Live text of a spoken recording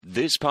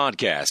This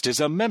podcast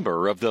is a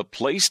member of the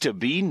Place to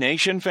Be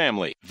Nation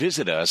family.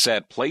 Visit us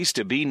at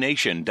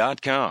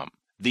placetobenation.com,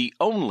 the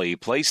only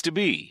place to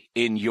be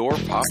in your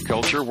pop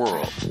culture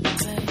world.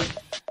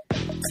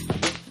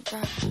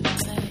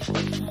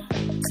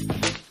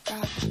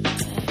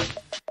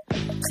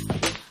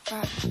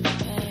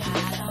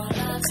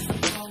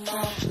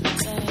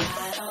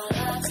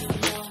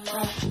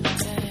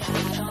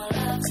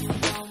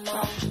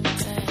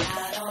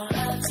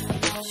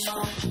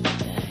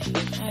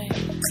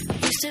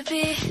 Be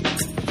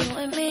you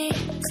and me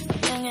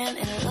hanging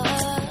in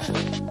love.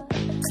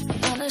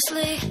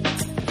 Honestly,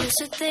 used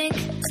to think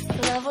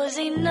love was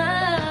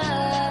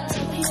enough.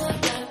 Tell me what I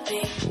gotta be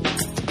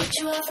to get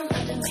you out from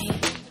under me.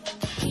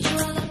 Need you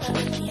all up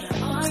under me. I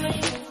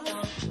already moved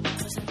on.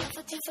 Was enough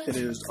with you for It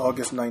is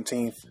August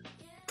 19th,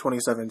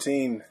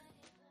 2017,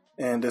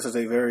 and this is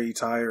a very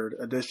tired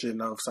edition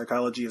of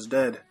Psychology is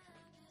Dead.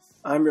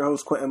 I'm your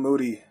host, Quentin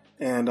Moody,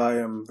 and I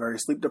am very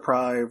sleep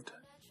deprived.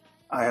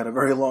 I had a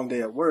very long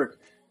day at work.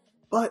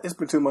 But it's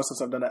been 2 months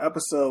since I've done an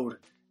episode,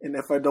 and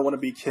if I don't want to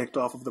be kicked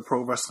off of the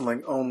Pro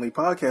Wrestling Only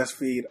podcast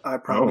feed, I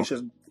probably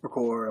should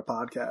record a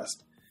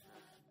podcast.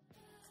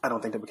 I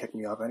don't think they would kick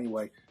me off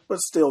anyway, but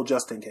still,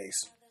 just in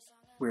case.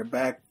 We're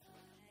back,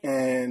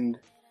 and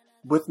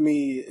with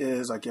me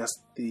is, I guess,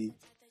 the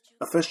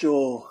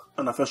unofficial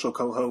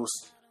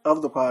co-host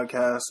of the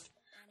podcast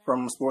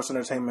from Sports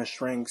Entertainment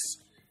Shrinks,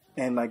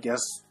 and I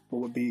guess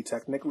what would be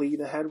technically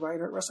the head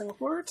writer at Wrestling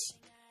Reports?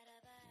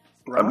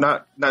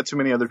 Not too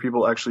many other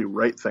people actually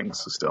write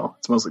things still.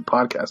 It's mostly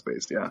podcast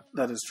based, yeah.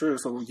 That is true.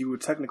 So you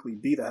would technically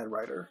be the head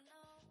writer.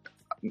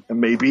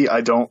 Maybe.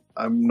 I'm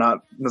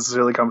not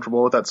necessarily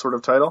comfortable with that sort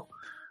of title.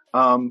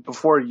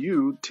 Before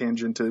you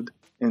tangented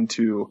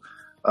into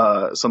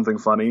something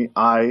funny,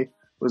 I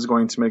was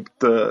going to make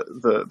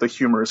the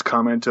humorous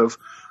comment of,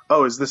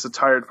 oh, is this a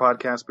tired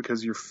podcast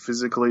because you're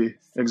physically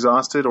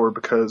exhausted or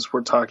because we're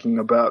talking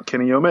about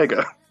Kenny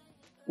Omega?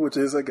 Which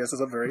is, I guess,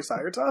 is a very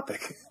tired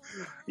topic.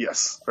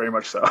 Yes, very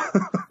much so.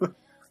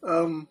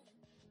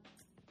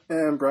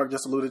 And Brock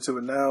just alluded to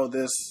it now.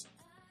 This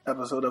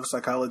episode of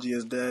Psychology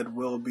is Dead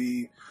will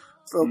be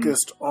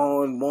focused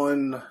on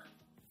one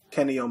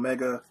Kenny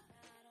Omega.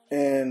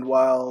 And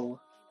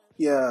while,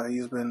 yeah,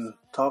 he's been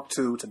talked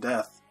to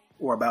death,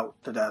 or about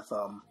to death,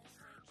 for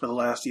the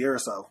last year or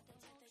so,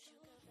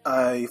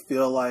 I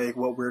feel like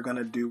what we're going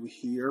to do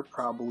here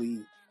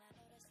probably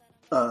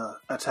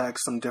attack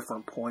some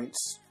different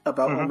points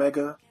about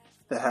Omega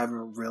that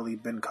haven't really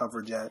been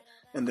covered yet.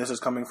 And this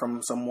is coming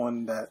from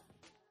someone that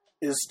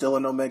is still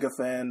an Omega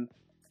fan,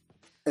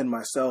 and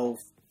myself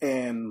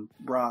and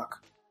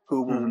Brock,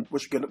 who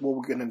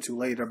we'll get into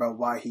later about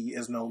why he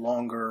is no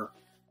longer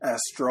as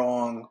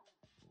strong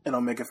an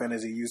Omega fan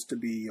as he used to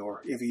be,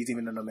 or if he's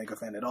even an Omega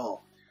fan at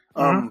all.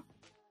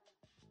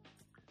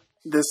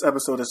 This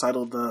episode is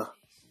titled The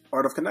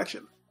Art of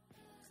Connection.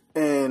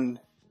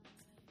 And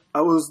I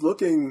was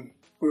looking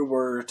we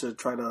were to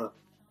try to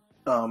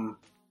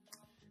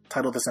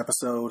title this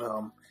episode,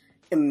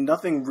 and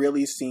nothing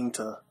really seemed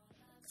to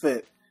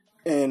fit.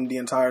 And the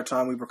entire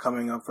time we were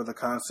coming up for the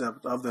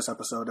concept of this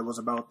episode, it was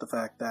about the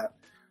fact that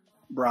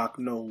Brock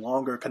no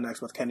longer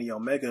connects with Kenny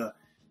Omega,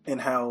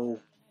 and how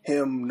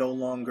him no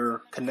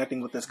longer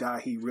connecting with this guy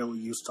he really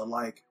used to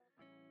like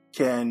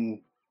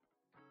can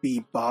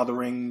be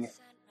bothering,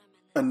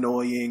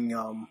 annoying,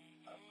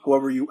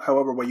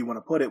 however way you want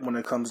to put it, when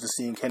it comes to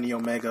seeing Kenny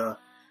Omega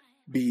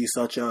be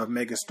such a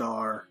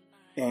megastar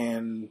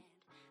and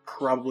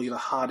probably the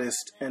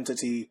hottest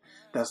entity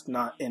that's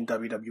not in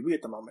WWE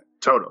at the moment.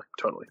 Totally.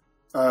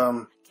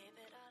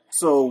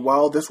 So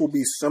while this will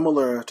be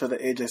similar to the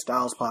AJ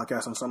Styles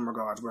podcast in some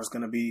regards, where it's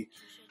going to be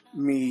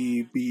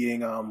me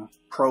being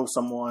pro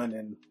someone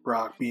and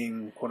Brock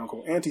being quote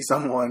unquote anti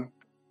someone,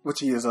 which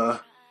he is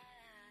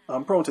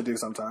prone to do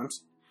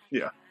sometimes.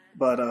 Yeah.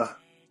 But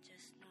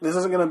this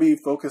isn't going to be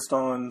focused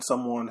on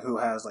someone who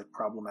has like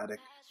problematic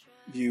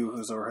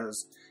views or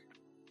has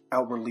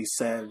outwardly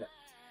said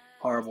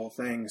horrible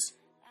things.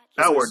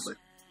 Outwardly.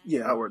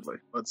 Yeah. Outwardly.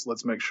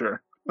 Let's make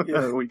sure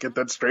we get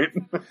that straight.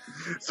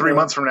 3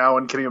 months from now,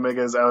 when Kenny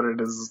Omega is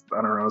outed as,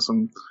 I don't know,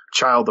 some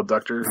child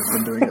abductor who's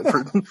been doing it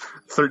for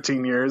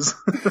 13 years.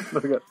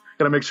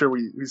 Gotta make sure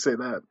we say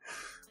that.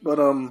 But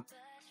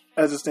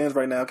as it stands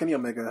right now, Kenny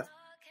Omega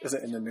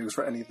isn't in the news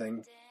for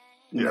anything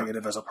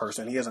negative as a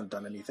person. He hasn't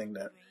done anything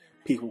that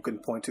people can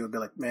point to and be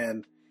like,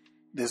 man,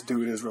 this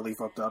dude is really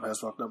fucked up, has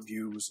fucked up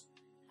views.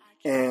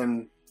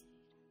 And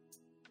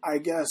I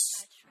guess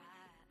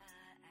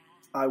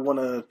I want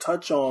to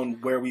touch on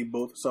where we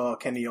both saw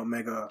Kenny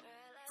Omega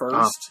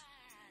first.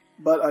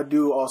 But I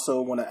do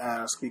also want to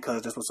ask,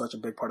 because this was such a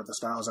big part of the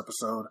Styles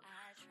episode,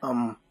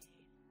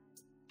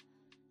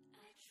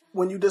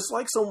 when you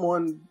dislike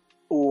someone,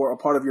 or a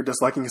part of your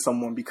disliking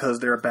someone because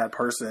they're a bad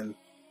person,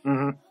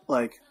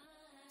 like,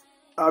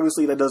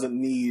 obviously that doesn't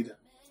need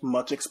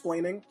much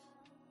explaining.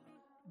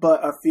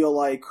 But I feel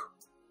like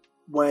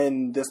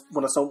when a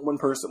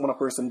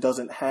person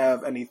doesn't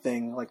have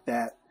anything like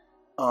that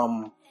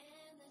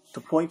to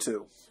point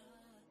to,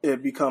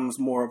 it becomes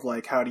more of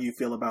like, how do you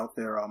feel about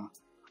their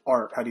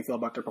art? How do you feel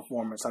about their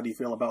performance? How do you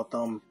feel about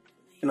them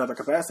in other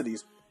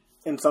capacities?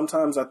 And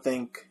sometimes I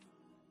think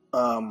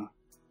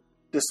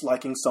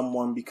disliking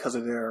someone because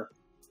of their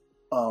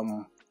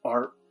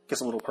art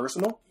gets a little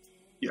personal.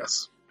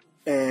 Yes.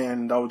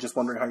 And I was just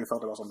wondering how you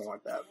felt about something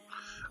like that.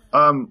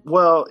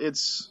 Well,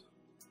 it's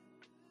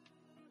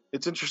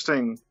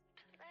interesting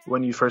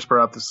when you first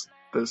brought up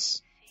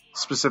this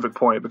specific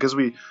point, because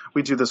we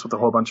do this with a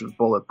whole bunch of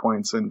bullet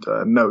points and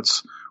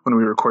notes when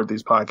we record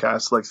these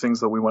podcasts, like things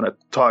that we want to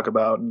talk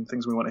about and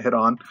things we want to hit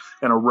on,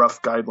 and a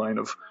rough guideline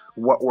of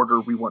what order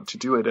we want to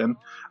do it in.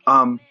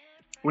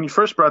 When you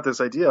first brought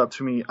this idea up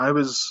to me, I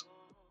was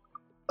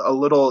a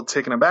little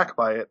taken aback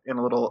by it and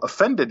a little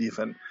offended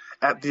even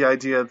at the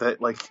idea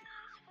that like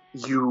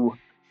you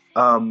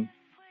can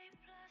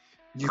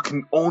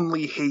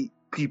only hate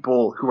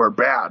people who are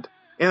bad.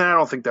 And I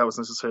don't think that was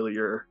necessarily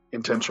your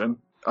intention.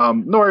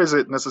 Nor is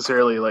it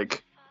necessarily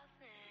like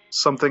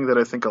something that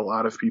I think a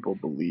lot of people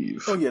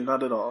believe. Oh yeah,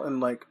 not at all.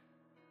 And like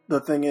the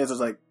thing is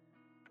like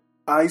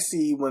I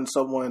see when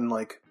someone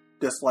like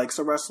dislikes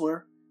a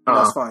wrestler,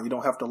 that's fine. You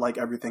don't have to like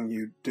everything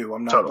you do.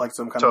 I'm not like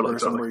some kind of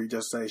person where you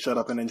just say shut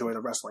up and enjoy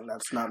the wrestling.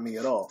 That's not me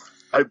at all.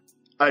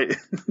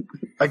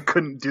 I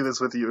couldn't do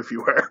this with you if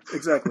you were.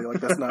 Exactly. Like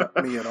that's not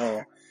me at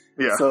all.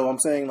 Yeah. So I'm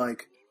saying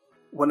like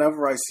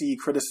whenever I see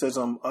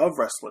criticism of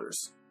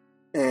wrestlers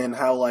and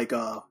how like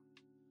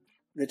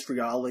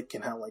vitriolic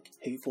and how like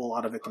hateful a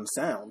lot of it can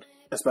sound,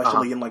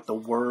 especially in like the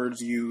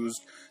words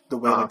used, the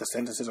way like the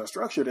sentences are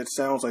structured, it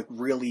sounds like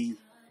really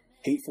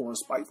hateful and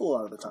spiteful a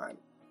lot of the time.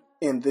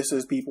 And this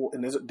is people,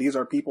 and these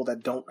are people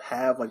that don't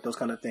have like those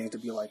kind of things to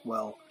be like,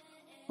 well,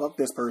 fuck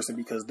this person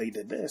because they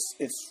did this.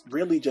 It's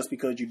really just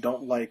because you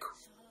don't like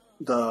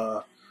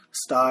the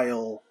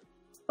style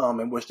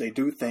in which they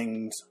do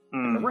things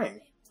in the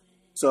ring.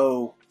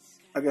 So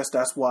I guess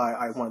that's why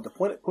I wanted to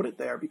put it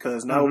there,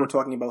 because now we're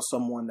talking about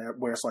someone that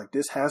where it's like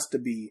this has to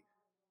be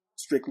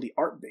strictly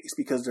art based,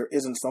 because there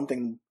isn't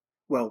something.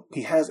 Well,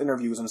 he has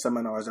interviews and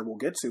seminars that we'll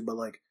get to, but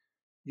like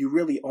you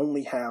really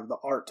only have the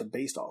art to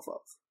base off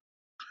of.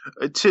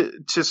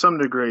 To some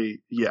degree,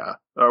 yeah.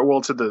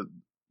 Well,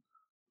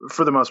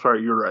 for the most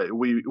part, you're right.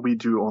 We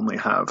do only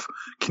have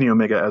Kenny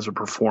Omega as a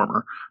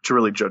performer to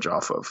really judge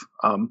off of.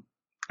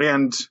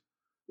 And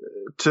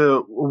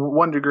to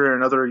one degree or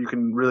another, you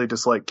can really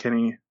dislike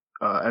Kenny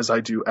as I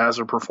do as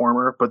a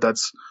performer, but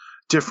that's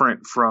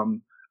different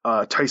from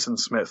Tyson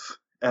Smith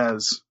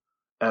as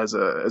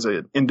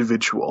an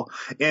individual.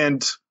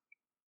 And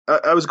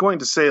I was going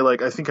to say,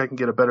 like, I think I can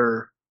get a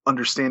better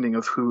understanding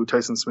of who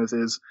Tyson Smith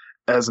is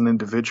as an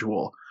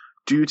individual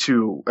due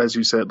to, as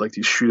you said, like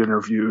these shoot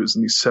interviews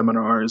and these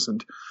seminars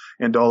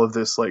and all of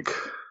this like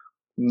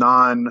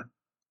non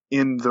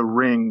in the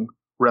ring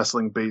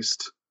wrestling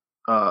based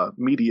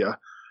media.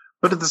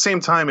 But at the same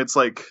time, it's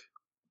like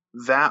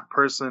that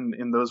person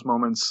in those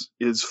moments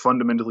is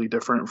fundamentally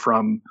different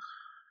from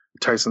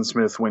Tyson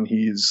Smith when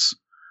he's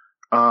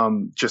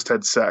just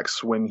had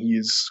sex, when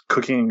he's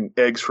cooking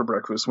eggs for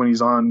breakfast, when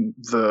he's on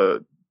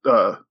the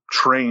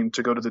train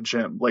to go to the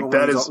gym. Like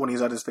that is when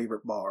he's at his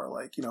favorite bar,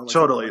 like, you know, like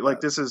totally like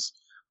this is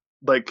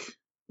like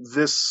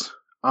this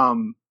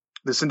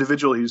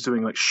individual who's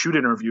doing like shoot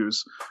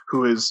interviews,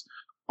 who is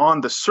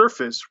on the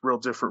surface real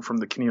different from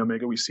the Kenny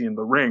Omega we see in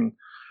the ring,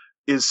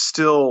 is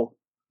still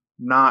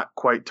not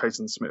quite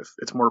Tyson Smith.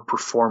 It's more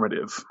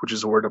performative, which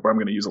is a word I'm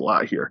going to use a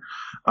lot here.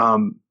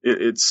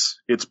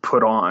 It's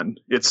put on.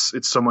 It's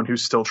someone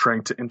who's still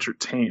trying to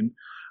entertain.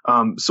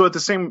 So at the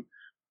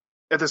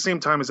same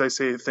time as I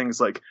say things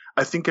like,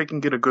 I think I can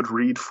get a good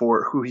read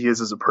for who he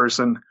is as a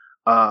person,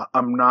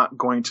 I'm not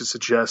going to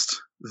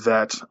suggest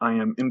that I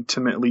am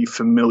intimately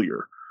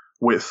familiar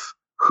with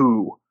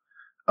who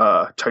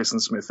Tyson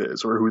Smith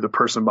is or who the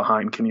person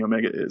behind Kenny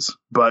Omega is.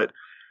 But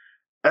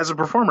as a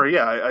performer,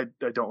 yeah, I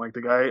don't like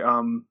the guy.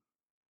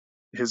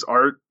 His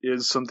art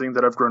is something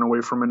that I've grown away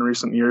from in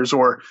recent years,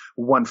 or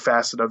one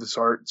facet of his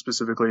art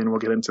specifically, and we'll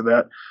get into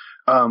that.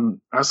 I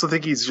also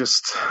think he's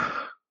just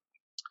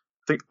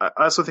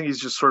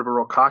sort of a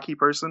real cocky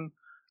person,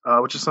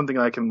 which is something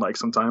I can like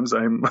sometimes.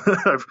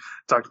 I've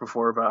talked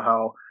before about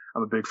how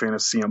I'm a big fan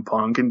of CM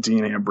Punk and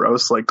Dean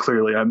Ambrose. Like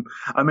clearly I'm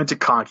into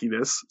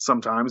cockiness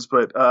sometimes,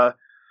 but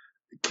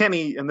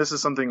Kenny, and this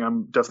is something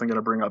I'm definitely going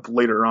to bring up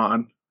later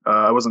on.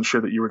 I wasn't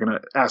sure that you were going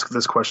to ask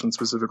this question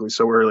specifically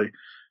so early.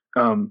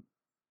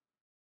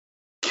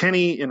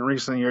 Kenny in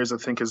recent years, I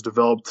think, has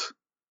developed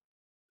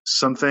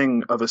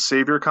something of a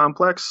savior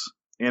complex,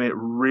 and it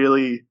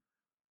really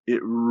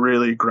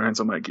grinds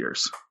on my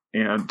gears.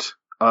 And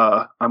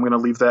I'm going to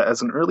leave that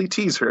as an early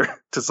teaser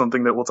to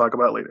something that we'll talk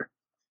about later.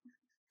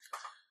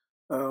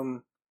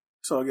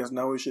 So I guess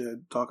now we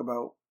should talk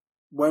about,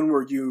 when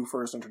were you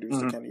first introduced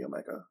to Kenny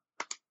Omega?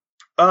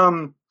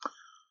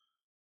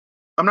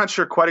 I'm not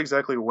sure quite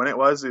exactly when it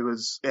was.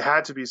 It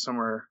had to be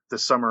somewhere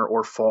this summer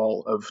or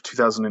fall of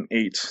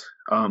 2008.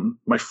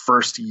 My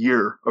first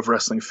year of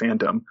wrestling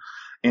fandom.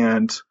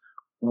 And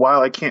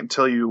while I can't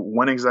tell you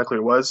when exactly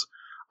it was,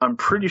 I'm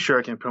pretty sure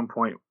I can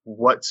pinpoint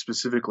what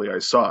specifically I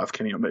saw of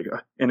Kenny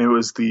Omega. And it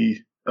was the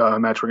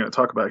match we're going to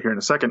talk about here in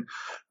a second.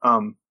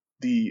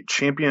 the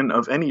Champion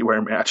of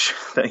Anywhere match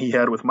that he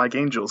had with Mike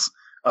Angels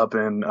up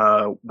in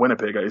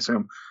Winnipeg, I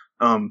assume,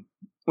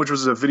 which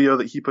was a video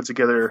that he put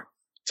together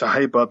to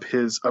hype up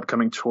his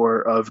upcoming tour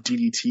of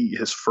DDT,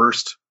 his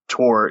first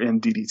tour in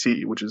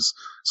DDT, which is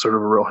sort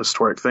of a real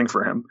historic thing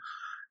for him.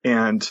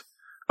 And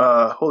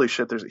holy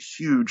shit, there's a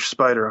huge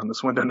spider on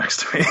this window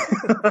next to me.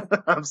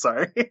 I'm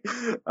sorry.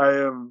 I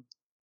am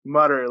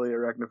moderately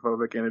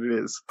arachnophobic, and it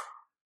is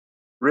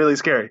really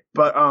scary.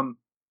 But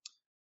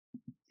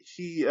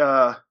he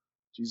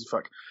Jesus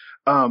fuck.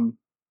 Kota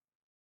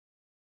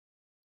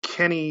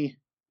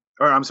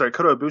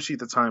Ibushi at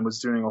the time was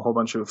doing a whole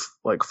bunch of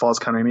like Falls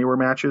Count Anywhere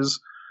matches,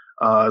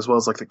 as well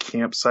as like the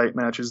campsite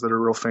matches that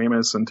are real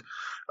famous, and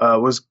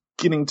was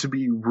getting to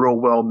be real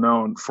well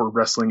known for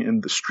wrestling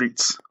in the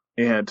streets.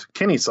 And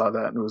Kenny saw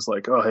that and was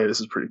like, oh, hey, this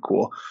is pretty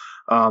cool.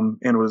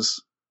 And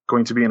was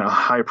going to be in a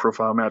high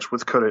profile match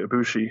with Kota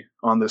Ibushi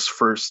on this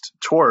first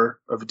tour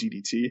of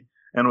DDT,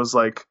 and was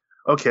like,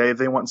 okay,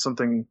 they want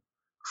something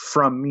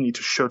from me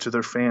to show to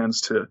their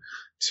fans to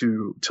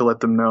let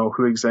them know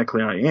who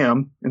exactly I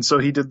am. And so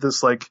he did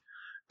this like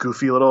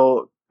goofy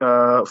little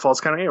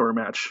Falls Count Anywhere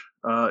match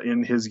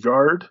in his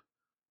yard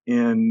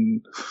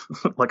in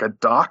like a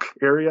dock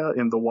area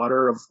in the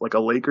water of like a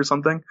lake or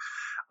something,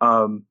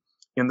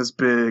 in this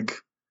big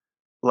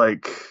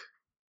like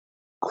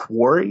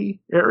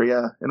quarry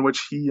area in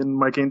which he and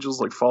Mike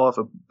Angels like fall off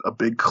a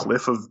big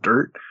cliff of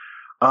dirt.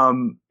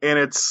 And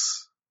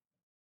it's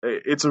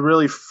a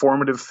really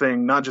formative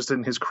thing, not just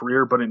in his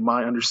career, but in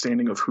my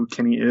understanding of who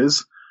Kenny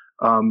is.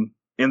 And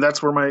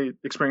that's where my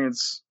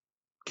experience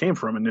came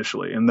from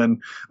initially. And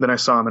then I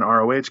saw him in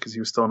ROH because he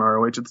was still in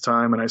ROH at the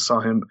time. And I saw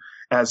him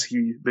as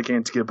he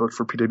began to get booked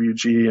for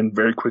PWG and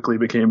very quickly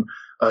became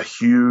a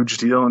huge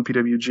deal in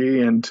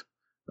PWG. And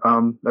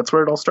that's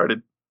where it all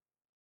started.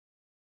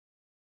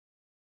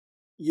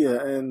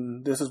 Yeah,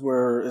 and this is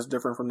where it's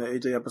different from the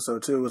AJ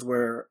episode too, is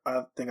where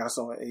I think I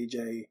saw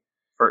AJ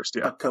first,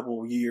 yeah. A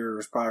couple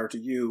years prior to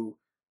you.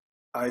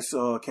 I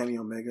saw Kenny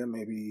Omega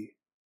maybe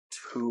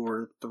 2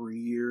 or 3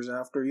 years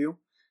after you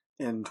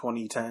in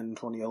 2010,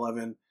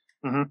 2011.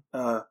 Mm-hmm.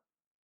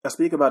 I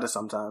speak about it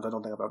sometimes. I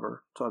don't think I've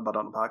ever talked about it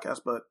on the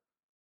podcast,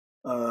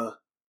 but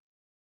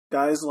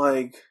guys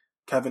like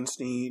Kevin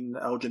Steen,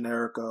 El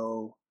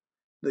Generico,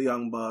 the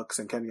Young Bucks,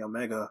 and Kenny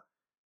Omega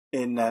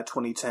in that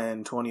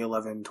 2010,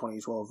 2011,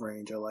 2012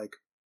 range are like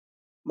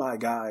my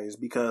guys,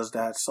 because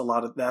that's a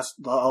lot of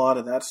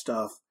that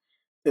stuff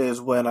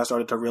is when I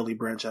started to really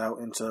branch out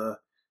into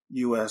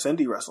US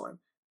indie wrestling.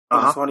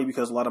 And it's funny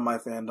because a lot of my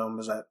fandom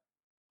is that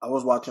I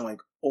was watching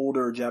like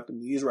older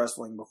Japanese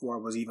wrestling before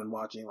I was even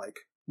watching like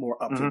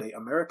more up-to-date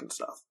American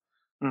stuff.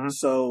 Mm-hmm.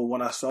 So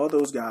when I saw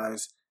those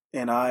guys,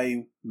 and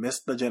I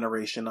missed the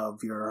generation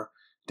of your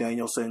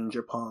Danielsons,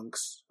 your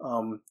Punks,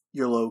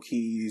 your Low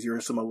Keys,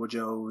 your Samoa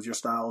Joes, your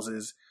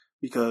Styleses,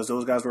 because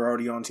those guys were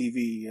already on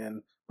TV,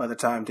 and by the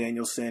time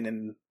Danielson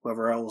and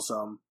whoever else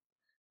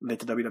made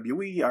to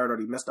WWE, I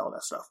already missed all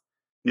that stuff.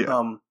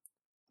 Yeah.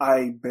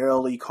 I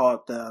barely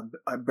caught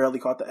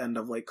the end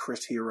of like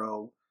Chris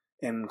Hero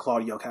and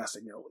Claudio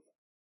Castagnoli.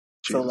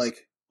 So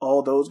like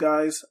all those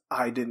guys,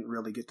 I didn't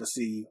really get to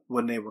see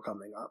when they were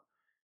coming up.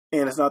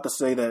 And it's not to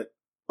say that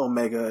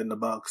Omega and the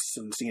Bucks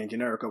and Cena and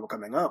Generico were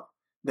coming up.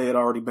 They had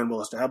already been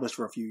well established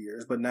for a few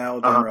years, but now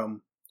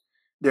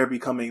they're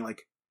becoming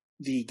like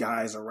the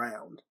guys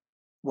around.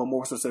 Well,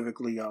 more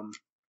specifically,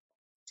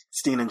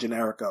 Steen and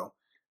Generico.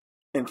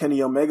 And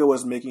Kenny Omega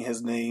was making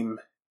his name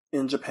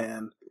in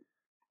Japan.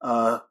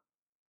 The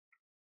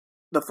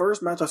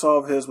first match I saw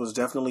of his was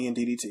definitely in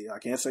DDT. I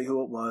can't say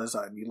who it was.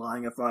 I'd be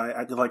lying if I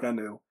acted like I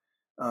knew.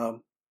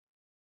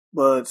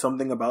 But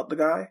something about the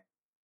guy,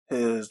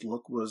 his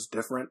look was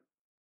different.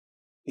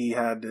 He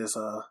had this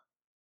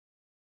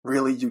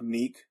really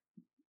unique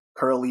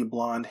curly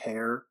blonde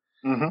hair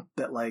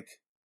that like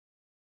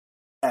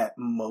at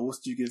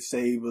most you could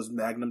say was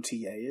Magnum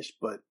TA-ish,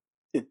 but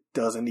it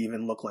doesn't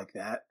even look like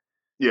that.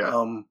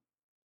 Yeah.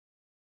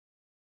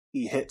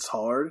 He hits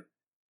hard,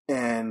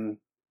 and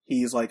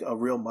he's like a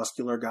real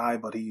muscular guy,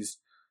 but he's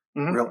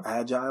real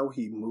agile.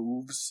 He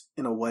moves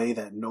in a way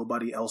that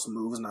nobody else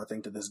moves, and I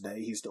think to this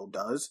day he still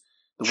does.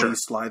 The way he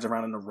slides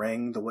around in the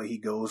ring, the way he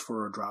goes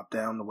for a drop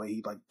down, the way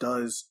he like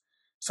does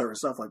certain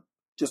stuff, like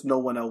just no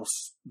one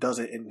else does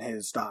it in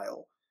his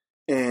style.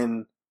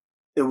 And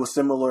it was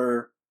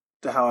similar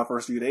to how I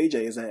first viewed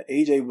AJ, is that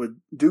AJ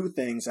would do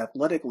things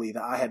athletically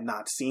that I had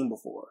not seen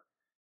before.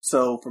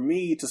 So for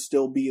me to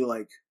still be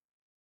like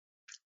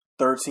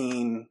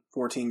 13,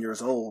 14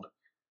 years old,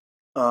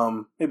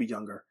 maybe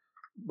younger,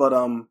 but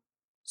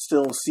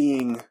still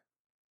seeing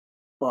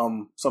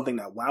something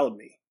that wowed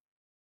me,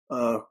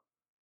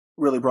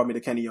 really brought me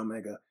to Kenny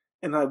Omega.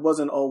 And I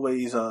wasn't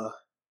always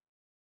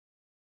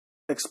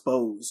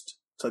exposed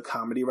to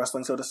comedy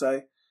wrestling, so to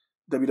say.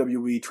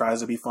 WWE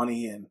tries to be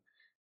funny, and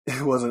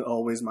it wasn't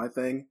always my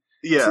thing.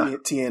 Yeah.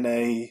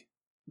 TNA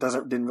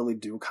didn't really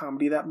do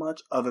comedy that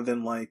much, other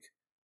than like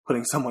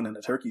putting someone in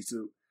a turkey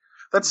suit.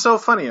 That's so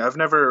funny. I've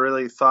never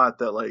really thought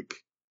that like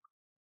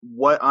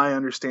what I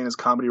understand as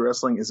comedy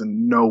wrestling is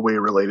in no way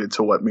related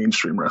to what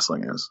mainstream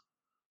wrestling is.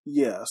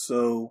 Yeah,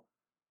 so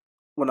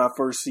when I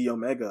first see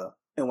Omega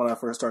and when I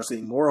first start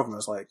seeing more of them,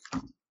 it's like,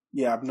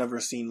 yeah, I've never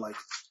seen like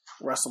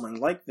wrestling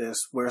like this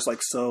where it's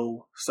like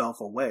so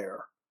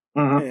self-aware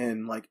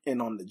and like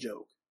in on the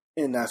joke.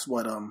 And that's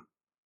what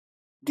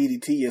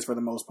DDT is for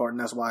the most part, and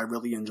that's why I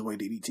really enjoy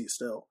DDT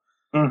still.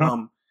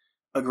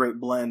 A great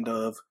blend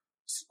of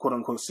quote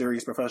unquote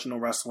serious professional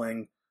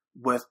wrestling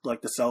with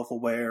like the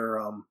self-aware,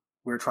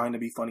 we're trying to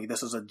be funny,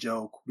 this is a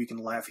joke, we can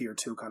laugh here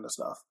too kind of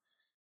stuff.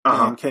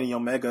 And Kenny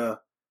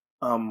Omega,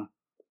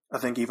 I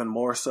think even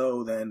more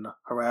so than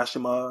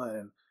Harashima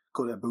and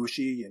Kota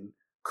Ibushi and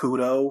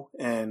Kudo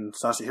and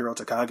Sashihiro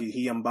Takagi,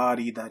 he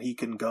embodied that he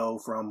can go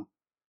from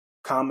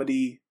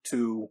comedy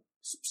to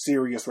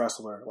serious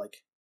wrestler like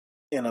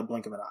in a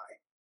blink of an eye.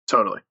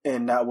 Totally.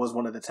 And that was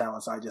one of the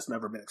talents I just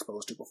never been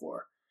exposed to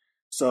before.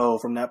 So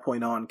from that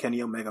point on,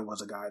 Kenny Omega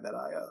was a guy that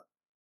I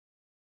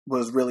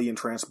was really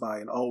entranced by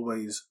and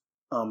always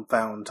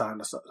found time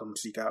to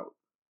seek out.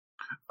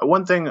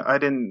 One thing I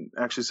didn't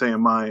actually say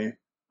in my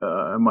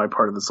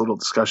part of this little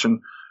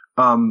discussion,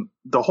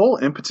 the whole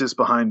impetus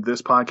behind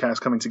this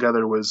podcast coming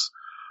together was,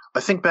 I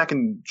think, back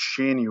in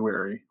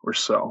January or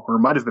so, or it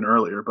might have been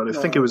earlier, but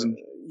I think it was in...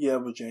 Yeah,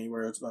 it was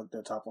January. It's like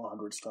the top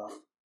 100 stuff.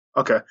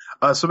 Okay.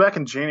 So back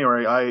in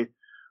January, I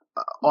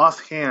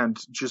offhand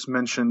just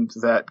mentioned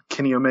that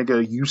Kenny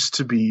Omega used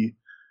to be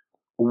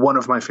one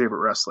of my favorite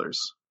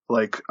wrestlers.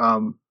 Like,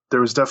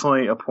 there was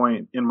definitely a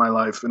point in my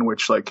life in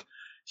which, like,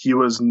 he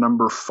was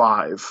number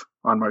 5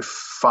 on my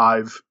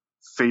 5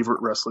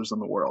 favorite wrestlers in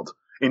the world.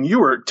 And you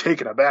were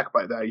taken aback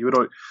by that. You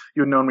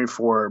had known me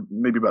for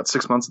maybe about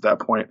 6 months at that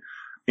point.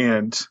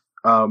 And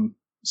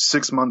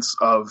 6 months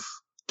of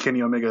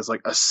Kenny Omega's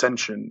like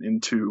ascension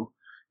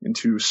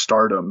into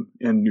stardom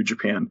in New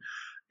Japan.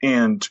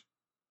 And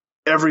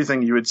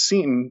everything you had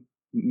seen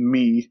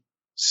me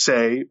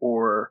say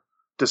or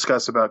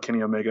discuss about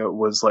Kenny Omega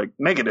was like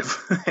negative.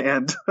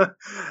 and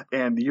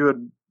you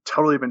had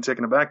totally been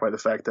taken aback by the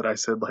fact that I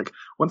said, like,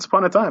 once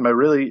upon a time, I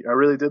really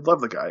did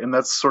love the guy. And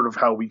that's sort of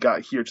how we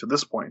got here to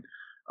this point.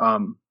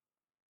 And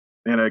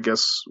I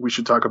guess we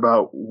should talk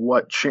about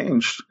what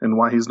changed and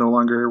why he's no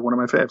longer one of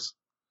my faves.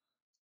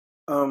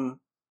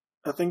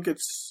 I think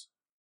it's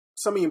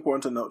something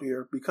important to note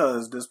here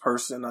because this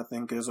person, I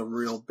think, is a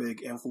real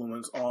big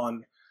influence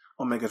on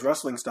Omega's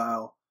wrestling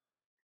style.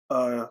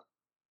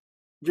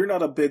 You're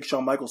not a big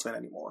Shawn Michaels fan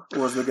anymore,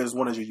 or as big as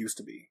one as you used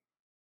to be.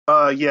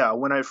 Yeah,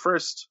 when I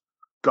first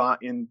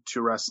got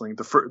into wrestling,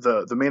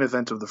 the main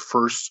event of the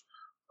first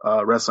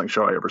wrestling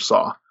show I ever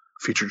saw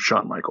featured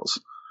Shawn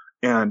Michaels.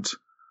 And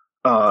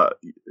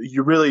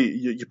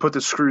you put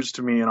the screws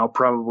to me, and I'll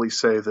probably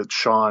say that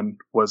Shawn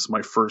was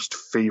my first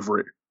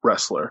favorite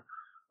wrestler.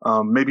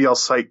 Maybe I'll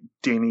cite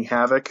Danny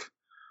Havoc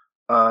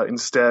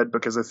instead,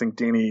 because I think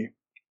Danny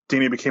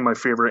became my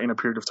favorite in a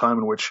period of time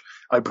in which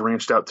I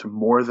branched out to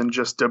more than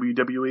just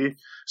WWE.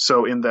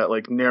 So in that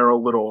like narrow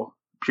little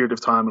period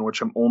of time in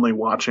which I'm only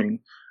watching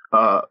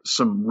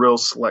some real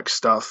select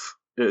stuff,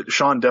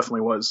 Shawn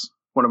definitely was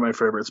one of my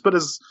favorites. But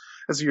as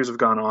years have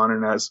gone on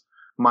and as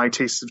my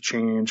tastes have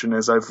changed and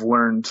as I've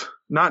learned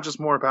not just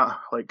more about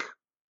like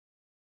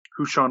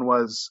who Shawn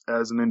was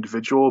as an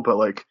individual, but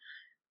like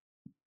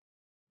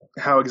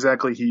how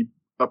exactly he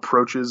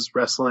approaches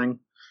wrestling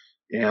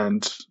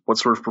and what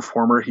sort of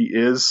performer he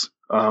is,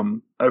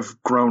 I've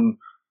grown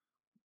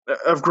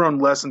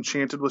less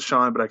enchanted with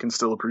Shawn, but I can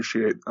still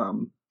appreciate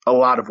a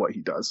lot of what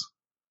he does.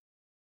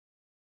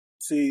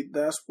 See,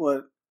 that's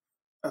what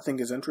I think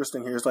is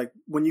interesting here. It's like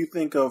when you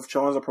think of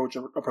Shawn's approach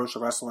to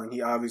wrestling,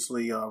 he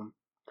obviously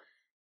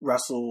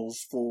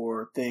wrestles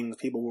for things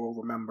people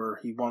will remember.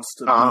 He wants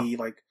to be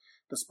like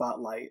the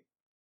spotlight.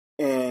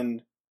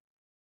 And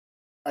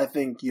I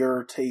think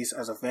your taste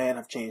as a fan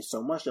have changed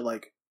so much that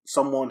like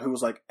someone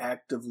who's like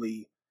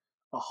actively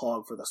a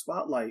hog for the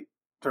spotlight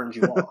turns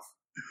you off.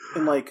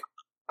 And like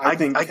I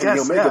think Kenny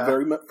Omega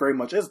very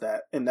much is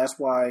that. And that's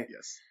why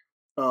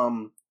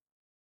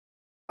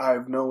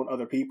I've known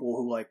other people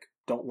who like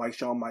don't like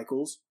Shawn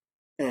Michaels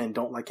and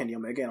don't like Kenny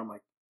Omega, and I'm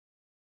like,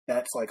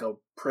 that's like a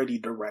pretty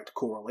direct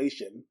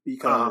correlation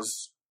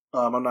because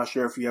I'm not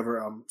sure if you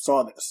ever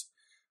saw this,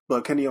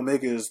 but Kenny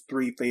Omega's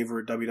 3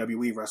 favorite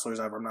WWE wrestlers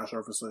ever, I'm not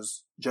sure if it's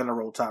his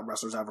general top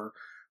wrestlers ever,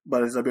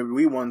 but his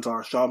WWE ones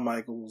are Shawn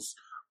Michaels,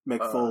 Mick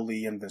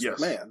Foley, and Vince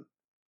McMahon.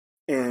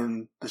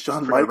 And the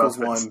Shawn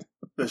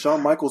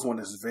Michaels one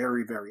is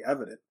very, very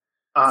evident.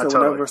 So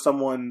whenever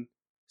someone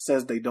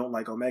says they don't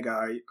like Omega,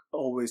 I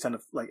always tend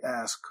to like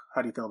ask,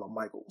 how do you feel about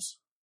Michaels?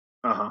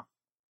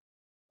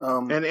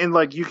 And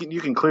like you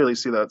can clearly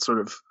see that sort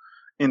of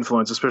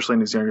influence, especially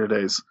in his younger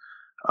days.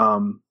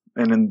 And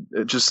in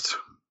it just,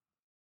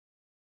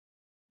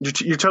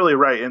 you're totally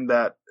right in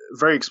that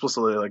very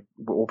explicitly, like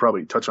we'll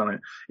probably touch on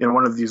it in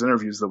one of these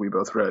interviews that we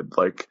both read.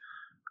 Like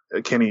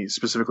Kenny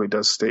specifically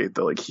does state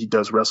that like he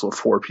does wrestle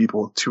for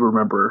people to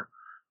remember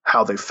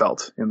how they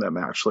felt in that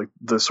match, like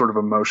the sort of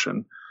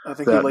emotion. I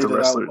think he laid it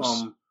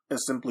out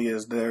as simply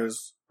as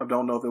I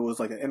don't know if it was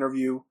like an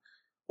interview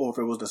or if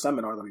it was the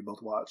seminar that we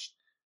both watched,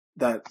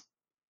 that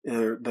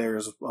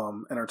there's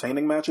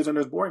entertaining matches and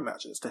there's boring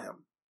matches to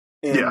him.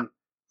 And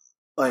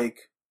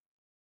like,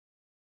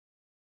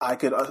 I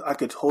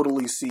could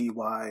totally see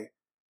why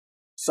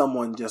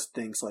someone just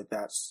thinks like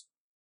that's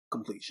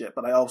complete shit.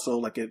 But I also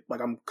like it.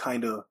 Like, I'm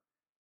kind of,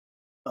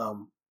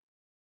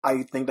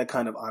 I think that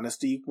kind of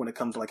honesty when it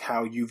comes to like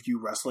how you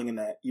view wrestling, and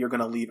that you're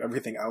gonna leave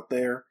everything out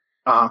there,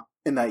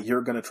 and that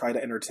you're gonna try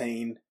to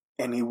entertain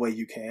any way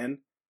you can.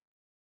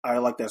 I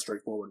like that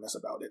straightforwardness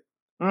about it.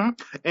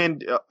 Mm-hmm.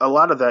 And a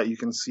lot of that you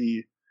can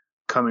see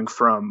coming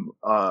from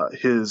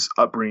his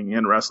upbringing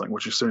in wrestling,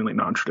 which is certainly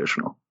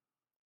non-traditional.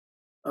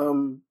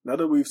 Now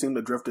that we've seemed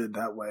to drifted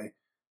that way,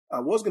 I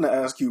was going to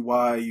ask you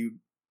why you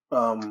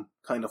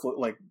kind of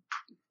like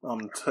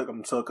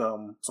took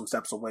some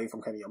steps away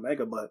from Kenny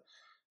Omega, but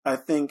I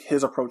think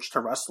his approach to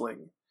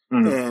wrestling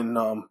and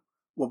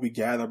what we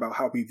gather about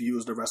how he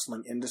views the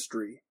wrestling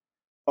industry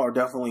are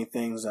definitely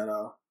things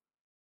that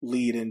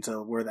lead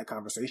into where that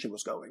conversation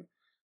was going.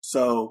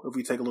 So if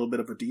we take a little bit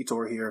of a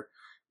detour here,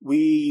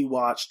 we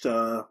watched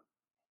a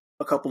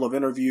couple of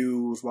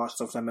interviews, watched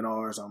some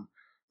seminars,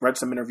 read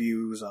some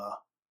interviews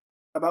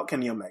about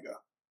Kenny Omega,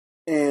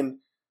 and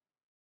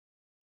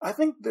I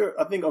think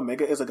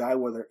Omega is a guy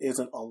where there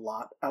isn't a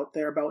lot out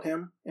there about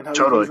him and how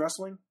he views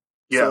wrestling.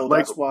 Yeah, so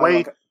like that's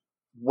why,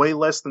 way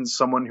less than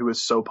someone who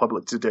is so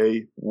public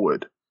today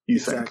would. You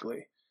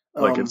exactly.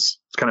 think? Like it's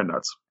kind of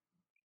nuts.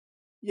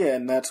 Yeah,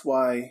 and that's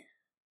why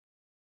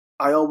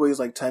I always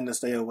like tend to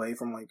stay away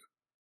from like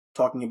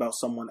talking about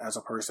someone as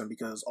a person,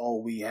 because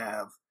all we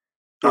have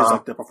is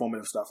like the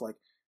performative stuff. Like,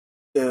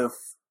 if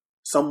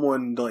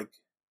someone like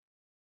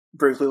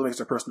very clearly makes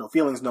their personal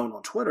feelings known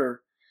on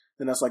Twitter,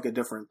 then that's like a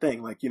different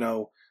thing. Like, you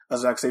know, a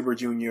Zack Sabre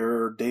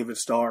Jr., David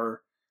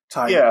Starr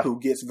type who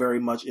gets very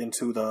much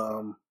into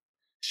the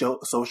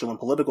social and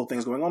political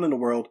things going on in the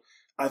world,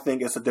 I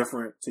think it's a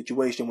different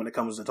situation when it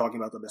comes to talking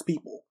about them as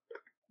people.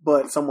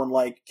 But someone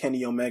like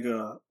Kenny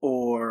Omega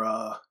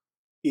or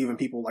even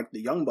people like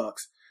the Young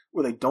Bucks,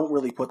 where they don't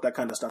really put that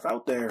kind of stuff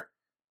out there,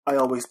 I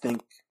always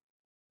think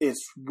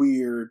it's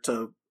weird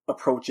to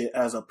approach it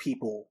as a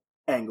people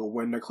angle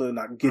when they're clearly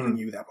not giving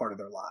you that part of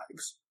their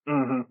lives.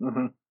 Mm-hmm,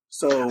 mm-hmm.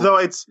 So, though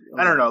it's,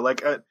 I don't know,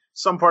 like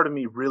some part of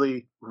me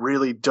really,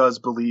 really does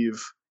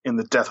believe in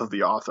the death of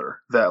the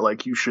author, that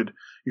like you should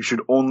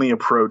only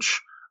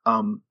approach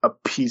a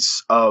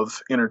piece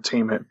of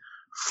entertainment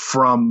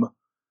from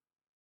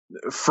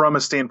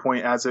a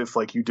standpoint as if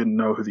like you didn't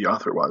know who the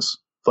author was.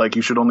 Like,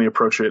 you should only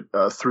approach it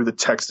through the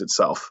text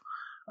itself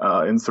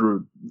and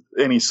through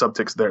any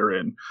subtext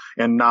therein,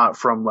 and not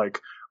from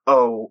like,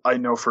 oh, I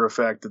know for a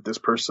fact that this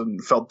person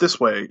felt this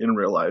way in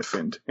real life,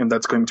 and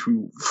that's going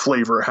to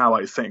flavor how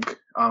I think.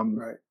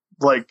 right.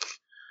 Like,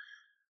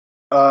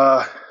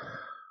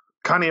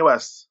 Kanye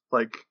West,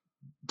 like,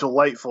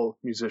 delightful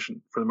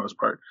musician for the most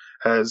part,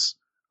 has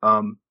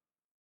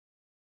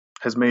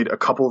made a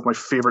couple of my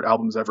favorite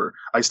albums ever.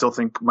 I still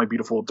think My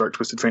Beautiful Dark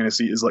Twisted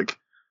Fantasy is like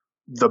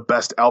the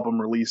best album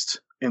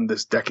released in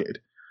this decade.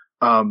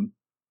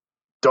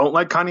 Don't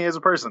like Kanye as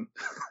a person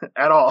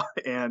at all,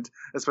 and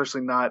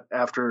especially not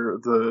after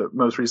the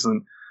most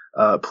recent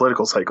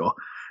political cycle.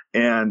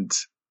 And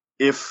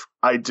if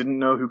I didn't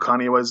know who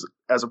Kanye was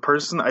as a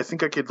person, I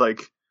think I could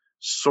like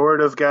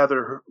sort of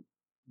gather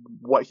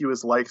what he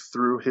was like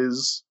through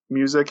his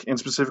music, and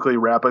specifically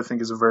rap. I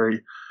think is a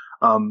very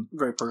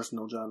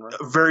personal genre,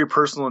 very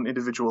personal and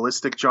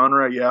individualistic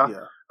genre.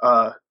 Yeah.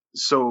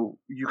 So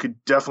you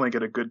could definitely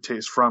get a good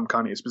taste from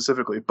Kanye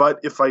specifically. But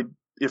if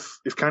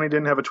Kanye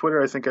didn't have a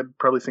Twitter, I think I'd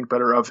probably think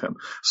better of him.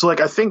 So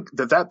like, I think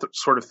that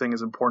sort of thing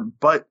is important.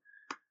 But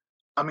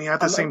I mean,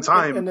 at the same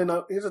time, and then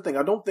here's the thing: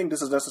 I don't think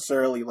this is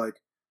necessarily like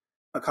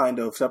a kind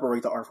of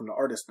separate the art from the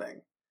artist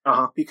thing.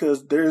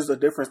 Because there's a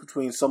difference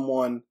between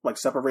someone like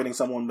separating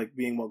someone like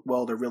being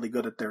well, they're really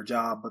good at their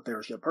job, but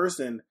they're a shit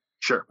person.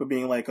 Sure. But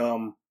being like,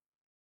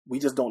 we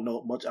just don't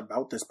know much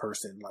about this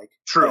person, like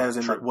as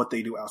in like what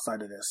they do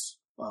outside of this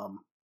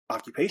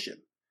occupation.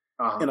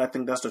 And I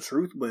think that's the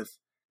truth with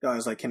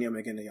guys like Kenny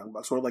Omega and the Young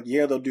Bucks, where like,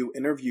 yeah, they'll do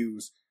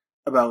interviews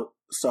about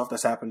stuff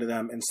that's happened to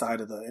them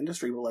inside of the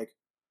industry, but like,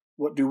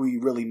 what do we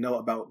really know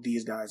about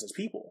these guys as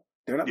people?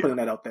 They're not putting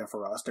that out there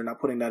for us. They're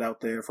not putting that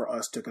out there for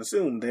us to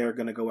consume. They're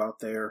going to go out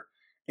there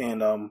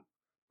and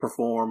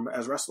perform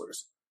as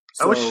wrestlers.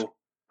 So,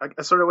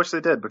 I sort of wish they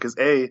did, because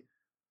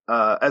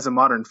as a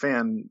modern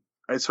fan,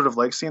 I sort of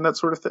like seeing that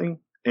sort of thing,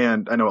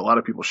 and I know a lot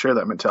of people share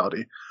that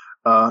mentality.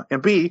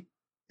 And B,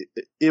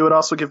 it would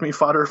also give me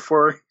fodder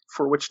for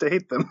which to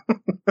hate them,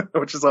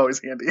 which is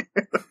always handy.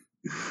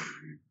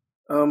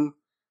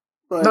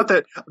 but not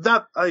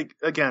that I,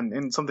 again,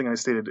 in something I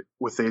stated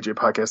with the AJ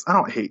podcast, I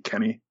don't hate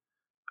Kenny.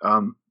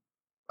 I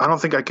don't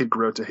think I could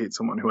grow to hate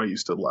someone who I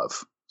used to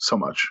love so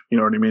much. You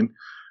know what I mean?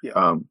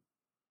 Yeah.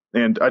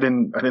 And I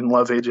didn't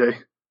love AJ,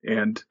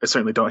 and I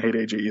certainly don't hate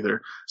AJ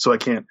either. So I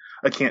can't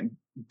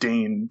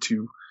deign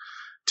to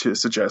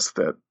suggest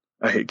that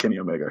I hate Kenny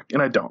Omega,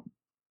 and I don't.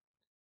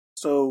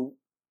 So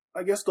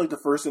I guess like the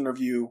first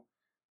interview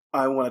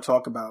I want to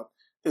talk about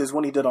is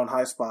one he did on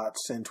High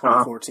Spots in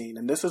 2014,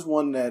 and this is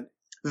one that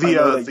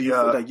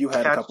that you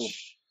had a couple.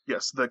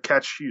 Yes, the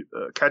catch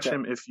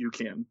him if you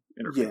can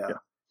interview.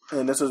 Yeah,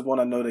 and this is one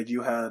I know that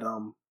you had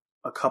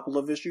a couple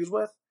of issues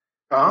with.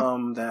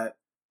 That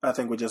I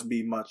think would just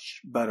be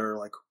much better,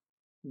 like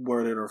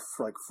worded or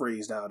like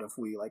phrased out if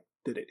we like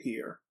did it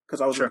here. Because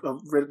I was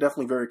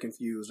definitely very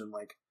confused in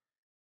like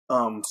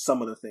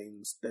some of the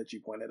things that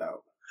you pointed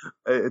out.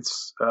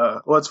 It's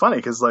it's funny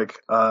because like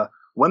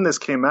when this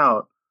came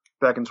out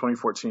back in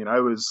 2014,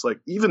 I was like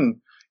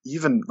even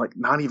like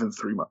not even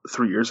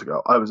 3 years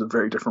ago, I was a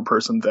very different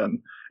person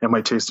then, and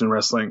my taste in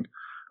wrestling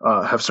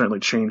have certainly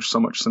changed so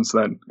much since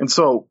then. And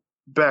so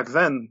back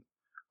then,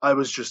 I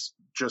was just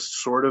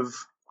sort of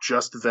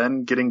just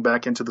then getting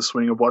back into the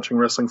swing of watching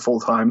wrestling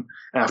full time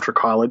after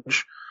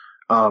college,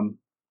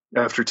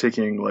 after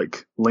taking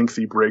like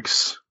lengthy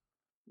breaks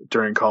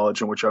during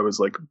college in which I was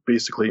like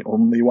basically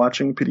only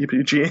watching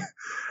PWG.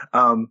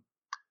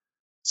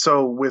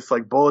 So with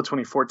like Bola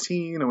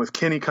 2014 and with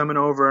Kenny coming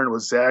over and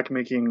with Zach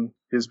making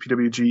his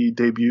PWG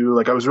debut,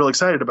 like I was really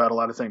excited about a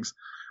lot of things.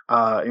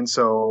 And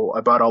so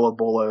I bought all of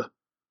Bola,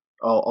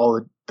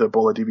 all the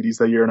Bola DVDs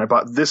that year. And I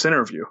bought this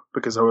interview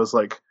because I was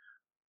like,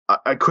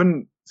 I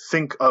couldn't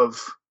think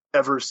of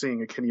ever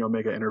seeing a Kenny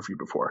Omega interview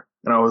before.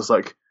 And I was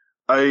like,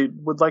 I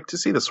would like to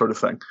see this sort of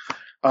thing.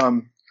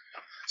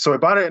 So I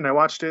bought it and I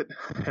watched it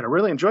and I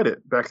really enjoyed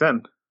it back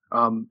then.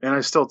 And I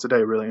still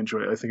today really enjoy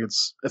it. I think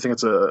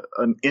it's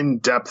an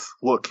in-depth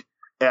look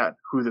at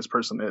who this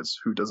person is,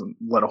 who doesn't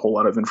let a whole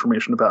lot of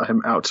information about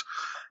him out.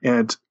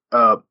 And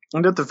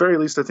at the very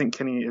least, I think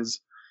Kenny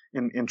is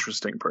an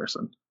interesting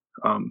person.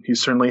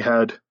 He's certainly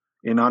had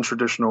a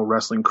non-traditional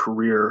wrestling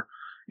career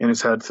and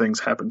has had things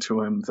happen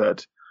to him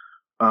that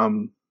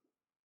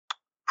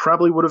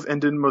probably would have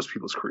ended most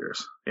people's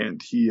careers.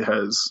 And he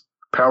has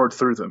powered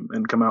through them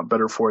and come out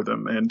better for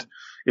them. And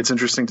it's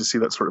interesting to see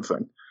that sort of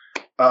thing.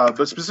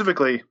 But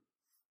specifically,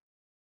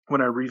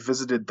 when I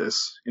revisited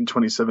this in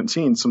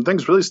 2017, some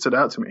things really stood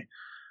out to me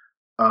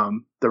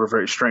that were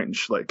very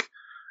strange. Like,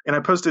 and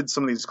I posted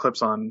some of these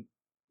clips on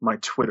my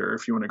Twitter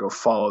if you want to go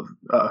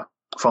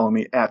follow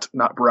me at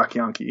not Brock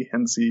Jahnke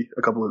and see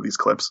a couple of these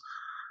clips.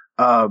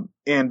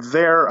 And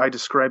there I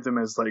described them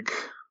as like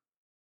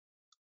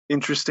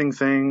interesting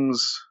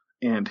things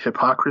and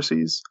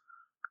hypocrisies.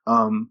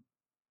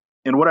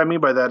 And what I mean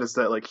by that is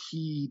that like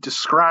he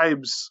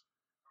describes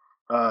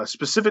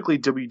specifically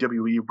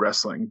WWE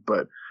wrestling,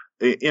 but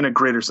in a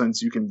greater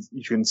sense, you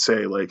can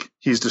say like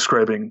he's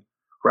describing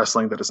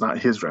wrestling that is not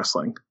his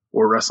wrestling,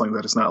 or wrestling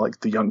that is not like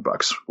the Young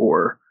Bucks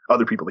or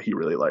other people that he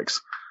really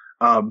likes.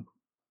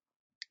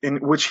 In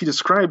which he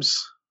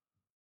describes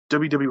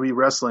WWE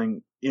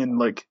wrestling in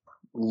like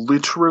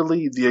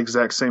literally the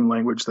exact same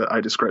language that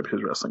I describe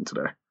his wrestling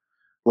today.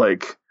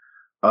 Like,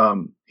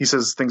 he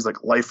says things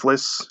like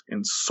lifeless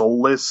and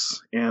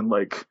soulless and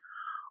like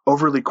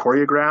overly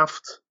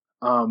choreographed.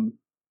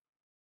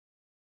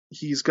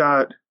 He's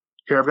got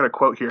here. I've got a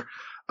quote here.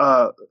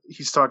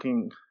 He's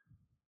talking.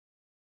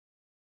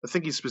 I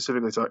think he's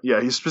specifically talking.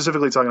 Yeah, he's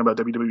specifically talking about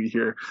WWE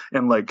here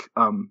and like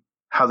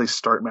how they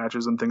start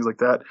matches and things like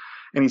that.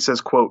 And he says,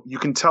 "quote You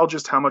can tell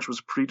just how much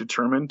was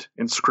predetermined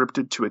and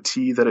scripted to a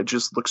T that it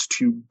just looks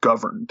too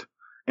governed."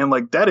 And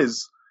like that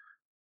is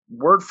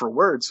word for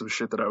word some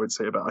shit that I would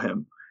say about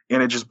him.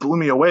 And it just blew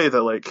me away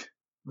that like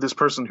this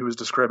person who was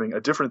describing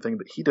a different thing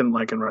that he didn't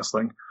like in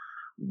wrestling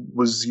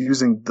was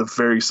using the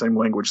very same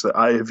language that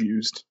I have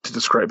used to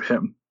describe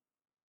him.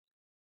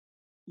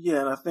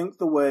 Yeah, and I think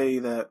the way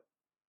that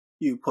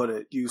you put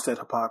it, you said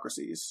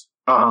hypocrisies.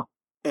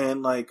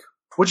 And like,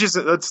 which is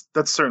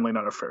that's certainly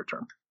not a fair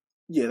term.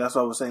 Yeah, that's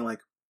what I was saying. Like,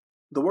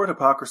 the word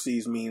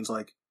hypocrisies means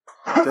like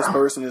this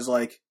person is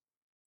like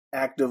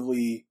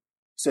actively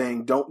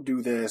saying, "Don't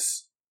do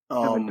this."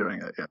 I've been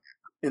doing it, yeah.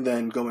 And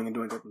then going and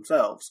doing it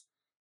themselves.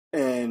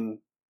 And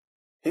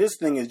his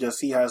thing is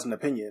just he has an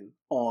opinion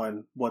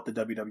on what the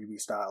WWE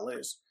style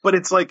is. But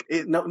it's like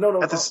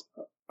no.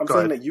 I'm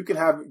saying that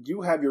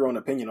you have your own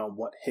opinion on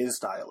what his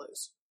style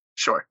is.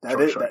 Sure.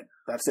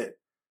 That's it.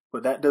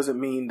 But that doesn't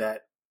mean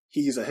that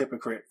he's a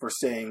hypocrite for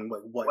saying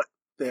what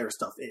their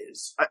stuff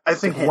is. I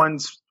think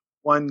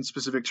one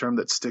specific term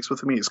that sticks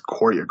with me is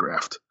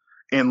choreographed.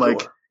 And like,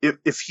 sure.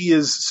 If he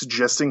is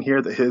suggesting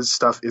here that his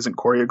stuff isn't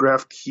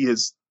choreographed, he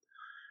is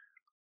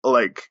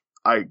like,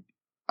 I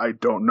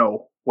don't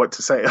know what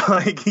to say.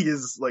 Like, he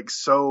is like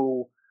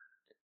so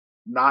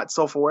not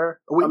self-aware.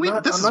 I'm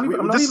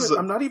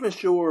not even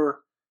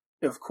sure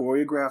if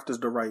choreographed is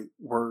the right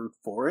word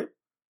for it.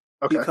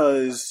 Okay.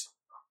 Because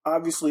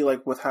obviously,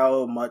 like, with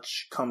how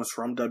much comes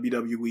from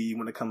WWE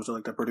when it comes to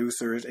like the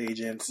producers,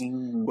 agents,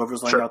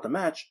 whoever's laying out the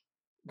match,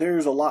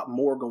 there's a lot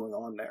more going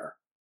on there.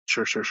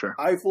 Sure.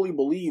 I fully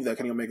believe that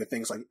Kenny Omega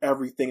thinks like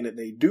everything that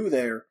they do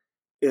there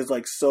is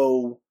like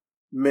so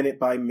minute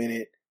by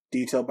minute,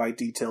 detail by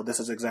detail. This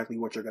is exactly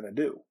what you're gonna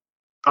do.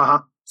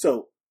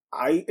 So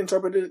I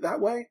interpreted it that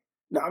way.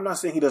 Now I'm not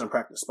saying he doesn't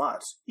practice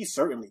spots. He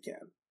certainly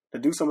can. To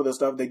do some of the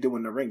stuff they do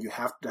in the ring, you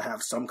have to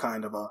have some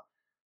kind of a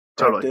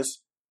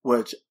practice,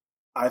 which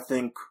I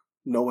think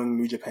knowing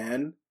New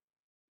Japan,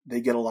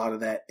 they get a lot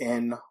of that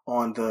in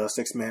on the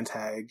 6-man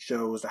tag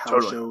shows, the house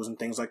Totally. shows, and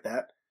things like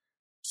that.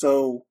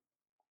 So,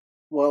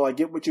 well, I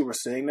get what you were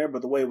saying there,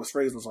 but the way it was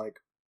phrased was like,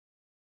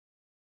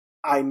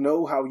 I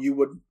know how you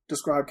would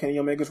describe Kenny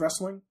Omega's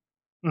wrestling,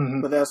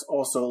 Mm-hmm. but that's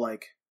also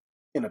like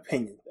an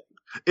opinion thing.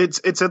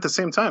 It's at the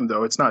same time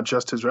though. It's not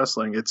just his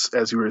wrestling. It's,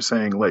 as you were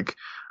saying, like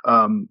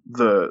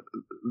the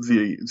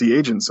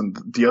agents and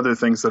the other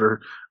things that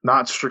are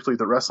not strictly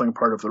the wrestling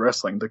part of the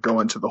wrestling that go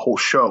into the whole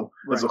show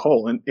as a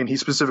whole. And he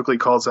specifically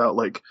calls out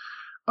like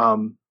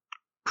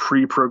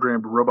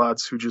pre-programmed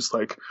robots who just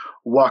like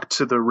walk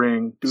to the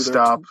ring, do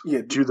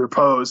their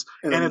pose,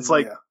 and it's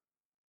like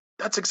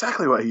that's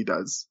exactly what he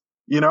does,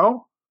 you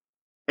know.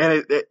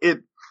 And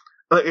it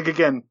like,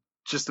 again,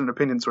 just an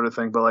opinion sort of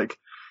thing, but like.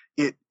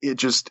 It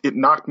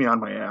knocked me on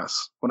my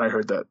ass when I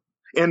heard that.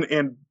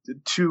 And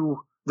to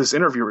this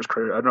interviewer's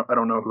credit, I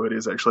don't know who it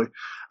is actually.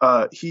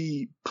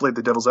 He played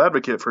the devil's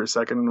advocate for a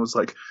second and was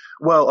like,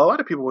 "Well, a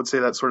lot of people would say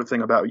that sort of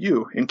thing about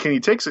you." And Kenny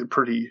takes it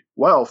pretty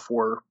well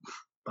for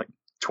like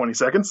 20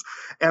 seconds,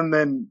 and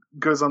then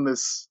goes on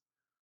this.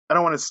 I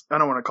don't want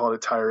to call it a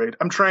tirade.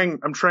 I'm trying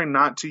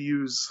not to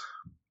use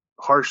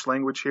harsh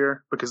language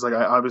here because like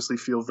I obviously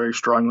feel very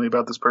strongly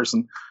about this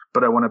person,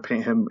 but I want to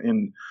paint him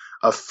in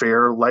a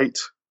fair light.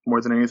 More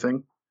than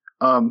anything.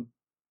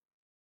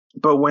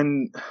 But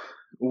when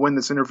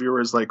this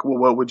interviewer is like, well,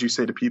 what would you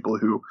say to people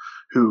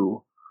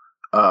who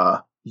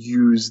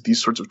use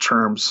these sorts of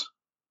terms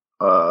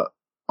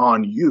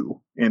on you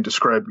and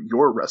describe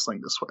your wrestling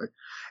this way?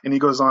 And he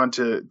goes on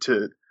to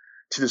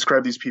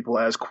describe these people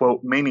as, quote,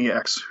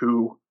 maniacs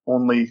who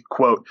only,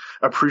 quote,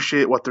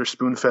 appreciate what they're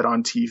spoon-fed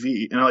on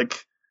TV. And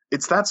like,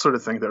 it's that sort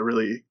of thing that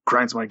really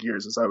grinds my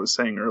gears, as I was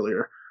saying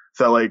earlier,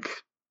 that like,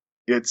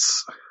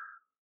 it's,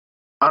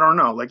 I don't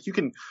know. Like you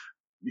can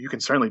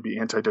certainly be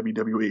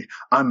anti-WWE.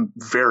 I'm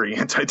very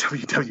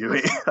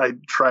anti-WWE. I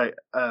try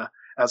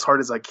as hard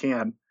as I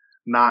can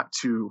not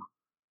to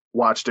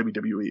watch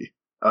WWE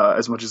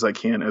as much as I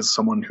can as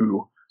someone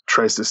who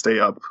tries to stay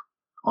up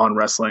on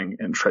wrestling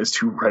and tries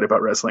to write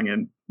about wrestling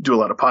and do a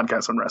lot of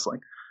podcasts on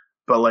wrestling.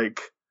 But like,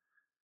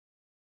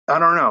 I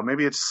don't know.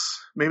 Maybe it's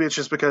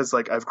just because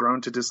like I've grown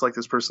to dislike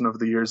this person over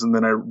the years, and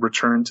then I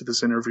returned to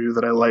this interview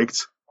that I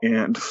liked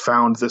and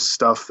found this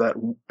stuff that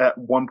at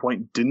one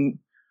point didn't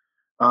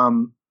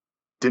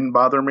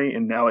bother me,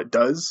 and now it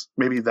does.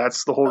 Maybe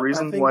that's the whole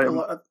reason why.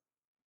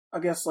 I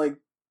guess like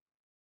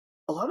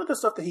a lot of the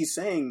stuff that he's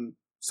saying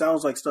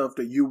sounds like stuff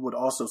that you would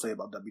also say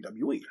about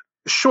WWE.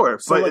 Sure,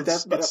 so but like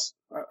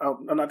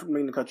I'm not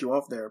meaning to cut you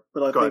off there,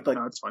 but I think like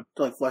no, it's fine.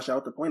 To like flesh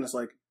out the point, it's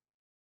like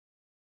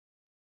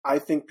I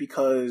think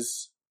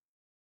because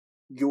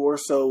you're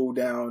so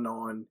down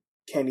on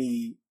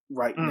Kenny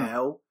right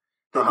now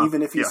that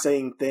even if he's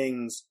saying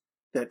things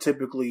that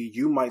typically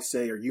you might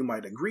say or you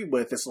might agree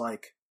with, it's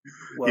like,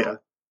 well,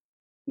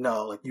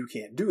 no, like you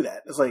can't do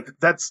that. It's like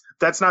that's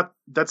not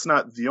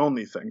the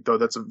only thing, though.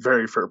 That's a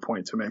very fair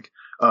point to make,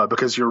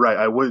 because you're right.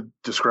 I would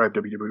describe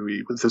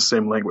WWE with the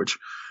same language,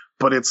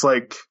 but it's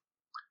like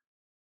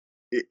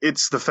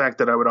it's the fact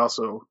that I would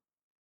also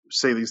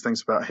say these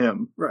things about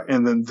him, right?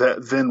 And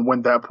then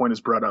when that point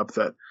is brought up,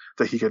 that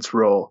he gets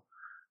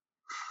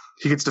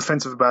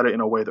defensive about it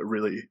in a way that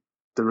really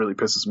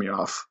pisses me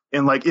off.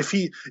 And like if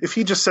he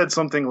just said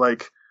something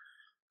like,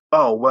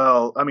 "Oh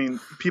well, I mean,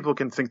 people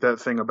can think that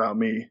thing about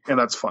me, and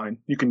that's fine.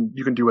 You can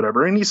do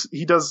whatever." And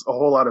he does a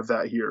whole lot of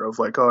that here of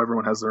like, "Oh,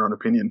 everyone has their own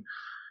opinion,"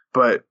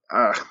 but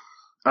I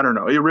don't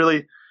know.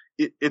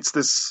 It's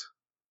this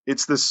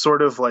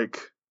sort of like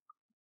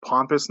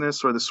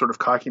pompousness or this sort of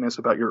cockiness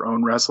about your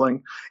own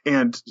wrestling,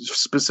 and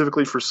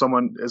specifically for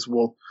someone, as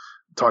we'll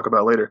talk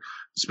about later,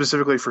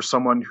 specifically for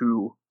someone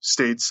who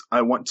states,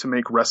 "I want to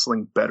make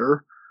wrestling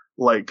better."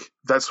 Like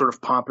that sort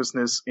of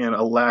pompousness and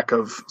a lack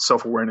of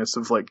self-awareness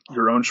of like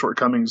your own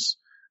shortcomings,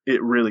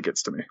 it really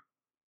gets to me.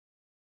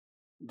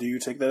 Do you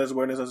take that as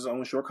awareness of his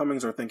own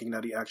shortcomings, or thinking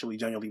that he actually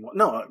genuinely wants?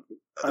 No,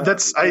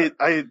 that's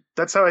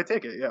how I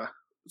take it. Yeah.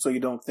 So you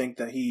don't think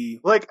that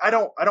he like I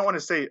don't want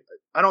to say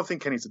I don't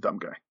think Kenny's a dumb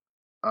guy.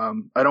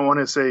 I don't want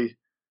to say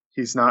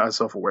he's not a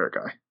self-aware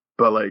guy,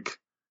 but like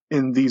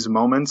in these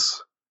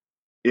moments,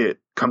 it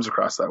comes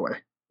across that way,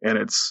 and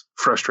it's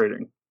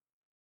frustrating.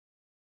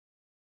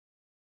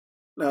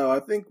 No, I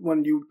think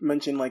when you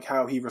mention like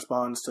how he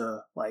responds to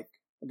like,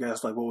 I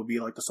guess like what would be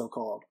like the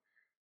so-called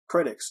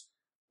critics,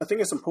 I think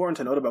it's important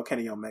to note about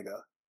Kenny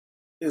Omega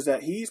is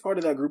that he's part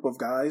of that group of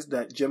guys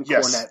that Jim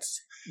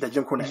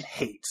Cornette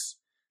hates.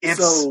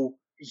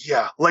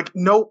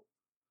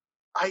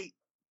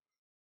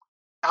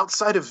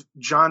 Outside of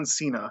John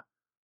Cena,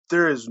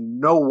 there is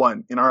no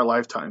one in our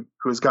lifetime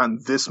who has gotten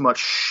this much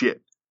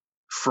shit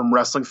from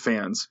wrestling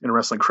fans and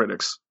wrestling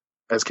critics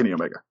as Kenny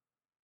Omega.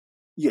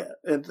 Yeah,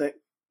 and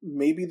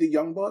maybe the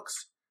Young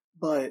Bucks,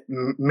 but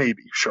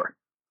maybe, sure.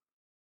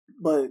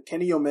 But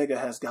Kenny Omega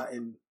has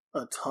gotten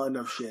a ton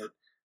of shit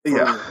for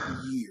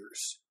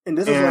years, and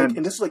this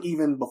is like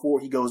even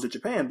before he goes to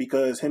Japan,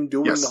 because him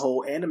doing the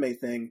whole anime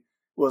thing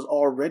was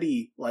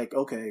already like,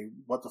 okay,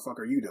 what the fuck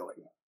are you doing?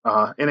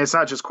 And it's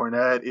not just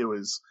Cornette; it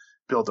was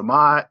Bill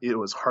DeMott. It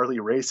was Harley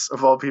Race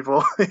of all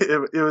people.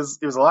 It was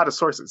a lot of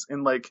sources,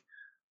 and like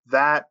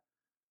that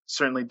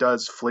certainly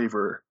does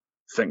flavor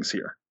things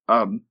here.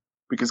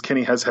 Because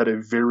Kenny has had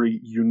a very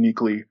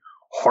uniquely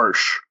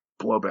harsh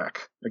blowback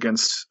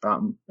against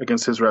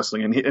his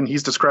wrestling, and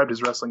he's described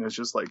his wrestling as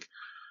just like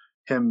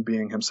him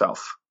being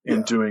himself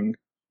and doing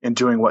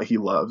what he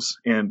loves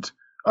and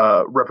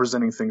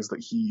representing things that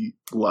he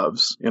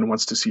loves and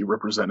wants to see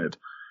represented,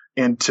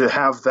 and to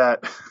have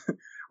that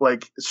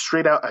like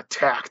straight out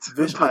attacked,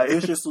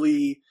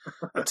 viciously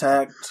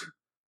attacked.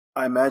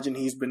 I imagine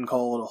he's been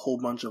called a whole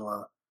bunch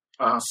of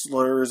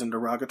slurs and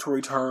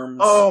derogatory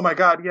terms. Oh my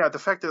God, yeah. The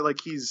fact that like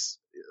he's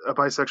a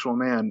bisexual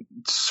man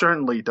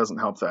certainly doesn't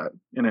help that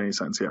in any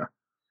sense, yeah.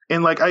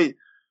 And like I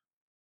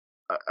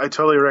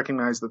totally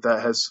recognize that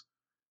has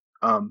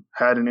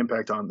had an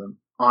impact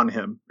on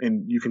him,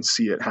 and you can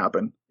see it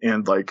happen.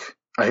 And like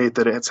I hate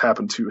that it's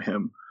happened to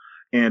him,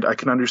 and I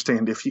can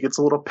understand if he gets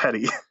a little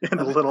petty and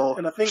a little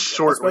and I think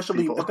short especially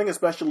with people. I think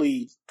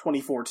especially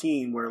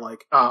 2014 where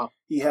like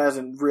he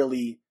hasn't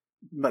really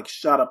like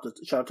shot up to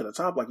the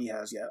top like he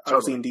has yet.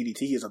 Totally. Obviously in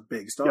DDT is a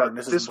big star. Yeah, and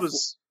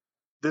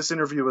this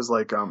interview was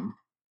like I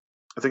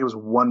think it was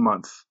 1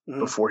 month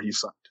before he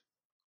signed.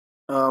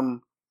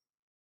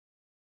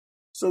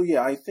 So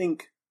yeah, I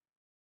think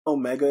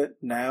Omega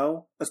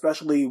now,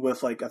 especially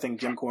with like I think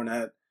Jim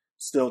Cornette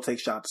still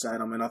takes shots at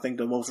him, and I think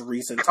the most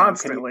recent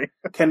constantly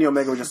Kenny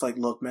Omega was just like,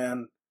 look,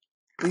 man,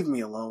 leave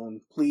me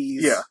alone,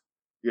 please. Yeah.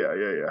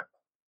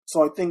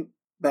 So I think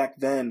back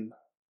then,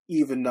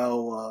 even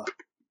though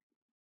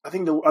I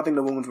think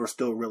the wounds were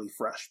still really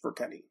fresh for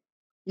Kenny.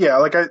 Yeah,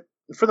 like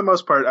for the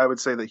most part, I would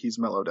say that he's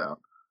mellowed out.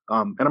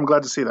 And I'm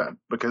glad to see that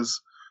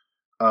because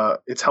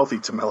it's healthy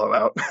to mellow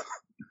out.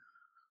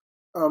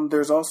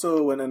 There's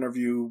also an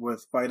interview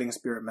with Fighting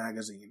Spirit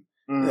magazine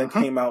that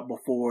came out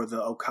before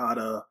the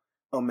Okada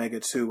Omega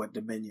 2 at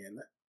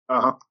Dominion.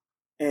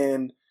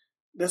 And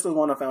this was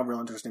one I found real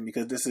interesting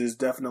because this is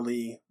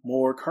definitely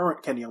more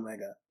current Kenny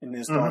Omega in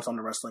his thoughts on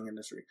the wrestling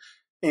industry.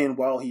 And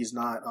while he's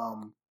not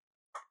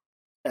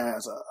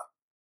as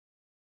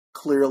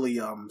clearly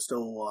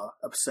still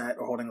upset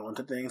or holding on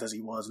to things as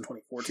he was in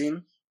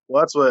 2014.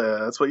 Well, that's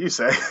what you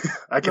say.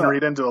 I can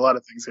read into a lot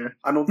of things here.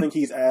 I don't think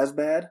he's as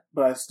bad,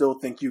 but I still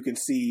think you can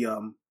see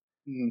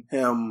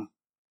him.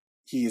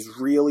 He's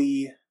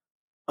really,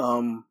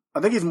 I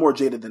think he's more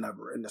jaded than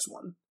ever in this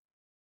one.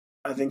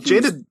 I think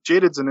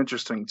jaded's an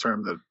interesting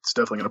term that's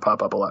definitely going to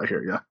pop up a lot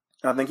here. Yeah,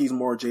 I think he's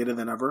more jaded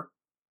than ever,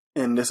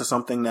 and this is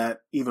something that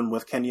even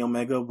with Kenny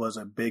Omega was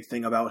a big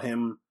thing about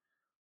him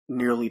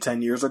nearly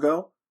 10 years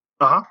ago.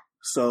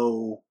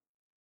 So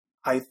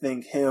I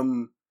think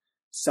him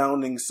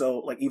sounding so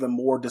like even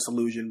more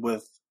disillusioned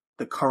with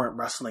the current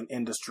wrestling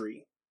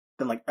industry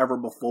than like ever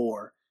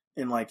before,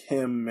 and like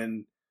him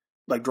and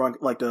like drawing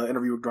like the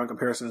interview drawing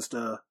comparisons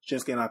to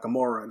Shinsuke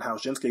Nakamura and how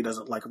Shinsuke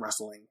doesn't like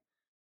wrestling.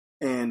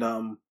 And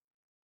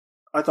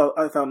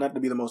I found that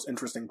to be the most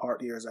interesting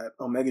part here is that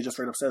Omega just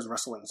straight up says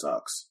wrestling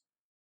sucks.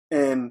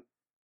 And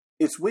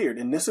it's weird.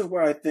 And this is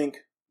where I think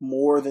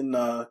more than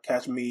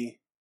Catch Me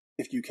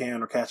If You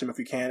Can or Catch Him If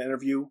You Can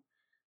interview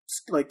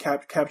like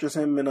captures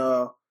him in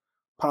a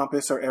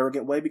pompous or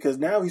arrogant way, because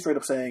now he's straight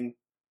up saying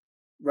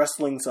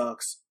wrestling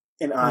sucks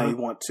and I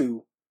want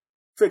to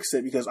fix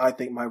it because I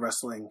think my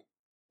wrestling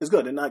is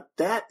good. And like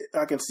that,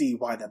 I can see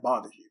why that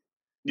bothers you.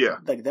 Yeah.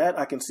 Like that,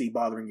 I can see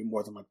bothering you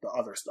more than like the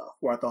other stuff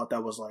where I thought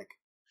that was like,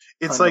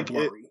 it's like,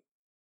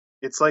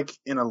 it's like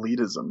an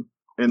elitism.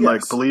 And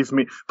like, believe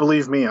me,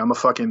 I'm a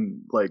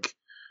fucking like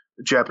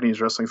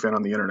Japanese wrestling fan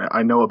on the internet.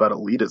 I know about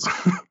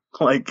elitism.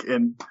 Like,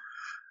 and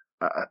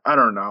I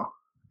don't know.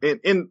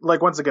 And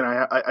like, once again,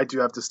 I do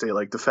have to state,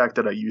 like, the fact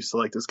that I used to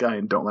like this guy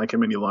and don't like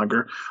him any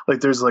longer,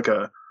 like, there's like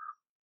an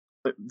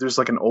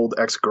old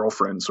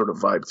ex-girlfriend sort of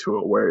vibe to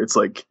it where it's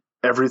like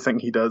everything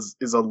he does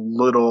is a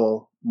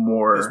little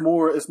more. It's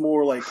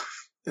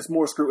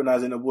more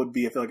scrutinized than it would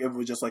be if like it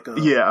was just like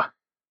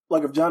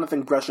like if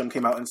Jonathan Gresham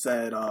came out and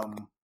said,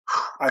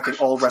 I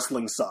think all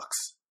wrestling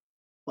sucks.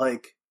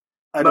 Like,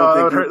 that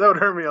would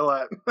hurt me a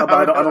lot.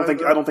 I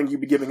don't think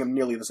you'd be giving him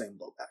nearly the same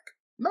blowback.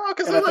 No,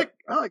 because I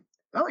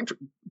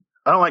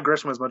don't like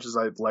Gresham as much as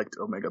I liked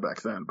Omega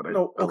back then. But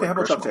how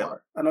about Chuck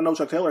Taylor? And I know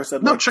Chuck Taylor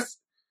said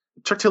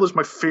Chuck Taylor's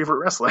my favorite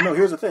wrestler. No,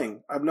 here's the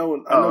thing. I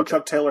know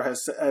Chuck Taylor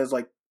has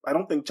like, I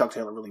don't think Chuck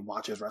Taylor really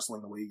watches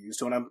wrestling the way he used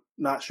to, and I'm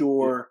not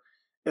sure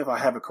if I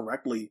have it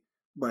correctly,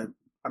 but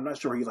I'm not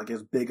sure he's like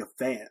as big a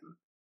fan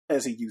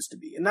as he used to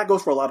be. And that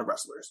goes for a lot of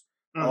wrestlers.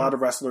 A lot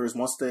of wrestlers,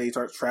 once they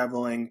start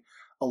traveling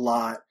a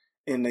lot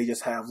and they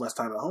just have less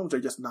time at home, they're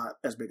just not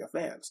as big of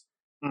fans.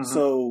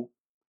 So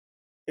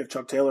if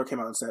Chuck Taylor came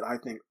out and said, I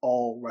think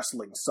all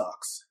wrestling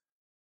sucks.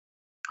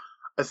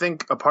 I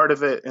think a part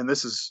of it, and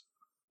this is,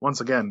 once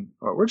again,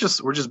 we're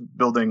just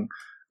building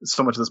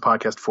so much of this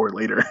podcast for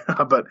later,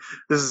 but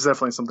this is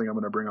definitely something I'm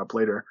going to bring up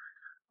later.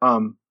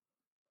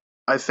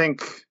 I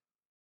think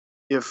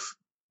if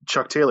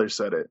Chuck Taylor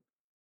said it,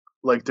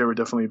 like, there would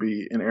definitely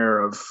be an air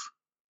of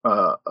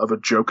a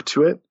joke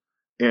to it,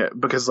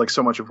 because like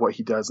so much of what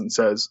he does and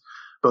says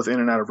both in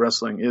and out of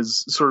wrestling,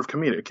 is sort of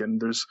comedic,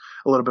 and there's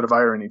a little bit of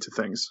irony to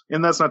things.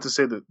 And that's not to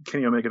say that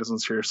Kenny Omega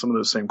doesn't share some of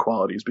those same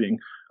qualities, being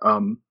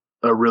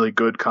a really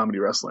good comedy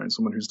wrestler and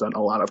someone who's done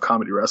a lot of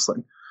comedy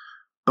wrestling.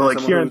 But like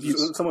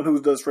someone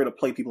who does straight up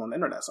play people on the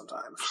internet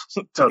sometimes,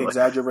 totally. Like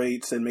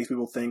exaggerates and makes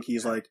people think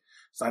he's like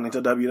signing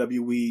to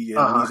WWE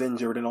and he's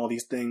injured and all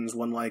these things.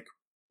 When like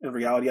in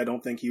reality, I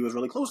don't think he was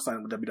really close to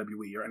signing with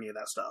WWE or any of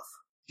that stuff.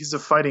 He's a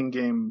fighting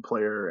game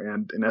player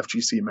and an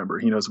FGC member.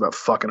 He knows about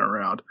fucking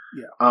around.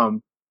 Yeah.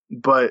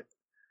 But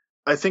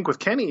I think with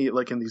Kenny,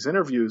 like in these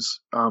interviews,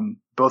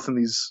 both in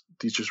these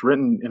just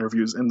written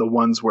interviews and the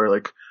ones where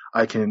like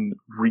I can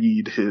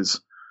read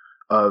his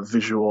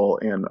visual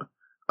and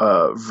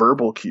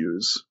verbal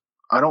cues,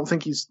 I don't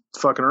think he's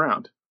fucking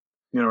around.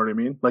 You know what I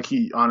mean? Like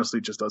he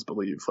honestly just does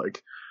believe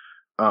like,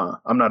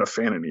 I'm not a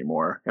fan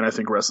anymore and I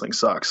think wrestling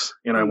sucks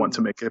and I want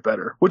to make it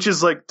better, which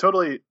is like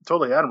totally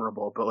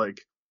admirable. But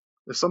like,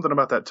 there's something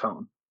about that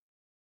tone.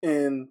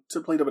 And to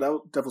play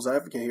devil's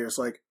advocate here, it's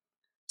like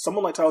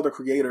someone like Tyler, the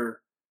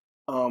Creator,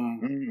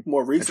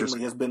 more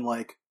recently has been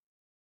like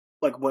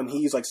when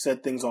he's like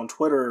said things on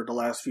Twitter the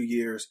last few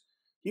years,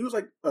 he was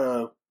like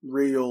a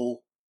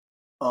real,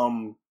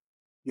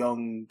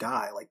 young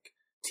guy, like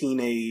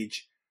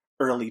teenage,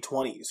 early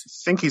 20s. I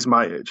think he's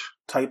my age.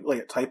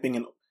 Typing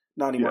and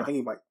not anymore. Yeah. I think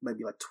he might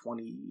be like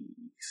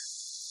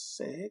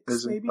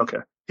 26, maybe. Okay,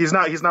 he's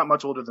not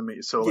much older than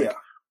me. So like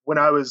when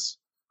I was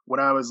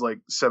like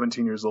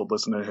 17 years old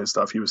listening to his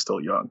stuff, he was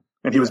still young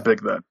and he was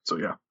big then. So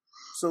yeah.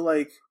 So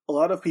like a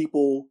lot of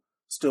people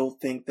still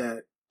think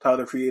that Tyler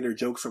the Creator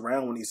jokes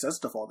around when he says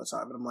stuff all the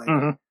time, and I'm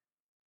like,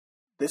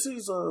 this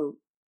is a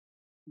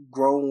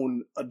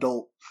grown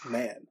adult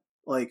man.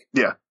 Like,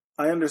 yeah,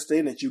 I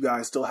understand that you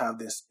guys still have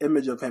this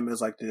image of him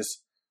as like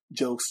this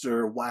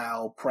jokester,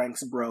 wow,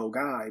 pranks bro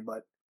guy,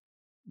 but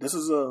this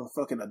is a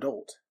fucking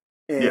adult.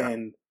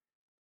 And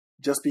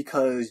just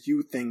because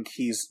you think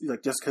he's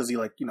like, just because he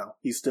like, you know,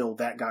 he's still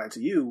that guy to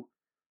you,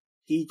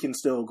 he can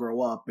still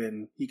grow up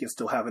and he can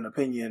still have an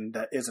opinion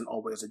that isn't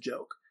always a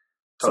joke.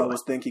 Totally. So I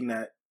was thinking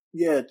that,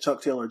 yeah,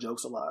 Chuck Taylor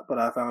jokes a lot, but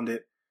I found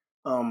it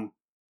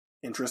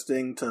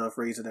interesting to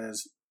phrase it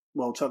as,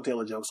 well, Chuck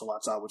Taylor jokes a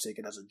lot, so I would take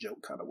it as a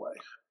joke kind of way.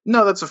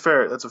 No, that's a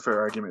fair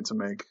argument to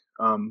make.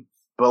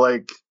 But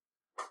like,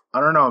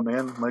 I don't know,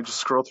 man. Like, just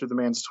scroll through the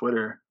man's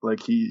Twitter.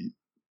 Like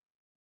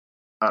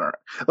I don't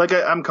know. Like,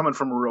 I'm coming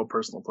from a real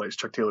personal place.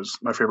 Chuck Taylor's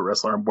my favorite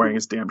wrestler. I'm wearing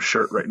his damn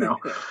shirt right now.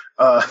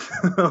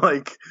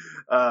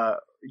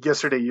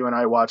 Yesterday you and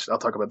I watched, I'll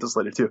talk about this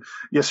later too.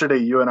 Yesterday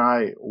you and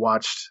I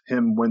watched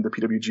him win the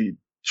PWG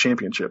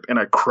championship and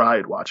I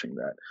cried watching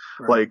that.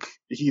 Right. Like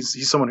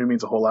he's someone who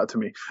means a whole lot to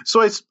me.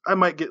 So I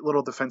might get a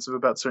little defensive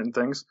about certain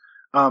things.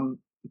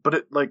 But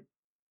it like,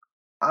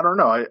 I don't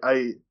know.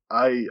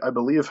 I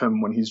believe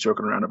him when he's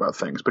joking around about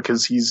things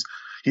because he's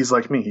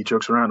like me. He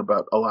jokes around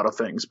about a lot of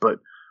things, but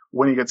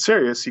when he gets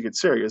serious, he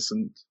gets serious.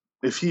 And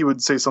if he would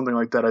say something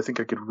like that, I think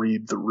I could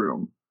read the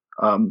room.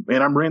 And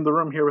I'm reading the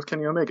room here with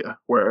Kenny Omega,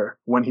 where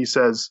when he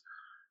says,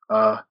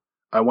 I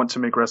want to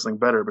make wrestling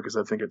better because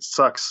I think it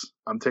sucks,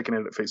 I'm taking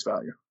it at face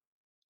value.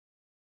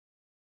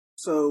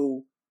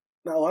 So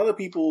now a lot of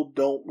people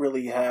don't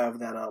really have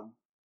that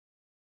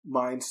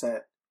mindset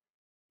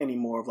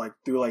anymore of like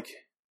through like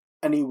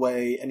any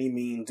way, any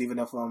means, even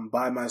if I'm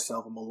by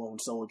myself, I'm a lone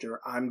soldier,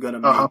 I'm going to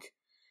make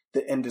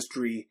the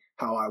industry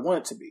how I want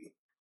it to be.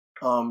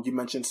 You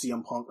mentioned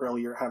CM Punk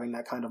earlier having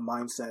that kind of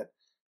mindset.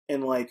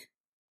 And like,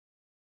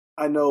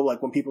 I know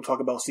like when people talk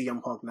about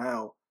CM Punk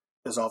now,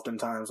 there's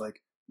oftentimes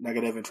like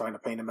negative and trying to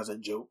paint him as a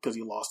joke because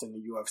he lost in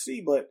the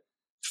UFC. But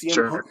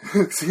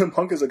CM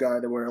Punk is a guy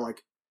that where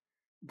like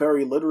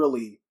very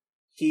literally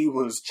he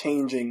was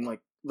changing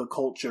like the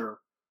culture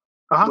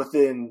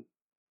within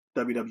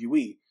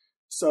WWE.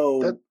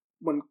 So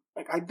when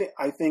like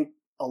I think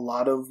a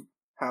lot of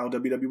how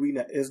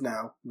WWE is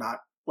now not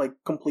like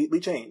completely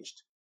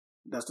changed.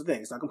 That's the thing.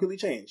 It's not completely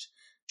changed.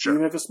 Sure.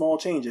 Even if it's small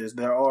changes,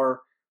 there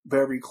are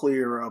very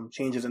clear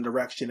changes in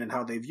direction and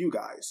how they view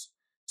guys.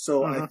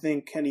 So I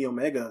think Kenny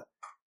Omega,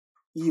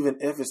 even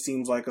if it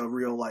seems like a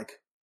real,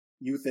 like,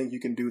 you think you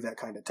can do that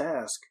kind of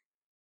task,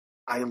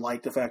 I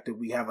like the fact that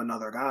we have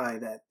another guy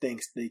that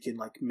thinks they can,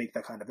 like, make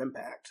that kind of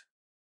impact.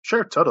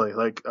 Sure, totally.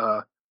 Like,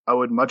 I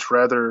would much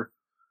rather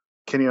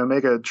Kenny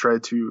Omega try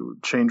to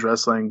change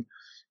wrestling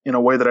in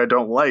a way that I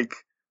don't like.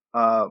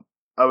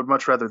 I would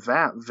much rather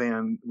that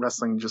than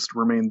wrestling just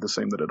remain the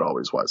same that it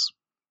always was.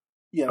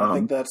 Yeah, I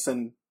think that's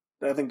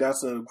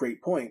a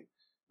great point.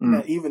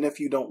 That even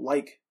if you don't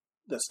like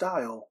the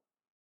style,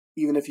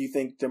 even if you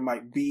think there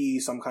might be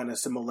some kind of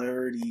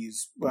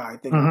similarities, well, I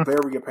think are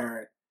very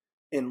apparent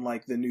in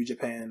like the New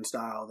Japan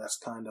style. That's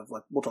kind of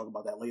like, we'll talk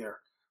about that later.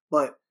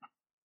 But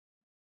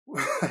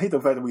I hate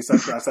the fact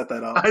that I set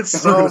that up. It's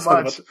so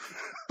much.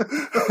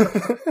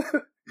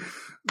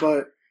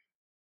 But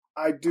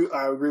I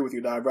agree with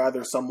you that I'd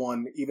rather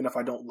someone, even if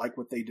I don't like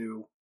what they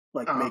do,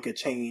 like make a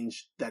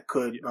change that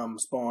could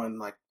spawn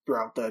like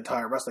throughout the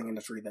entire wrestling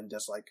industry than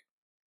just like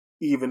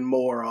even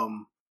more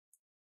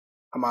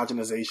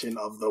homogenization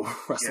of the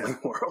wrestling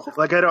world.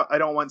 Like I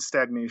don't want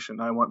stagnation.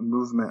 I want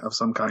movement of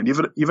some kind,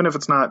 even if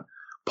it's not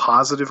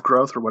positive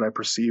growth or what I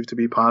perceive to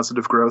be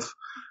positive growth.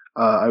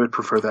 I would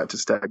prefer that to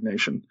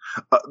stagnation.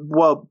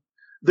 Well,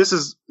 this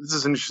is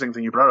an interesting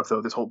thing you brought up,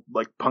 though. This whole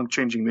like Punk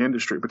changing the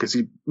industry, because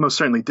he most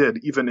certainly did.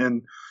 Even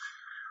in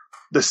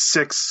the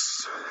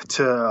 6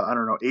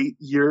 to 8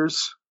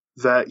 years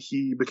that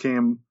he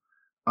became,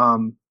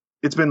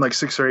 it's been like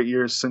 6 or 8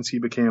 years since he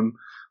became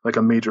like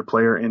a major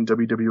player in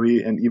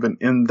WWE, and even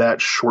in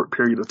that short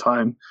period of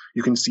time,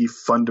 you can see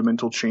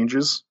fundamental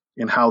changes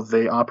in how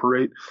they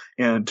operate,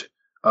 and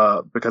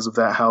because of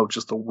that, how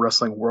just the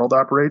wrestling world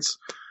operates.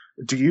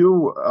 Do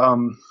you? I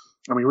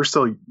mean, we're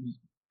still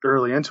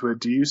early into it.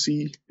 Do you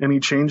see any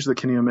change that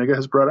Kenny Omega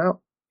has brought out?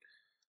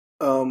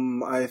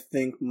 I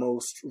think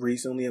most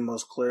recently and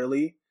most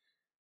clearly,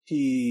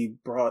 he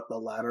brought the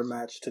ladder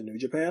match to New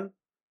Japan.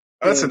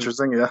 Oh, that's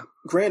interesting. Yeah.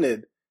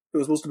 Granted, it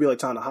was supposed to be like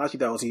Tanahashi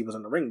that he was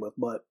in the ring with,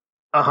 but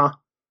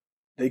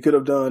they could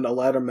have done a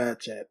ladder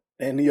match at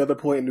any other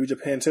point in New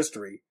Japan's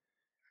history,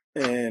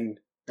 and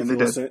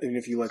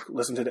if you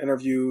listen to the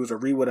interviews or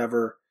read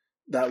whatever,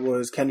 that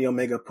was Kenny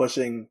Omega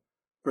pushing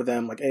for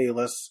them, like, hey,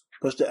 let's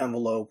push the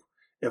envelope.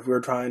 If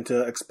we're trying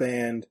to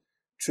expand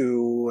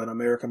to an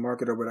American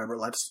market or whatever,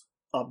 let's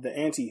up the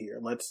ante here.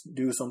 Let's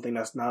do something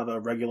that's not a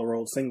regular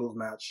old singles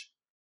match.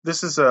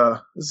 This is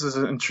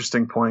an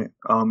interesting point.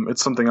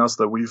 It's something else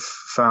that we've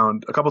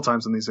found a couple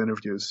times in these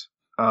interviews,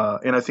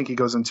 and I think he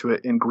goes into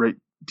it in great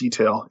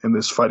detail in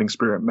this Fighting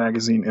Spirit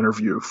magazine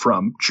interview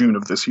from June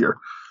of this year.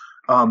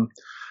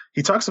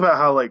 He talks about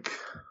how like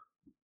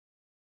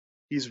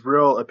he's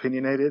real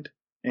opinionated,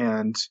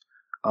 and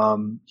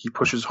he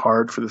pushes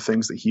hard for the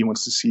things that he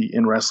wants to see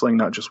in wrestling,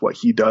 not just what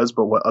he does,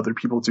 but what other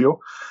people do.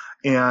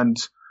 And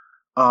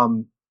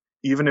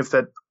even if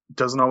that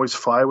doesn't always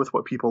fly with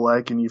what people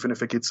like, and even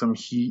if it gets some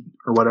heat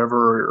or whatever,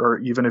 or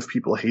even if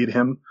people hate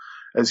him,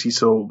 as he's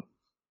so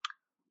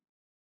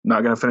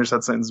not going to finish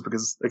that sentence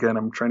because, again,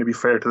 I'm trying to be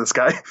fair to this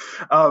guy.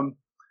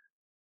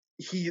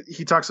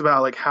 He talks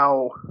about like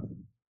how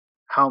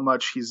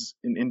much he's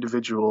an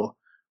individual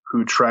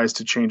who tries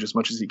to change as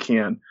much as he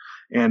can.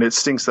 And it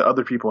stinks that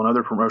other people in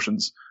other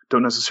promotions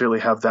don't necessarily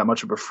have that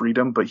much of a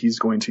freedom, but he's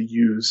going to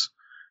use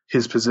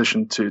his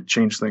position to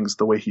change things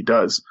the way he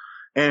does.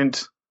 And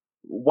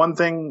one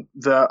thing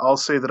that I'll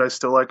say that I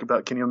still like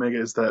about Kenny Omega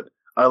is that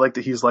I like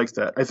that he's like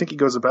that. I think he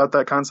goes about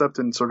that concept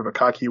in sort of a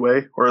cocky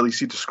way, or at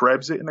least he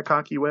describes it in a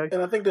cocky way.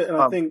 And I think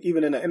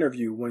even in the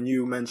interview, when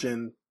you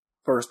mentioned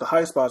first the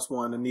High Spots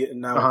one and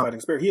now Fighting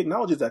Spirit, he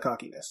acknowledges that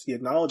cockiness. He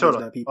acknowledges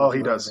that people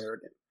he does.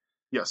 arrogant.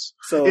 Yes.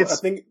 So I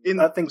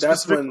think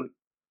that's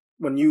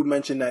when you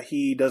mentioned that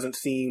he doesn't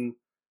seem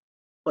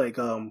like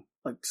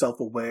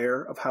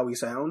self-aware of how he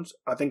sounds.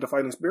 I think the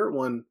Fighting Spirit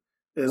one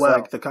is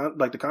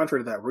the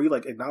contrary to that, where he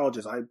like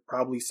acknowledges, I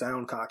probably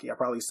sound cocky, I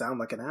probably sound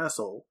like an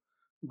asshole,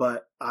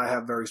 but I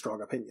have very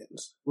strong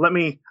opinions.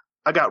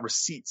 I got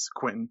receipts,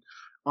 Quentin.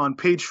 On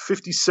page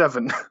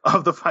 57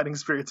 of the Fighting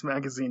Spirits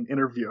magazine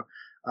interview,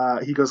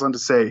 he goes on to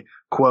say,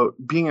 quote,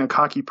 being a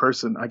cocky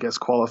person, I guess,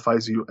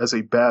 qualifies you as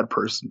a bad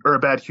person, or a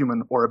bad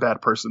human, or a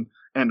bad person,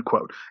 end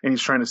quote. And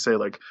he's trying to say,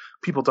 like,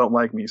 people don't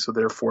like me, so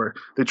therefore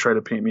they try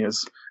to paint me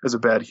as a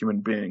bad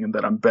human being, and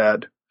that I'm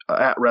bad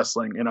at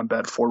wrestling, and I'm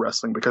bad for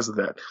wrestling because of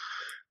that.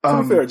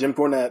 To be fair, Jim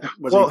Cornette,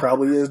 which he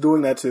probably is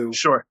doing that too.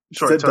 Sure.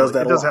 Sid does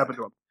that. It does happen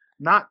to him.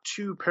 Not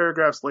 2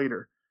 paragraphs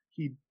later,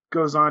 he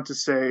goes on to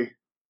say,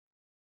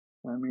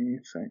 let me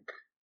think.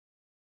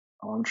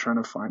 Oh, I'm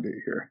trying to find it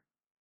here.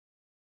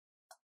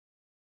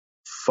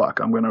 Fuck,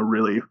 I'm going to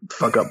really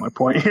fuck up my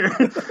point here.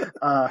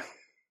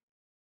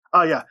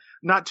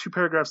 Not 2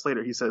 paragraphs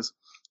later, he says,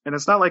 and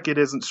it's not like it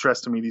isn't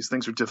stress to me. These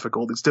things are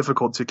difficult. It's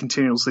difficult to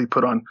continuously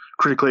put on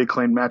critically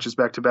acclaimed matches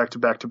back to back to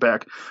back to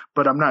back,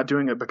 but I'm not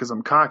doing it because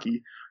I'm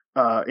cocky,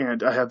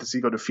 and I have this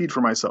ego to feed for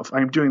myself.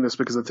 I am doing this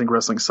because I think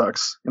wrestling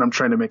sucks, and I'm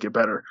trying to make it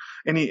better.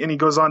 And he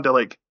goes on to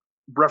like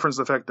reference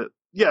the fact that,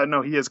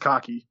 he is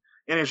cocky,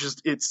 and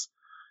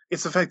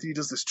it's the fact that he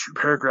does this 2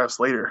 paragraphs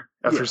later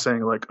after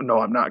saying like, no,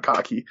 I'm not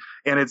cocky.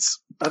 And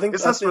it's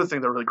that sort of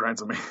thing that really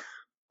grinds on me.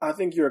 I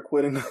think you're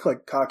equating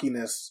like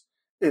cockiness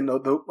in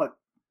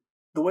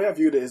the way I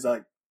viewed it is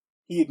like,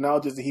 he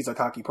acknowledges that he's a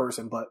cocky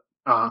person, but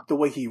the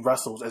way he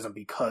wrestles isn't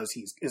because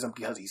he's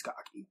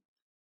cocky.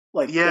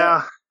 Like,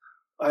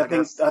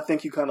 I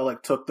think you kind of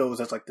like took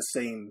those as like the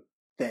same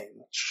thing.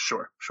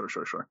 Sure.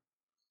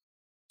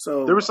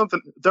 So there was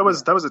something that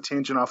was a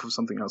tangent off of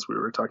something else we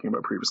were talking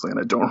about previously, and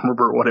I don't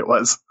remember what it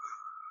was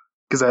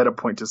because I had a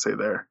point to say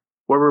there.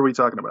 What were we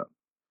talking about?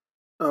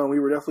 We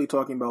were definitely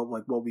talking about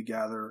like what we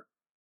gather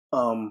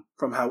from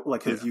how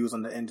like his views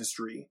on the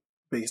industry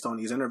based on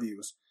these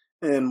interviews.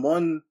 And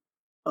one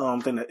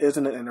thing that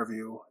isn't an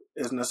interview,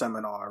 isn't a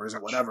seminar,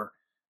 isn't whatever,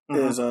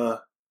 is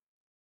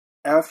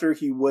after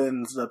he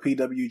wins the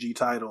PWG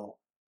title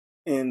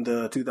in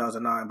the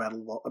 2009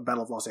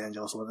 Battle of Los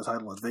Angeles, when the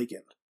title is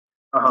vacant.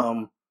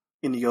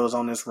 And he goes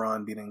on this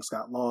run, beating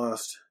Scott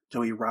Lost,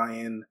 Joey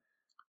Ryan.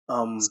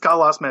 Scott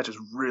Lost match is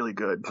really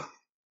good.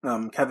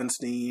 Kevin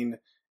Steen,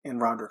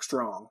 and Roderick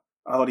Strong.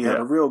 I thought he had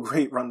a real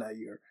great run that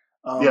year.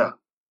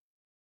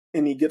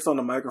 And he gets on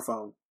the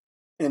microphone,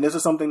 and this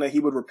is something that he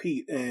would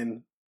repeat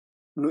in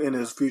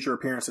his future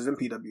appearances in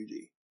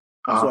PWG.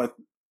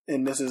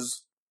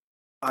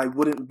 I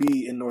wouldn't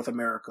be in North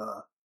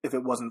America if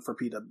it wasn't for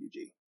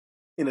PWG.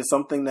 And it's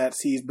something that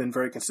he's been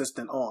very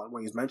consistent on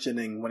when he's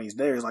mentioning when he's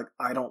there. He's like,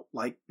 I don't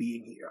like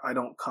being here. I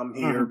don't come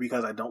here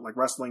because I don't like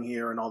wrestling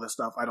here and all this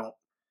stuff.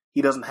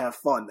 He doesn't have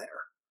fun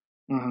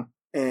there. Mm-hmm.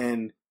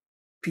 And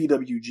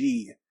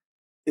PWG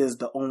is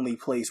the only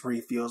place where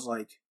he feels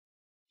like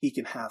he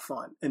can have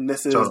fun. And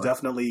this is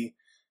definitely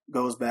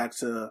goes back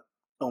to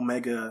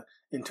Omega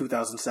in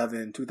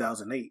 2007,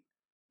 2008,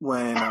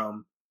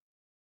 when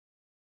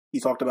he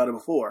talked about it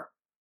before.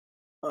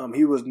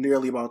 He was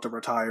nearly about to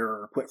retire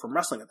or quit from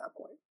wrestling at that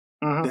point.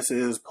 Mm-hmm. This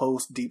is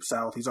post Deep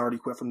South. He's already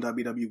quit from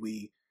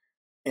WWE,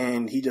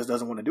 and he just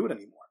doesn't want to do it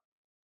anymore.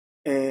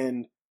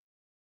 And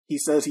he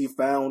says he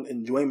found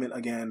enjoyment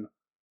again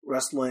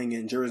wrestling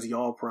in Jersey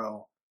All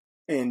Pro,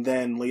 and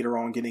then later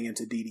on getting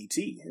into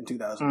DDT in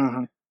 2008.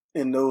 Mm-hmm.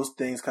 And those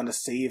things kind of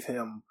save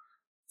him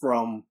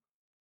from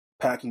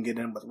packing it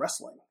in with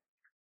wrestling.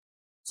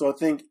 So I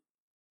think,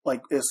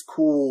 like, it's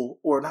cool,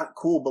 or not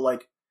cool, but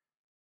like,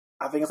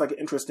 I think it's like an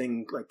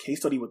interesting like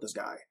case study with this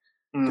guy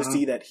to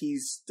see that he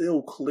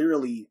still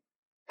clearly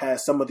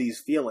has some of these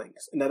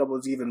feelings, and that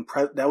was even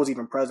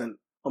present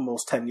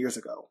almost 10 years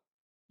ago.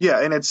 Yeah,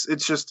 and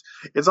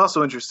it's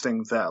also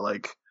interesting that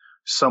like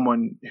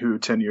someone who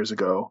 10 years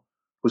ago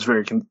was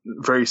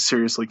very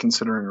seriously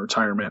considering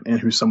retirement, and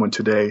who someone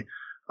today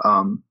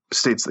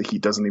states that he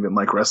doesn't even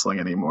like wrestling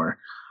anymore,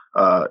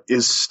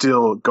 is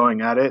still going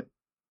at it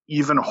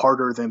even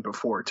harder than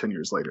before 10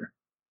 years later.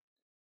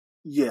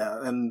 Yeah,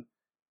 and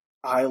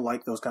I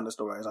like those kind of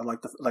stories. I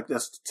like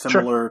this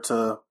similar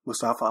to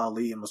Mustafa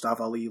Ali, and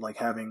Mustafa Ali like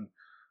having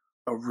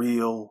a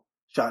real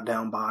shot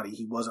down body.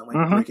 He wasn't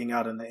like breaking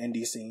out in the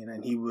indie scene,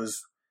 and he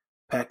was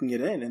packing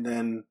it in. And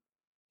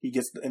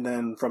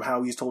then from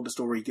how he's told the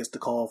story, he gets the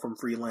call from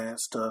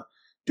freelance to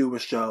do a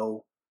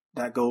show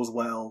that goes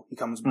well. He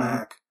comes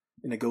back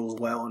and it goes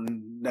well,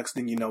 and next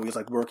thing you know, he's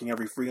like working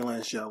every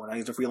freelance show, and now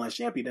he's a freelance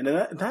champion.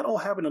 And that all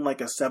happened in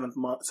like a 7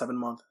 month,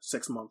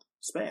 6 month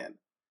span.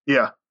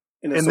 Yeah.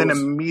 And then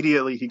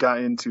immediately he got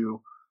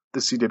into the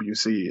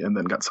CWC and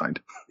then got signed.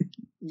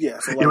 Yeah,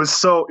 so like, it was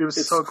so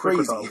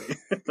crazy.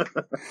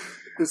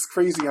 It's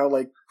crazy how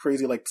like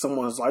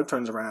someone's life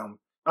turns around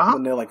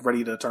when they're like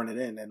ready to turn it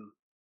in, and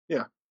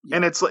yeah.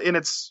 And it's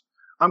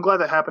I'm glad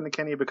that happened to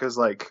Kenny, because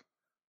like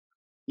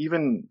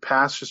even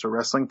past just a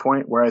wrestling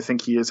point where I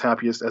think he is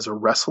happiest as a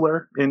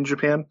wrestler in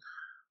Japan,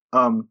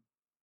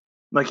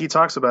 like he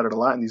talks about it a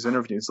lot in these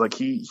interviews. Like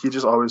he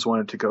just always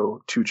wanted to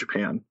go to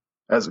Japan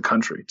as a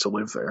country to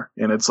live there.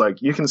 And it's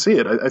like, you can see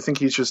it. I think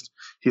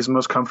he's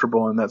most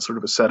comfortable in that sort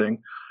of a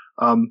setting.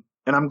 And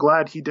I'm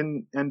glad he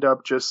didn't end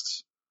up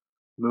just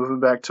moving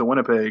back to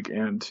Winnipeg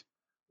and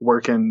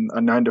working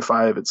a 9 to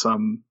 5 at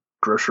some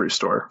grocery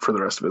store for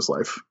the rest of his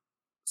life.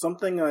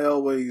 Something I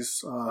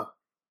always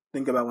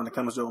think about when it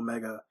comes to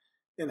Omega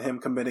and him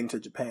committing to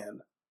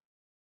Japan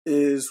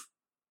is,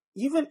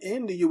 even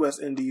in the U.S.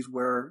 Indies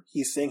where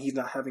he's saying he's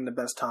not having the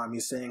best time,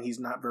 he's saying he's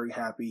not very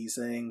happy, he's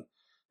saying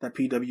that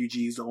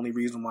PWG is the only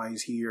reason why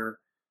he's here.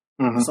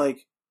 Mm-hmm. It's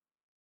like,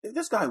 if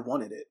this guy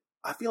wanted it,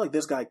 I feel like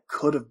this guy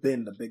could have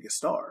been the biggest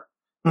star.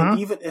 And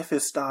even if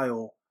his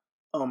style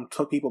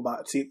took people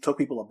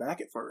aback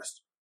at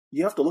first,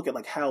 you have to look at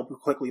like how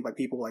quickly like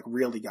people like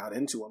really got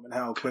into him, and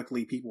how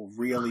quickly people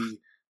really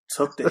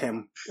took to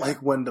him like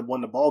when the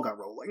ball got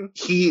rolling.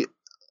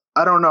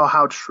 I don't know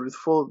how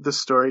truthful this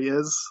story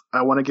is.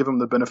 I want to give him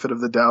the benefit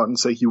of the doubt and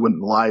say he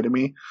wouldn't lie to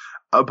me.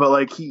 But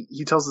like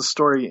he tells the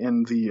story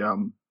in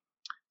the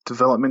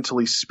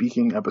Developmentally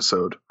Speaking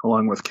episode,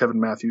 along with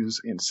Kevin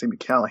Matthews and Sammy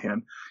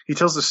Callahan. He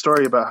tells the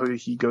story about how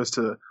he goes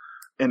to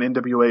an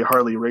NWA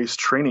Harley Race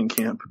training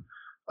camp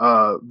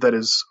that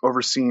is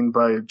overseen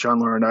by John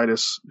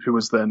Laurinaitis, who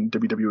was then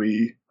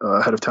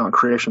WWE head of talent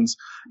creations,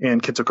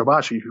 and Kento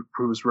Kobashi,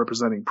 who was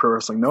representing Pro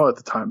Wrestling Noah at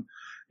the time.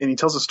 And he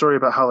tells a story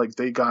about how like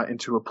they got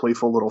into a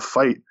playful little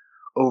fight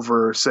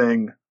over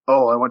saying,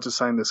 "Oh, I want to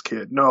sign this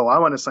kid. No, I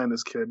want to sign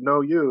this kid.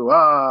 No, you.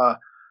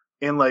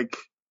 And like,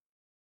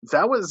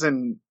 that was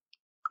in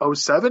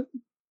 2007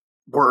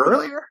 or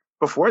earlier,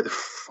 before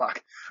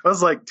fuck. That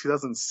was like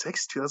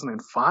 2006,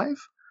 2005.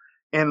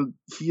 And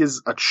he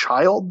is a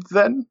child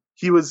then.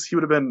 He would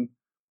have been,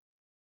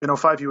 in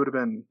 2005, he would have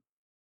been,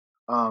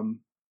 I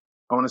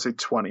want to say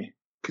 20,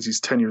 because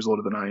he's 10 years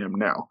older than I am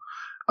now.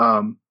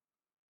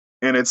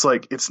 And it's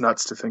like, it's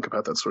nuts to think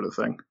about that sort of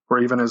thing,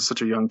 where even as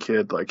such a young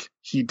kid, like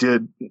he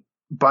did,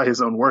 by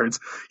his own words,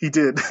 he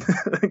did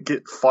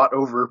get fought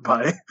over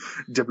by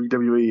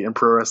WWE and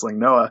Pro Wrestling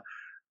Noah.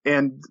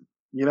 And,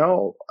 you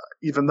know,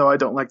 even though I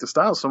don't like the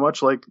style so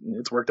much, like,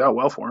 it's worked out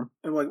well for him.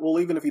 And like, well,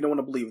 even if you don't want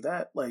to believe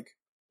that, like,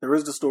 there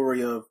is the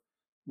story of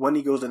when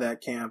he goes to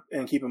that camp,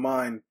 and keep in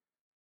mind,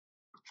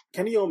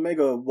 Kenny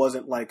Omega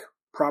wasn't like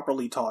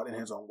properly taught, in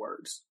his own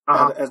words,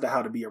 as to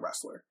how to be a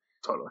wrestler.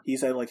 Totally. He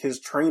said like his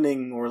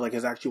training, or like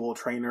his actual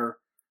trainer,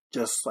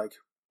 just like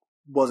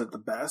wasn't the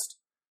best.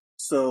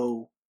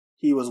 So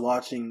he was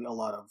watching a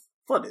lot of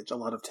footage, a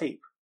lot of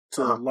tape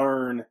to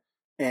learn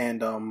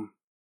and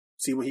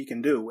see what he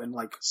can do and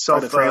like try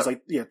to translate,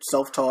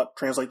 self-taught,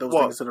 translate those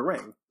things to the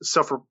ring.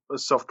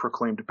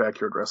 Self-proclaimed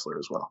backyard wrestler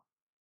as well.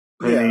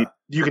 Yeah.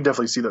 You can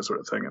definitely see that sort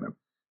of thing in him.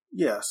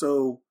 Yeah,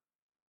 so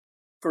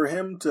for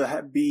him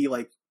to be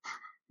like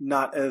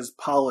not as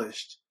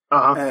polished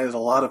as a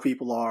lot of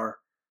people are,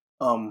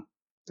 and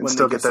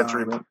still get that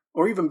treatment,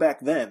 or even back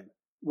then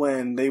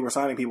when they were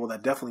signing people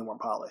that definitely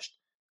weren't polished.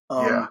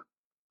 I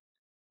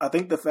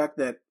think the fact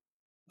that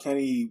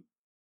Kenny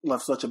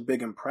left such a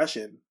big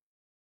impression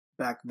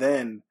back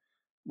then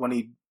when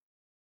he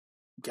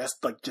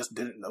just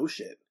didn't know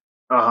shit.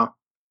 I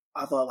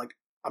thought like,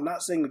 I'm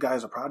not saying the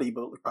guy's a prodigy,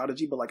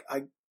 but like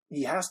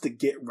he has to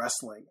get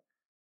wrestling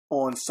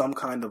on some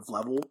kind of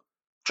level,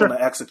 on an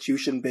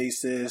execution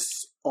basis,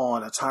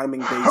 on a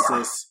timing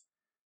basis.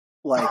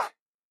 Like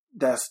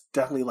that's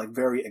definitely like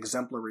very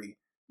exemplary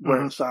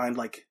where it shined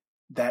like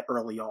that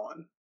early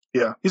on.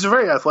 Yeah, he's a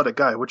very athletic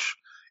guy, which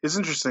is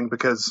interesting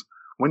because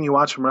when you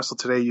watch him wrestle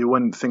today, you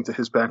wouldn't think that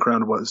his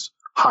background was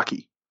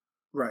hockey.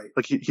 Right.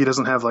 Like he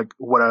doesn't have like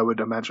what I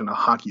would imagine a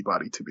hockey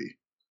body to be.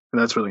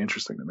 And that's really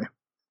interesting to me.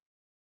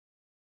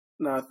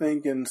 Now, I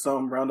think in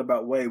some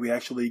roundabout way, we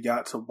actually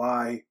got to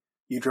why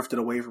you drifted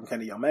away from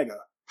Kenny Omega.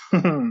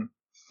 And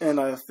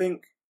I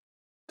think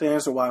to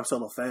answer why I'm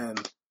still a fan,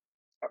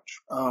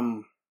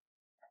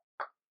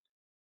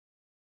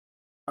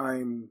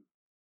 I'm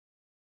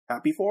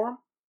happy for him.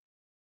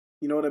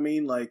 You know what I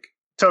mean? Like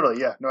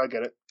totally, yeah. No, I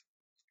get it.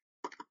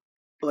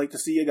 Like to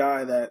see a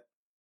guy that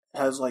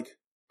has like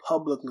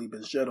publicly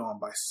been shit on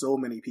by so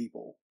many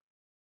people,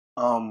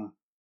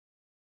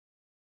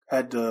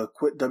 had to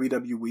quit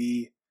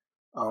WWE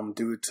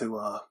due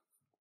to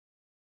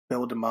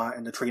Bill DeMott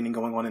and the training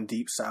going on in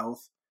Deep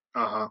South.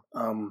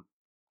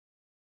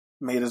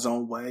 Made his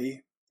own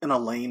way in a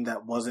lane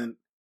that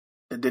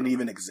didn't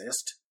even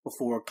exist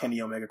before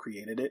Kenny Omega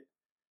created it.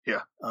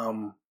 Yeah.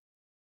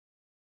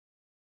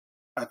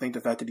 I think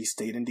the fact that he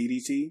stayed in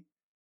DDT,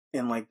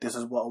 and like this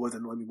is what always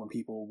annoyed me when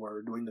people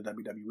were doing the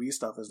WWE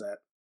stuff, is that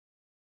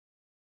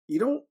you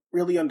don't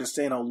really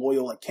understand how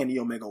loyal like Kenny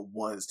Omega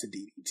was to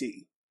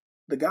DDT.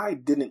 The guy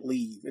didn't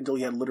leave until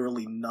he had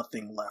literally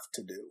nothing left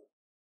to do.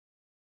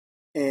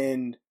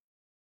 And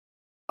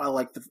I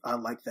like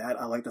that.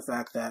 I like the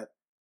fact that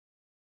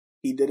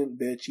he didn't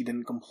bitch, he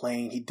didn't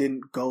complain, he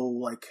didn't go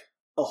like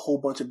a whole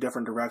bunch of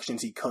different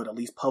directions he could, at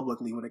least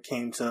publicly, when it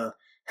came to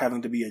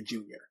having to be a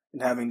junior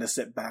and having to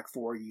sit back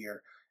for a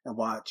year and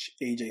watch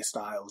AJ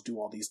Styles do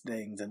all these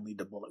things and lead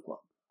the Bullet Club.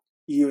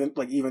 Even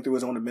through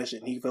his own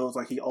admission, he feels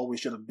like he always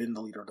should have been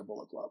the leader of the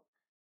Bullet Club.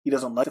 He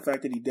doesn't like the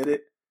fact that he did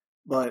it,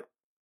 but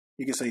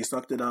you can say he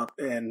sucked it up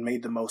and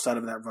made the most out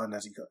of that run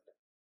as he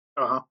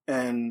could.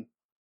 And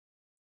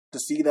to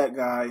see that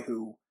guy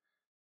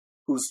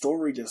whose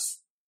story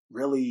just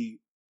really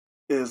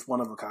is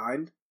one of a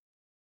kind,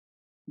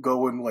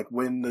 go and like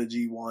win the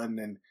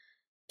G1 and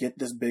get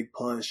this big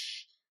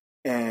push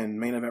and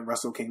main event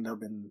Wrestle Kingdom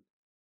and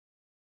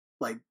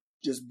like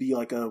just be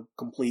like a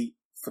complete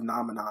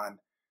phenomenon,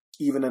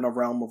 even in a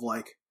realm of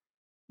like,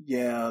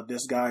 yeah,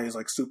 this guy is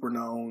like super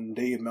known,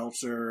 Dave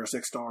Meltzer,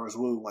 6 stars,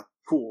 woo, like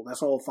cool,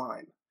 that's all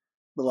fine.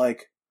 But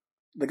like,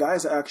 the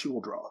guy's an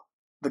actual draw.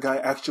 The guy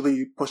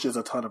actually pushes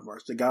a ton of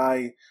merch. The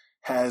guy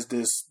has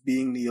this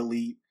being the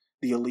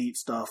elite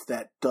stuff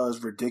that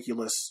does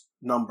ridiculous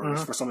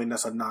numbers for something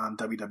that's a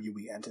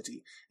non-WWE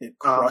entity. It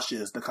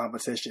crushes the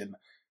competition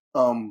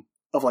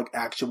of like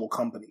actual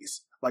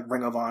companies like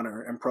Ring of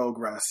Honor and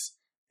Progress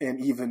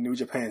and even New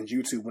Japan's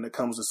YouTube when it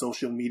comes to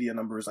social media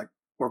numbers like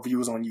or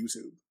views on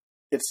YouTube.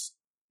 It's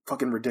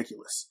fucking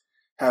ridiculous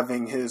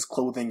having his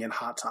clothing in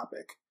Hot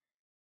Topic.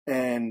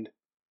 And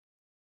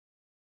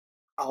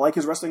I like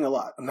his wrestling a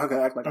lot. I'm not going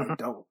to act like I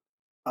don't.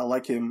 I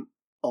like him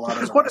a lot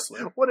as a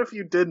wrestler. What if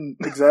you didn't?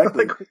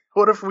 Exactly. Like,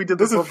 what if we did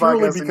this? This is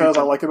purely because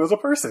I like him as a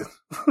person.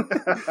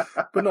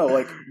 But no,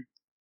 like,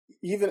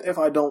 even if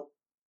I don't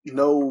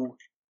know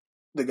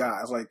the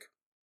guys, like,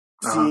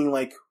 seeing,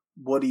 like,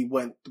 what he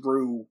went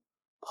through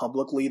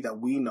publicly that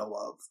we know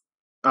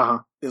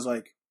of is,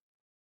 like,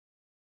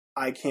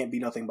 I can't be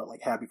nothing but,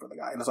 like, happy for the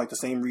guy. And it's, like, the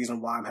same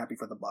reason why I'm happy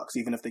for the Bucks,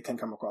 even if they can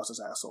come across as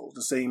assholes.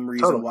 The same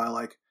reason why,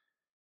 like,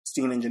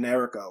 Steen and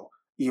Generico,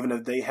 even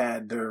if they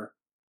had their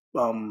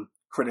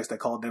critics that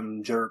called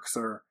them jerks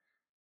or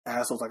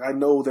assholes, like I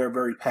know they're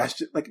very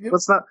passionate. Like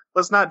let's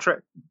not try.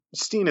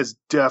 Steen is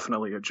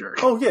definitely a jerk.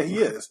 Oh yeah, he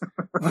is.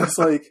 But it's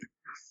like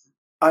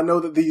I know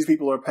that these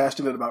people are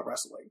passionate about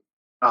wrestling.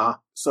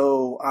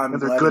 So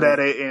and they're good at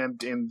it,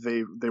 and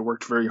they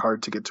worked very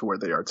hard to get to where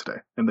they are today,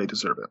 and they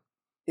deserve it.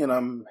 And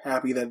I'm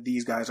happy that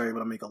these guys are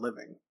able to make a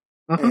living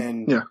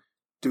and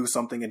do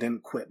something and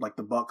didn't quit like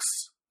the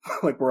Bucks.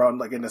 Like we're on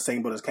like in the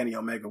same boat as Kenny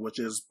Omega, which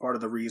is part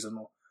of the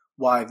reason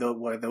why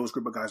those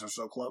group of guys are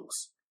so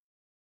close.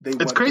 They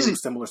went through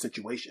similar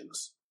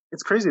situations.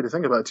 It's crazy to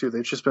think about too.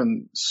 They've just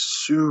been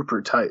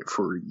super tight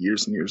for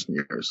years and years and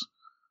years.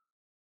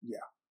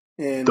 Yeah,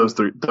 and those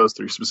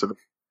three specific.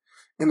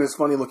 And it's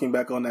funny looking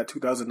back on that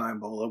 2009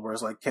 Bola where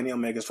it's like Kenny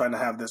Omega's trying to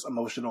have this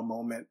emotional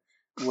moment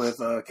with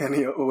the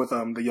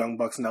Young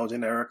Bucks and El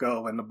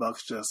Generico, and the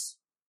Bucks just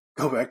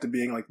go back to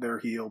being like their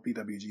heel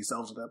PWG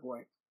selves at that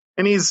point.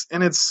 And it's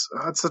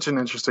such an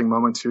interesting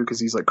moment too, because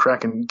he's like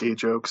cracking gay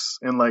jokes,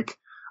 and like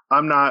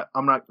I'm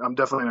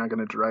definitely not going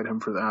to deride him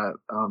for that.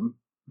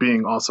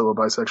 Being also a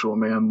bisexual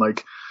man,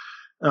 like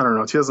I don't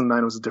know,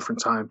 2009 was a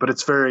different time, but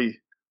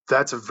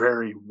that's a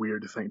very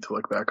weird thing to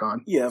look back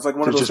on. Yeah, it's like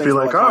one of those just things be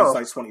where, like,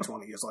 hindsight's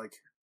 2020. It's like,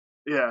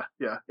 yeah,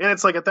 and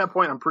it's like at that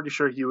point, I'm pretty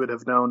sure he would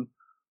have known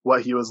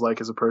what he was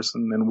like as a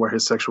person and where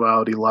his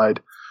sexuality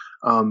laid,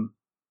 and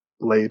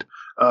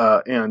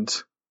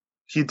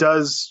he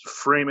does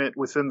frame it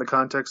within the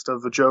context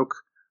of a joke,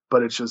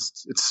 but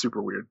it's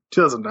super weird.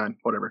 2009,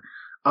 whatever.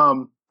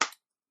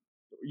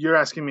 You're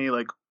asking me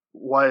like,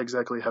 why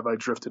exactly have I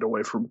drifted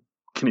away from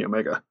Kenny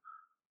Omega?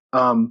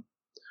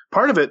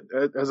 Part of it,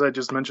 as I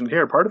just mentioned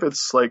here, part of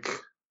it's like,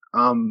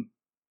 when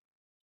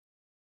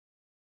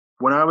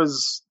I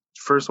was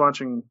first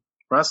watching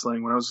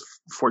wrestling, when I was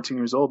 14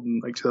 years old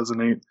in like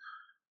 2008,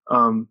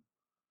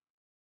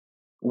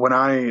 when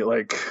I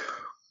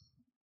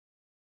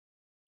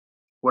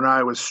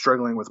was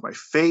struggling with my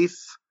faith,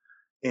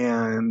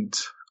 and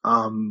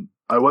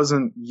I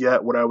wasn't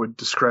yet what I would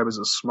describe as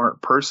a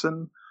smart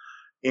person,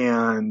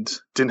 and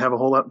didn't have a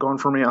whole lot going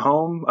for me at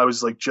home. I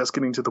was like just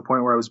getting to the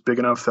point where I was big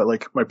enough that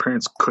like my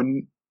parents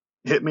couldn't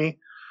hit me.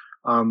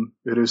 It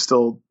was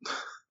still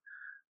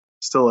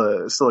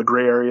a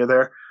gray area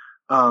there.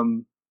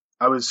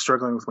 I was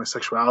struggling with my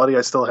sexuality.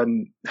 I still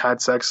hadn't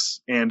had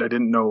sex, and I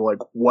didn't know like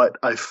what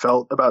I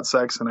felt about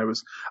sex, and I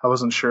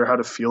wasn't sure how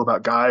to feel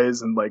about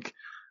guys, and like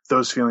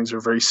those feelings are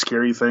a very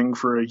scary thing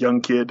for a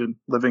young kid and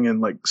living in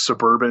like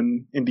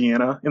suburban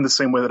Indiana, in the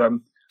same way that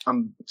I'm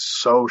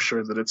so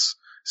sure that it's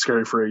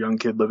scary for a young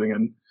kid living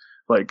in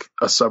like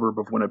a suburb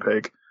of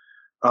Winnipeg.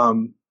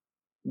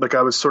 Like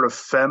I was sort of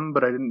femme,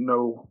 but I didn't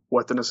know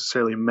what that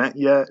necessarily meant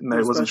yet, and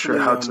I wasn't sure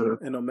how to.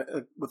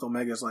 With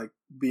Omega's like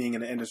being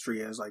in the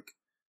industry as like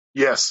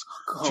yes,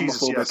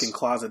 homophobic and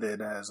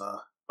closeted as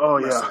a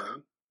wrestler. Yeah,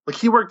 like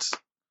he worked.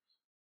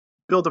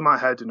 Bill DeMott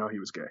had to know he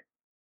was gay.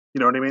 You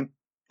know what I mean?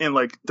 And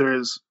like there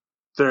is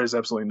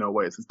absolutely no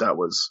way that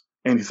was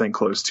anything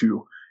close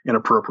to an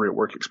appropriate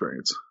work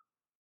experience,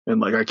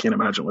 and like I can't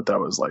imagine what that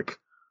was like.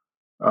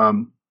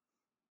 But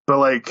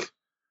like.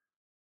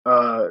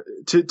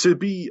 To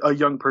be a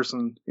young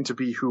person and to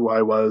be who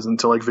I was, and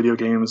to like video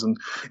games and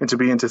to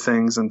be into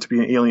things and to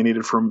be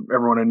alienated from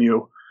everyone I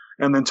knew,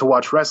 and then to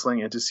watch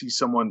wrestling and to see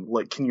someone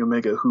like Kenny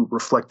Omega who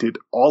reflected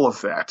all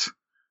of that,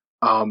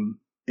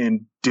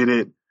 and did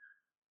it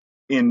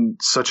in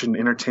such an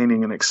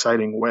entertaining and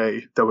exciting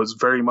way that was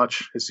very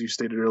much, as you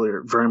stated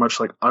earlier, very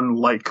much like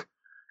unlike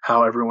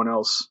how everyone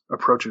else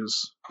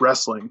approaches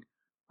wrestling.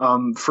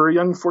 For a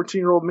young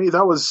 14-year-old me,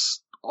 that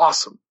was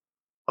awesome.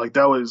 Like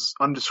that was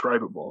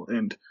undescribable,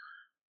 and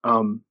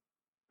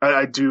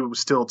I do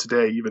still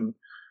today, even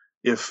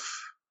if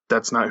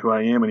that's not who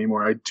I am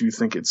anymore, I do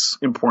think it's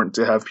important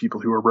to have people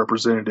who are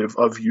representative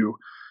of you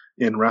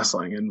in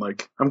wrestling, and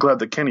like I'm glad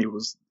that Kenny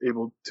was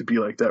able to be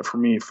like that for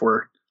me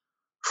for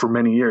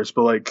many years.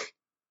 But like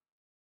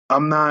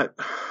I'm not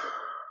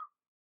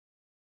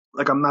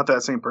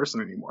that same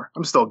person anymore.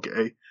 I'm still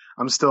gay.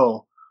 I'm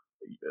still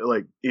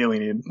like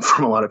alienated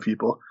from a lot of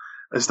people.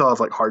 I still have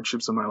like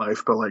hardships in my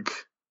life, but like.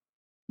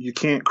 You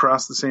can't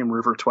cross the same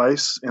river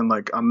twice, and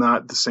like I'm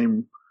not the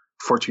same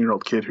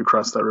 14-year-old kid who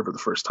crossed that river the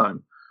first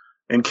time.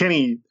 And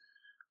Kenny,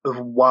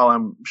 while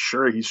I'm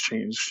sure he's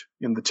changed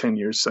in the 10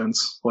 years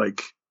since,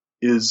 like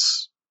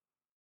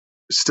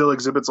still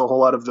exhibits a whole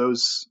lot of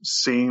those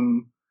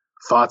same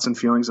thoughts and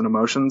feelings and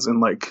emotions, and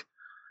like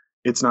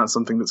it's not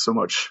something that so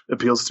much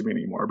appeals to me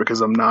anymore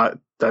because I'm not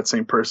that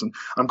same person.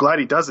 I'm glad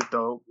he does it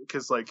though,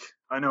 because like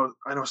I know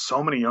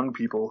so many young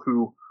people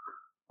who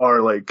are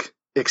like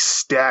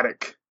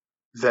ecstatic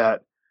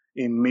that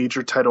a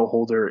major title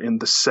holder in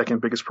the second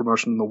biggest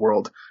promotion in the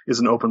world is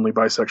an openly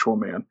bisexual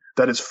man.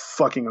 That is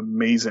fucking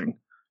amazing.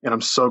 And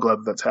I'm so glad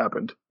that that's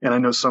happened. And I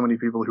know so many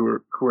people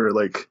who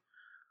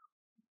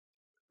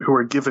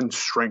are given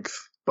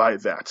strength by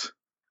that.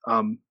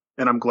 And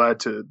I'm glad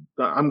to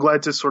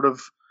sort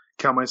of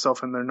count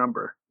myself in their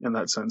number in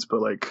that sense.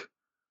 But like,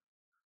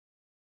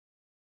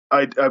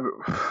 I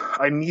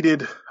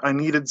needed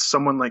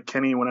someone like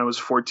Kenny when I was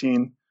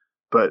 14.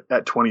 But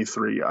at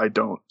 23, I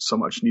don't so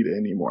much need it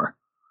anymore.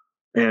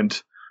 And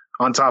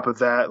on top of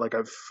that, like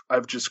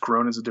I've just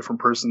grown as a different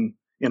person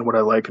in what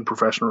I like in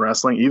professional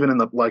wrestling, even in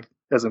like,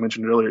 as I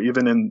mentioned earlier,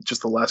 even in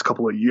just the last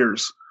couple of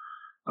years,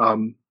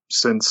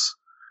 since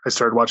I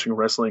started watching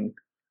wrestling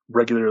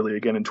regularly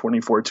again in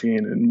 2014.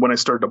 And when I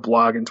started to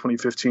blog in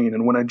 2015,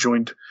 and when I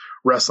joined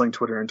wrestling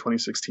Twitter in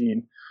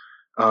 2016,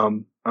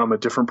 I'm a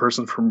different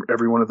person from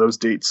every one of those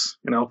dates,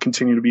 and I'll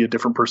continue to be a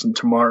different person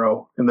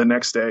tomorrow and the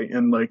next day.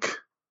 And like,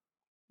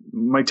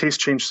 my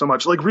taste changed so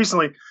much. Like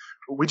recently,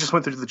 we just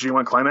went through the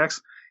G1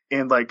 climax,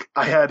 and like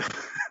I had,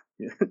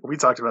 we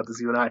talked about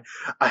this, you and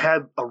I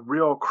had a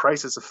real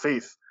crisis of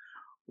faith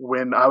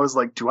when I was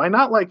like, do I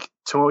not like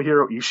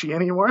Tomohiro Ishii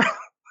anymore?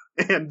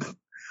 And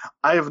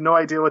I have no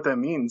idea what that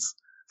means,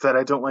 that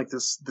I don't like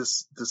this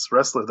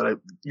wrestler that I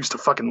used to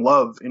fucking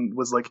love and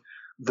was like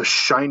the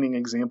shining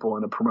example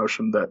in a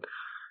promotion that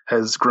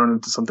has grown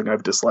into something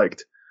I've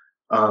disliked.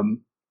 And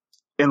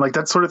like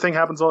that sort of thing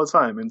happens all the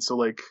time. And so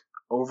like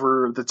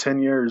over the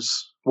 10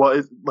 years,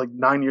 like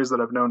 9 years that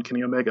I've known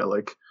Kenny Omega,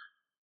 like,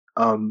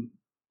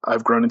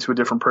 I've grown into a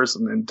different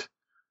person and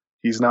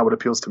he's not what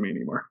appeals to me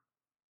anymore.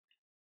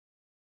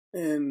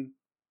 And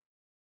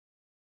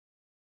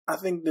I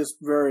think this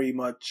very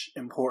much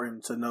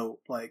important to note,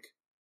 like,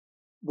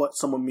 what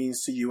someone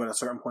means to you at a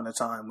certain point in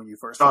time when you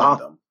first find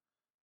them.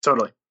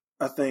 Totally.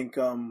 I think,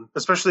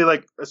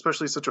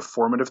 especially such a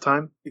formative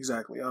time.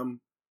 Exactly.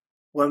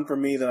 One for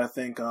me that I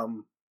think,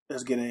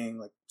 is getting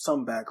like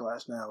some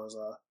backlash now is,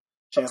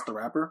 Chance the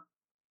Rapper.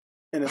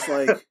 And it's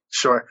like,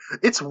 sure.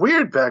 It's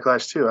weird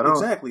backlash too. I don't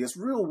Exactly. It's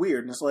real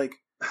weird. And it's like,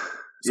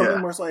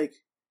 something where it's like,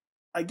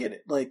 I get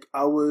it. Like,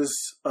 I was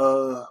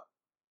a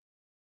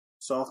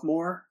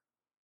sophomore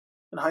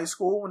in high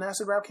school when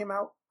acid rap came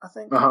out, I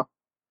think.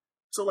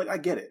 So, like, I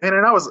get it. And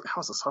I was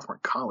a sophomore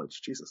in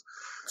college. Jesus.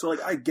 So,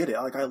 like, I get it.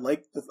 Like,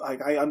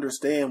 I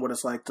understand what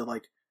it's like to,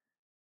 like,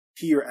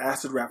 hear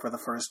acid rap for the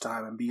first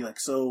time and be, like,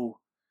 so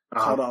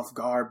caught off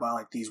guard by,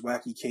 like, these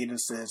wacky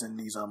cadences and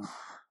these,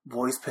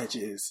 voice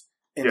pitches.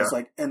 And it's,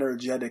 like,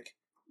 energetic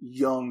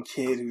young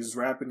kid who's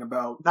rapping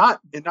about...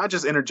 Not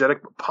just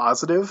energetic, but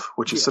positive,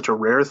 which is such a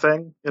rare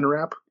thing in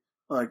rap.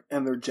 Like,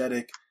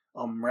 energetic,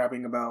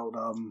 rapping about,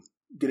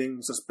 getting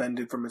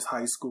suspended from his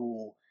high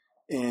school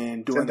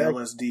and doing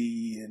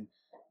LSD and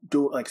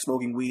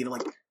smoking weed.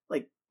 Like,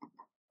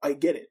 I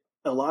get it.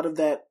 A lot of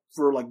that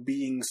for like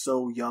being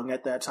so young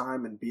at that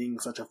time and being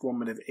such a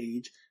formative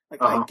age,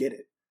 like I get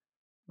it.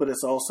 But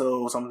it's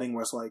also something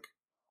where it's like,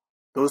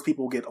 those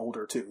people get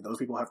older too. Those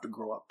people have to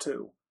grow up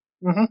too.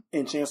 Mm-hmm.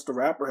 And Chance the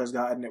Rapper has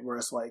gotten it where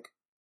it's like,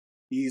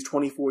 he's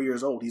 24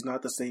 years old. He's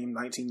not the same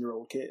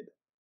 19-year-old kid.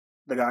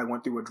 The guy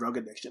went through a drug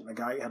addiction. The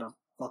guy had a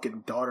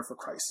fucking daughter, for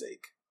Christ's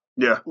sake.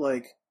 Yeah.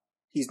 Like,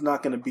 he's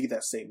not going to be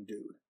that same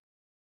dude.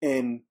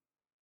 And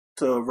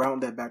to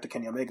round that back to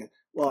Kenny Omega,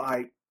 well,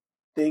 I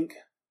think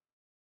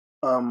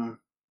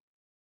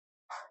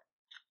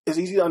it's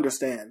easy to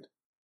understand,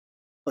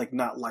 like,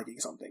 not liking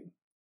something.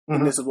 Mm-hmm.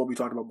 And this is what we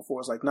talked about before.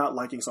 It's like, not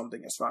liking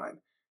something is fine.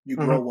 You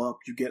grow up,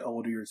 you get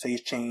older, your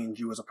taste change,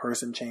 you as a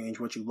person change,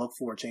 what you look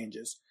for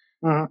changes.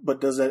 Mm-hmm.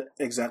 But does that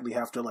exactly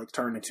have to, like,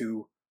 turn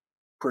into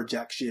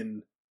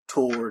projection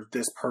toward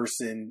this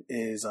person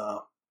is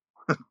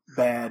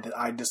bad, that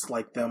I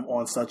dislike them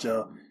on such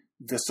a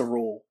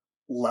visceral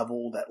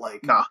level that,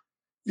 like... Nah.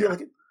 Yeah.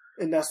 Like,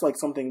 and that's, like,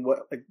 something,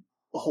 what, like,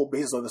 the whole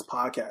basis of this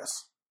podcast,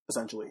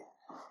 essentially,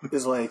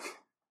 is, like,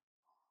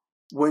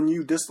 when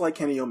you dislike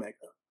Kenny Omega,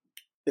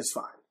 it's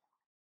fine.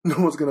 No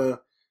one's gonna...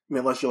 I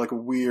mean, unless you're like a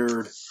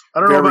weird,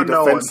 very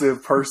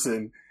defensive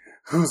person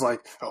who's like,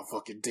 "Oh,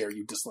 fucking dare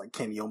you dislike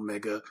Kenny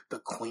Omega, the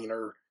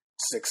cleaner,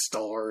 6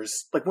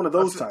 stars," like one of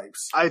those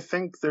types. I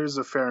think there's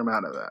a fair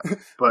amount of that,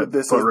 but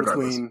this is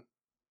between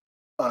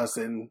us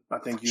and I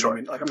think you. Sure. I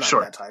mean, like, I'm not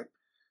that type.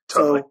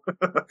 Totally.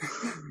 So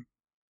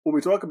when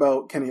we talk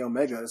about Kenny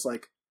Omega, it's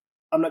like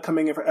I'm not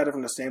coming at it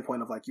from the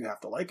standpoint of like you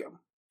have to like him.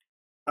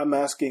 I'm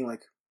asking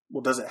like,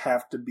 well, does it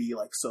have to be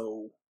like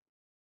so,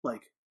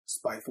 like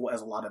spiteful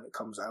as a lot of it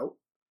comes out?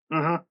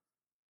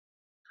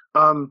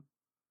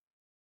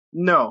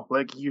 No,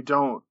 like you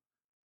don't,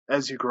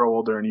 as you grow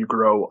older and you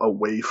grow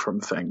away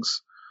from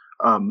things.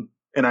 And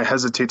I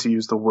hesitate to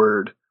use the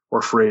word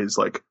or phrase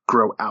like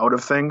grow out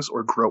of things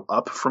or grow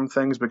up from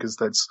things because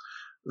that's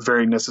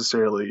very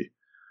necessarily,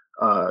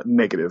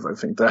 negative. I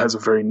think that has a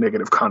very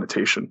negative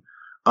connotation.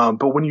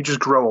 But when you just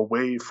grow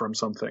away from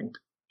something,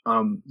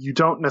 you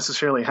don't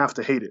necessarily have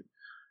to hate it.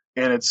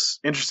 And it's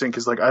interesting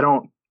because like I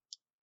don't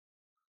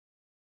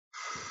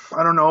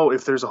know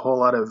if there's a whole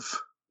lot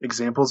of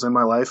examples in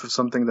my life of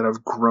something that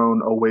I've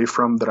grown away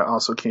from that I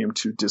also came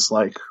to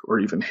dislike or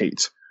even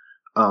hate.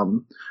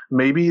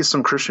 Maybe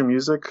some Christian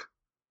music,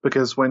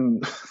 because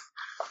when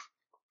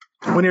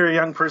you're a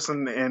young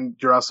person and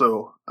you're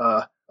also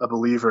a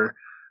believer,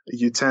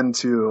 you tend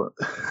to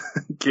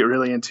get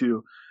really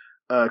into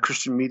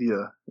Christian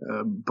media,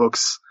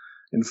 books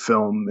and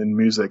film and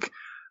music.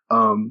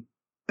 And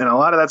a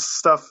lot of that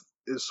stuff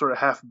is sort of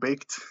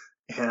half-baked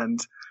and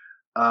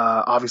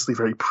obviously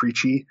very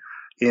preachy,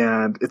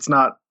 and it's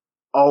not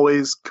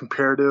always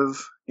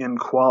comparative in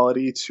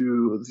quality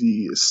to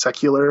the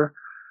secular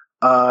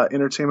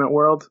entertainment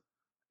world.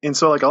 And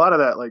so like a lot of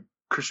that, like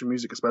Christian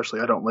music especially,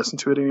 I don't listen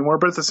to it anymore.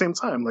 But at the same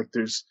time, like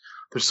there's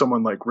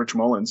someone like Rich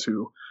Mullins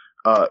who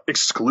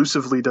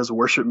exclusively does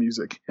worship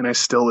music, and I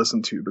still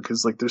listen to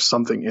because like there's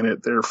something in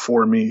it there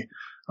for me,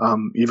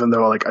 even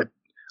though like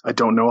I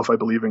don't know if I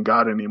believe in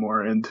God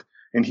anymore, and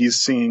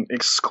he's singing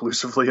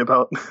exclusively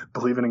about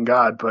believing in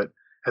God, but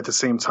at the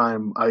same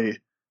time, I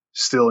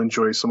still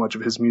enjoy so much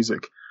of his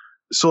music.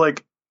 So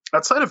like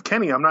outside of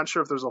Kenny, I'm not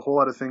sure if there's a whole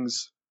lot of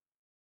things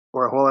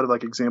or a whole lot of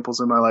like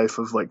examples in my life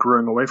of like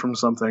growing away from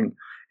something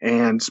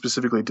and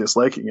specifically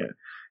disliking it.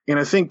 And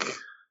I think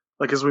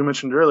like, as we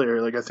mentioned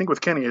earlier, like I think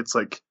with Kenny, it's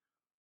like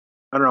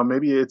I don't know,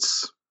 maybe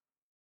it's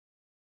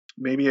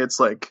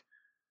like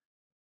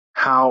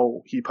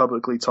how he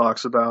publicly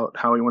talks about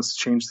how he wants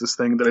to change this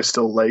thing that I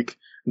still like,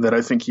 that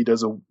I think he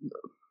does I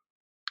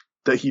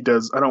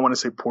don't want to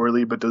say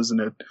poorly, but does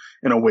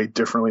in a way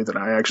differently that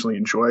I actually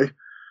enjoy.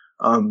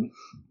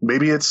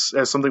 Maybe it's,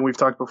 as something we've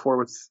talked before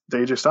with the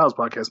AJ Styles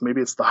podcast,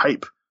 maybe it's the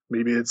hype.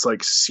 Maybe it's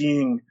like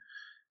seeing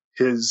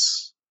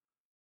here's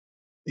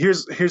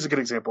a good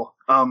example.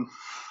 I'm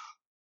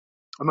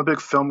a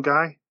big film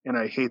guy and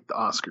I hate the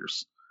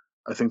Oscars.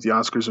 I think the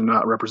Oscars are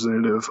not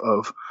representative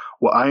of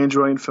what I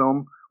enjoy in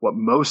film, what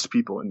most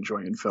people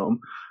enjoy in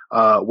film,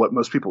 what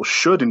most people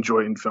should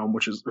enjoy in film,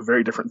 which is a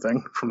very different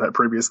thing from that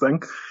previous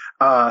thing.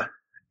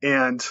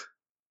 And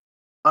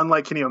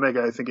unlike Kenny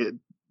Omega, I think it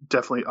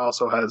definitely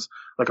also has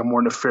like a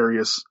more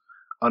nefarious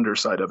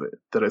underside of it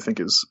that I think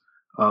is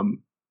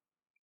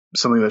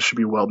something that should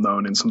be well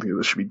known and something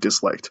that should be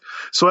disliked.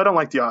 So I don't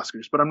like the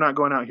Oscars, but I'm not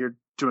going out here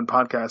doing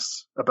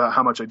podcasts about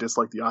how much I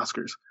dislike the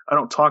Oscars. I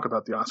don't talk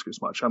about the Oscars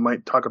much. I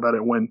might talk about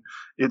it when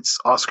it's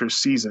Oscars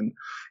season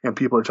and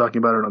people are talking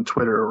about it on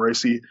Twitter, or I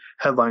see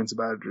headlines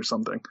about it or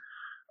something.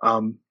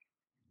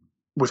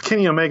 With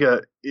Kenny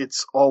Omega,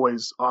 it's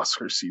always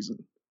Oscar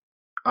season.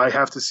 I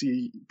have to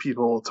see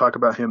people talk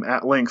about him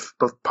at length,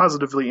 both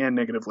positively and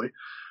negatively,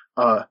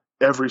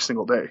 every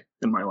single day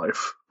in my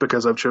life,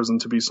 because I've chosen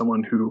to be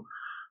someone who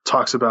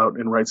talks about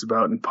and writes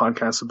about and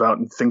podcasts about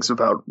and thinks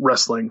about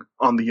wrestling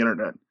on the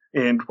internet.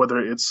 And whether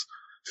it's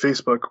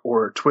Facebook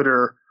or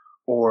Twitter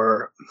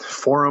or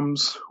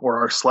forums or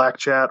our Slack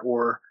chat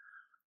or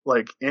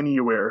like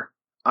anywhere,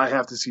 I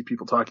have to see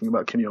people talking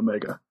about Kenny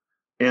Omega.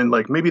 And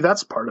like, maybe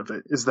that's part of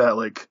it, is that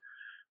like,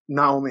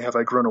 not only have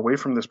I grown away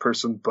from this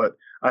person, but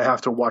I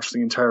have to watch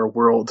the entire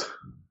world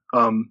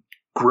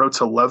grow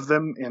to love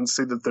them and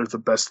say that they're the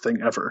best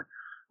thing ever,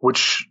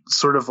 which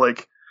sort of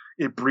like,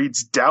 it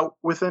breeds doubt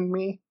within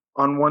me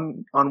on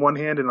one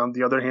hand, and on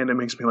the other hand, it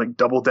makes me like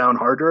double down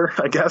harder,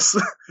 I guess.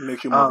 It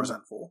makes you more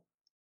resentful.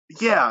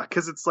 Yeah,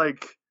 because it's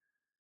like,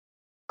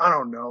 I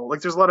don't know,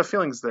 like there's a lot of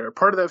feelings there.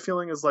 Part of that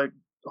feeling is like,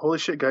 holy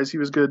shit, guys, he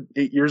was good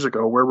 8 years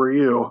ago. Where were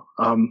you?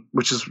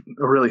 Which is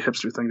a really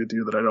hipster thing to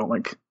do that I don't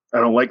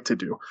like to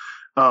do.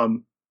 But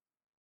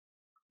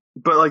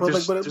like,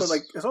 but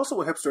like, it's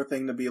also a hipster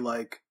thing to be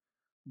like,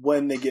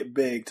 when they get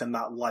big, to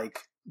not like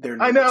their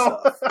new I know.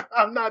 stuff.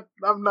 I'm not,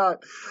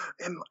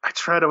 and I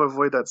try to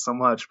avoid that so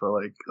much, but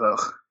like,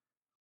 ugh.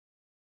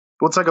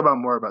 We'll talk about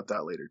more about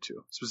that later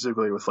too,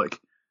 specifically with like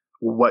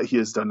what he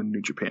has done in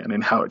New Japan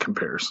and how it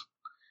compares.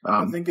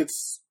 I think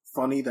it's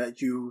funny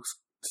that you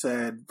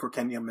said for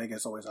Kenny Omega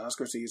it's always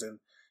Oscar season,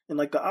 and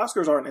like the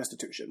Oscars are an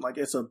institution, like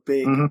it's a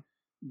big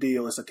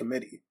deal, it's a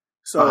committee.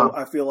 So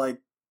I feel like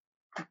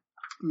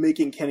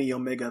making Kenny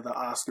Omega the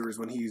Oscars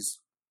when he's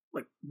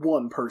like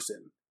one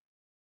person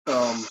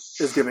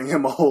is giving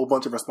him a whole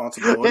bunch of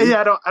responsibility.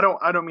 Yeah.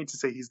 I don't mean to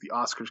say he's the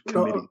Oscars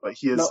committee, but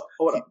he is. No,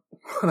 what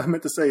I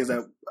meant to say is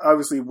that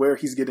obviously where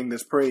he's getting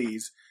this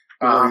praise,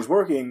 where he's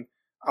working,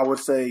 I would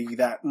say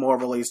that more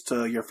relates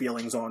to your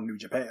feelings on New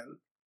Japan.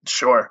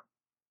 Sure.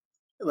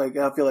 Like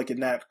I feel like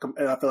in that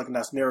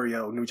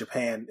scenario, New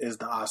Japan is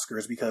the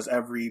Oscars, because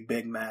every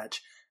big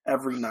match,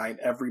 every night,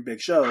 every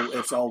big show,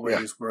 it's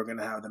always we're going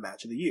to have the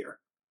match of the year.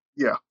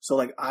 Yeah. So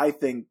like I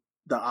think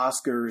the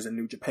Oscars and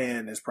New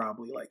Japan is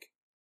probably like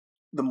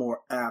the more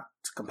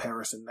apt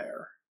comparison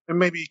there. And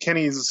maybe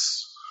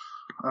Kenny's,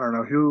 I don't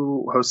know,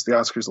 who hosts the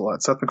Oscars a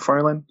lot? Seth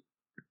MacFarlane?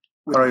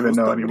 I don't even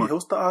know anymore. Would he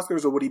host the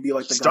Oscars, or would he be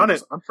like the guy? He's done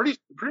it. I'm pretty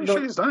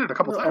sure he's done it a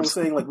couple times. I was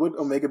saying, like, would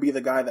Omega be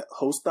the guy that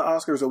hosts the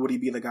Oscars, or would he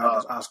be the guy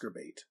that's Oscar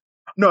bait?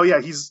 No, yeah,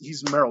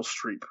 he's Meryl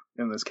Streep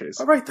in this case.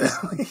 All right then.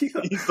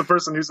 He's the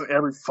person who's in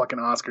every fucking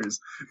Oscars,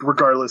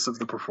 regardless of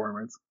the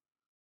performance.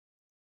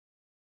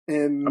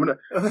 And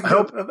I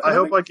hope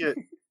I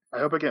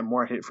get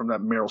more hate from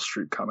that Meryl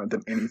Streep comment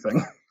than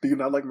anything. Do you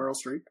not like Meryl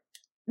Streep?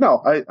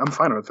 No, I'm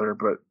fine with her,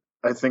 but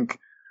I think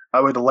I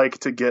would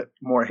like to get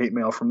more hate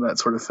mail from that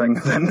sort of thing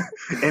than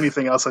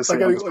anything else I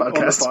say on this podcast.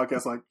 On this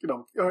podcast, like,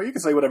 you can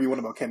say whatever you want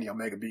about Kenny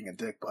Omega being a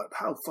dick, but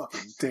how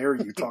fucking dare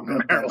you talk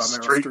about Meryl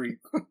Streep?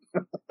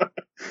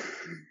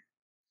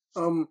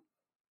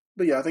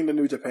 But yeah, I think the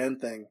New Japan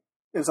thing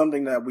is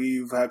something that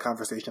we've had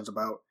conversations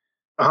about.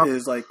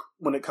 Is like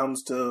when it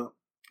comes to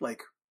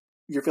like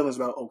your feelings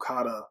about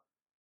Okada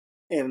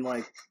and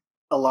like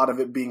a lot of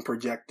it being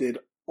projected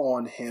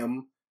on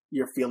him,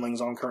 your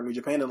feelings on current New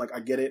Japan, and like I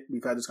get it.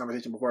 We've had this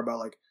conversation before about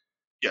like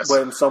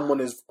when someone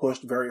is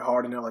pushed very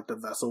hard and they're like the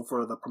vessel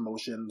for the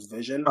promotion's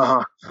vision,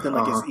 then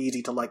like it's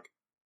easy to like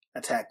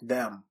attack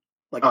them,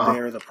 like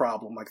they're the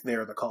problem, like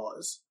they're the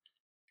cause.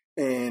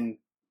 And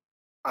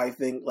I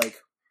think like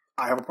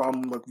I have a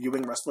problem with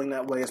viewing wrestling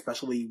that way,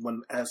 especially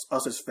when us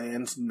as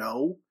fans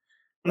know.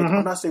 Like,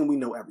 I'm not saying we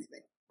know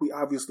everything. We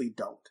obviously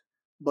don't.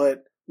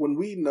 But when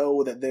we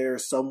know that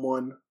there's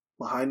someone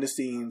behind the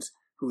scenes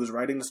who is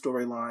writing the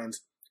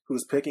storylines,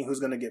 who's picking who's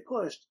going to get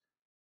pushed,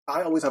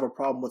 I always have a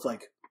problem with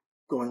like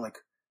going like,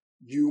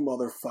 you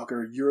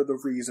motherfucker, you're the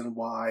reason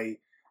why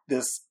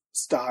this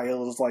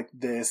style is like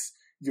this.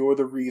 You're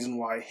the reason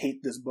why I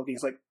hate this booking.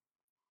 It's like,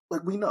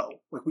 we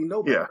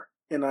know better.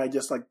 And I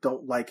just like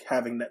don't like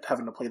having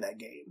to play that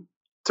game.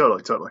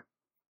 Totally.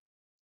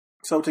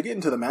 So to get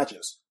into the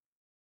matches,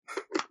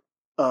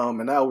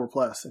 and now we're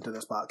plus into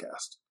this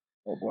podcast.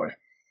 Oh boy.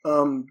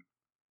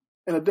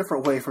 In a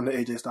different way from the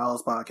AJ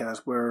Styles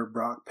podcast where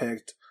Brock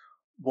picked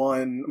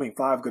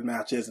 5 good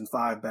matches and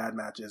 5 bad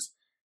matches.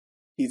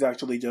 He's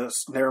actually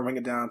just narrowing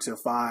it down to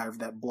 5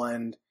 that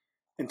blend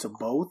into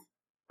both.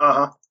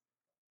 Uh-huh.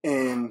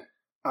 And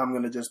I'm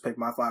going to just pick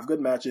my 5 good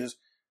matches.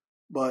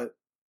 But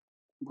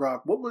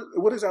Brock,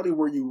 what exactly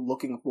were you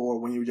looking for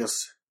when you were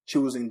just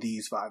choosing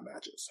these 5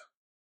 matches?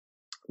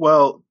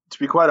 Well, to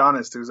be quite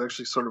honest, it was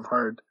actually sort of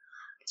hard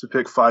to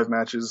pick 5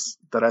 matches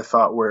that I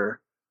thought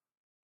were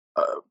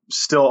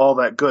still all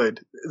that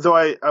good. Though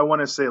I want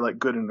to say like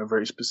good in a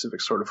very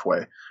specific sort of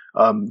way.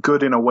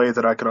 Good in a way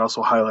that I could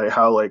also highlight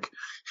how like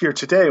here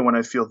today when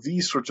I feel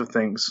these sorts of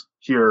things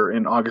here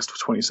in August of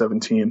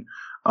 2017,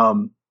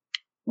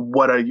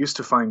 what I used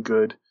to find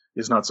good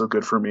is not so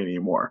good for me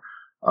anymore.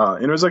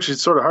 And it was actually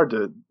sort of hard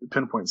to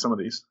pinpoint some of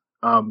these.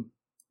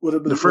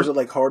 Was it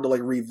like hard to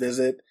like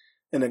revisit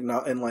and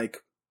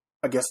like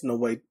I guess in a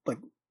way like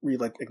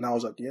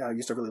acknowledge like I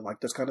used to really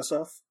like this kind of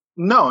stuff?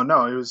 No,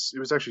 it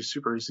was actually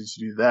super easy to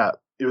do that.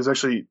 It was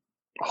actually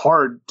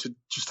hard to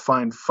just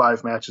find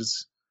 5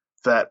 matches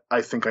that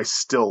I think I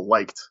still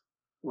liked.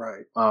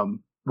 Right.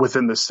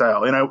 Within this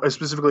style. And I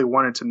specifically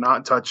wanted to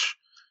not touch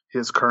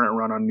his current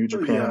run on New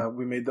Japan. Yeah,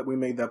 we made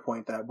that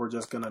point that we're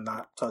just gonna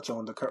not touch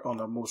on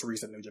the most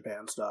recent New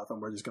Japan stuff,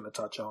 and we're just gonna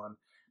touch on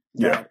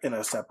that in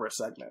a separate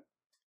segment.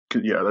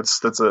 Yeah,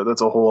 that's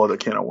a whole other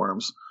can of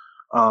worms.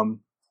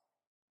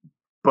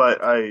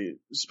 But I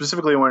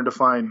specifically wanted to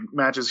find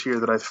matches here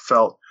that I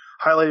felt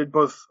highlighted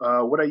both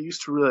what I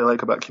used to really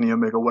like about Kenny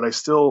Omega, what I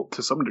still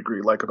to some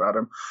degree like about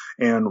him,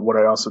 and what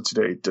I also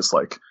today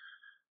dislike.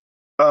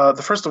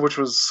 The first of which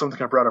was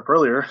something I brought up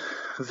earlier,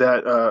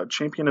 that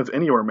Champion of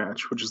Anywhere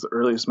match, which is the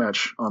earliest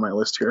match on my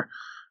list here.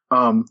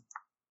 Pardon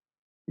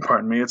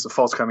me, it's a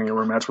Falls Count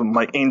Anywhere match with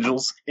Mike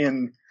Angels.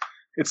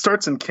 It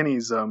starts in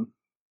Kenny's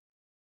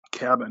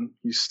cabin.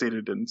 He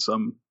stated in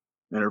some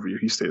interview,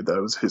 that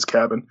it was his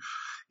cabin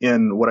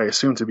in what I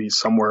assume to be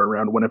somewhere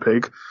around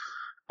Winnipeg.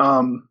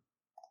 And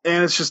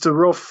it's just a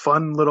real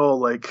fun little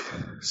like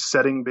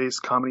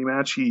setting-based comedy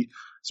match. He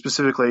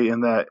specifically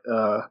in that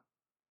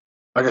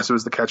I guess it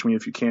was the Catch Me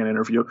If You Can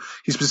interview.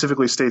 He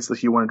specifically states that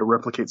he wanted to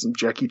replicate some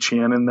Jackie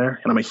Chan in there.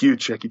 And I'm a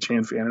huge Jackie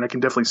Chan fan, and I can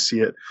definitely see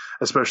it,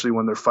 especially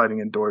when they're fighting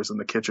indoors in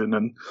the kitchen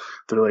and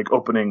they're like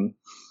opening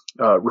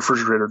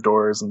refrigerator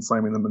doors and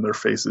slamming them in their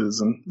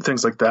faces and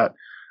things like that.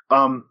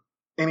 And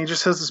he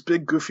just has this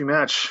big goofy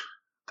match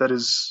that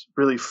is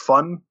really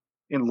fun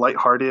and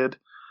lighthearted.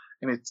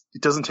 And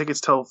it doesn't take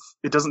itself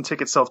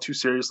too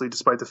seriously,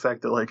 despite the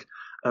fact that like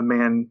a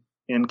man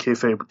in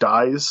kayfabe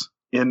dies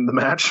in the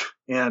match.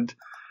 And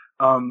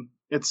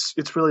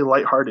it's really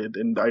lighthearted,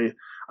 and I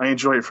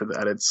enjoy it for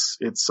that.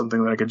 It's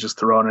something that I could just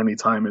throw on any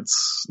time.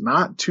 It's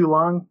not too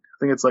long. I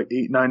think it's like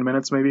 8-9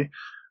 minutes maybe.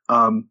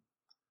 And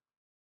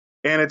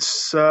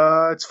it's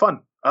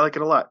fun. I like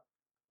it a lot.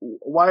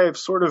 Why I've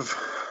sort of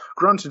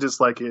grown to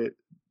dislike it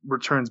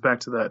returns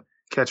back to that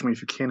Catch Me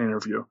If You Can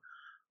interview,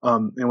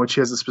 in which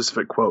he has a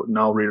specific quote, and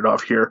I'll read it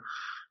off here.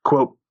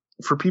 Quote,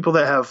 "For people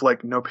that have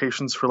like no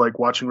patience for like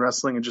watching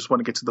wrestling and just want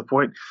to get to the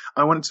point,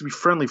 I want it to be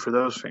friendly for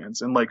those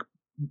fans. And like,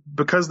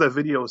 because that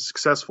video was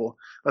successful,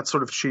 that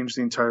sort of changed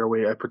the entire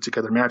way I put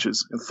together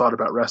matches and thought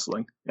about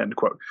wrestling," end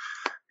quote.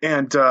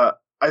 And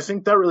I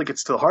think that really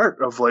gets to the heart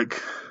of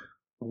like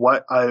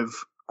what I've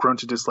grown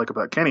to dislike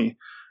about Kenny.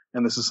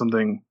 And this is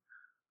something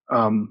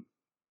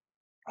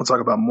we'll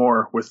talk about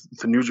more with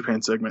the New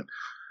Japan segment.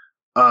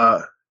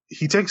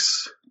 He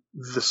takes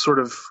the sort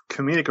of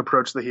comedic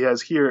approach that he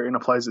has here and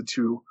applies it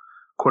to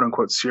quote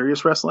unquote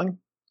serious wrestling.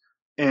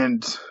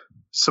 And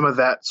some of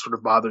that sort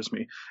of bothers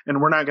me.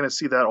 And we're not going to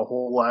see that a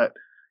whole lot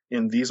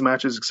in these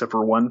matches except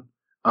for one.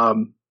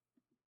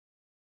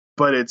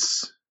 But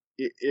it's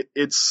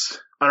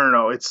I don't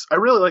know. I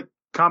really like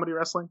comedy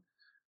wrestling.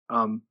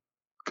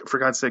 For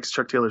God's sakes,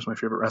 Chuck Taylor's my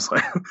favorite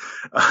wrestler.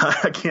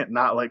 I can't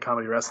not like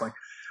comedy wrestling,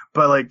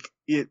 but like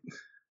I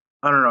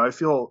don't know. I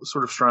feel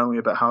sort of strongly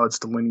about how it's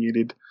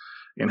delineated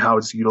and how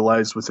it's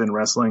utilized within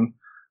wrestling.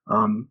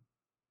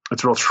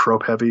 It's real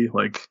trope heavy.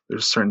 Like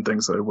there's certain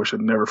things that I wish I'd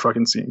never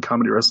fucking see in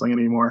comedy wrestling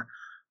anymore.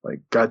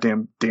 Like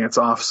goddamn dance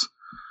offs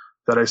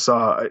that I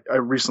saw. I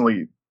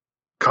recently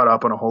caught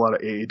up on a whole lot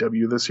of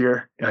AEW this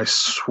year, and I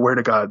swear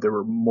to God, there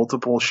were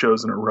multiple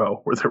shows in a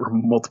row where there were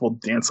multiple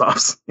dance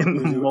offs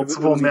in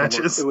multiple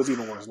matches. It was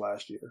even worse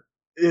last year.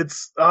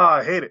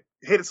 I hate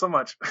it so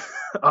much.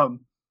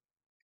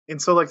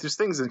 And so like there's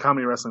things in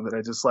comedy wrestling that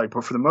I dislike,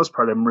 but for the most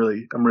part, I'm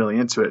really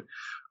into it.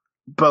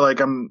 But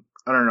like I don't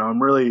know,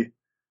 I'm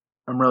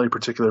really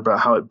particular about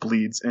how it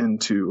bleeds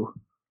into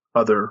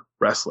other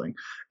wrestling.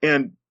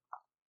 And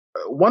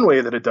one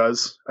way that it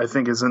does, I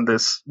think, is in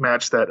this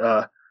match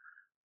that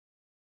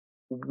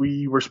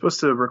we were supposed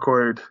to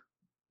record.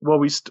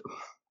 Well,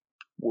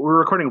 we're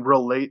recording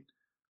real late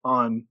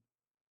on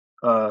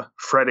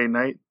Friday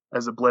night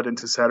as it bled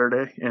into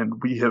Saturday,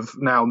 and we have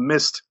now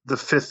missed the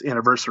 5th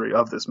anniversary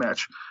of this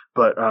match.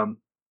 But I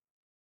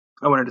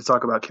wanted to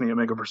talk about Kenny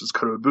Omega versus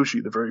Kota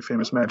Ibushi, the very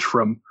famous match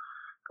from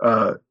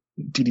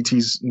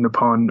DDT's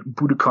Nippon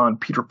Budokan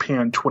Peter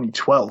Pan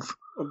 2012.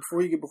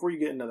 Before you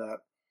get into that,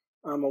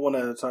 I want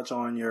to touch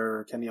on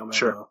your Kenny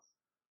Omega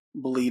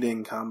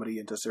bleeding comedy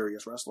into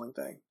serious wrestling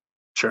thing.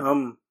 Sure.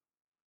 I'm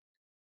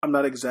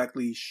not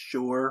exactly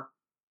sure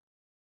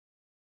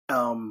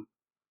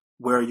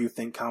where you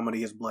think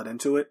comedy has bled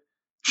into it.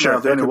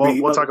 Sure. Now,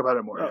 we'll talk about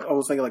it more. I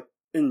was thinking, like,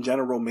 in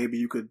general, maybe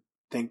you could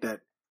think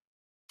that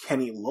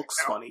Kenny looks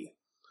funny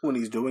when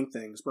he's doing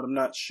things, but I'm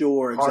not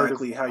sure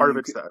exactly how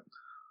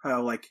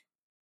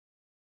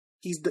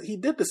he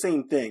did the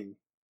same thing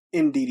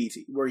in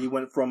DDT, where he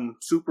went from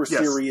super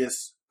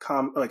serious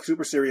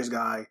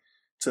guy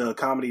to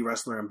comedy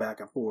wrestler and back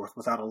and forth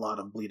without a lot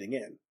of bleeding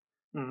in.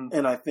 Mm-hmm.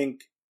 And I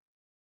think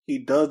he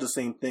does the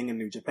same thing in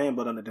New Japan,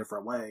 but in a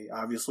different way.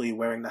 Obviously,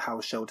 wearing the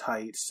house show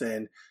tights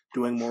and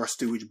doing more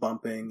stooge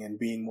bumping and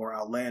being more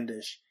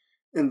outlandish.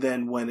 And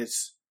then when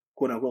it's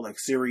quote unquote like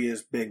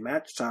serious big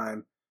match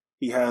time,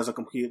 he has a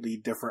completely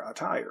different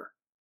attire.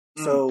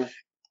 So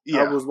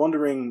I was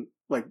wondering,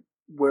 like,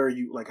 where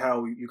you, like,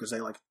 how you could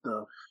say, like,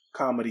 the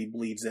comedy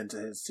bleeds into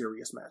his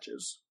serious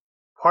matches.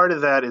 Part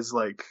of that is,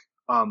 like,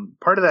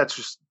 part of that's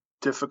just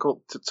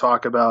difficult to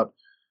talk about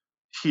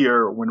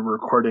here when we're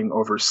recording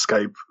over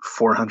Skype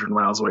 400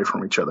 miles away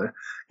from each other.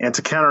 And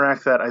to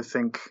counteract that, I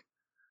think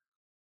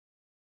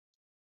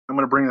I'm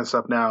going to bring this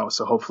up now,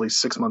 so hopefully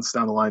 6 months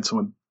down the line,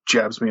 someone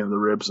jabs me in the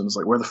ribs and is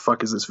like, where the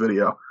fuck is this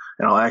video?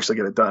 And I'll actually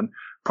get it done.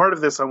 Part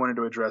of this I wanted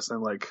to address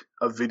in, like,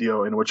 a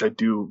video in which I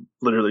do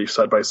literally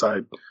side by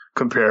side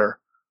compare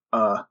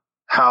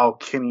how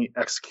Kenny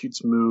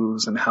executes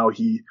moves and how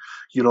he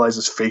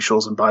utilizes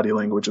facials and body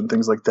language and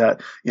things like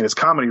that in his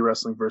comedy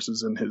wrestling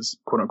versus in his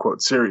quote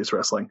unquote serious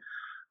wrestling.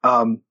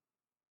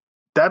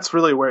 That's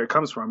really where it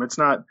comes from. It's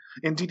not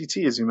in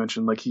DDT, as you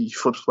mentioned, like, he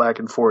flips back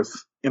and forth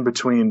in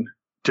between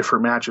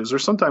different matches or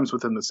sometimes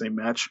within the same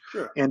match.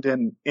 Sure.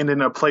 And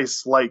in a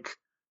place like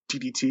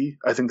DDT,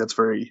 I think that's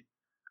very,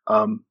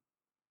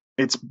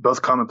 it's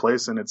both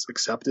commonplace and it's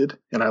accepted,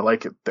 and I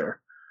like it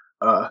there.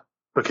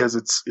 Because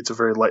it's a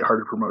very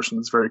lighthearted promotion.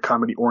 It's a very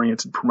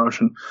comedy-oriented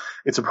promotion.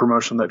 It's a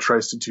promotion that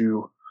tries to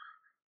do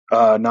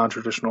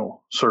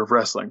non-traditional sort of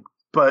wrestling.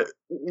 But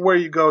where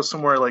you go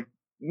somewhere like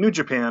New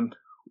Japan,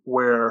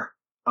 where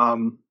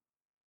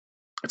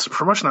it's a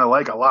promotion I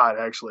like a lot,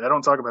 actually. I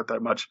don't talk about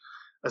that much.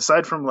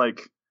 Aside from,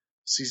 like,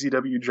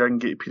 CCW, Dragon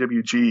Gate,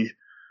 PWG,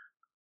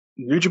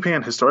 New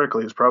Japan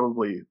historically is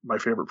probably my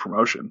favorite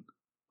promotion.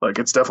 Like,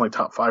 it's definitely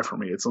top 5 for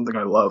me. It's something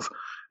I love.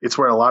 It's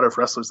where a lot of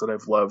wrestlers that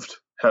I've loved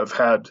have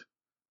had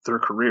their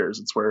careers.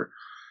 It's where,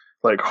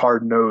 like,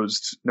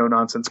 hard-nosed,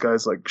 no-nonsense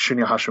guys like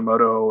Shinya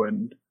Hashimoto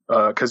and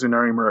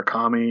Kazunari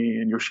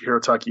Murakami and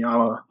Yoshihiro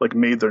Takayama, like,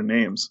 made their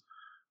names.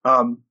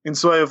 And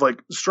so I have,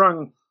 like,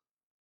 strong,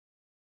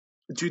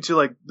 due to,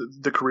 like,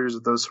 the careers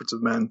of those sorts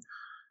of men,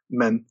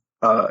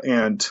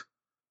 and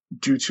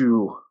due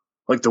to,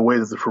 like, the way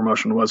that the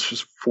promotion was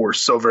just for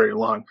so very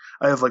long,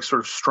 I have, like,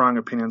 sort of strong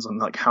opinions on,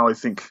 like, how I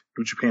think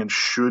New Japan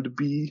should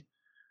be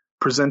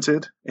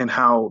presented and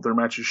how their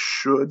matches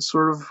should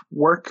sort of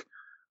work.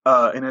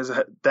 And as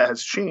that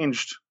has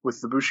changed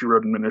with the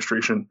Bushiroad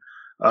administration,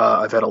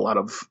 I've had a lot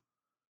of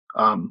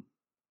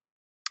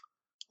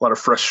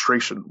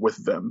frustration with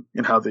them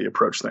in how they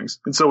approach things.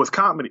 And so with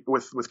comedy,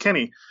 with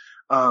Kenny,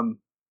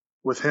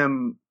 with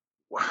him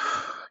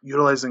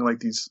utilizing, like,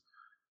 these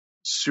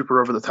super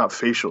over the top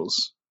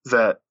facials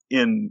that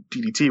in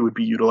DDT would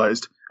be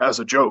utilized as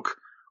a joke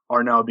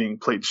are now being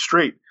played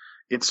straight.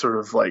 It's sort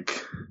of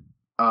like,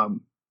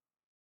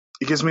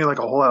 it gives me, like,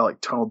 a whole lot of, like,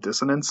 tonal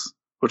dissonance,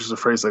 which is a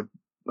phrase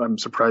I'm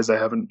surprised I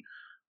haven't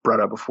brought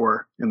up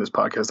before in this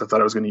podcast. I thought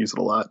I was going to use it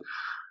a lot.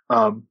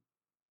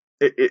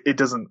 It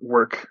doesn't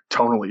work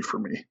tonally for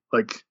me,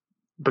 like,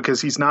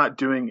 because he's not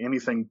doing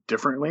anything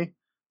differently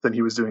than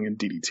he was doing in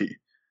DDT.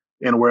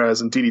 And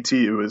whereas in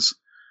DDT it was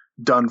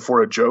done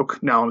for a joke,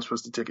 now I'm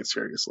supposed to take it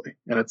seriously.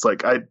 And it's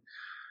like, I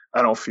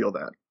don't feel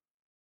that.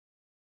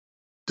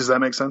 Does that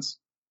make sense?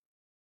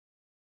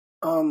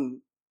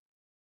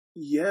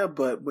 Yeah,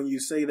 but when you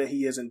say that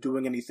he isn't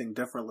doing anything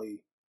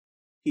differently,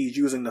 he's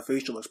using the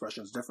facial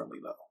expressions differently,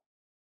 though.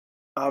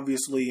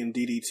 Obviously, in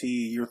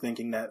DDT, you're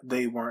thinking that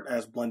they weren't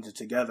as blended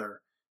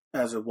together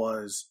as it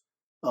was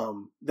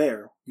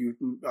there.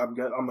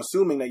 I'm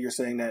assuming that you're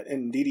saying that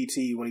in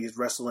DDT, when he's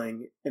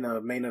wrestling in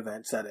a main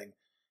event setting,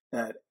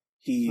 that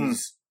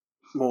he's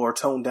more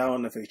toned down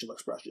in the facial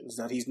expressions,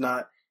 that he's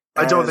not.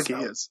 I don't think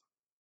he is.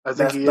 I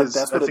think he is.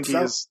 I think he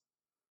is.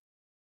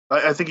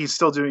 I think he's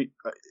still doing.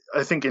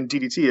 I think in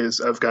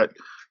DDT I've got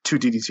 2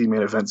 DDT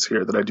main events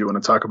here that I do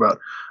want to talk about.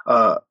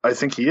 I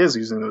think he is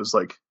using those,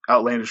 like,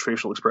 outlandish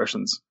facial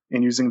expressions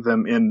and using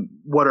them in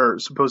what are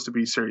supposed to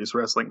be serious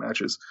wrestling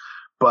matches,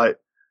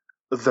 but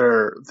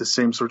they're the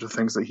same sorts of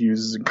things that he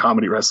uses in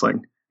comedy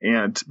wrestling,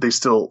 and they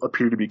still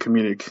appear to be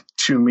comedic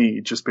to me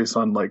just based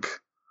on, like,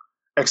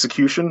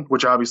 execution,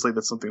 which obviously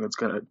that's something that's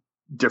going to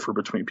differ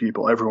between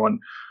people. Everyone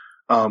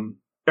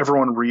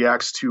everyone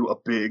reacts to a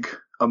big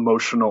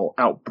emotional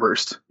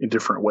outburst in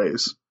different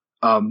ways.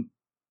 And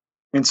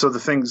so the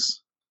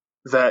things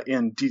that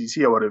in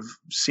DDT I would have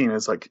seen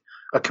as like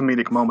a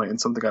comedic moment and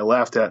something I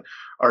laughed at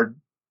are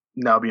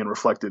now being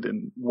reflected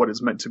in what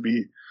is meant to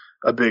be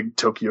a big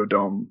Tokyo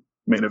Dome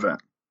main event.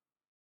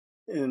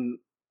 And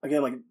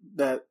again, like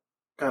that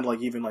kind of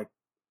like even like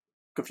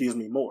confused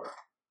me more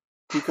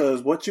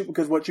because what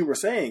you were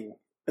saying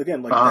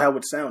again, like how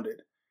it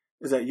sounded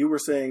is that you were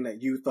saying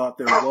that you thought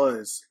there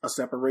was a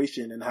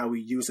separation in how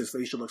he used his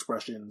facial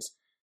expressions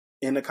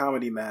in a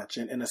comedy match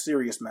and in a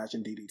serious match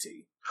in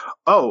DDT.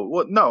 Oh,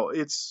 well, no,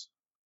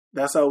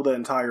 that's how the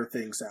entire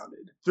thing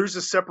sounded. There's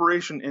a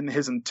separation in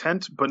his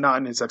intent, but not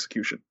in his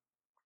execution.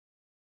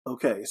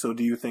 Okay, so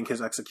do you think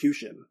his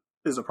execution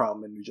is a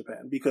problem in New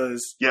Japan?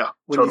 Because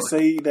when totally. you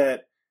say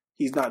that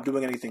he's not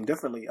doing anything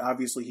differently,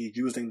 obviously he's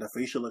using the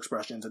facial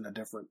expressions in a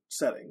different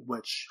setting,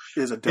 which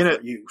is a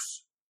different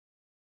use.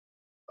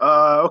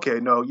 Okay,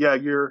 no, yeah,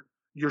 you're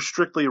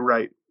strictly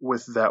right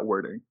with that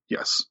wording.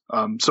 Yes.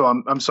 So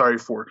I'm sorry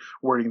for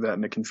wording that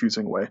in a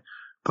confusing way,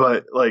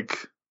 but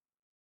like,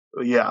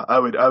 yeah, I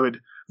would.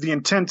 The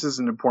intent is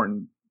an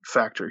important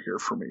factor here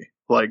for me.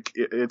 Like,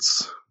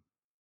 it's.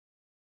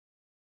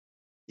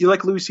 You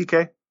like Louis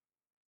C.K.?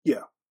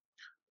 Yeah.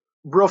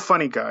 Real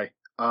funny guy.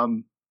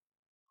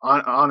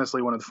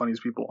 Honestly, one of the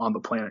funniest people on the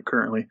planet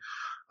currently.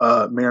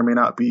 May or may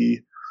not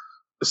be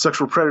a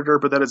sexual predator,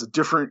 but that is a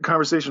different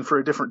conversation for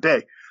a different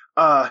day.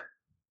 I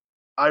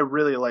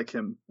really like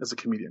him as a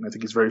comedian. I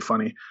think he's very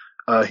funny.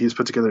 He's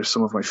put together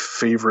some of my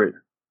favorite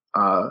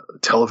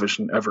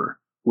television ever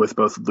with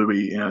both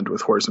Louis and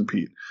with Horace and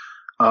Pete.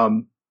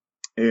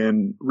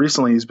 And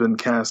recently he's been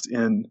cast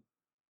in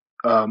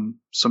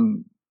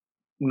some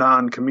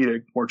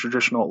non-comedic, more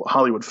traditional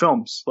Hollywood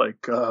films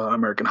like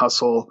American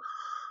Hustle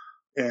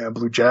and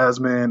Blue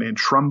Jasmine and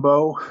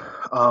Trumbo.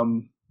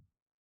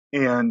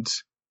 And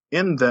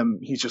in them,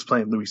 he's just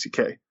playing Louis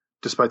C.K.,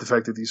 despite the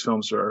fact that these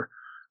films are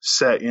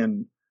set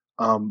in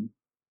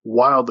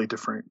wildly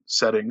different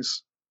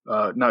settings,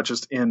 not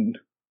just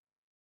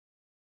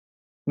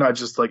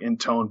like in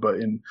tone, but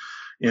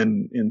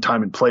in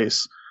time and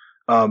place.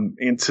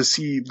 And to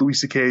see Louis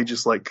C.K.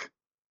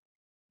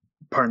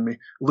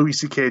 Louis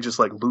C.K. just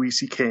like Louis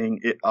C.K.ing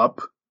it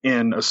up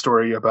in a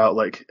story about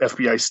like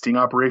FBI sting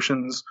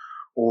operations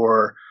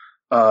or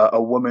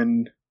a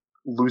woman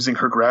losing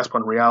her grasp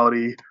on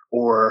reality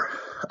or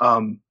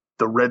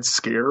the Red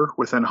Scare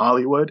within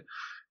Hollywood.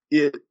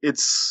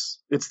 It's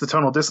the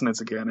tonal dissonance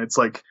again. It's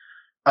like,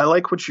 I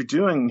like what you're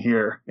doing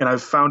here, and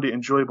I've found it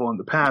enjoyable in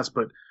the past,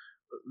 but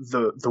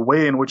the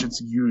way in which it's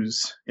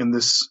used in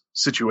this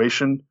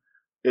situation,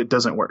 it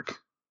doesn't work.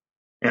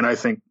 And I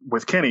think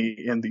with Kenny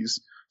in these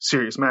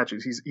serious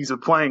matches, he's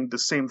applying the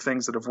same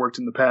things that have worked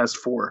in the past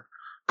for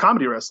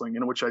comedy wrestling,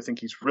 in which I think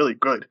he's really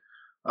good.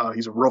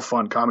 He's a real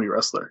fun comedy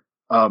wrestler.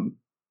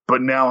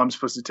 But now I'm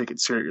supposed to take it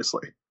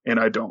seriously, and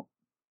I don't.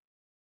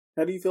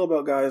 How do you feel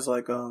about guys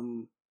like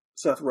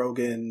Seth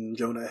Rogen,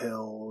 Jonah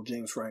Hill,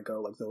 James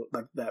Franco,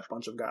 like that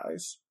bunch of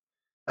guys?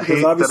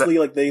 Because obviously,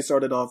 like they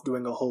started off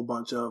doing a whole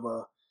bunch of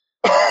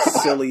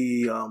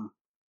silly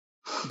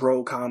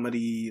bro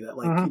comedy that,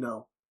 like, you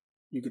know,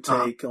 you could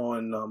take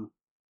on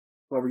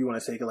however you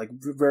want to take it, like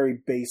very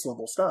base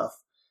level stuff.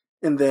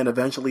 And then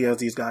eventually, as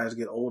these guys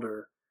get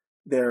older,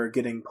 they're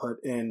getting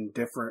put in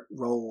different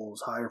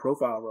roles, higher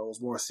profile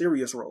roles, more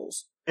serious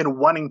roles. And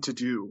wanting to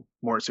do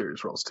more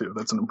serious roles too.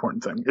 That's an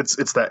important thing.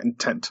 It's that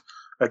intent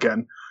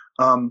again.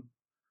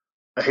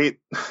 I hate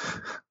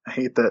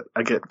that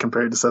I get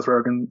compared to Seth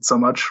Rogen so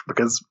much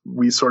because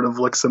we sort of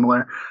look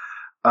similar.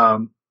 I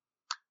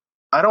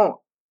don't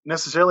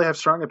necessarily have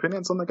strong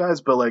opinions on the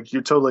guys, but like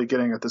you're totally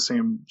getting at the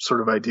same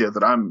sort of idea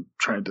that I'm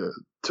trying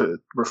to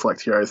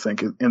reflect here. I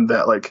think in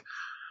that like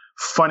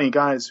funny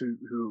guys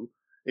who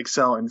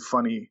excel in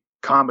funny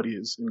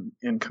comedies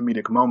in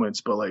comedic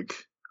moments, but like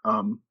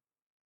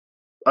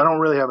I don't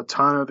really have a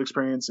ton of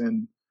experience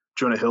in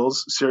Jonah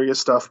Hill's serious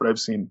stuff, but I've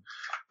seen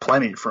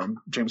plenty from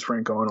James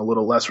Franco and a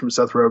little less from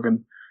Seth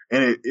Rogen,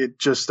 and it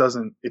just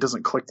doesn't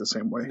click the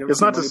same way.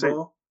 It's not to say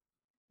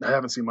I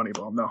haven't seen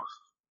Moneyball. No,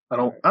 I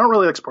don't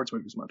really like sports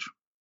movies much.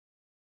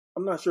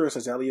 I'm not sure it's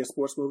exactly a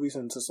sports movie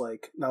since it's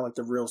like not like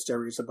the real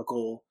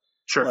stereotypical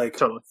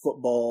totally.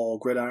 Football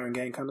gridiron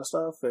gang kind of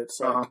stuff. It's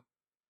like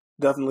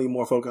definitely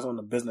more focused on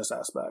the business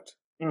aspect.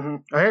 Mm-hmm.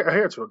 I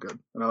hear it's real good,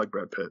 and I like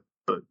Brad Pitt,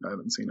 but I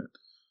haven't seen it.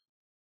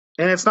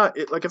 And it's not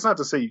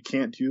to say you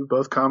can't do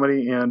both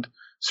comedy and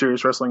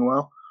serious wrestling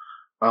well.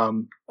 I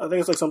think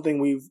it's like something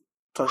we've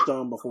touched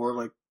on before.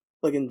 Like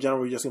in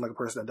general, you just seem like a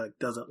person that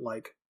doesn't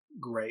like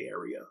gray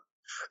area.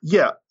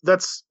 Yeah,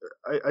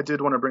 I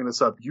did want to bring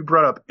this up. You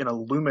brought up an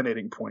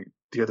illuminating point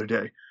the other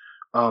day.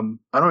 I don't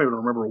even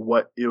remember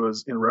what it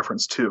was in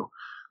reference to,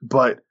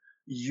 but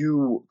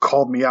you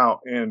called me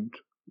out and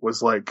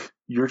was like,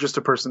 you're just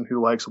a person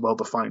who likes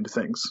well-defined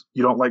things.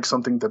 You don't like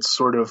something that's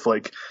sort of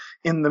like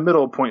in the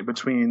middle point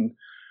between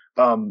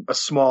a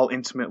small,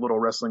 intimate little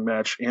wrestling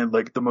match and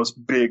like the most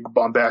big,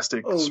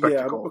 bombastic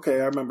spectacle. Yeah,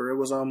 okay, I remember. It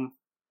was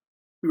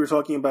we were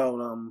talking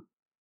about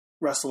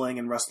wrestling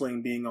and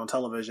wrestling being on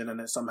television,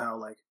 and it somehow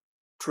like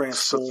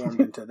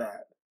transformed into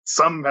that.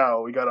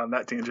 Somehow we got on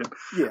that tangent.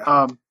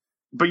 Yeah.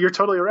 But you're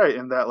totally right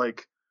in that,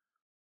 like,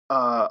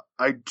 I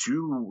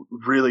do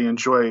really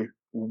enjoy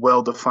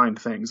well-defined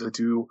things. I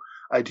do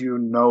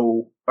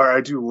know, or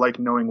I do like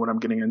knowing what I'm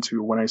getting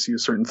into when I see a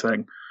certain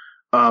thing.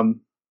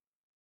 And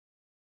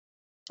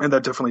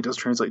that definitely does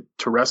translate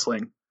to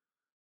wrestling.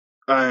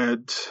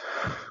 And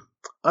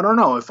I don't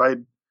know if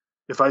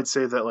I'd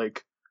say that,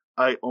 like,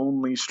 I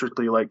only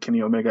strictly like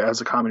Kenny Omega as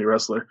a comedy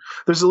wrestler.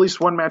 There's at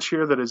least one match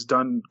here that is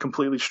done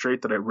completely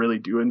straight that I really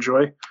do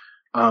enjoy.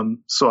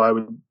 So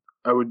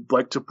I would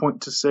like to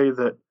point to say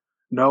that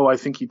no, I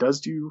think he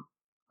does do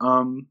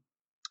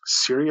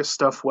serious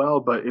stuff well,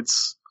 but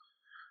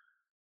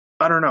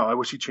I don't know. I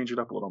wish he'd change it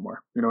up a little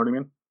more. You know what I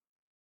mean?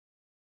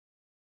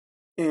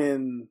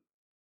 And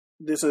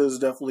this is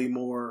definitely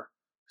more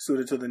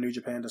suited to the New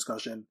Japan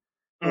discussion.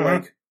 Mm-hmm.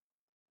 Like,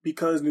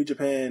 because New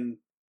Japan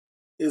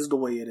is the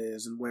way it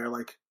is, and where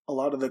like a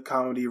lot of the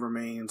comedy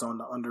remains on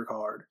the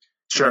undercard.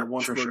 Sure.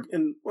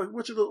 And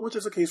which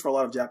is the case for a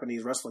lot of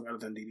Japanese wrestling other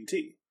than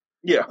DDT.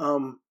 Yeah.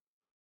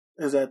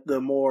 Is that the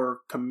more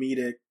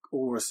comedic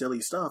or silly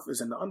stuff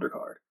is in the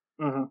undercard.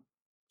 Mm-hmm.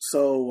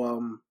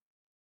 So,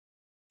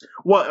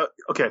 well,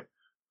 okay.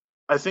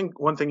 I think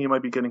one thing you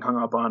might be getting hung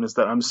up on is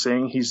that I'm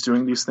saying he's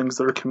doing these things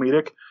that are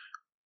comedic.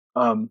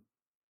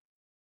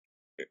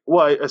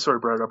 Well, I sort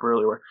of brought it up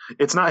earlier.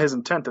 It's not his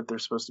intent that they're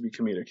supposed to be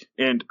comedic.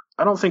 And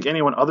I don't think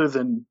anyone other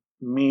than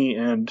me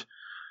and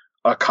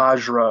a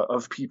cadre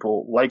of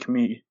people like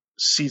me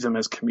see them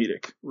as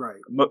comedic. Right.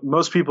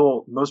 Most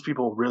people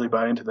really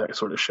buy into that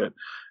sort of shit.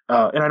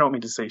 And I don't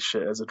mean to say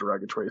shit as a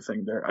derogatory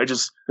thing there.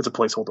 it's a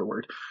placeholder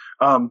word.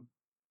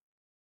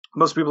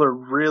 Most people are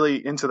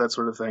really into that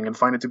sort of thing and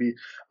find it to be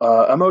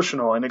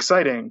emotional and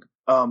exciting.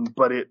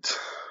 But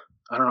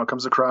I don't know, it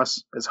comes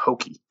across as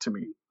hokey to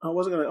me. I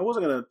wasn't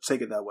gonna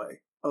take it that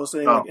way. I was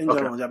saying, like, in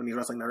general, in Japanese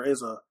wrestling, there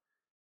is a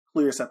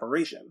clear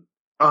separation.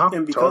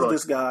 And because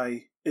this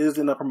guy is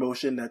in a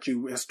promotion that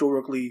you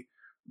historically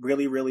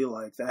really, really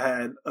like, that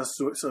had a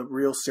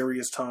real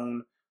serious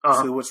tone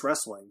to its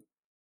wrestling,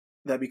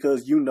 that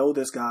because you know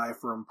this guy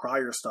from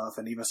prior stuff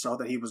and even stuff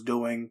that he was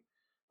doing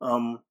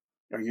a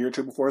year or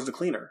two before as the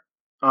cleaner,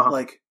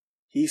 like,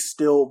 he's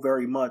still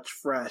very much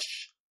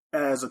fresh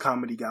as a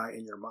comedy guy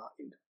in your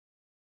mind.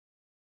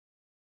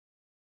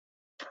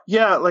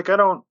 Yeah, like, I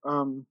don't,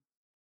 I'm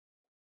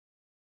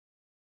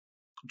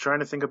trying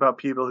to think about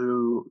people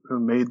who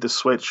made the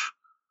switch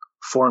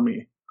for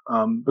me.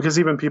 Because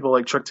even people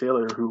like Chuck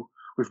Taylor, who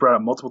we've brought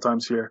up multiple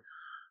times here,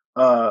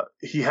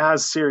 he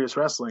has serious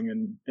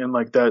wrestling, and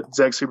like that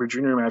Zack Sabre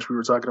Jr. match we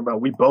were talking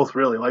about, we both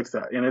really like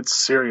that, and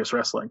it's serious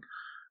wrestling.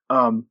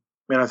 And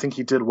I think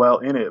he did well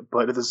in it,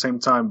 but at the same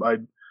time,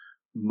 I'd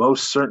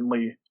most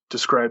certainly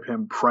describe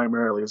him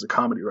primarily as a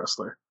comedy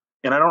wrestler.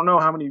 And I don't know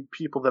how many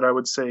people that I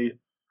would say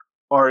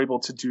are able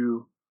to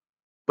do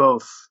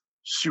both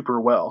super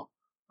well.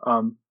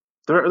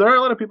 There are a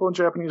lot of people in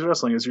Japanese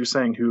wrestling, as you're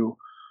saying, who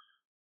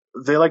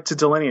they like to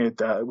delineate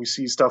that. We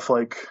see stuff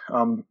like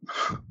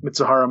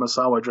Mitsuhara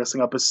Misawa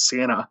dressing up as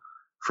Santa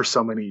for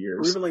so many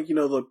years. Or even like,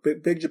 the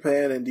Big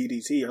Japan and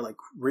DDT are like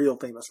real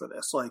famous for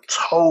this. Like,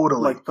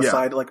 totally.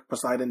 Like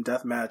Poseidon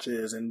death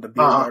matches and the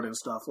beer garden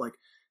stuff. Like,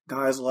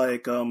 guys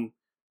like Yuji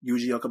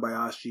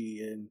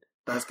Okabayashi and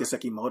Daisuke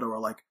Sekimoto are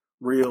like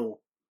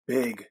real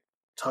big,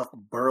 tough,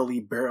 burly,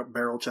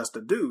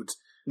 barrel-chested dudes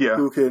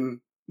who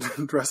can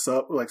dress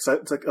up like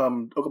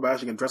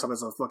Okabayashi can dress up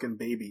as a fucking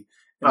baby,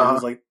 and it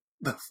was like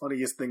the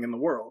funniest thing in the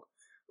world.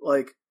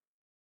 Like,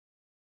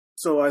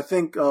 so I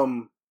think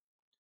a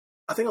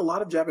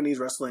lot of Japanese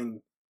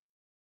wrestling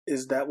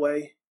is that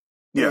way.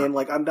 Yeah, and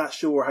like, I'm not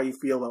sure how you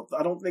feel about.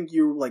 I don't think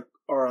you like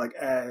are like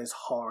as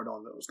hard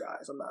on those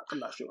guys. I'm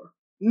not sure.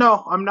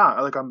 No, I'm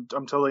not. Like, I'm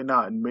totally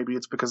not. And maybe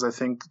it's because I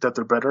think that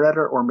they're better at it,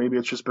 or maybe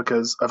it's just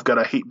because I've got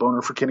a hate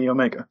boner for Kenny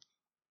Omega.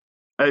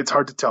 It's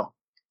hard to tell.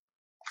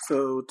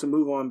 So, to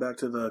move on back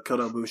to the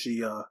Kota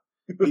Ibushi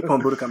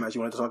Ippon Budokan match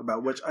you wanted to talk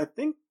about, which I'm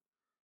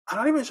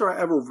not even sure I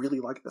ever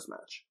really liked this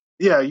match.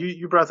 Yeah,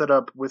 you brought that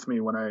up with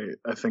me when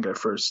I think I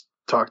first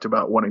talked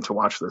about wanting to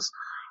watch this.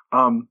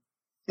 And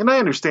I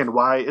understand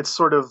why. It's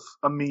sort of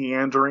a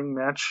meandering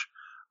match.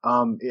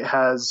 It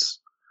has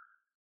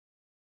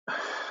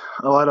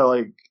a lot of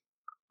like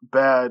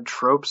bad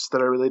tropes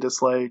that I really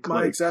dislike.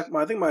 I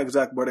think my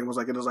exact wording was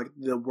like, it is like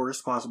the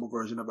worst possible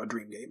version of a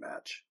Dream Game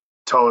match.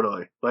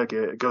 Totally. Like,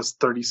 it goes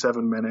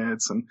 37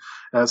 minutes and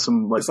has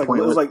some like, it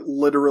was like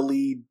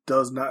literally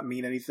does not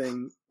mean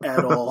anything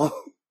at all.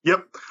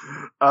 Yep.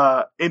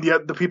 And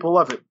yet the people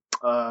love it.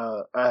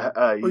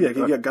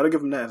 Gotta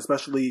give them that.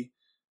 Especially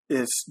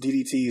it's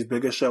DDT's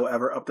biggest show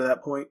ever up to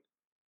that point.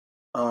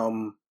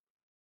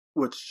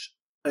 Which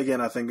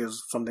again, I think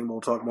is something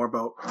we'll talk more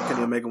about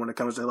Kenny Omega when it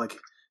comes to like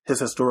his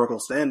historical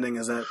standing,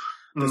 is that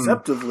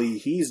deceptively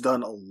he's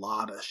done a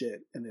lot of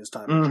shit in his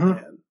time in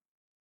Japan.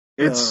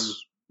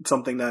 It's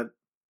something that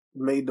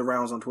made the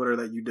rounds on Twitter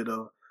that you did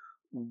a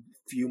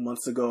few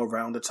months ago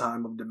around the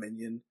time of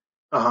Dominion.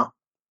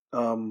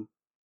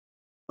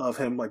 of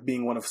him like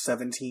being one of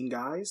 17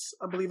 guys,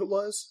 I believe it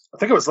was. I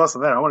think it was less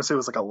than that. I want to say it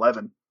was like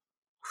 11.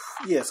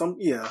 Yeah.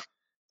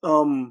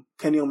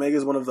 Kenny Omega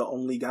is one of the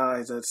only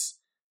guys that's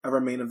ever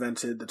main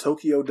evented the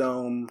Tokyo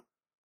Dome,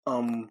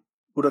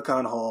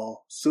 Budokan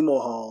Hall,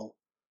 Sumo Hall,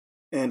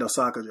 and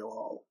Osaka-jo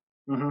Hall.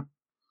 Mm-hmm.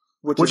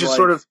 Which is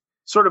like,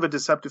 sort of a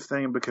deceptive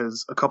thing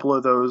because a couple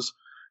of those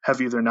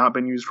have either not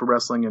been used for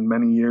wrestling in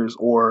many years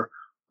or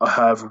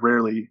have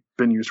rarely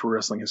been used for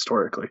wrestling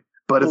historically.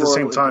 But at the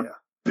same time,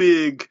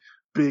 big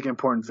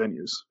important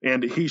venues.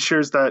 And he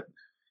shares that.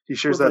 He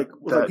shares that.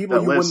 Like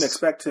people you wouldn't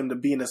expect him to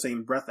be in the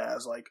same breath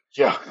as, like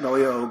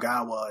Naoya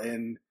Ogawa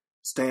and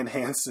Stan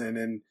Hansen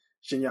and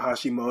Shinya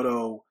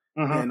Hashimoto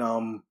and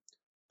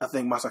I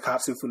think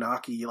Masakatsu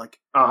Funaki, like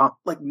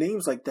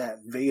names like that,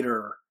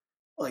 Vader,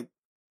 like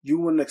you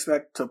wouldn't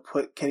expect to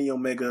put Kenny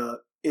Omega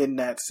in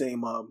that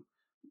same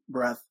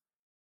breath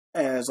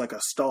as like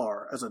a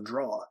star, as a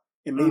draw.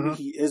 And maybe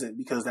he isn't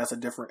because that's a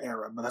different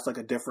era, but that's like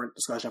a different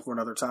discussion for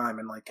another time.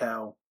 And like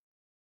how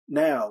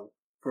now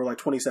for like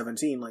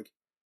 2017, like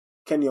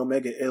Kenny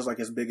Omega is like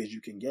as big as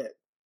you can get.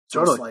 So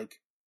totally. It's like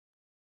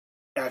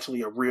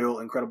actually a real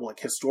incredible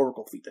like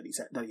historical feat that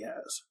he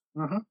has.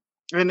 Mm-hmm.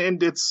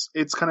 And it's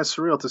kind of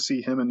surreal to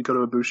see him and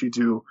Kota Ibushi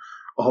do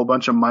a whole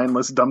bunch of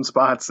mindless dumb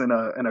spots in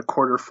a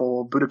quarter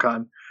full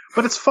Budokan,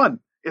 but it's fun.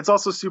 It's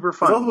also super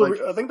fun.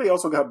 Also, I think they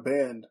also got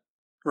banned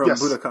from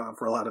Budokan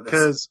for a lot of this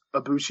because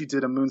Ibushi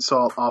did a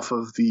moonsault off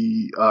of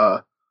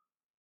the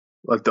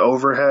like the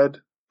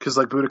overhead. Because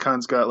like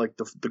Budokan's got like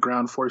the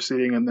ground floor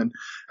seating and then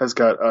has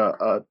got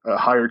a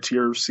higher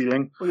tier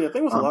seating. Well, yeah, I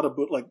think it was a lot of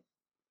like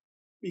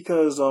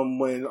because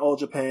when All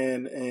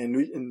Japan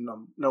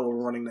and Noah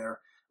were running there,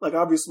 like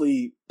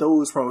obviously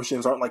those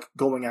promotions aren't like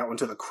going out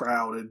into the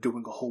crowd and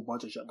doing a whole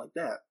bunch of shit like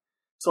that.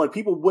 So like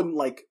people wouldn't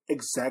like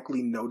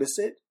exactly notice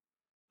it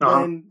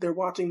when they're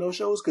watching those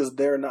shows because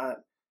they're not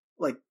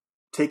like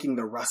taking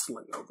the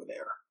wrestling over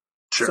there.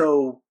 Sure.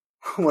 So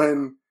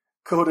when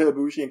Kota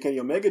Ibushi and Kenny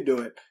Omega do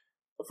it.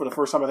 For the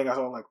first time, I think I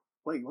saw, like,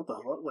 wait, what the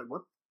fuck? Like,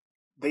 what?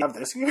 They have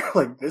this here?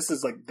 Like, this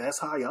is, like, this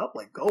high up?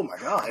 Like, oh, my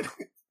God.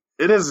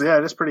 It is, yeah,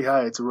 it is pretty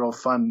high. It's a real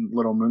fun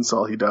little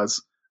moonsault he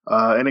does.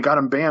 And it got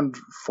him banned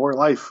for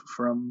life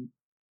or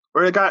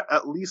it got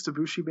at least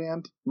Ibushi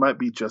banned. Might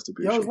be just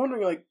Ibushi. Yeah, I was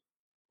wondering, like,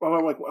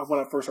 when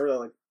I first heard that,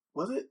 like,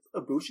 was it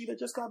Ibushi that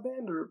just got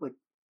banned? Or, like,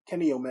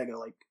 Kenny Omega?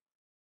 Like,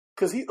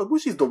 because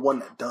Ibushi's the one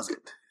that does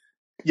it.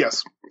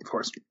 Yes, of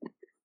course.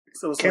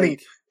 So it's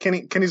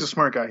Kenny's a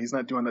smart guy. He's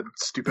not doing that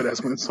stupid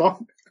ass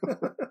moonsault.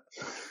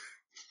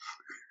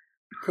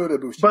 Kota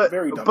Ibushi,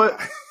 very dumb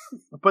guy.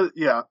 But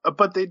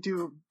they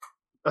do.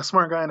 A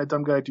smart guy and a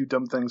dumb guy do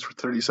dumb things for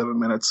 37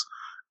 minutes,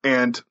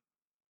 and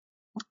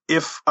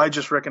if I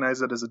just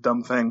recognize it as a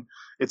dumb thing,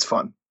 it's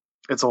fun.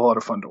 It's a whole lot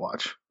of fun to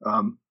watch.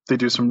 They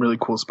do some really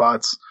cool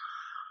spots.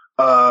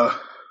 They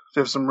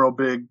have some real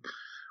big,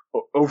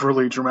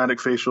 overly dramatic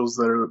facials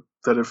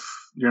that if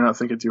you're not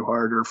thinking too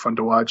hard are fun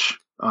to watch.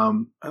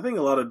 I think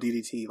a lot of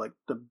DDT, like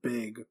the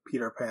big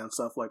Peter Pan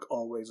stuff, like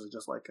always is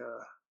just like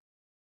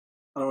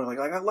I don't know, like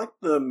I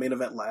liked the main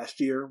event last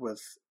year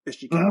with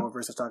Ishikawa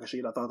versus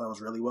Takashita. I thought that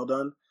was really well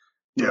done.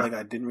 But, like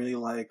I didn't really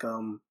like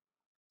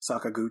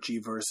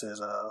Sakaguchi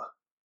versus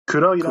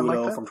Kudo. You don't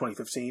like that? From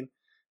 2015.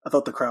 I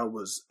thought the crowd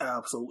was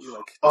absolutely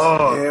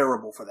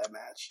terrible for that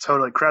match.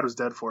 Totally, crowd was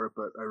dead for it,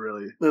 but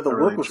the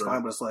work was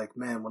fine. But it's like,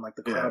 man, when like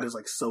the crowd is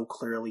like so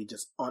clearly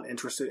just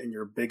uninterested in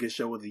your biggest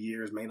show of the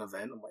year's main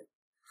event, I'm like.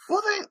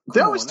 Well,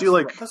 they always do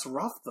like that's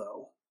rough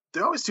though.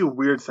 They always do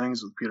weird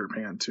things with Peter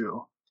Pan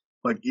too.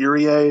 Like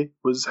Irie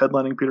was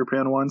headlining Peter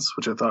Pan once,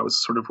 which I thought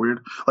was sort of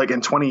weird. Like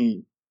in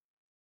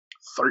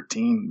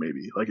 2013,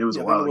 maybe. Like it was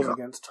a while ago. It was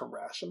against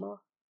Harashima.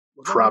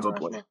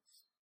 Probably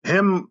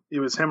it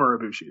was him or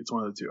Ibushi. It's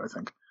one of the two, I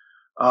think.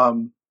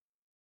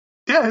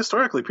 Yeah,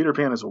 historically, Peter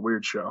Pan is a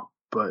weird show,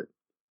 but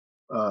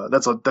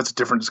that's a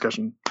different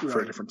discussion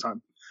for a different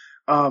time.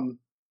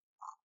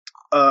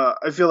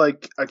 I feel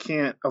like I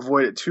can't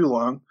avoid it too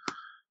long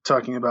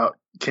talking about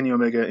Kenny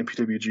Omega and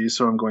PWG,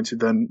 so I'm going to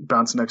then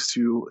bounce next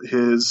to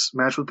his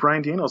match with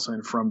Bryan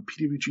Danielson from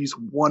PWG's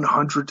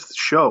 100th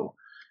show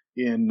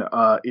in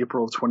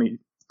April of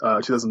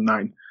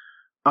 2009.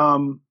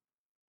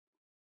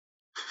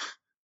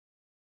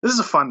 This is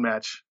a fun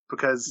match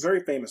because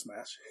very famous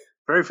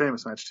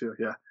match too.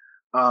 Yeah.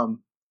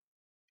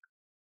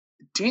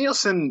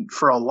 Danielson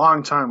for a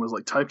long time was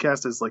like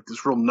typecast as like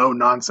this real no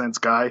nonsense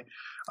guy.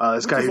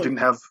 This guy who didn't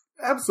have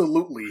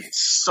absolutely.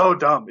 It's so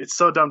dumb. It's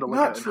so dumb to look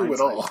at. Not true at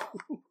all.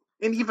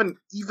 And even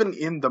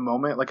in the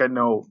moment, like I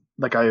know,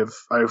 like I have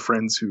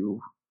friends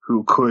who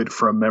could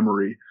from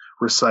memory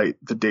recite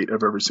the date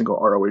of every single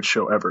ROH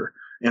show ever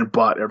and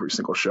bought every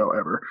single show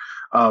ever.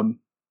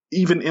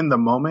 Even in the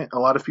moment, a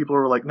lot of people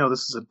were like, no,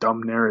 this is a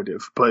dumb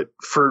narrative. But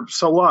for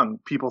so long,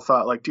 people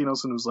thought like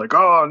Danielson was like,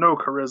 oh, no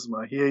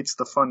charisma. He hates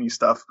the funny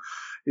stuff.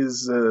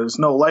 There's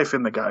no life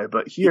in the guy.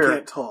 But here, he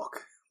can't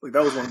talk. Like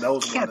that was one.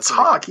 He can't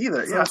talk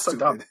either. Yeah, it's so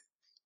dumb.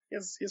 He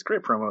has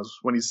great promos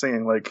when he's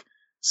saying like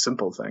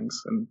simple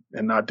things and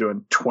not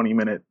doing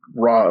 20-minute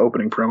raw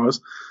opening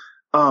promos.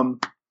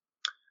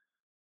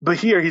 But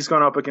here he's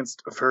going up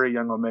against a very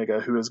young Omega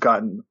who has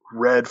gotten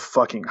red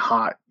fucking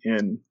hot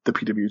in the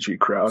PWG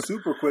crowd.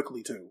 Super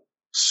quickly too.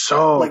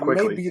 So like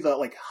quickly. Maybe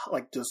the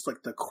just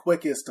the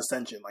quickest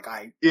ascension.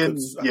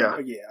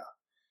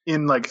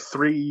 In like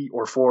 3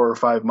 or 4 or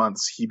 5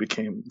 months, he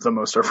became the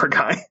most over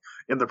guy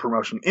in the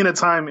promotion. In a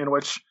time in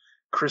which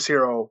Chris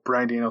Hero,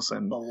 Bryan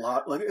Danielson,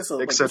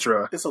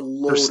 etc. It's a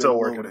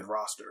loaded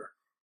roster.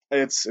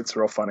 It's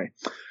real funny.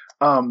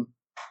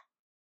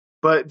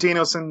 But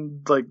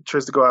Danielson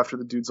tries to go after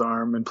the dude's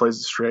arm and plays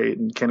it straight,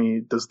 and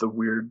Kenny does the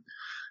weird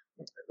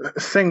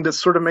thing that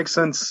sort of makes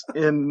sense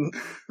in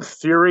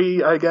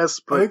theory, I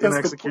guess, but in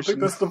execution, I think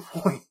that's the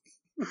point.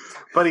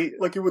 But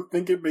you would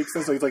think it makes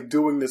sense. He's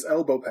doing this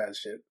elbow pad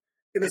shit,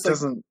 and it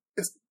doesn't.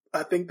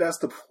 I think that's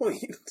the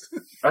point.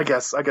 I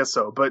guess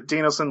so. But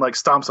Danielson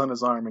stomps on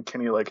his arm, and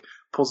Kenny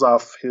pulls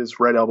off his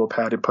right elbow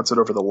pad and puts it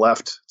over the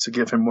left to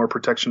give him more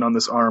protection on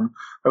this arm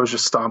that was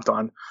just stomped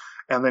on.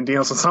 And then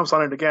Danielson stomps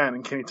on it again,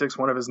 and Kenny takes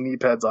one of his knee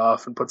pads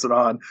off and puts it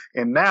on.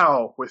 And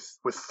now with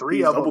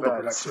 3 elbow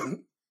pads,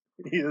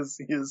 he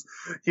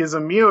is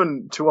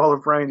immune to all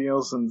of Bryan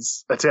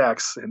Danielson's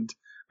attacks. And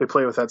they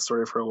play with that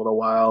story for a little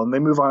while, and they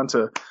move on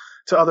to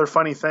other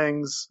funny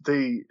things.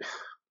 They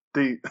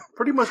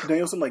pretty much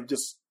Danielson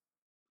just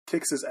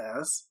kicks his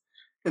ass,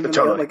 and then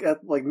totally.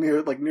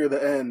 near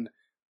the end,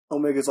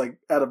 Omega's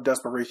out of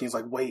desperation. He's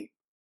wait,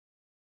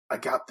 I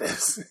got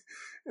this,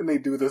 and they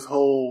do this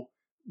whole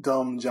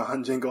dumb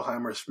John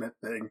Jingleheimer Schmidt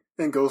thing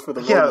and goes for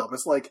the roll up.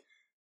 It's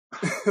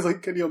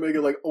it's Kenny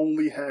Omega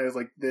only has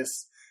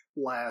this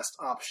last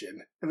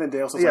option, and then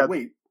Danielson's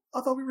wait,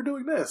 I thought we were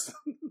doing this.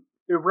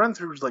 It run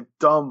through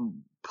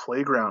dumb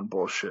playground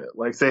bullshit.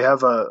 They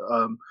have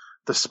the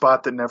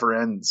spot that never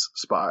ends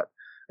spot,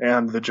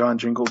 and the John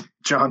Jacob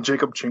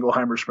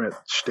Jingleheimer Schmidt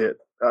shit,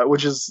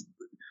 which is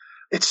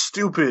it's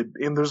stupid,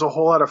 and there's a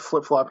whole lot of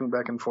flip flopping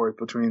back and forth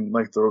between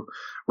the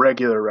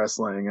regular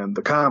wrestling and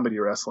the comedy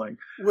wrestling.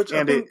 Which I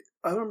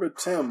remember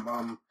Tim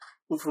from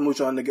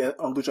Lucha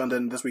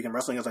Undead This Week in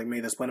Wrestling has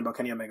made this point about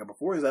Kenny Omega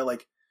before. Is that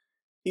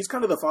he's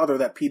kind of the father of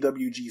that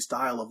PWG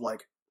style of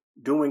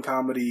doing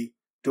comedy,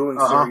 doing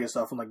serious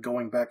stuff, and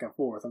going back and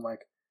forth, and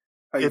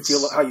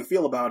how you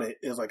feel about it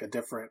is a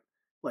different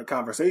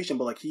conversation.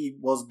 But he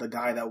was the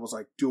guy that was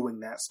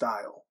doing that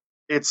style.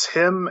 It's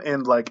him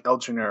and El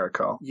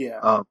Generico.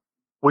 Yeah.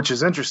 Which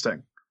is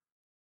interesting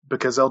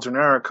because El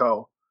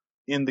Generico,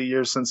 in the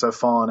years since I've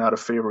fallen out of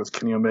favor with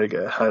Kenny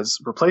Omega, has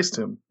replaced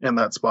him in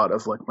that spot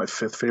of my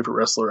 5th favorite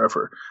wrestler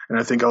ever. And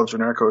I think El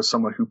Generico is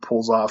someone who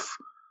pulls off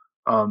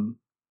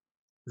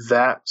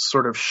that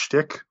sort of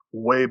shtick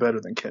way better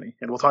than Kenny.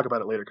 And we'll talk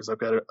about it later because I've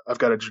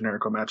got a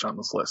Generico match on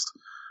this list.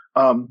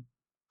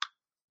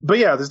 But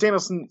yeah, this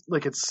Danielson,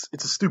 it's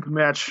a stupid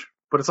match,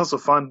 but it's also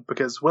fun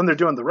because when they're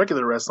doing the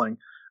regular wrestling,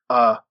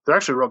 they're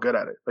actually real good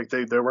at it.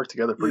 They work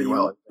together pretty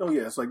well. Oh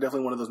yeah, it's definitely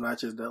one of those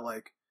matches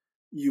that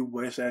you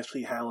wish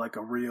actually had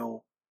a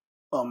real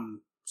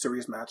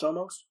serious match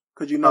almost,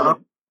 because that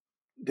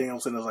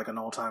Danielson is an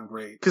all-time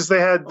great. Because they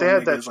had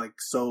that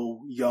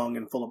so young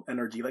and full of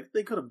energy.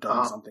 They could have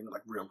done something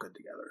real good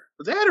together.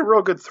 They had a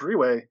real good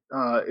 3-way.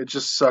 It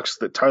just sucks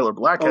that Tyler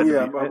Black had to be.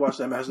 I watched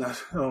that match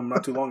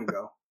not too long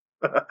ago.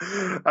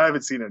 I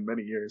haven't seen it in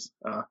many years.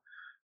 I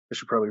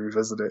should probably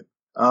revisit it.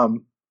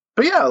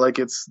 But yeah,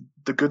 it's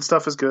the good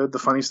stuff is good. The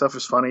funny stuff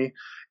is funny.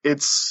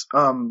 It's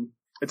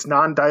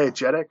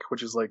non-diegetic,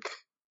 which is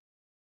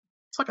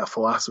it's a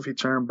philosophy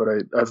term, but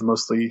I've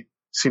mostly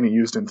seen it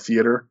used in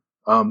theater.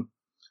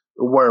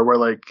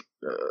 Where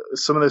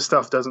some of this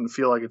stuff doesn't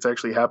feel like it's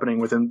actually happening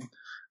within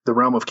the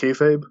realm of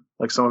kayfabe.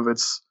 Some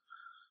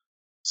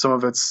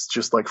of it's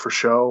just for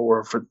show,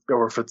 or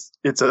if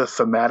it's a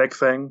thematic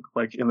thing,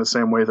 in the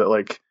same way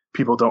that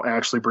people don't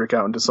actually break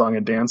out into song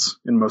and dance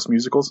in most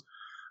musicals.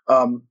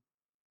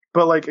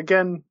 But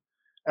again,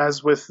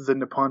 as with the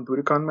Nippon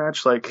Budokan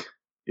match,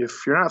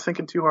 if you're not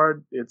thinking too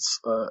hard, it's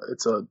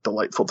a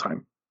delightful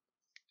time.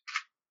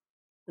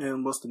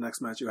 And what's the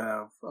next match you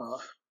have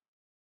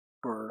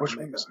for Which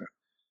Omega?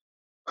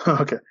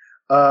 Okay.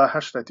 How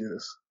should I do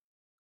this?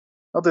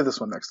 I'll do this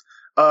one next.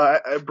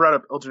 I brought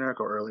up El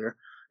Generico earlier,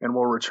 and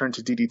we'll return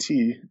to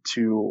DDT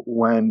to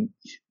when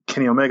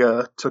Kenny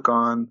Omega took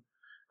on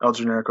El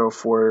Generico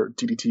for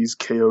DDT's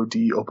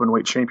KOD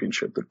Openweight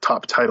Championship, the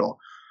top title,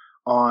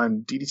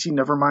 on DDT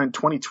Nevermind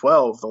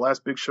 2012, the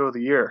last big show of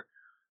the year,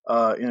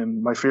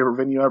 in my favorite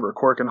venue ever,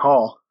 Cork and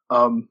Hall.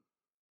 And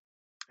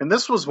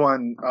this was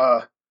one,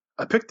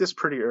 I picked this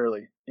pretty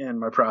early in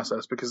my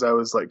process because I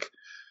was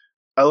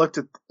I looked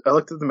at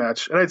the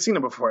match, and I'd seen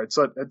it before.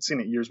 I'd seen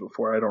it years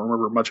before. I don't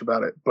remember much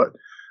about it, but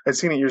I'd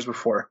seen it years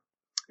before.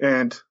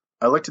 And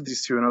I looked at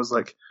these two, and I was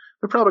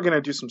they're probably going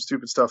to do some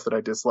stupid stuff that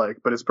I dislike,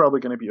 but it's probably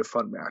going to be a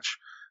fun match.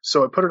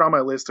 So I put it on my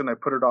list, and I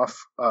put it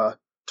off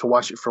to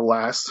watch it for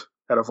last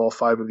out of all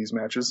 5 of these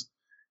matches.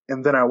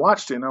 And then I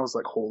watched it, and I was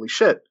holy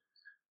shit.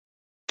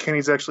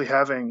 Kenny's actually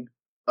having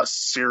a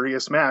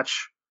serious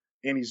match,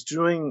 and he's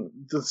doing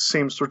the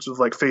same sorts of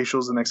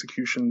facials and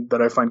execution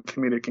that I find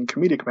comedic in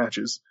comedic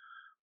matches.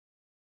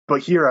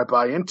 But here I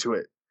buy into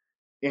it.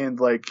 And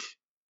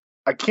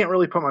I can't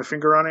really put my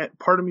finger on it.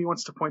 Part of me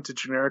wants to point to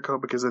Generico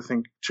because I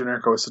think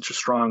Generico is such a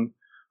strong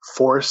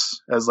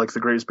force as like the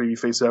greatest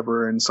babyface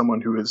ever and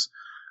someone who is,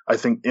 I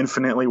think,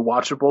 infinitely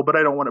watchable, but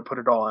I don't want to put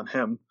it all on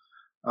him.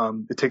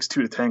 It takes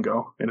two to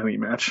tango in any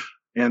match.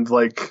 And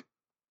like,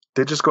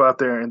 they just go out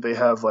there and they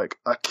have like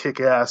a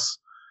kick-ass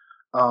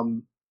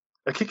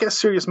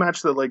serious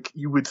match that like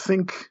you would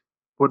think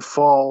would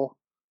fall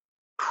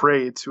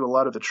prey to a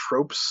lot of the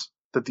tropes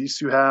that these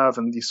two have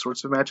and these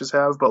sorts of matches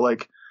have, but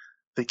like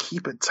they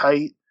keep it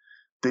tight,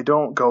 they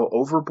don't go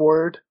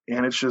overboard,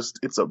 and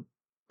it's a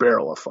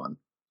barrel of fun.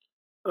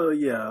 I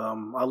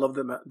love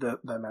that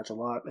match a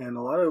lot, and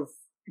a lot of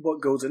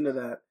what goes into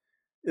that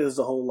is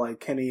the whole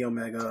like Kenny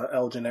Omega,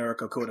 El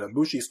Generico, Kota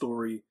Ibushi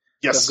story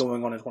that's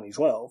going on in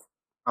 2012,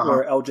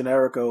 where El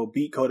Generico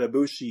beat Kota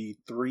Ibushi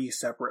 3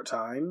 separate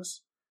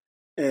times,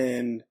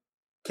 and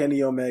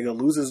Kenny Omega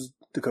loses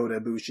to Kota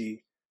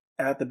Ibushi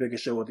at the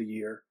biggest show of the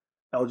year.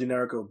 El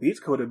Generico beats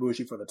Kota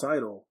Ibushi for the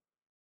title,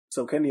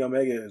 so Kenny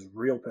Omega is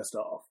real pissed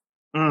off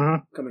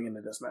coming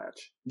into this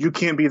match. You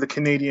can't be the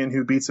Canadian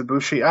who beats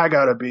Ibushi. I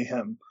gotta be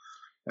him,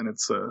 and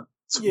it's really.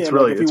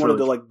 Like, if he wanted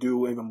to like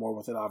do even more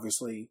with it,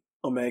 obviously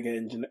Omega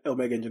and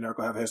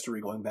Generico have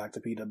history going back to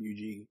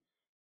PWG,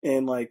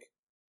 and like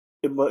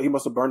he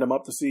must have burned him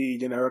up to see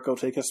Generico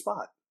take his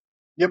spot.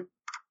 Yep.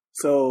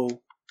 So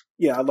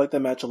yeah, I like that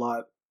match a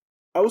lot.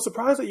 I was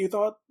surprised that you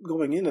thought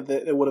going into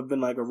that it would have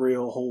been like a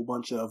real whole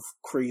bunch of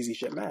crazy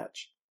shit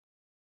match.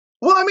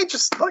 Well, I mean,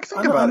 just like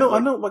think about it. I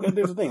know. Like,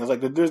 there's the thing. It's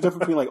like there's a difference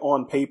between like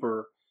on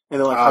paper and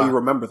then like how you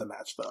remember the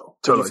match, though.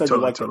 Totally. You said you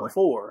liked it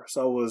before,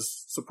 so I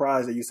was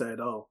surprised that you said,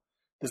 "Oh,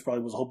 this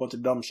probably was a whole bunch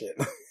of dumb shit."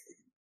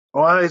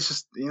 Well, it's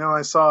just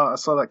I saw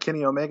that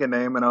Kenny Omega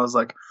name and I was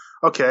like,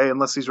 okay,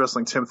 unless he's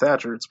wrestling Tim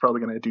Thatcher, it's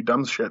probably going to do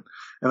dumb shit.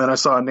 And then I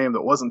saw a name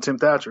that wasn't Tim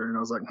Thatcher, and I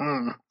was like,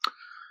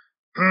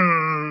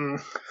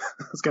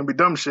 it's going to be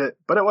dumb shit,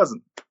 but it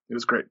wasn't. It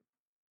was great.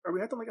 Are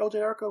we acting like El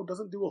Generico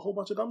doesn't do a whole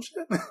bunch of dumb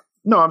shit?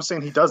 No, I'm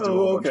saying he does do a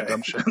whole bunch of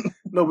dumb shit.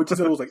 No, but you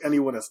said it was like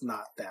anyone that's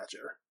not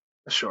Thatcher.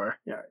 Sure.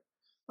 Yeah.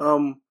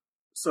 Right.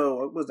 So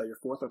what was that, your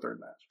fourth or third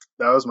match?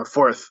 That was my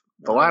fourth.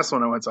 The last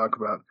one I want to talk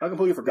about. I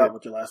completely forgot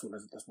what your last one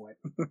is at this point.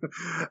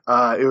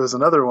 It was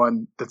another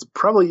one that's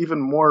probably even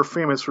more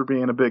famous for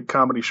being a big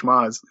comedy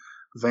schmoz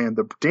than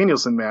the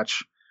Danielson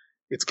match.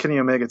 It's Kenny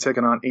Omega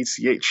taking on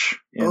ACH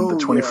in the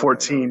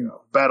 2014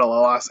 Battle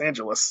of Los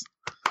Angeles.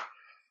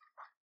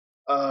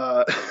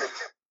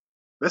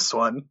 This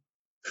one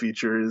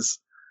features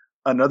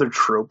another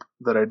trope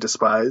that I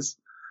despise.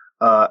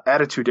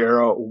 Attitude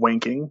Era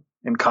wanking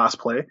in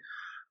cosplay.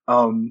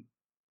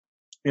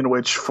 In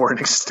which, for an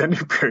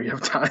extended period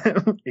of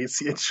time,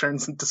 ACH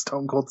turns into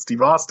Stone Cold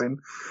Steve Austin,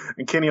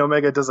 and Kenny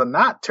Omega does a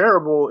not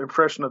terrible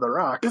impression of The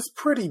Rock. It's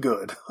pretty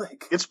good.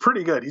 It's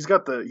pretty good. He's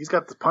got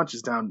the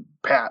punches down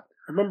pat.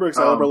 I remember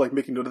Excalibur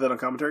making note of that on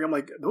commentary. I'm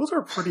like, those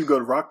are pretty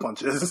good Rock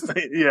punches.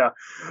 Yeah.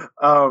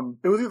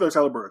 It was either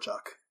Excalibur or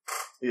Chuck.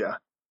 Yeah.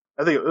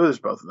 I think it was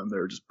both of them. They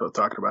were just both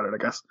talking about it, I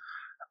guess.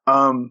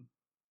 And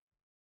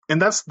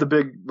that's the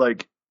big,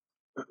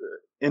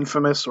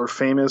 infamous or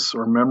famous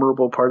or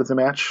memorable part of the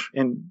match.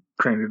 And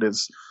granted, it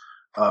is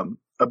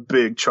a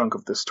big chunk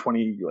of this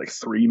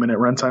 3-minute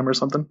runtime or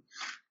something.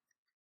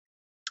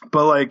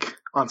 But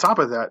on top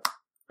of that,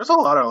 there's a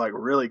lot of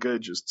really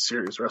good, just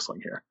serious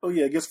wrestling here. Oh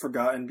yeah, it gets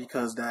forgotten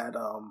because that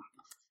part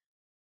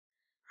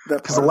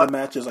of the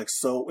match is it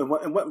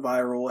went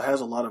viral. It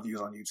has a lot of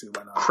views on YouTube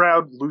right now.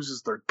 Crowd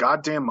loses their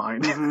goddamn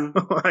mind. Mm-hmm.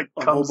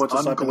 A whole bunch of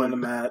cycling on the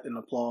mat and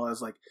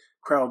applause.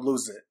 Crowd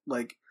loses it.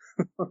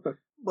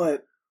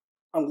 But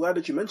I'm glad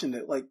that you mentioned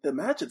it. The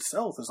match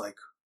itself is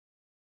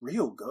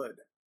real good.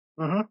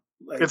 Mm-hmm.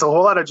 It's a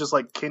whole lot of just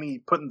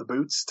Kenny putting the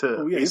boots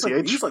to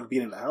ACH. He's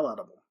beating the hell out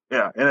of him.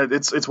 Yeah, and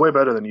it's way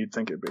better than you'd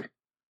think it'd be.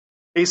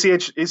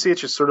 ACH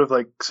is sort of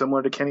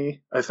similar to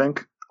Kenny, I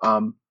think.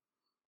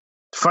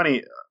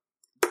 Funny,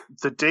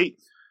 the date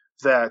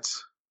that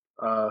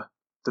the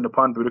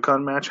Nippon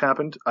Budokan match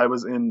happened, I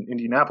was in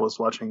Indianapolis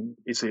watching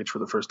ACH for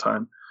the first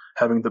time,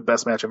 having the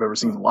best match I've ever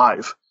seen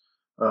live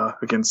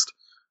against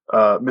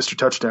Mr.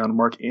 Touchdown,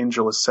 Mark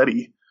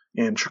Angelisetti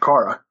in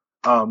Chikara.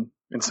 And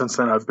since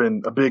then, I've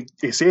been a big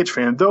ACH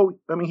fan, though,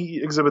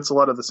 he exhibits a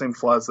lot of the same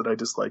flaws that I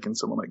dislike in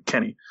someone like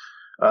Kenny,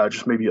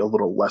 just maybe a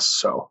little less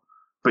so.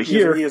 But he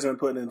hasn't been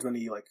putting in as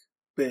many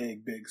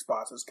big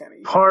spots as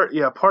Kenny. Part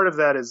of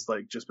that is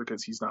just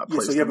because he's not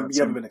placed. So you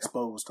haven't been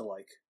exposed to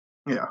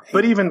yeah.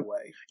 But even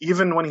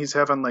when he's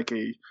having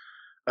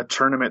a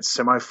tournament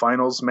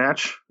semifinals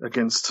match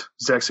against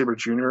Zack Sabre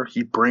Jr.,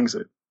 he brings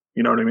it.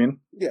 You know what I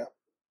mean? Yeah.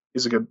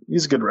 He's a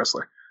good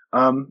wrestler.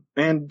 And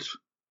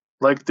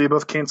they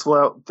both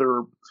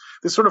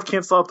they sort of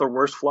cancel out their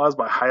worst flaws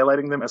by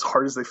highlighting them as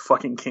hard as they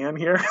fucking can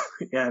here.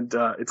 And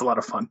it's a lot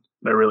of fun.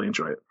 I really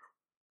enjoy it.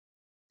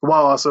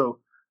 While also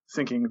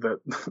thinking that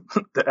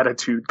the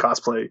Attitude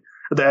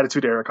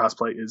Era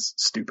cosplay is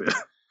stupid.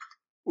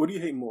 What do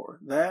you hate more?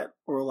 That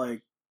or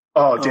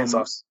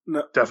dance-offs?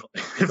 No,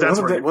 definitely.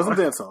 It wasn't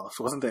dance-offs.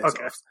 It wasn't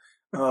dance-offs.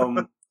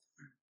 Okay.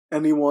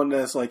 Anyone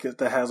that's that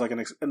has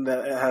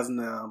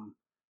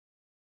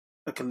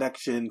a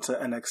connection to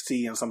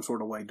NXT in some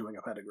sort of way doing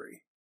a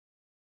pedigree.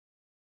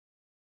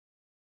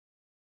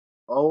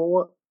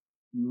 Oh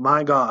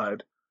my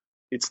God.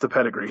 It's the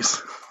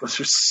pedigrees. It's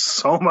just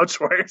so much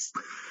worse.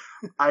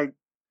 I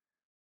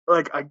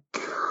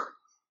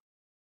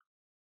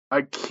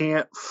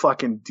can't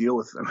fucking deal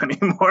with them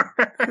anymore.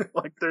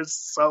 Like, they're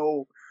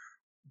so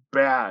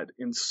bad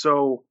and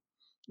so.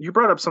 You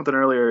brought up something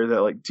earlier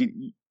that like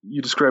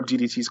you described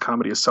DDT's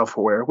comedy as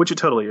self-aware, which it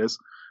totally is.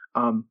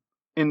 And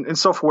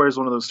self-aware is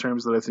one of those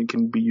terms that I think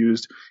can be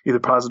used either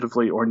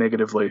positively or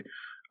negatively.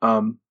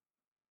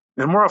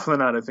 And more often than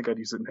not, I think I'd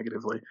use it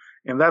negatively.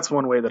 And that's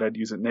one way that I'd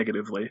use it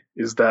negatively,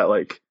 is that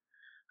like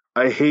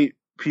I hate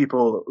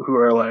people who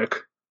are like,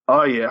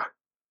 oh yeah,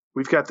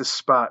 we've got this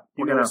spot.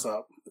 We're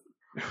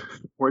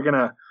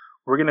gonna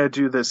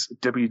do this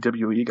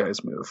WWE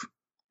guys move.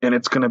 And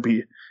it's gonna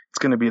be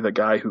the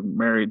guy who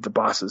married the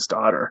boss's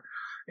daughter.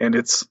 And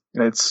it's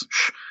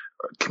shh,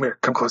 come here,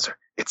 come closer.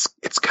 It's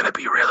gonna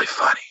be really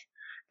funny.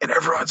 And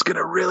everyone's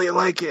gonna really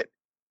like it.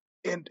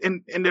 And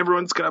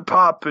everyone's gonna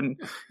pop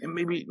and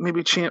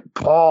maybe chant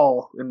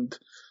Paul and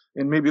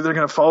maybe they're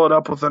gonna follow it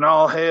up with an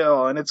all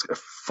hail, and it's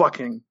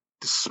fucking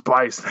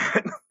despise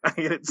that. I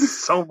hate it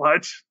so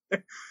much.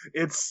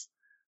 It's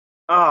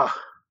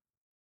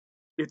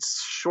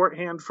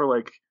shorthand for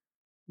like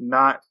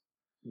not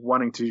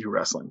wanting to do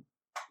wrestling.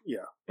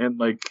 Yeah. And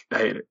like I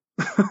hate it.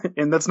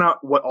 And that's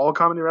not what all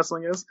comedy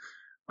wrestling is.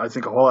 I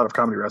think a whole lot of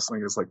comedy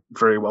wrestling is like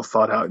very well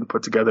thought out and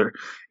put together,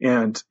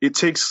 and it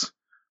takes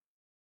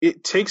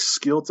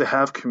skill to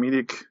have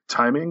comedic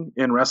timing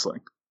in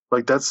wrestling.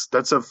 Like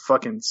that's a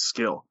fucking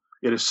skill.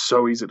 It is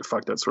so easy to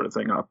fuck that sort of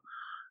thing up.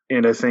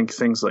 And I think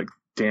things like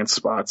dance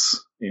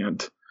spots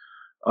and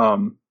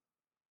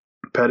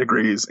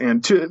pedigrees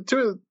and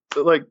to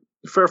like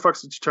fair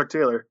fucks to Chuck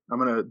Taylor, I'm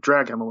gonna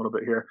drag him a little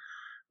bit here.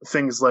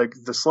 Things like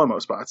the slow-mo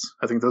spots,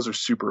 I think those are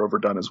super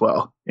overdone as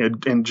well,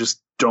 and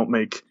just don't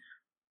make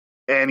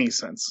any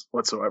sense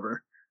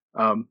whatsoever.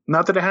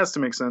 Not that it has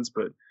to make sense,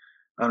 but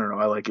I don't know.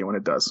 I like it when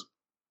it does.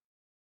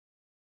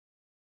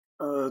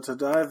 To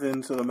dive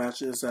into the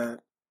matches that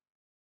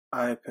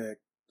I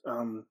picked,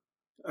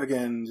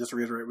 again, just to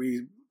reiterate,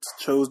 we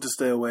chose to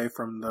stay away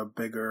from the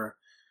bigger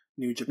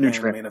New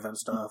Japan main event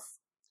stuff.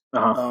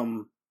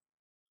 Uh-huh.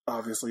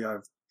 Obviously,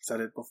 I've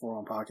said it before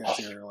on podcast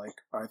here. Like,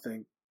 I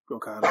think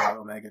Okada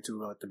Omega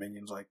 2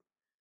 Dominion's like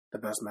the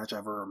best match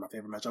ever, or my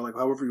favorite match. I like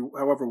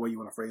however way you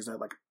want to phrase that.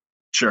 Like,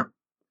 sure.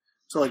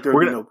 So like there'd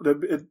be no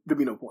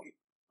point.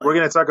 Like, we're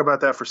gonna talk about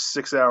that for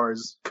 6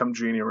 hours come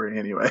January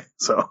anyway.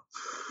 So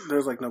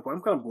there's like no point.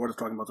 I'm kind of bored of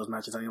talking about those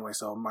matches anyway,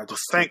 so I might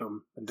just skip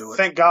them and do it.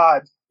 Thank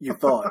God. You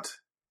thought.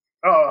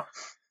 Oh,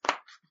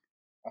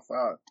 I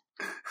thought.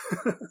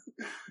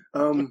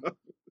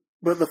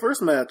 But the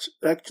first match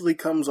actually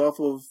comes off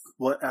of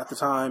what at the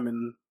time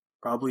and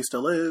probably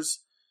still is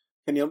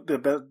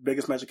the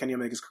biggest match of Kenny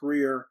Omega's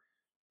career,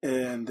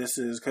 and this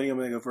is Kenny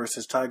Omega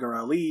versus Tiger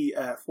Ali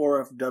at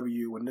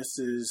 4FW, and this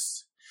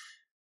is,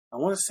 I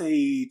want to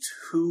say,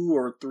 2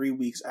 or 3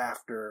 weeks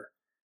after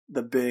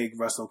the big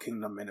Wrestle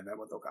Kingdom main event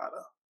with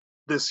Okada.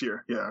 This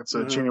year, yeah, it's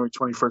January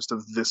 21st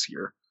of this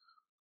year.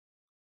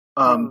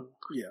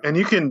 Yeah, and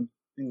you can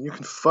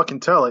fucking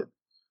tell it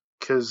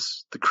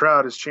because the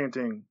crowd is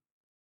chanting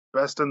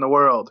 "Best in the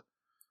world,"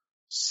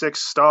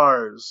 6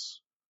 stars.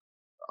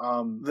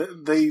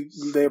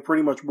 They're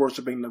pretty much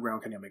worshiping the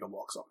ground Kenny Omega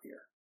walks on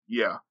here.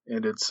 Yeah,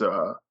 and it's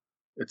a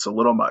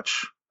little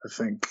much. I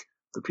think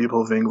the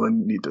people of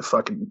England need to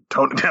fucking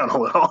tone it down a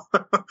little.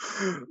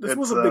 This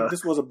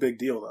was a big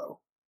deal though.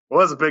 It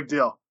was a big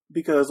deal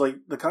because like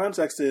the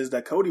context is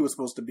that Cody was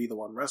supposed to be the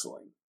one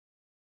wrestling,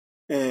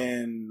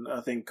 and I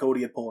think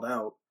Cody had pulled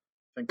out,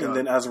 and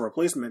then as a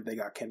replacement they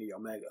got Kenny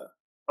Omega.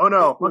 Oh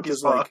no, which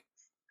is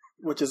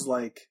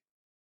like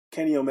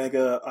Kenny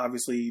Omega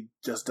obviously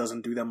just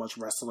doesn't do that much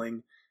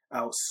wrestling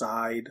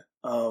outside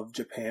of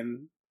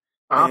Japan,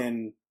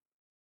 and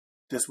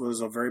this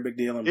was a very big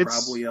deal, and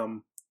probably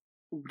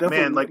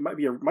definitely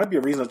might be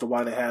a reason as to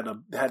why they had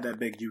that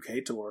big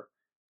UK tour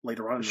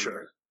later on in the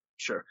year.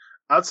 Sure.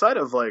 Outside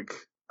of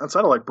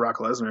Brock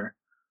Lesnar,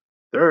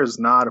 there is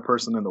not a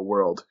person in the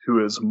world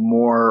who is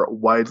more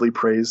widely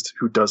praised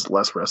who does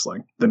less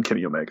wrestling than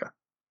Kenny Omega.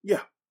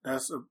 Yeah,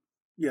 that's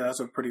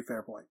a pretty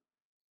fair point.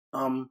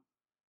 And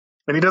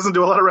he doesn't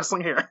do a lot of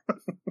wrestling here,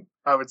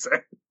 I would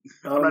say.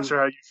 I'm not sure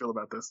how you feel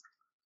about this.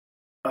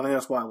 I think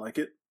that's why I like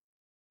it.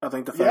 I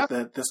think the fact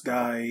that this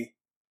guy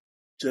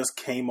just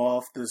came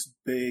off this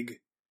big,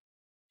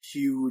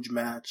 huge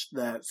match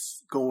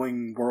that's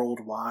going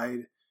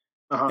worldwide,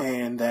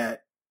 and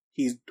that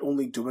he's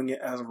only doing it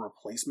as a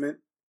replacement.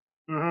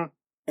 Mm-hmm.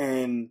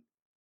 And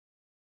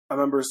I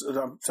remember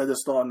I said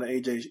this thought on the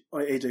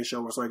AJ show,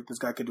 where it's like, this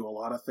guy could do a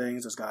lot of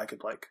things. This guy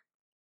could like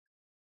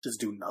just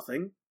do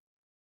nothing.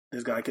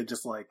 This guy could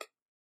just like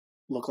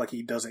look like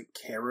he doesn't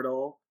care at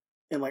all.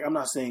 And like, I'm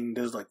not saying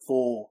there's like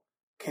full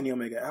Kenny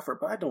Omega effort,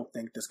 but I don't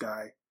think this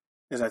guy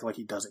is acting like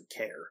he doesn't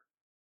care.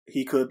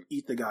 He could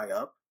eat the guy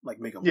up, like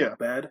make him look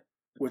bad,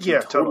 which he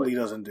totally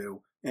doesn't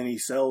do. And he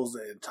sells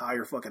the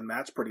entire fucking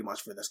match pretty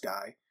much for this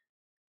guy.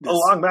 A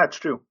long match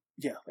too.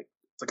 Yeah, like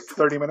it's like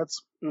 30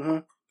 minutes. Mm-hmm.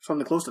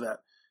 Something close to that.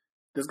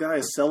 This guy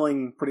is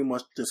selling pretty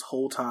much this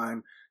whole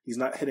time. He's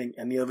not hitting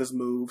any of his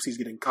moves. He's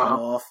getting cut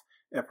off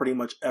at pretty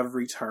much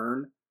every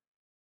turn.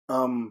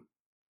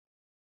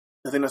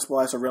 I think that's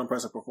why it's a real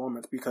impressive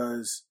performance,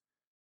 because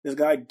this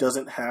guy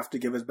doesn't have to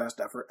give his best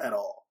effort at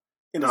all.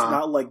 And it's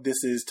not like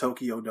this is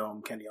Tokyo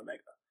Dome Kenny Omega.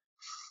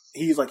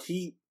 He's like,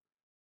 he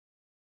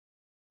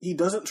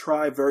doesn't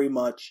try very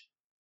much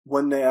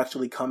when they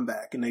actually come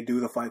back and they do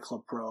the Fight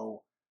Club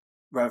Pro,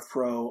 Rev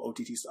Pro,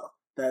 OTT stuff.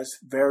 That's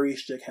very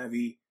stick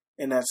heavy,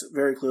 and that's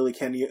very clearly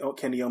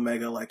Kenny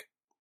Omega, like,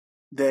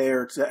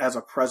 there as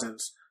a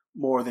presence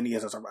more than he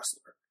is as a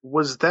wrestler.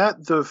 Was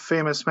that the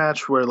famous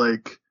match where,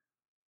 like,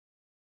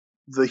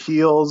 the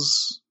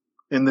heels,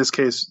 in this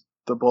case,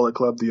 the Bullet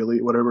Club, the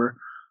Elite, whatever,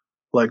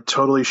 like,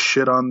 totally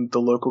shit on the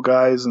local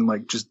guys and,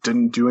 like, just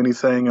didn't do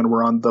anything and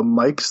were on the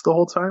mics the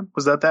whole time?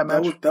 Was that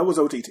match? That was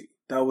OTT.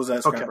 That was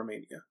at Scrapper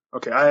Mania.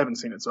 Okay, I haven't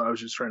seen it, so I was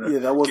just trying to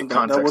that wasn't get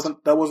context.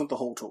 that wasn't the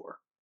whole tour.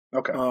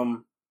 Okay.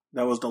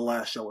 That was the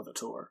last show of the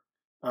tour.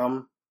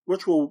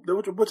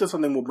 Which is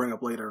something we'll bring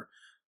up later,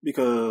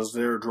 because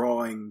their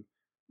drawing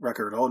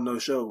record on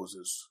those shows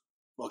is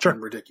fucking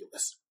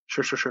ridiculous.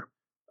 Sure.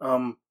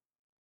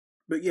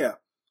 But yeah,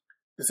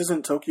 this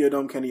isn't Tokyo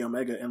Dome Kenny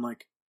Omega, and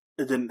like,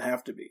 it didn't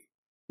have to be.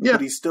 Yeah,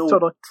 but he still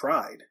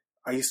tried.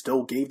 He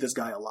still gave this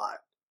guy a lot.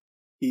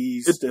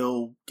 He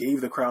still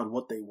gave the crowd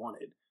what they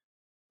wanted.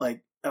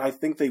 Like, and I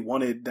think they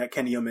wanted that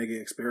Kenny Omega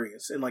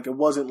experience, and like, it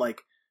wasn't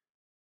like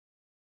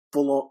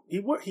full on.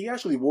 He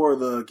actually wore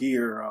the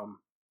gear.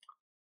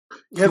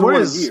 He wore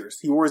his gears.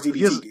 He wore his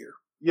DDT gear.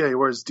 Yeah, he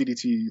wears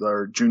DDT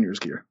or Junior's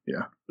gear.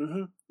 Yeah.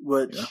 Mm-hmm.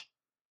 Which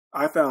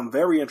I found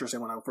very interesting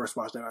when I first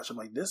watched that match. I'm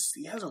like,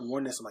 he hasn't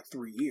worn this in like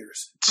 3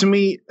 years. To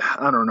me,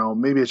 I don't know.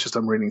 Maybe it's just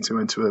I'm reading too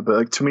into it, but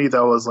like, to me,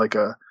 that was like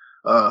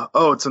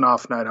it's an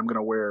off night. I'm going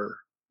to wear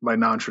my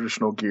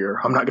non-traditional gear.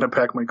 I'm not going to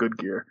pack my good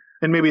gear.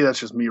 And maybe that's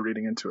just me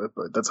reading into it,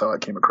 but that's how I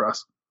came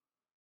across.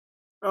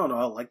 I don't know.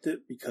 I liked it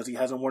because he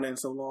hasn't worn it in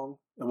so long.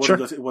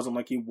 It wasn't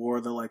like he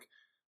wore the like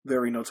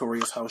very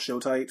notorious house show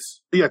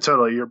tights. Yeah,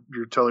 totally.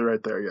 You're totally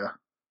right there. Yeah.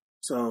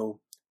 So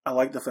I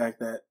like the fact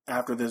that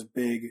after this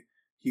big,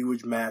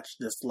 huge match,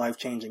 this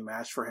life-changing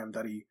match for him,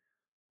 that he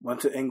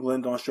went to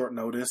England on short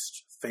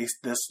notice, faced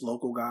this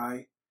local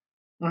guy,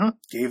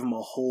 gave him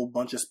a whole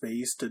bunch of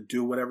space to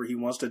do whatever he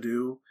wants to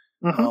do.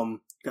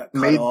 Got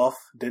cut off.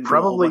 Didn't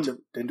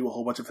do a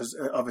whole bunch of his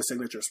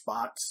signature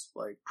spots.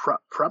 Like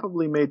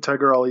probably made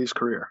Tiger Ali's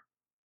career.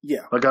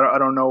 Yeah. Like I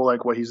don't know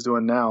like what he's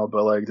doing now,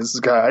 but like this is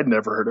a guy I'd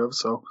never heard of.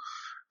 So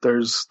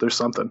there's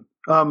something.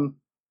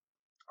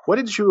 What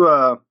did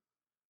you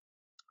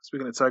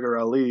speaking of Tiger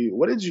Ali,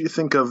 what did you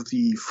think of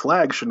the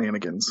flag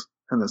shenanigans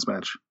in this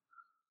match?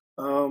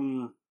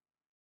 I'm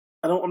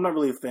not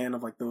really a fan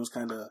of like those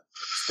kind of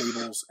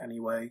stables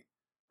anyway.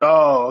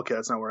 Oh, okay.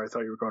 That's not where I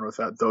thought you were going with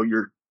that, though.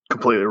 You're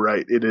completely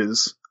right. It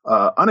is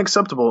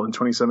unacceptable in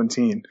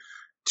 2017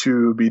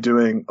 to be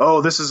doing,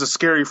 this is a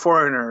scary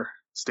foreigner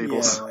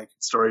stables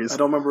stories. I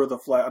don't remember the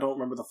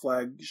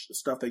flag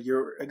stuff that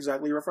you're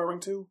exactly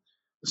referring to.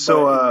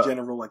 So in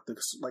general, like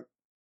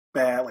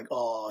bad, like,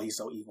 he's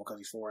so evil because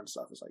he's foreign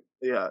stuff. It's like,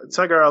 yeah,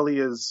 Tiger Ali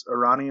is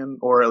Iranian,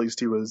 or at least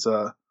he was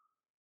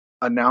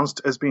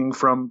announced as being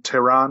from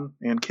Tehran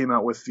and came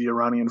out with the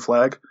Iranian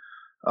flag.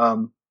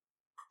 And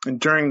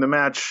during the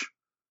match,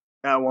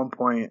 at one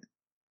point,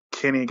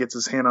 Kenny gets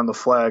his hand on the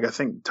flag. I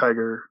think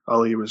Tiger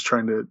Ali was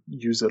trying to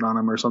use it on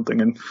him or something,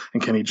 and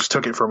Kenny just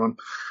took it from him.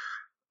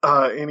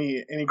 And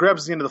he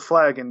grabs the end of the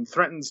flag and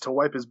threatens to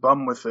wipe his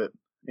bum with it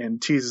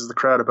and teases the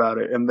crowd about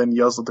it, and then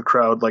yells at the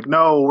crowd like,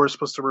 "No, we're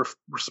supposed to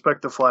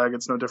respect the flag.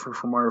 It's no different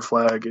from our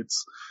flag.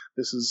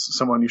 This is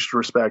someone you should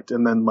respect."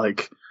 And then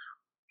like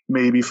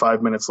maybe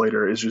 5 minutes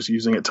later is just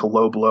using it to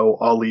low blow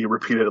Ali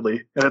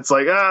repeatedly, and it's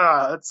like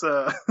it's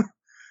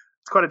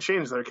it's quite a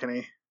change there,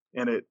 Kenny,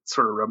 and it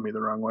sort of rubbed me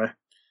the wrong way.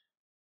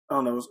 I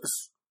don't know.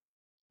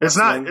 It's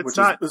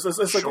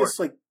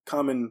like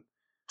common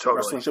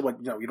wrestling shit. Like,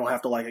 you don't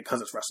have to like it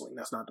because it's wrestling.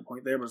 That's not the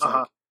point there. But it's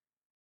like,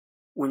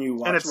 when you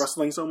watch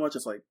wrestling so much,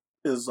 it's like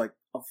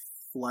a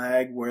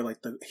flag where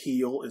like the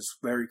heel is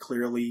very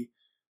clearly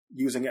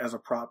using it as a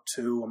prop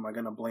too. Am I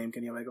going to blame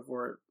Kenny Omega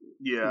for it?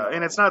 Yeah, no.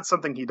 And it's not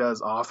something he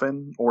does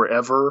often or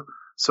ever.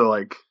 So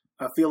like,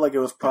 I feel like it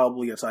was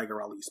probably a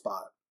Tiger Ali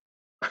spot.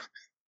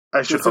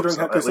 I should hope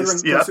so,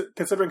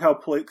 considering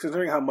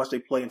how much they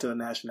play into the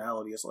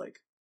nationality, it's like,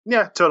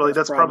 yeah, totally.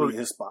 That's probably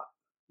his spot.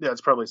 Yeah,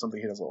 it's probably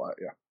something he does a lot.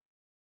 Yeah.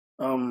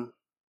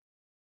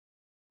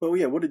 But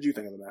yeah, what did you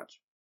think of the match?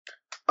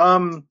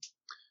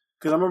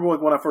 Because I remember like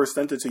when I first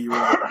sent it to you,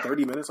 like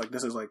 30 minutes. Like,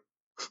 this is like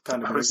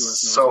kind of ridiculous. I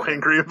was so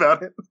angry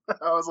about it.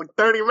 I was like,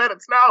 30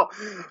 minutes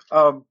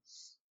now.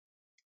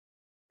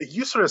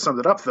 You sort of summed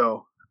it up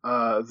though.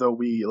 Though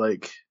we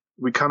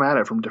come at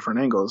it from different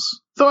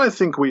angles. Though I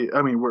think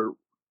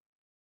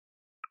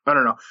I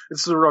don't know.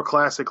 This is a real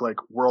classic, like,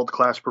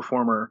 world-class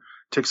performer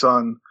takes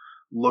on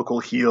local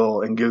heel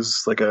and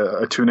gives like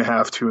a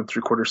 2.5, 2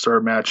 3/4 star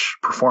match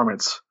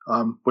performance,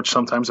 which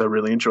sometimes I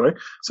really enjoy.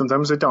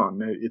 Sometimes I don't.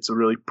 It's a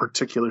really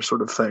particular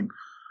sort of thing.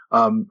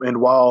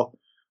 And while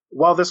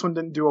this one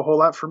didn't do a whole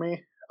lot for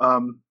me,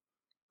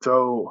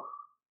 though,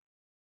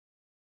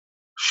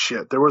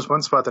 shit, there was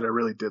one spot that I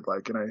really did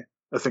like, and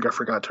I think I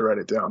forgot to write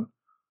it down.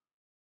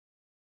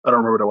 I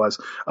don't remember what it was.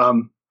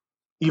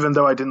 Even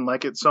though I didn't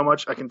like it so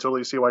much, I can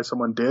totally see why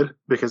someone did,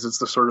 because it's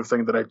the sort of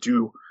thing that I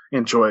do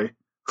enjoy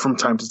from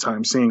time to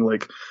time, seeing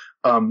like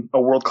a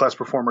world-class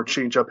performer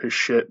change up his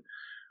shit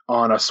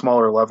on a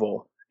smaller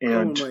level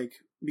and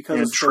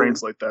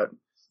translate that.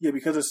 Yeah,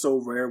 because it's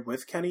so rare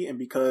with Kenny, and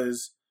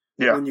because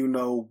when you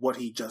know what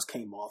he just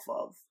came off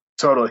of.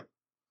 Totally.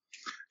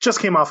 Just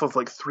came off of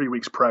like 3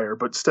 weeks prior,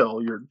 but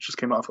still, you're just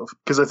came off of.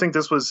 Because I think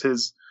this was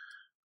his,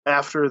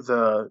 after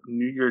the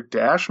New Year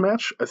Dash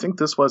match, I think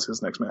this was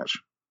his next match.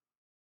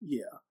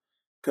 Yeah.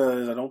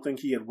 Because I don't think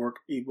he had worked,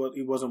 he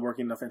wasn't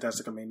working the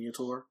Fantastica Mania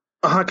tour.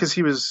 Because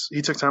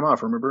he took time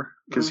off, remember?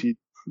 Because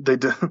they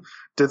did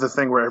the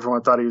thing where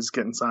everyone thought he was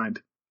getting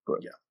signed.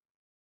 But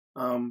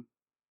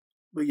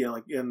But yeah,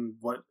 like in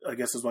what I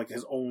guess is like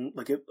his own,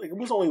 like it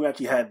was the only match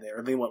he had there,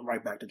 and they went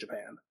right back to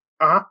Japan.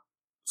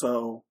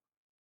 So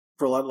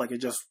for a lot, like it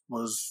just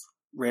was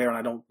rare, and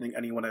I don't think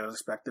anyone had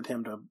expected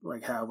him to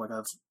like have like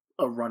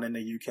a run in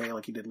the UK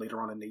like he did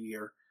later on in the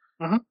year.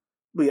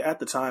 But yeah, at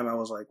the time, I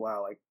was like,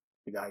 wow, like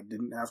the guy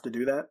didn't have to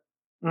do that.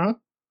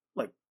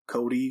 Like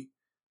Cody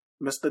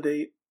missed the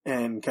date,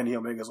 and Kenny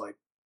Omega's like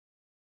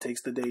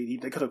takes the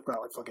date. They could have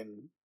got like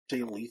fucking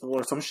Jay Lethal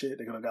or some shit.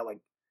 They could have got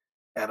like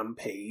Adam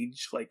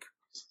Page, like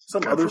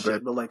some other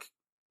shit, but like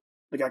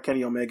they got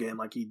Kenny Omega, and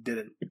like he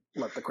didn't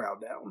let the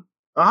crowd down.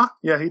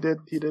 Yeah, he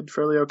did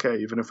fairly okay,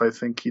 even if I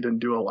think he didn't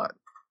do a lot.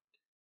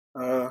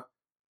 The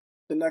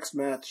next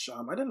match,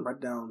 I didn't write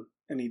down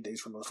any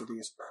dates for most of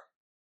these.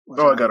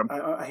 I got him.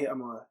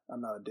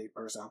 I'm not a date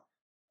person.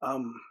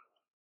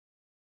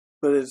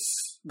 But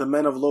it's the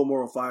men of low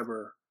moral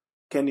fiber,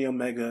 Kenny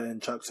Omega and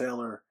Chuck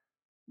Taylor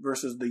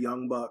versus the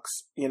Young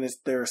Bucks, and it's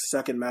their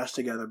second match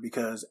together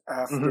because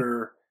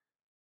after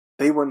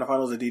they were in the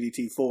finals of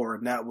DDT 4,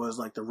 and that was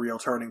like the real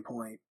turning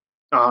point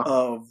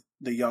of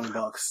the Young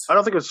Bucks. I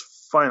don't think it was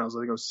finals. I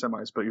think it was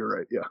semis, but you're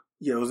right. Yeah.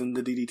 Yeah, it was in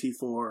the DDT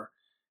 4,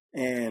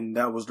 and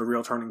that was the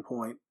real turning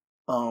point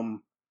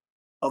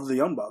of the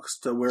Young Bucks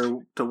to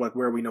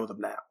where we know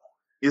them now.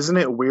 Isn't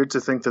it weird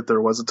to think that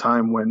there was a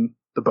time when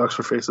the Bucks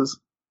were faces?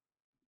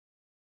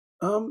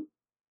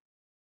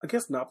 I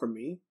guess not for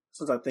me,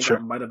 since I think I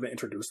might have been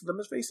introduced to them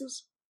as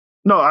faces.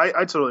 No,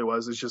 I totally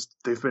was. It's just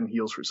they've been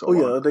heels for so long.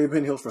 Oh yeah, they've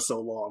been heels for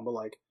so long, but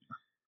like,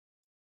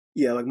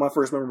 yeah, like my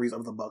first memories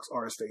of the Bucks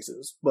are as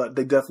faces, but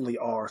they definitely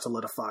are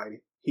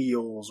solidified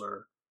heels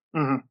or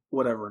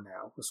whatever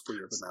now. It's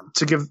weird for them.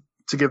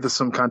 To give this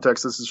some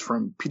context, this is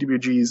from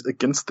PWG's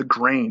Against the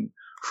Grain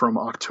from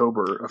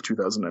October of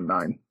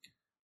 2009.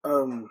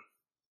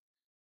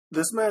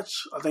 This match,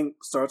 I think,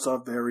 starts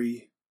off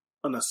very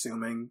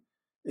unassuming.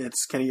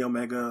 It's Kenny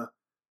Omega,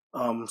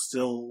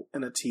 still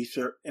in a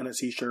t-shirt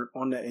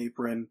on the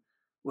apron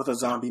with a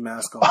zombie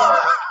mask on.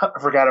 I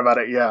forgot about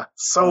it. Yeah,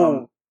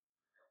 so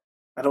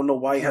I don't know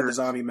why he had the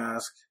zombie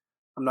mask.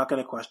 I'm not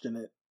going to question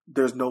it.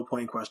 There's no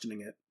point in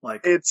questioning it.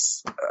 Like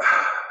it's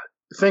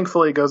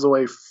thankfully it goes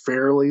away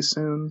fairly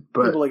soon,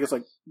 but like it's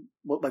like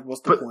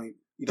what's the point?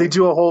 They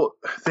do a whole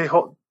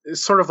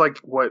it's sort of like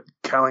what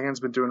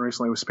Callahan's been doing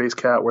recently with Space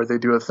Cat, where they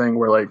do a thing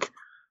where like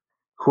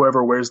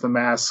whoever wears the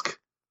mask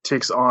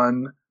takes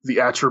on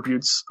the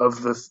attributes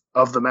of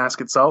the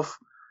mask itself,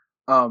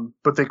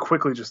 but they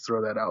quickly just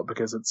throw that out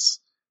because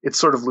it's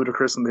sort of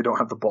ludicrous and they don't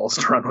have the balls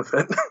to run with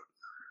it.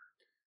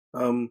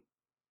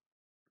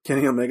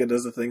 Kenny Omega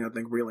does the thing I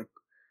think where he like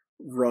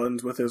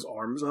runs with his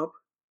arms up.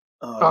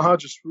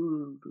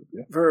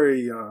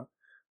 Very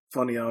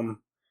funny.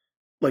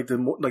 Like the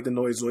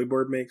noise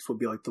Zoidberg makes would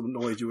be like the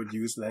noise you would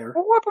use there.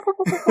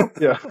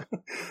 Yeah,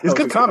 it's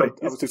good comedy.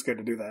 I was too scared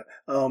to do that.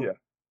 Yeah,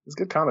 it's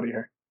good comedy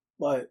here.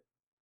 But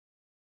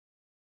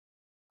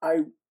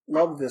I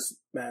love this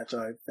match.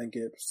 I think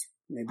it's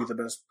maybe the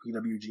best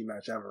PWG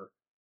match ever.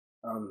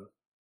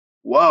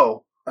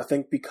 Whoa! I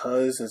think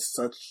because it's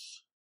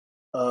such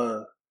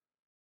a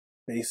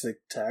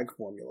basic tag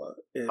formula,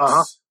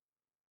 it's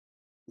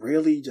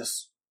really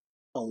just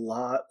a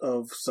lot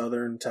of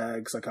Southern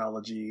tag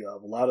psychology,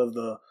 of a lot of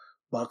the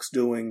Bucks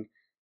doing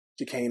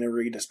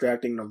chicanery,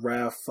 distracting the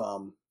ref,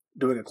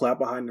 doing a clap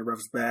behind the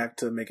ref's back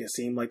to make it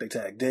seem like they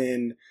tagged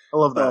in. I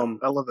love that.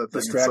 I love that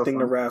thing. Distracting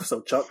the ref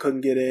so Chuck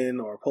couldn't get in,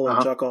 or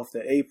pulling Chuck off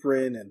the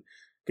apron and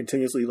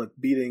continuously like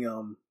beating it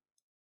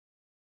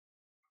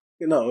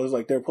was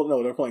like they're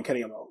pulling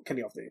Kenny off the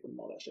apron and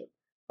all that shit.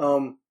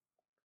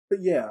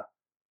 But yeah,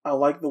 I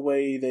like the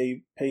way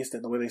they paced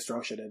it, the way they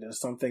structured it.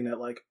 It's something that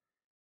like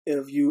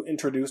if you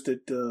introduced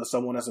it to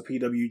someone as a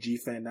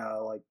PWG fan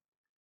now, like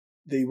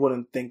they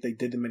wouldn't think they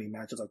did many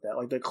matches like that.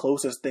 Like the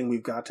closest thing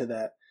we've got to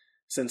that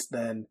since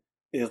then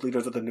is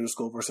Leaders of the New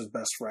School versus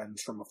Best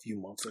Friends from a few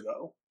months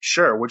ago.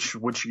 Sure,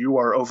 which you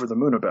are over the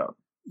moon about.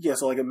 Yeah,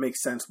 so like it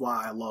makes sense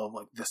why I love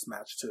like this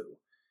match too.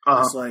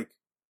 It's like,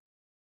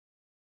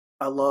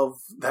 I love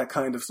that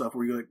kind of stuff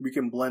where we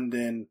can blend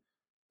in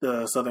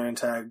the Southern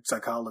Tag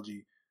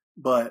psychology,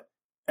 but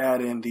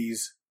add in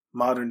these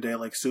modern day,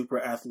 like,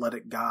 super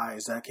athletic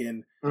guys that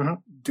can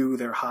do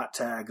their hot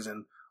tags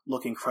and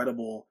look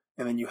incredible.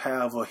 And then you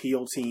have a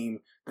heel team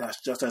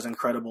that's just as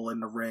incredible in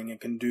the ring and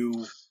can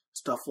do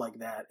stuff like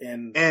that.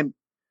 And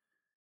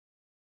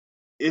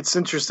it's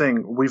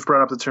interesting. We've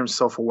brought up the term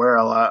self-aware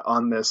a lot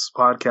on this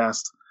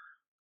podcast.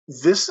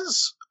 This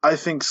is, I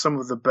think, some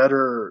of the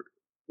better,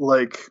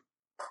 like,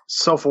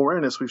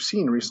 self-awareness we've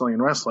seen recently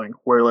in wrestling,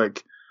 where,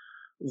 like,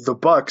 the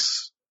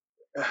Bucks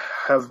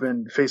have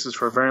been faces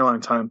for a very long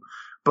time,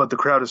 but the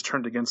crowd has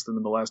turned against them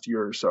in the last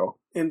year or so.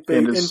 In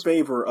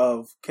favor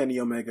of Kenny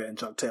Omega and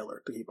Chuck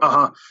Taylor, to keep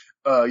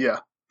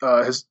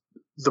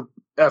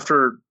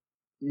after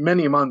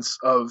many months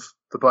of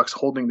the Bucks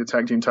holding the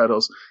tag team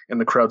titles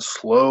and the crowd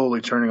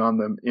slowly turning on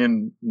them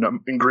in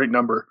great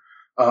number,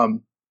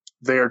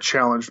 they are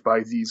challenged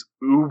by these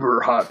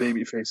uber hot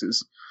baby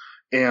faces,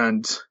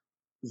 and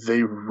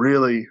they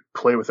really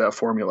play with that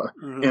formula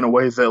in a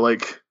way that,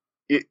 like,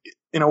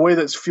 in a way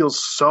that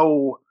feels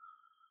so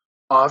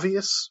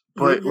obvious,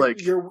 but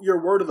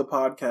your word of the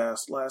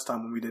podcast last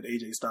time when we did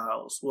AJ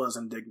Styles was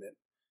indignant,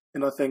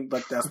 and I think,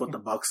 like, that's what the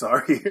Bucks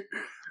are here.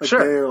 Like,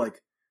 they're,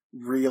 like,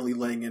 really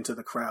laying into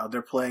the crowd.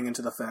 They're playing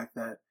into the fact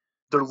that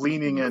they're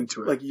leaning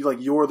into it.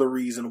 You're the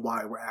reason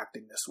why we're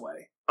acting this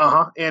way.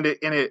 And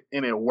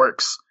it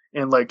works.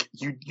 And, like,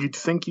 you'd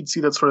think you'd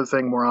see that sort of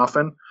thing more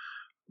often,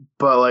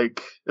 but,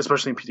 like,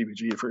 especially in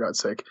PWG, for God's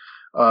sake.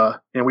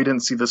 And we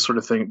didn't see this sort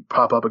of thing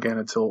pop up again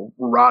until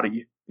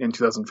Roddy in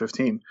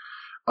 2015.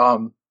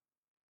 But,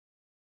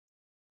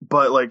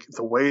 like,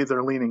 the way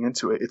they're leaning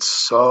into it, it's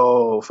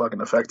so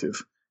fucking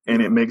effective.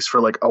 And it makes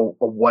for, like, a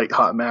white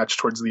hot match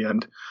towards the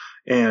end.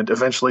 And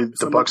eventually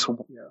the Bucks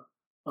will... Yeah.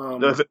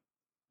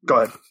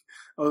 Go ahead.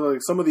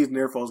 Like, some of these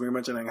near falls, we were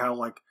mentioning how,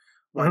 like,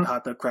 white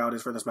hot the crowd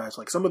is for this match.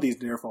 Like, some of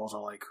these near falls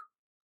are, like,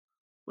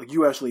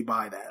 you actually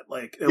buy that.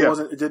 Like,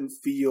 it didn't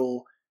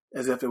feel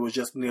as if it was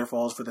just near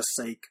falls for the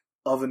sake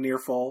of a near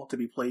fall to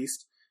be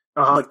placed.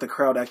 Like, the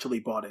crowd actually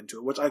bought into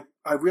it, which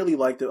I really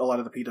liked a lot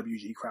of the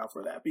PWG crowd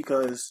for that,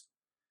 because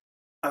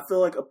I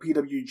feel like a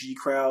PWG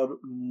crowd,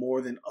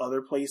 more than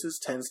other places,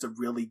 tends to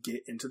really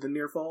get into the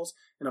near falls.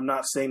 And I'm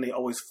not saying they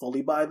always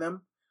fully buy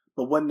them,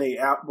 but when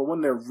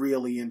they're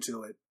really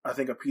into it, I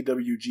think a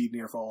PWG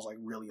near fall is, like,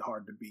 really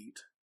hard to beat.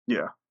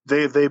 Yeah,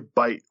 they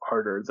bite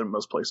harder than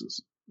most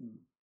places,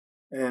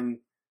 and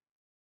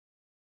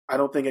I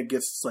don't think it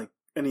gets, like,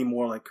 any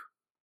more, like,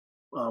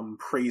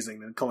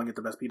 praising than calling it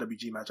the best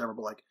PWG match ever.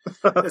 But, like,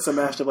 it's a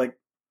match that, like,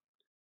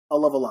 I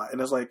love a lot,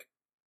 and it's like,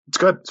 it's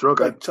good, it's real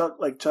good.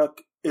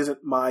 Chuck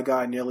isn't my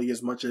guy nearly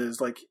as much as,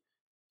 like,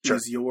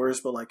 he's yours,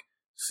 but, like,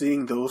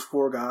 seeing those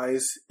four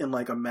guys in,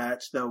 like, a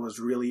match that was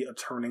really a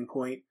turning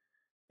point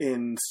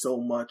in so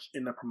much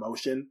in the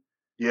promotion.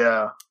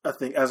 Yeah. I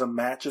think as a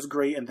match is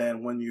great, and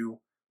then when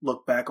you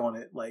look back on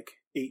it, like,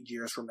 8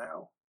 years from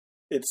now,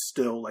 it's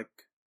still, like,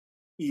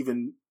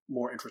 even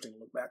more interesting to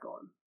look back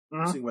on,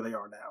 seeing where they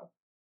are now.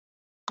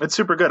 It's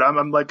super good.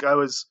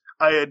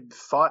 I had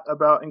thought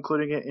about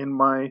including it in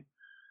my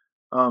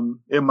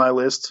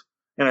list,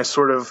 and I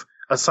sort of,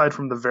 aside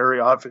from the very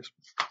obvious,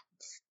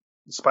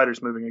 the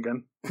spider's moving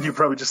again. You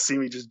probably just see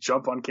me just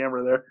jump on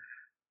camera there.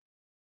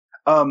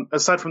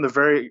 Aside from the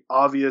very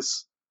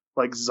obvious,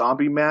 like,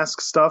 zombie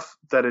mask stuff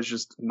that is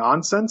just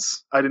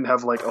nonsense, I didn't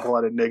have, like, a whole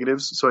lot of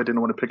negatives, so I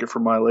didn't want to pick it for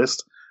my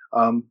list.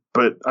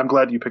 But I'm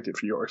glad you picked it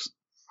for yours.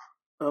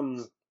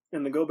 And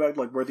to go back,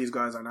 like, where these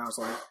guys are now, it's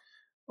like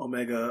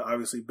Omega,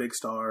 obviously big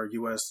star,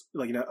 US,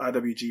 like, you know,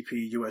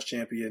 IWGP US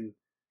champion,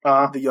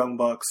 the Young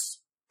Bucks,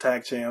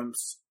 tag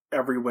champs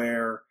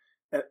everywhere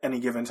at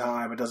any given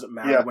time. It doesn't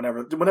matter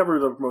whenever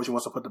the promotion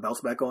wants to put the belts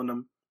back on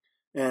them.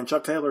 And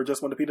Chuck Taylor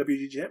just won the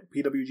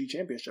PWG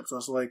championship. So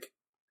it's like,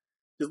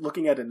 just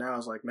looking at it now,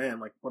 it's like, man,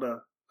 like, what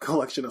a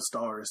collection of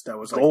stars that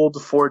was, like,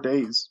 gold 4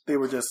 days. They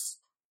were just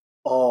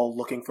all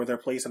looking for their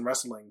place in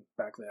wrestling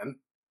back then.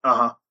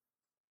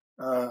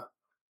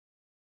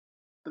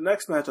 The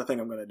next match I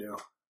think I'm going to do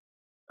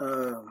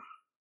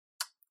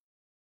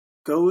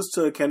goes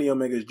to Kenny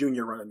Omega's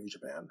junior run in New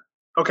Japan.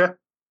 Okay.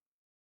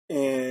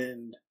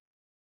 And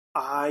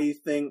I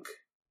think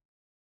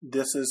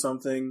this is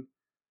something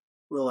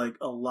where, like,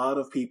 a lot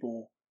of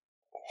people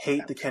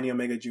hate the Kenny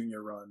Omega Jr.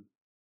 run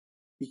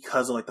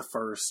because of, like, the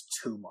first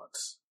 2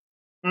 months.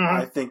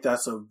 I think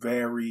that's I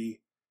think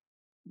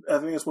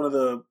it's one of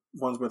the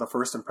ones where the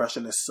first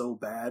impression is so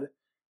bad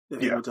that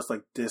people just,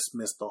 like,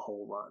 dismiss the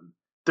whole run.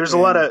 There's a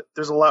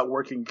lot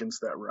working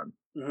against that run.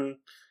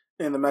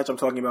 And the match I'm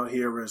talking about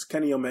here is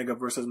Kenny Omega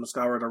versus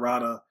Mascara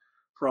Dorada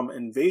from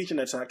Invasion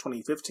Attack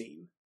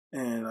 2015.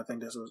 And I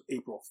think this was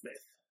April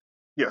 5th.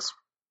 Yes.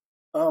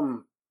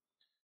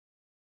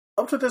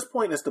 Up to this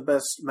point, it's the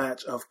best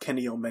match of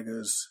Kenny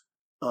Omega's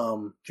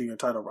junior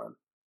title run.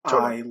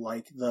 Totally. I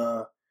like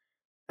the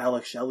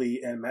Alex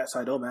Shelley and Matt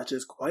Sydal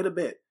matches quite a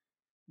bit.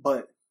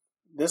 But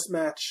this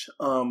match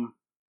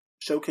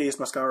showcased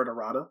Mascara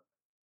Dorada.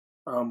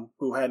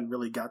 who hadn't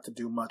really got to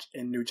do much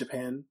in New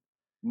Japan.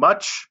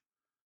 Much?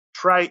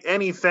 Try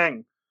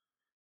anything.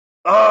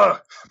 Ugh!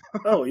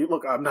 Oh,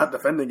 look, I'm not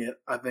defending it.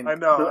 I think I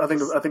know. I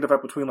think the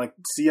fact between like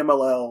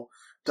CMLL,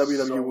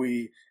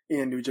 WWE,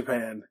 and New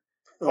Japan,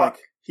 like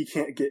he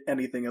can't get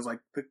anything is like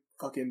the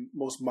fucking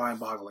most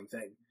mind-boggling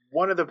thing.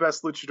 One of the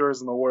best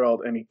luchadors in the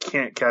world, and he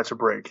can't catch a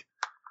break.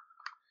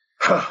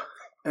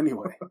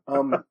 Anyway,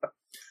 other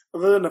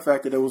than the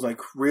fact that it was like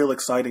real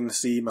exciting to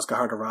see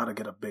Mascara Dorada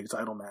get a big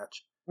title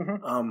match.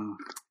 Mm-hmm.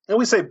 And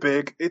we say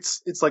big,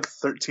 it's like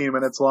 13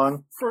 minutes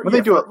long.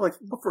 They do it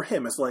but for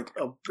him, it's like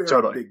a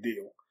very big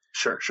deal.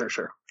 Sure.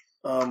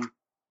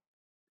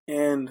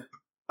 And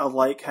I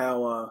like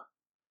how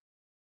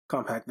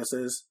compact this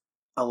is.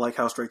 I like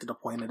how straight to the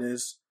point it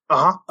is.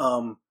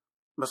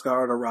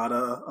 Mascara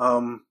Dorada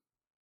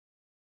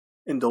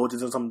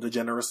indulges in some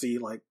degeneracy,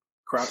 like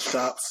crotch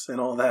chops and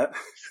all that.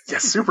 Yeah,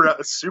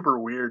 super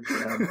weird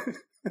for him.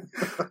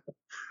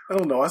 I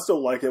don't know. I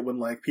still like it when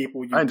like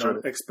people you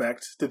don't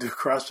expect to do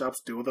crotch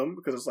chops do them,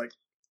 because it's like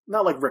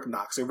not like Rick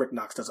Knox. Rick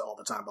Knox does it all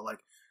the time, but like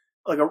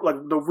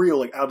the real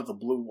like out of the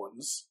blue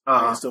ones,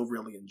 I still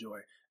really enjoy,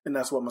 and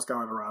that's what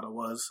Mascara Dorada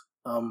was.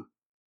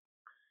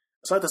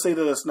 It's not to say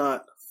that it's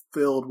not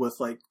filled with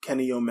like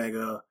Kenny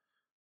Omega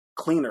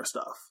cleaner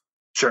stuff.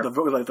 Sure,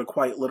 the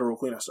quite literal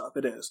cleaner stuff.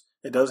 It is.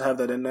 It does have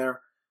that in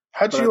there.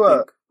 How'd you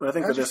feel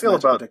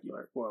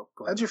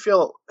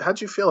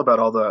about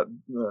all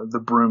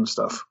the broom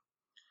stuff?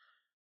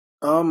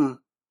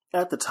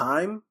 At the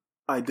time,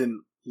 I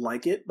didn't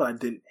like it, but I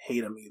didn't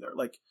hate him either.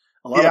 Like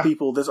a lot of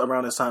people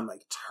around this time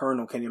like turned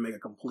on Kenny Omega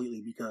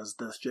completely because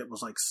the shit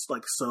was like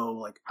so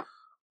like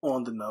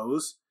on the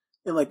nose.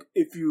 And like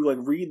if you like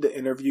read the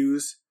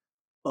interviews,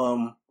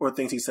 or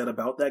things he said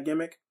about that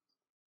gimmick,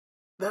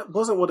 that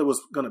wasn't what it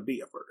was gonna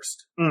be at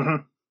first.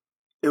 Mm-hmm.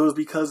 It was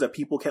because that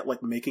people kept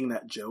like making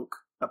that joke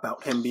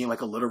about him being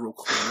like a literal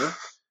cleaner.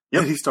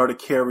 Yep. And he started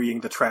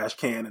carrying the trash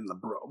can and the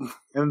broom.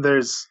 And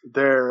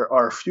there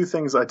are a few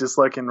things I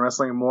dislike in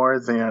wrestling more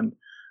than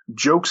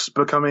jokes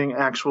becoming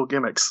actual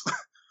gimmicks.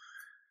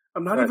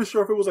 I'm not even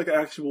sure if it was like an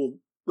actual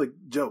like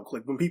joke.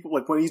 Like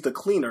when he's the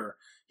cleaner,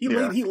 he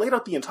laid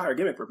out the entire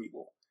gimmick for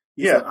people.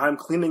 He said, "I'm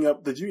cleaning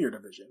up the junior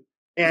division."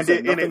 And he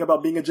said nothing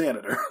about being a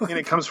janitor. And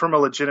it comes from a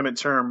legitimate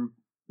term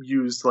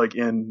used like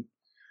in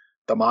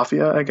the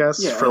mafia, I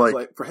guess. Yeah, for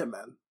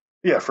hitmen.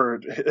 Yeah, for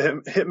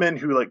hitmen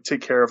who like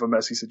take care of a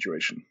messy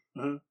situation.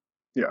 Mm-hmm.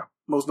 Yeah,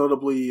 most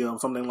notably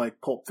something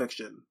like Pulp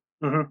Fiction.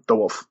 Mm-hmm. The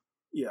Wolf.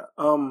 Yeah.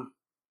 So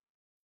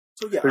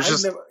yeah,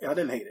 I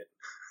didn't hate it.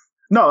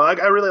 No, I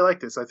really like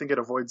this. I think it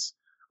avoids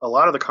a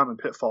lot of the common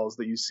pitfalls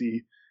that you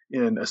see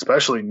in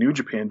especially New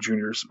Japan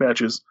Juniors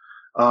matches.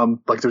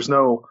 Like there's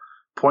no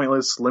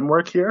pointless limb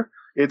work here.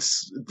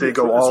 They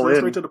go all in.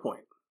 Straight to the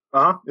point.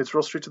 It's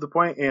real straight to the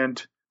point,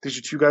 and these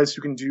are two guys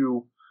who can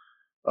do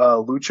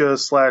lucha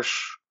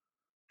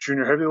 /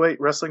 junior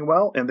heavyweight wrestling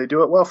well, and they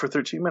do it well for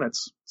 13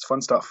 minutes. It's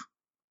fun stuff.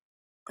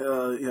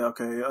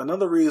 Okay.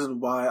 Another reason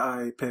why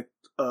I picked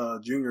a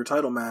junior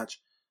title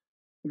match,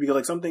 because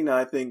like something that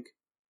I think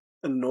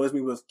annoys me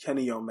with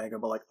Kenny Omega,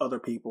 but like other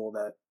people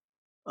that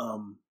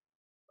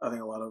I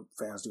think a lot of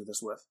fans do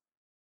this with,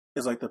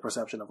 is like the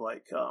perception of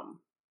like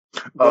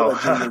what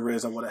a junior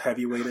is and what a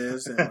heavyweight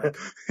is. And like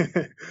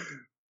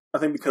I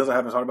think because I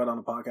haven't talked about it on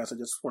the podcast, I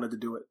just wanted to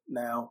do it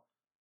now.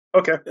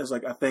 Okay. It's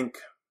like I think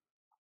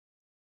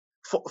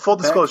Full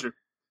disclosure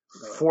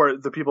for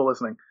the people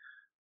listening.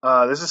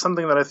 This is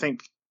something that I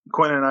think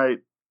Quentin and I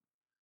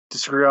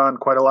disagree on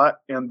quite a lot,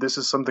 and this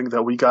is something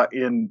that we got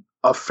in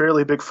a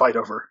fairly big fight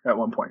over at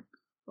one point.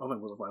 I don't think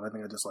it was a fight. I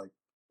think I just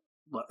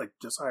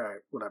just all right,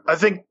 whatever. I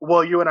think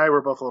you and I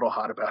were both a little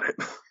hot about it.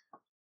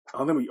 I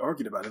don't think we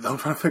argued about it though. I'm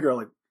trying to figure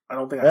out I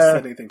don't think I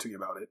said anything to you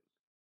about it.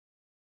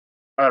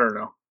 I don't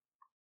know.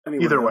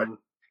 Anyway, either way,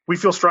 we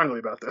feel strongly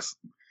about this.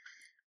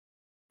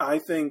 I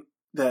think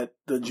that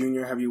the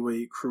junior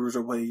heavyweight,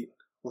 cruiserweight,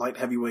 light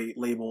heavyweight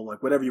label,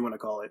 like whatever you want to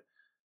call it,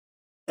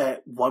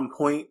 at one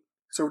point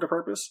served a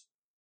purpose.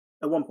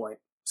 At one point,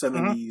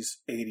 70s,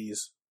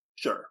 80s,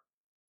 sure.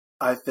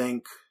 I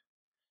think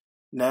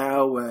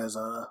now as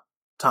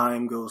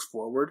time goes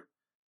forward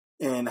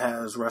and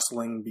as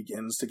wrestling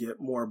begins to get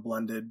more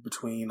blended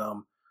between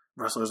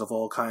wrestlers of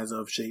all kinds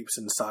of shapes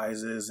and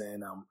sizes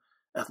and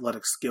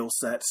athletic skill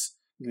sets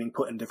being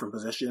put in different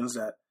positions,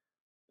 that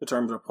the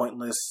terms are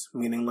pointless,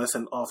 meaningless,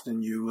 and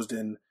often used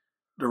in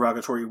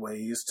derogatory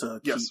ways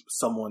to keep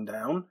someone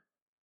down.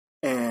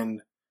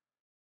 And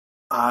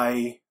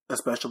I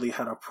especially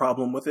had a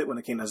problem with it when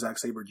it came to Zack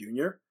Sabre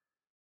Jr.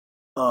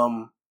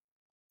 And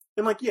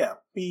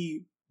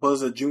he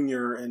was a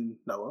junior in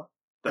Noah.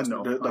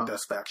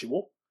 That's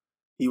factual.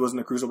 He was in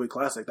the Cruiserweight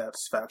Classic.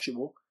 That's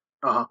factual.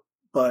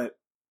 But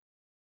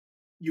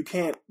you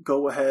can't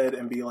go ahead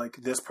and be like,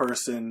 this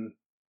person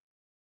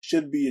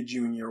should be a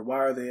junior. Why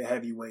are they a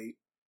heavyweight?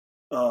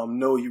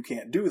 No, you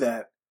can't do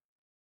that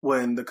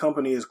when the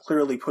company is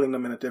clearly putting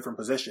them in a different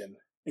position.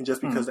 And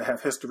just because they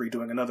have history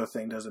doing another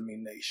thing doesn't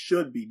mean they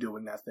should be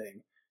doing that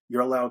thing.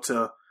 You're allowed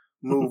to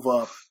move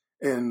up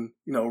and,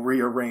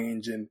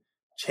 rearrange and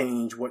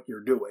change what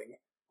you're doing.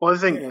 Well, I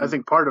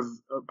think part of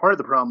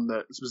the problem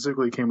that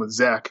specifically came with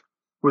Zach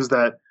was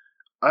that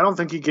I don't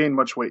think he gained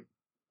much weight,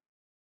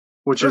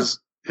 which is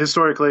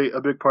historically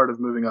a big part of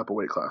moving up a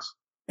weight class.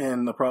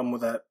 And the problem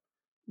with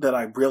that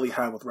I really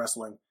have with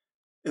wrestling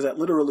is that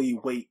literally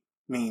weight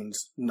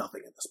means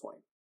nothing at this point.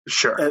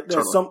 Sure.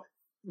 Totally.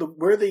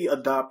 Where they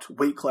adopt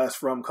weight class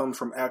from comes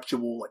from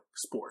actual like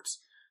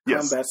sports,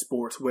 combat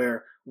sports,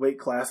 where weight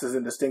classes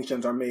and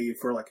distinctions are made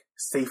for like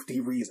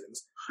safety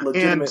reasons,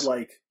 legitimate,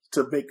 like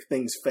to make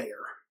things fair.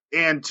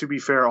 And to be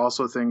fair,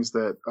 also things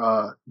that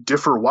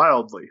differ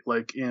wildly.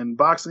 Like in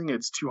boxing,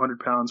 it's 200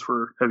 pounds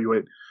for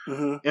heavyweight.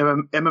 Mm-hmm.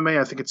 MMA,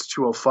 I think it's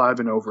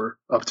 205 and over,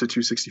 up to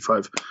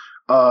 265.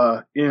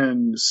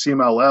 In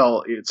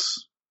CMLL,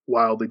 it's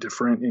wildly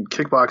different. In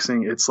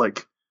kickboxing, it's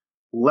like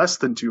less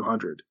than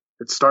 200.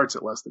 It starts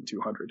at less than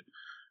 200.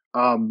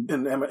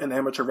 In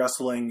amateur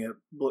wrestling,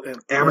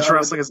 amateur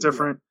wrestling is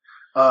different.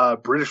 Yeah.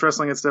 British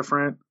wrestling is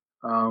different.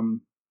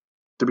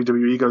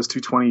 WWE goes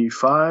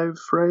 225,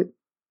 right?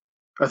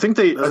 I think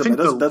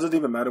does it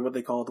even matter what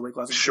they call the weight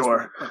class?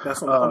 Sure. Like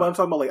I'm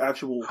talking about like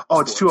actual. Oh,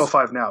 it's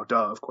 205 now.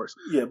 Duh, of course.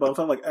 Yeah, but I'm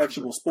talking like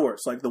actual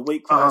sports. Like the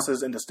weight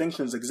classes and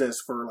distinctions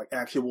exist for like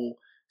actual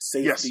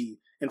safety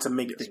and to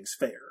make things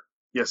fair.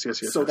 Yes.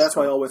 So that's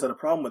why I always had a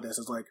problem with this.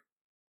 Is like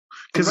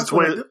because it's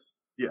way.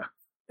 Yeah.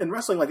 In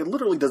wrestling, like it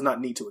literally does not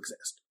need to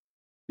exist.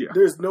 Yeah.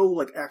 There's no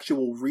like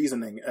actual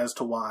reasoning as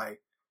to why,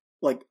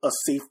 like a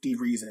safety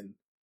reason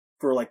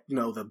for like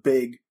the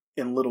big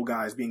and little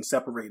guys being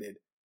separated.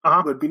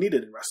 Would be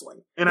needed in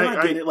wrestling. And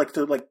I get it, like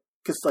to like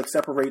just like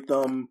separate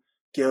them,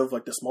 give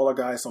like the smaller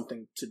guys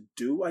something to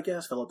do, I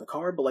guess, fill out the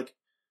card, but like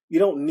you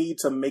don't need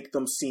to make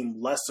them seem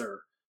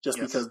lesser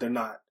just because they're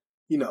not,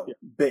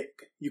 big.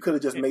 You could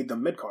have just made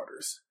them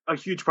mid-carders. A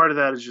huge part of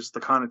that is just the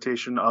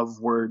connotation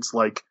of words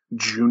like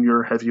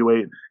junior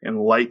heavyweight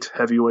and light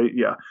heavyweight.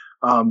 Yeah.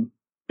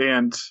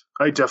 And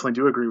I definitely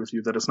do agree with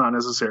you that it's not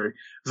necessary.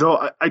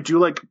 Though I do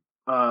like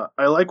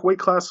I like weight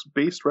class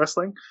based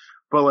wrestling,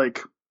 but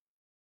like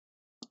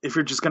if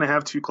you're just going to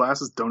have two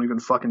classes, don't even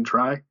fucking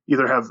try.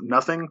 Either have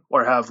nothing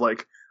or have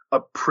like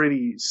a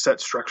pretty set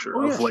structure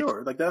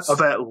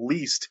of at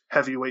least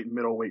heavyweight,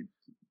 middleweight,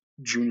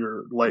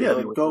 junior, light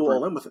heavyweight. Like go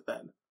all in with it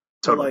then.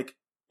 Totally. So like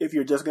if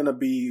you're just going to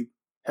be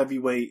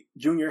heavyweight,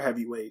 junior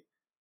heavyweight,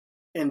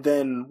 and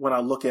then when I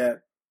look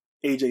at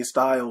AJ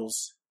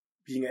Styles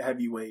being a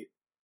heavyweight,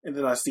 and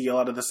then I see a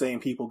lot of the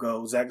same people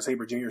go, Zack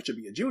Sabre Jr. should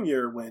be a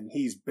junior when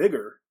he's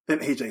bigger than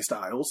AJ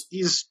Styles.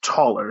 He's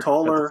taller.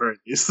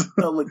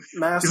 Like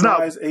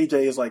mass-wise, AJ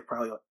is like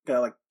probably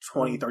got like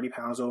 20, 30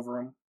 pounds over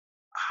him.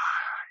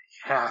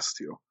 He has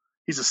to.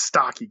 He's a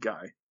stocky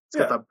guy. He's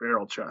got that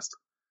barrel chest.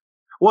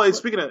 Well,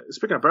 speaking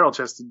of barrel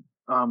chest,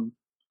 and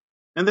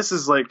this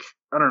is like,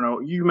 I don't know,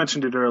 you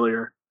mentioned it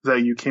earlier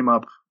that you came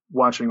up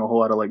watching a whole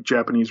lot of like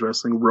Japanese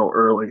wrestling real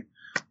early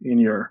in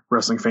your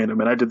wrestling fandom,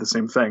 and I did the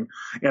same thing.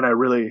 And I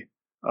really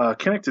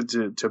connected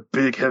to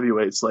big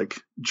heavyweights like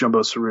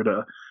Jumbo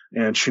Tsuruta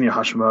and Shinya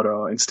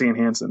Hashimoto and Stan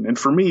Hansen. And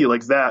for me,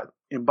 like that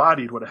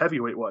embodied what a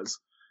heavyweight was.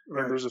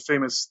 Right. And there's a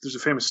famous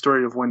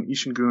story of when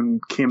Ishin-gun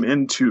came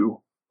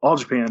into All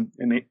Japan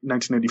in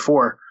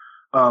 1984.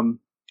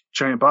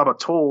 Giant Baba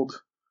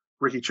told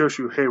Riki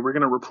Choshu, hey, we're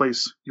going to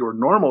replace your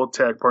normal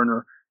tag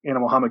partner,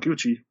 Animal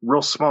Hamaguchi,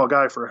 real small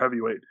guy for a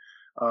heavyweight,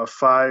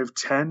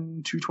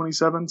 5'10",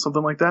 227,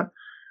 something like that.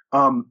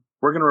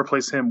 We're going to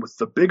replace him with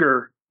the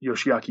bigger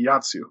Yoshiaki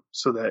Yatsu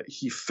so that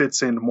he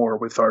fits in more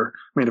with our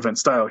main event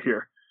style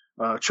here.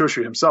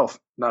 Choshu himself,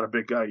 not a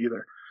big guy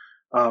either.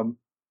 And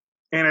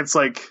it's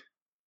like,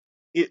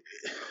 it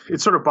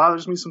sort of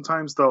bothers me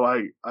sometimes, though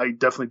I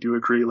definitely do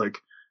agree, like,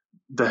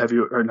 the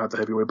heavyweight, or not the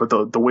heavyweight, but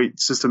the weight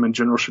system in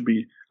general should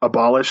be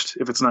abolished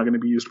if it's not going to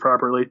be used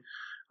properly.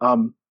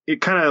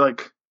 It kind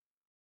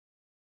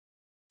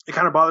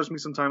of bothers me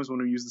sometimes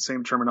when we use the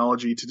same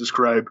terminology to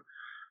describe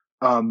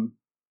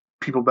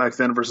people back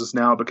then versus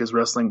now, because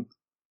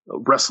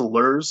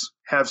wrestlers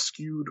have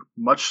skewed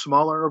much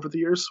smaller over the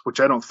years, which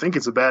I don't think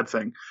is a bad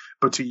thing,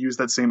 but to use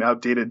that same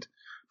outdated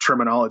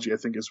terminology I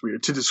think is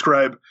weird. To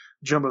describe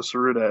Jumbo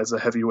Tsuruta as a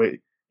heavyweight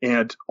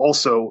and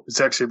also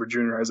Zack Sabre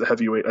Jr. as a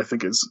heavyweight I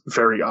think is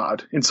very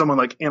odd. And someone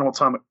like Animal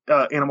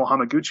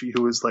Hamaguchi,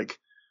 who is like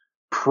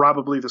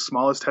probably the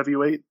smallest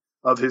heavyweight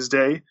of his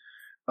day,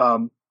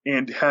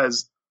 and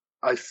has,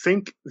 I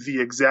think,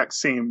 the exact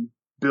same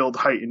build,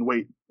 height, and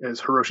weight as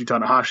Hiroshi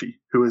Tanahashi,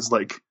 who is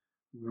like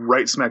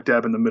right smack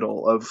dab in the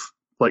middle of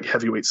like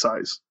heavyweight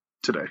size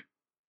today.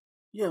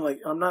 Yeah, like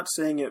I'm not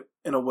saying it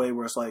in a way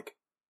where it's like,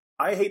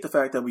 I hate the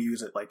fact that we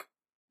use it like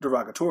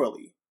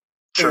derogatorily.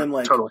 Sure, and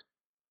like, totally.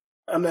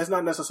 And that's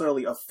not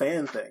necessarily a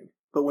fan thing,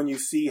 but when you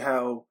see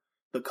how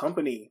the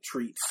company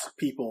treats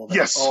people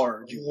that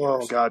are juniors,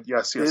 oh god,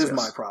 yes, it is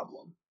my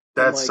problem.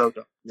 That's like, so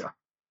dumb. Yeah.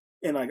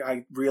 And like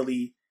I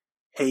really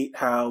hate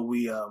how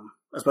we,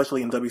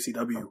 especially in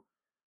WCW,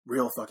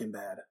 real fucking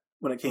bad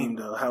when it came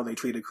to how they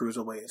treated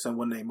cruiserweights and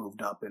when they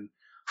moved up and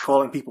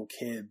calling people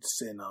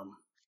kids and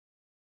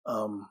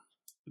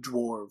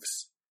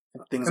dwarves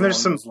and things And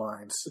along those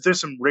lines. There's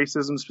some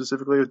racism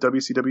specifically with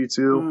WCW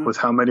too, with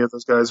how many of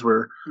those guys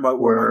were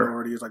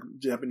minorities, like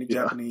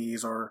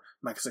Japanese or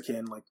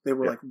Mexican. Like they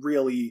were like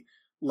really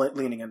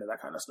leaning into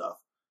that kind of stuff.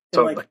 And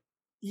totally. like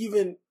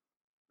even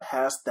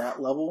past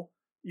that level,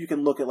 you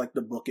can look at like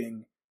the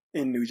booking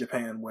in New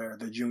Japan where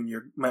the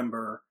junior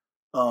member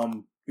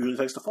usually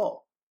takes the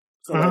fall.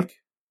 So like,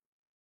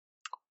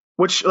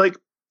 which like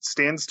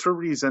stands to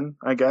reason,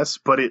 I guess,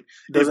 but it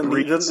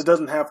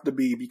doesn't have to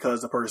be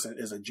because the person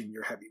is a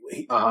junior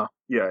heavyweight.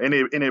 Yeah, and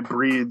it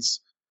breeds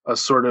a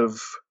sort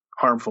of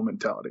harmful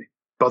mentality,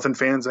 both in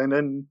fans and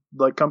in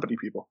like company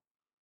people.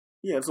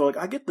 Yeah, so like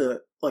I get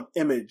the like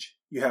image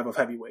you have of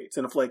heavyweights,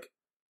 and if like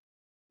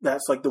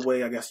that's like the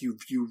way I guess you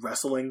view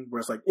wrestling, where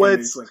it's like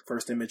image, like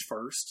first image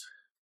first.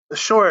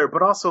 Sure,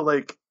 but also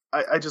like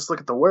I just look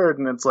at the word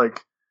and it's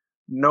like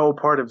no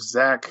part of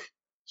Zach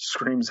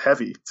screams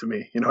heavy to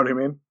me. You know what I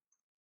mean?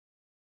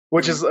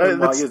 Which is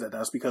why is that?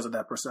 That's because of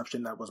that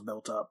perception that was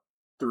built up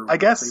through what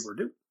they were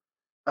doing.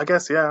 I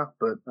guess, yeah,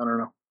 but I don't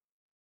know.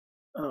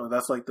 Oh,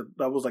 that's like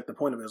that was like the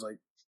point of it. It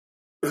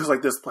was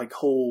like this like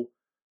whole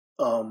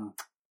I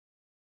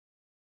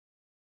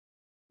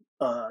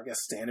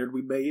guess standard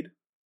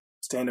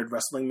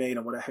wrestling made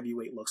on what a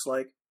heavyweight looks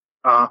like.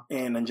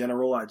 And in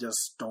general, I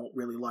just don't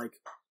really like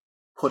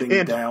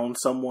putting down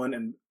someone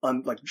and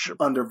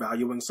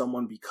undervaluing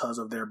someone because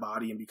of their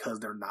body and because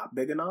they're not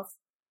big enough.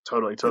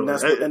 Totally.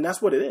 And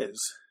that's what it is.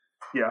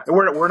 Yeah,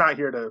 we're not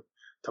here to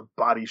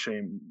body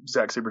shame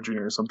Zack Sabre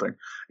Jr. or something.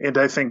 And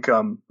I think,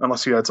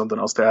 unless you had something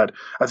else to add,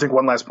 I think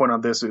one last point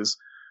on this is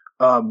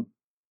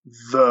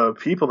the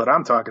people that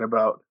I'm talking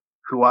about,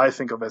 who I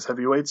think of as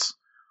heavyweights,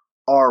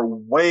 are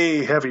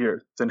way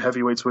heavier than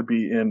heavyweights would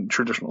be in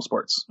traditional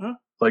sports.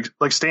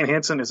 Like Stan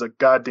Hansen is a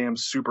goddamn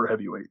super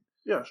heavyweight.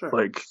 Yeah, sure.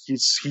 Like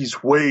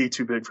he's way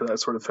too big for that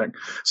sort of thing.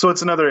 So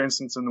it's another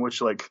instance in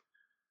which like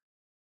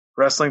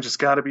wrestling just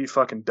got to be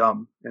fucking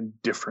dumb and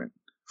different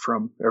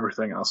from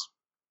everything else.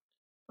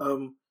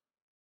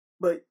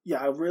 But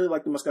yeah, I really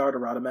like the Mascara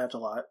Dorada match a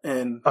lot,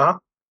 and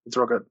it's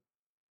real good.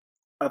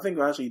 I think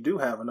we actually do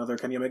have another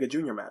Kenny Omega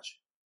Jr. match.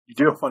 You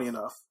do, funny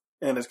enough,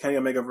 and it's Kenny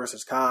Omega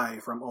versus Kai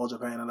from All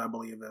Japan, and I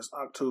believe it's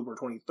October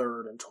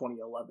 23rd in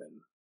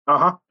 2011.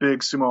 Big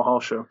Sumo Hall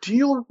show. Do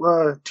you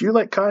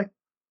like Kai?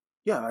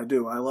 Yeah, I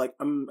do.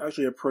 I'm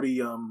actually a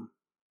pretty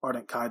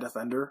ardent Kai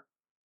defender.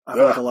 I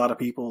feel like a lot of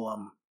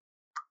people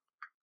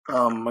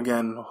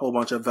again, a whole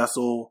bunch of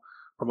vessel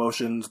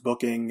promotions,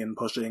 booking and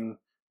pushing,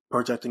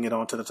 projecting it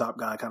onto the top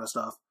guy kind of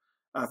stuff.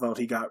 I felt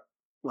he got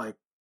like,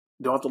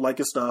 don't have to like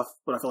his stuff,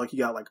 but I feel like he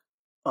got like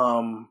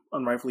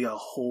unrightfully a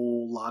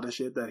whole lot of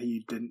shit that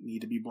he didn't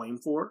need to be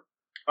blamed for.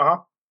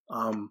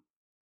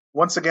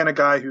 Once again, a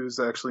guy who's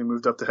actually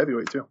moved up to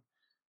heavyweight too.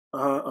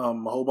 A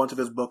whole bunch of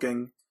his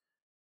booking,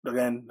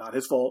 again, not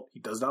his fault. He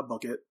does not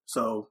book it.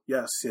 So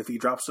yes, if he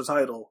drops the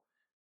title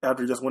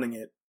after just winning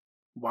it,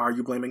 why are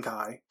you blaming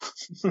Kai?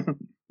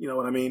 You know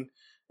what I mean?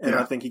 And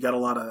I think he got a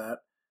lot of that.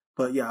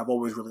 But yeah, I've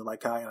always really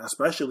liked Kai, and I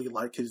especially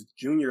like his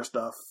junior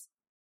stuff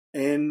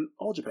in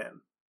All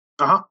Japan.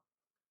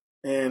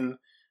 And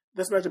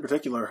this match in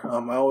particular,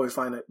 I always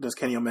find that this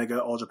Kenny Omega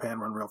All Japan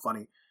run real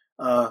funny.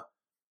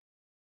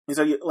 He's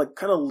like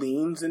kind of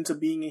leans into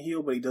being a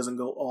heel, but he doesn't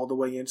go all the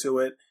way into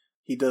it.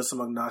 He does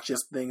some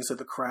obnoxious things to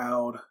the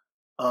crowd.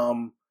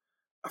 I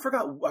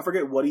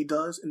forget what he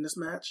does in this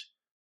match,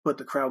 but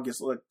the crowd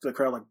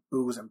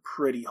boos him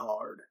pretty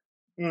hard.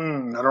 I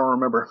don't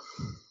remember.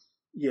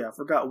 Yeah, I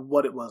forgot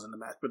what it was in the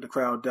match, but the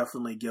crowd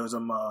definitely gives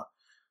him a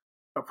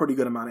pretty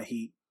good amount of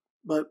heat.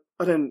 But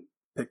I didn't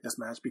pick this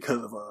match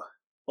because of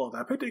all that.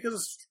 I picked it because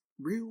it's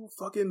real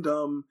fucking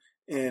dumb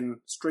and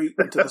straight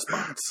into the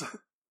spots.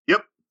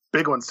 Yep,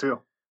 big ones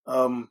too.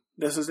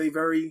 This is a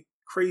very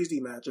crazy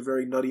match, a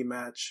very nutty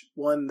match,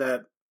 one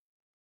that,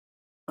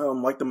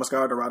 like the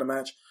Mascara Dorada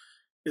match,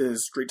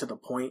 is straight to the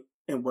point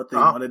in what they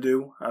want to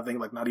do. I think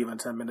like not even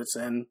 10 minutes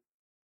in,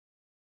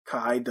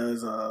 Kai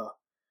does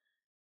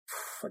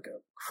like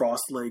a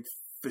cross-leg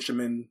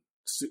fisherman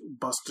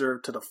buster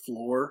to the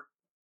floor.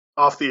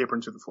 Off the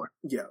apron to the floor.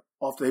 Yeah,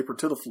 off the apron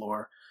to the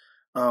floor.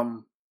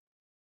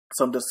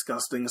 Some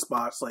disgusting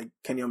spots, like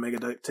Kenny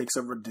Omega takes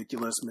a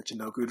ridiculous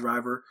Michinoku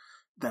driver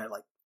that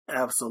like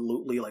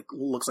absolutely like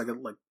looks like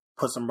it like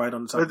puts him right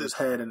on the top of his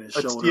head and his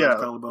shoulder. Yeah,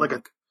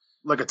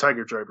 like a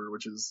tiger driver,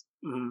 which is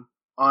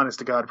honest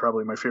to God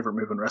probably my favorite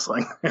move in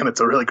wrestling, and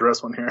it's a really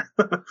gross one here.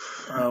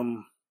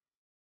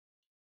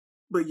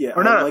 But yeah,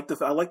 I like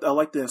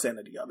the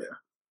insanity of it.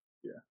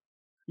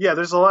 Yeah.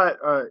 There's a lot.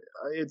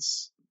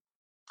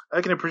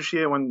 I can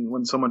appreciate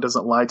when someone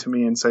doesn't lie to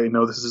me and say,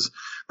 no, this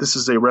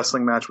is a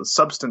wrestling match with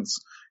substance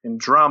and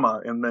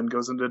drama, and then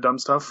goes into dumb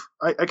stuff.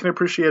 I can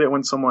appreciate it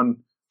when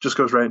someone just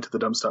goes right into the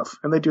dumb stuff,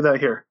 and they do that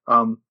here.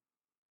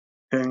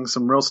 Hitting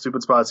some real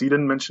stupid spots. You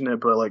didn't mention it,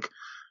 but like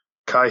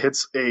Kai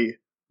hits a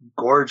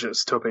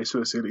gorgeous tope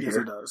suicida here. Yes,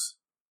 it does.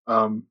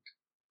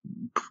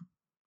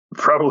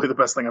 Probably the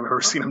best thing I've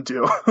ever seen him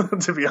do,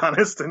 to be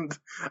honest. And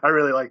I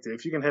really liked it.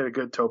 If you can hit a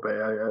good tope,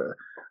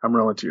 I'm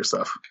real into your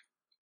stuff.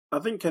 I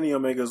think Kenny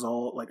Omega's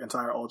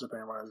entire All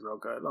Japan run is real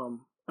good.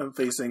 I'm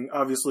facing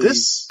obviously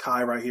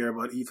Kai right here,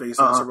 but he faces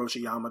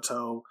Hiroshi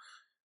Yamato.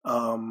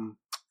 God,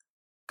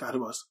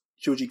 who else?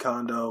 Shuji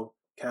Kondo,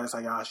 Kaz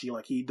Hayashi.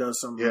 Like, he does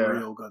some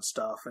real good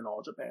stuff in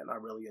All Japan. I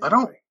really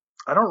enjoy.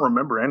 I don't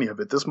remember any of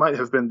it. This might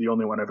have been the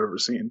only one I've ever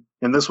seen,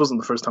 and this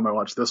wasn't the first time I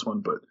watched this one,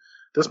 but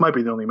this might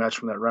be the only match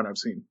from that run I've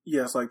seen.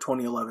 Yeah, it's like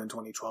 2011,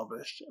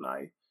 2012-ish,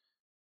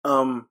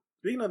 and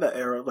speaking of that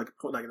era, like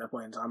at that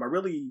point in time, I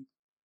really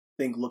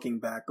think looking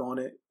back on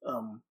it,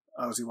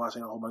 obviously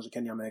watching a whole bunch of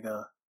Kenny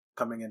Omega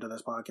coming into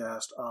this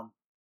podcast,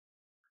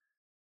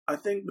 I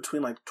think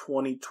between like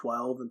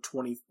 2012 and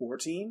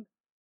 2014,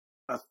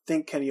 I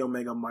think Kenny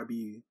Omega might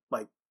be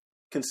like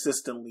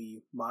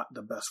consistently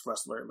the best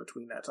wrestler in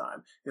between that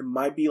time. It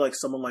might be like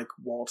someone like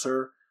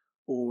Walter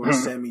or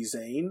Sami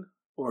Zayn,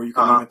 or you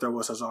can even throw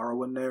a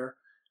Cesaro in there.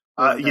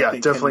 Yeah,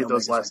 definitely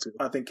those last two.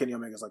 I think Kenny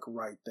Omega's like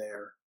right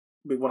there.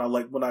 But when I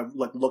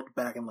looked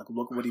back and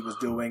look what he was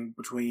doing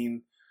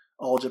between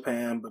All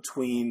Japan,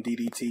 between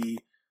DDT,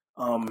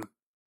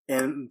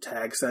 and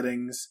tag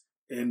settings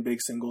in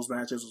big singles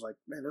matches, was like,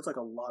 man, there's like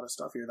a lot of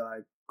stuff here that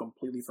I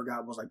completely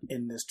forgot was like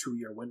in this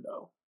 2-year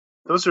window.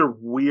 Those are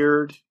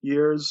weird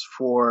years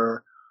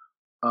for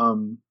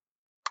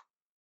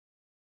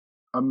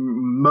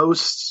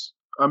most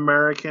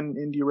American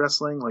indie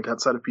wrestling, like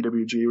outside of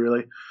PWG,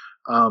 really.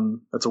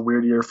 That's a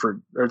weird year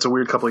it's a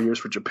weird couple of years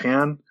for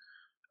Japan.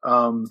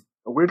 A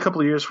weird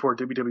couple of years for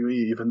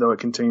WWE, even though it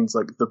contains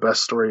like the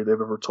best story they've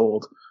ever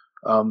told.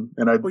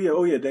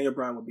 Daniel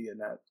Bryan would be in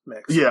that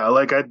mix. Yeah,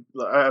 like I'd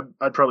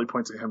probably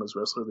point to him as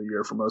Wrestler of the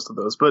Year for most of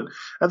those. But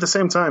at the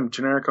same time,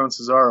 Generico and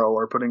Cesaro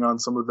are putting on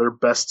some of their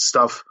best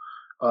stuff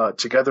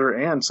together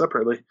and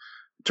separately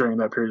during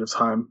that period of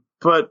time.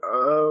 But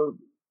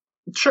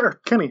sure,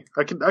 Kenny,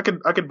 I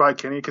could buy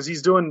Kenny because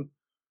he's doing.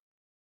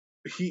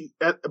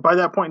 By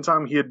that point in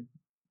time, he had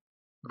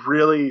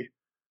really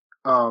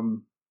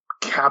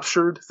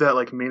captured that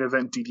like main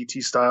event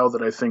DDT style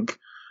that I think,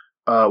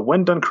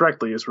 when done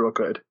correctly, is real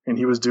good, and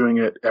he was doing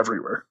it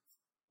everywhere.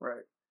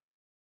 Right.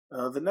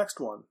 The next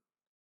one,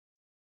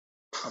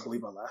 I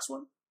believe my last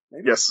one,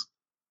 maybe? Yes.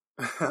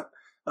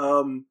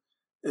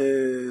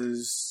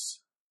 Is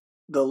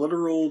the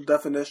literal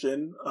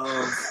definition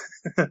of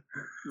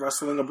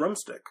wrestling a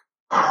broomstick.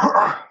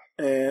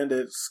 And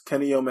it's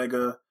Kenny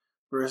Omega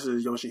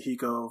versus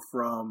Yoshihiko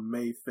from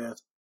May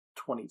 5th,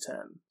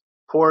 2010.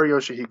 Poor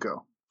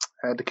Yoshihiko.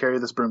 Had to carry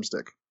this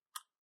broomstick.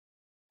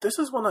 This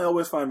is one I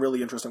always find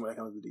really interesting when it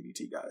comes to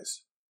DDT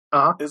guys.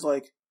 It's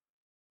like,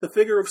 the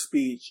figure of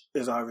speech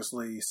is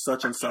obviously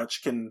such and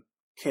such can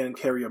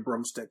carry a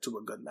broomstick to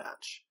a good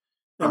match.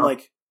 And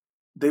like,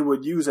 they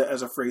would use it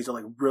as a phrase to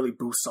like really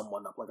boost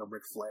someone up, like a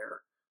Ric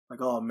Flair.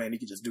 Like, oh man, he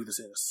could just do this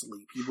in his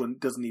sleep. He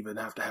doesn't even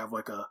have to have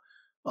like a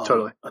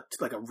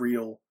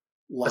real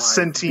live a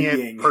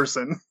sentient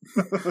person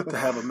to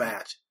have a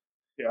match.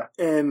 Yeah.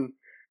 And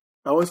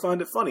I always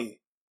find it funny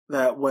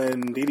that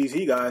when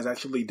DDT guys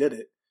actually did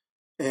it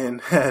and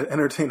had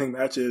entertaining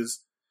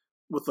matches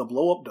with the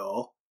blow-up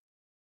doll,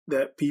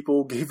 that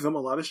people gave them a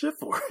lot of shit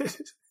for it.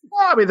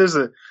 Well, I mean, there's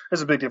a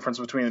big difference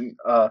between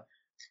a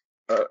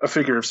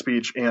figure of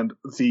speech and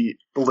the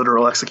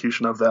literal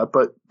execution of that,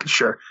 but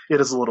sure,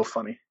 it is a little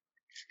funny.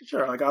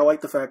 Sure, like I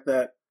like the fact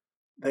that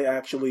they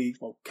actually,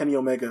 Kenny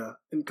Omega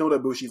and Kota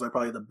Ibushi is like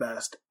probably the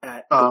best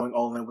at going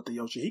all in with the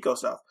Yoshihiko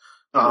stuff.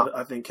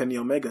 I think Kenny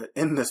Omega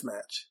in this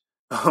match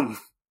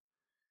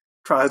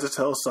tries to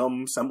tell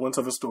some semblance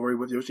of a story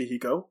with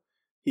Yoshihiko.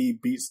 He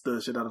beats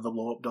the shit out of the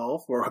blow-up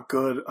doll for a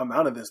good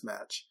amount of this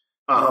match.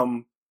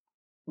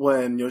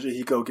 When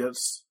Yoshihiko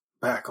gets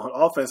back on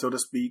offense, so to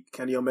speak,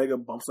 Kenny Omega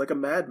bumps like a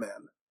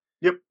madman.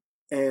 Yep.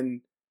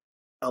 And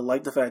I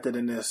like the fact that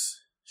in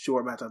this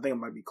short match, I think it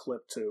might be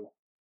clipped too.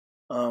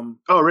 Oh,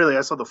 really?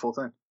 I saw the full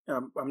thing.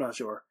 I'm not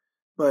sure.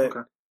 But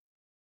okay.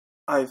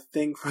 I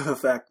think for the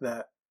fact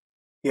that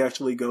he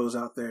actually goes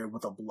out there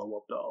with a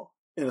blow-up doll.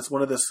 And it's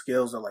one of the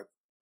skills that, like,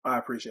 I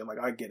appreciate. Like,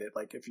 I get it.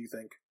 Like, if you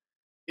think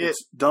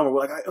it's dumb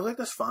or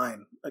that's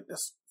fine. Like,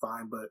 that's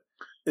fine. But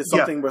it's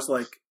something where it's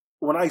like,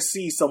 when I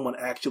see someone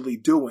actually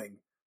doing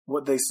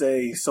what they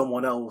say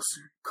someone else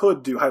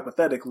could do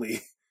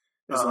hypothetically,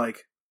 it's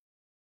like,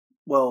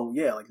 well,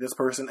 yeah, like this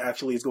person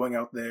actually is going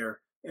out there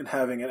and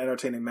having an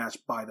entertaining match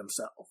by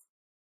themselves.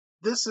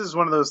 This is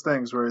one of those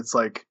things where it's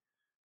like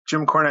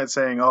Jim Cornette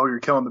saying, "Oh, you're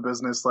killing the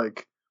business."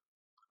 Like,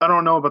 I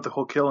don't know about the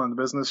whole killing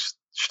the business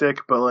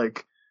shtick, but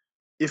like,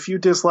 if you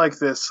dislike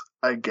this,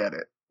 I get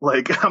it.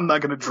 Like, I'm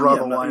not going to draw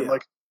the line.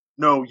 Like,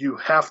 no, you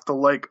have to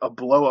like a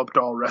blow-up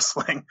doll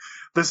wrestling.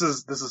 This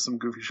is some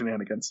goofy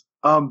shenanigans.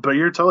 But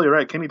you're totally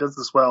right. Kenny does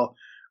this well.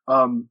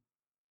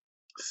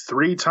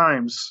 3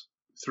 times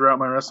throughout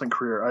my wrestling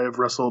career, I have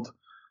wrestled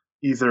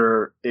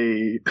either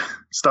a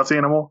stuffed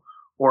animal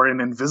or an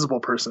invisible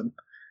person.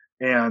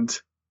 And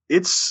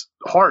it's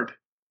hard.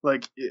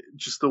 Like,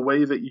 just the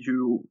way that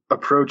you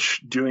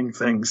approach doing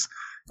things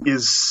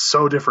is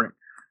so different.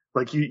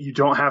 Like, you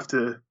don't have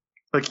to,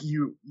 like,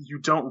 you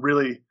don't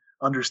really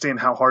understand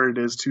how hard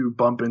it is to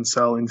bump and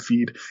sell and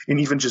feed and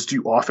even just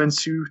do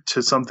offense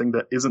to something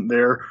that isn't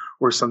there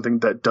or something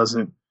that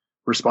doesn't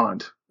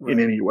respond in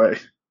any way.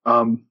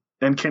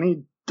 And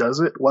Kenny does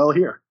it well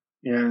here,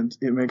 and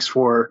it makes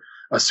for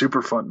a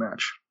super fun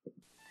match.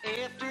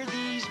 After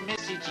these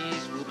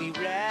messages, we'll be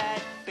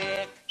right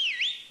back.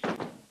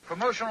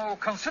 Promotional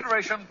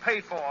consideration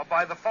paid for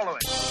by the following.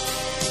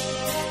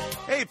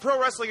 Hey, pro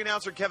wrestling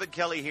announcer Kevin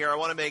Kelly here. I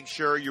want to make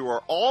sure you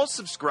are all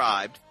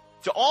subscribed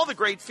to all the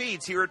great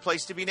feeds here at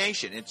Place to Be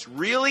Nation. It's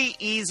really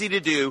easy to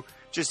do.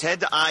 Just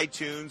head to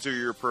iTunes or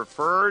your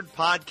preferred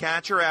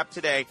podcatcher app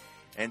today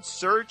and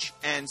search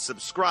and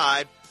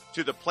subscribe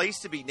to the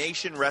Place to Be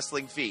Nation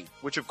wrestling feed,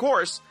 which, of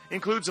course,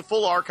 includes the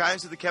full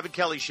archives of the Kevin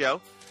Kelly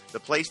Show, the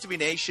Place to Be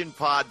Nation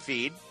pod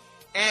feed,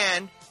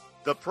 and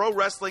the Pro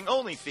Wrestling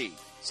Only feed.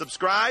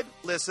 Subscribe,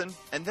 listen,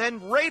 and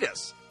then rate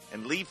us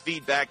and leave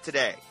feedback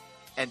today.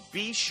 And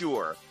be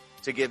sure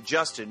to give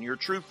Justin your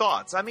true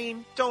thoughts. I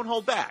mean, don't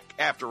hold back.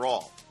 After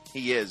all,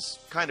 he is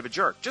kind of a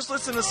jerk. Just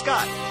listen to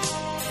Scott.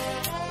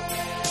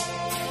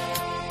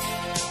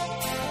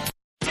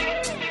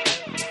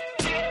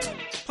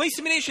 Place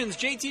to Be Nation's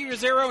JT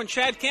Rosero and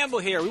Chad Campbell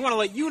here. We want to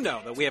let you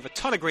know that we have a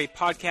ton of great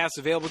podcasts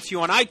available to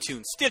you on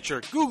iTunes,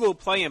 Stitcher, Google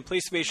Play, and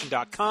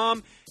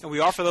PlaceToBeNation.com, and we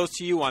offer those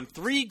to you on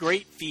 3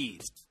 great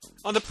feeds.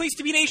 On the Place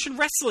to Be Nation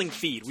wrestling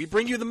feed, we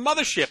bring you the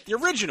Mothership, the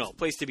original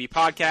Place to Be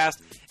podcast,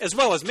 as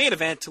well as Main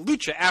Event,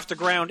 Lucha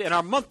Afterground, and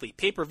our monthly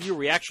pay-per-view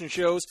reaction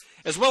shows,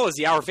 as well as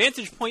the Our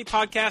Vantage Point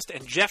podcast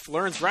and Jeff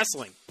Learns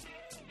Wrestling.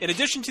 In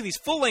addition to these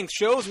full-length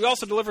shows, we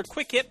also deliver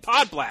quick-hit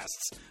pod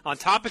blasts on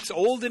topics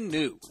old and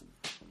new.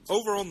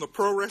 Over on the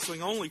Pro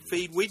Wrestling Only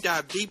feed, we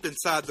dive deep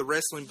inside the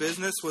wrestling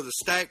business with a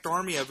stacked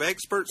army of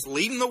experts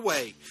leading the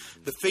way.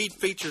 The feed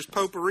features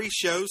potpourri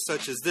shows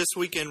such as This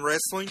Week in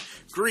Wrestling,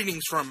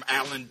 Greetings from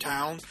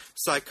Allentown,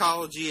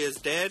 Psychology is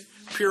Dead,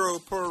 Puro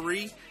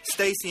Potpourri,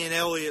 Stacy and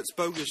Elliot's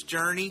Bogus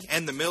Journey,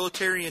 and the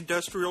Military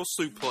Industrial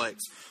Suplex.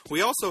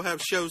 We also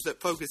have shows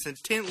that focus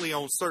intently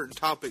on certain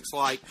topics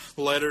like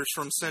Letters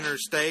from Center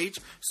Stage,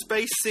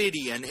 Space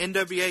City, and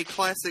NWA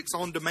Classics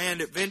on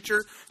Demand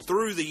Adventure,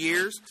 Through the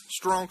Years,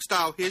 Strong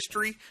Style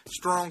History,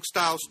 Strong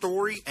Style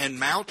Story, and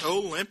Mount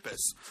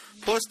Olympus.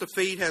 Plus, the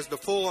feed has the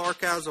full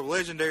archives of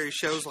legendary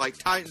shows like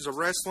Titans of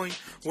Wrestling,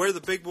 Where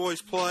the Big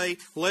Boys Play,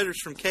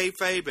 Letters from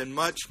Kayfabe, and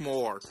much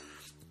more.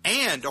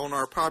 And on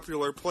our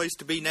popular Place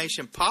to Be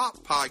Nation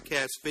Pop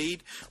podcast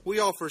feed, we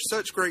offer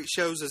such great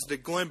shows as the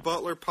Glenn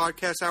Butler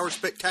Podcast Hour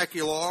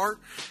Spectacular,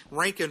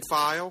 Rank and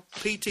File,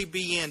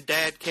 PTBN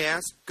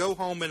Dadcast, Go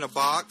Home in a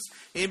Box,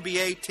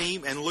 NBA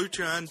Team, and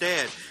Lucha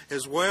Undead,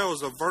 as well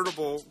as a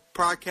veritable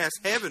podcast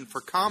heaven for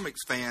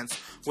comics fans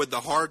with the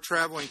Hard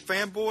Traveling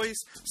Fanboys,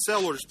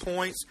 Sellers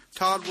Points,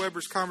 Todd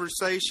Weber's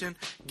Conversation,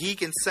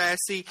 Geek and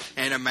Sassy,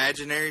 and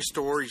Imaginary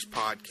Stories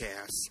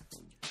podcasts.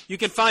 You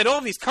can find all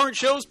of these current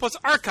shows plus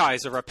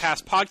archives of our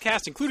past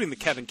podcasts, including The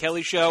Kevin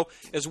Kelly Show,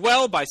 as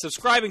well by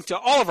subscribing to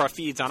all of our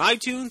feeds on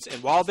iTunes,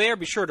 and while there,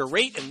 be sure to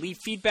rate and leave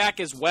feedback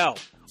as well.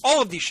 All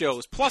of these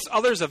shows, plus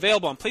others,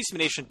 available on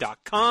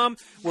PlaceToBeNation.com,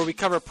 where we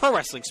cover pro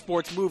wrestling,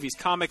 sports, movies,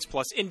 comics,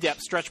 plus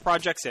in-depth stretch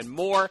projects and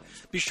more.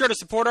 Be sure to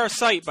support our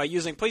site by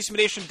using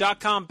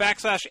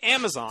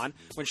PlaceToBeNation.com/Amazon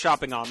when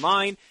shopping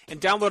online,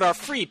 and download our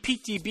free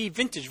PTB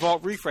Vintage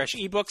Vault Refresh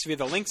ebooks via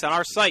the links on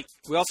our site.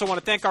 We also want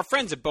to thank our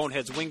friends at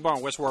Bonehead's Wing Bar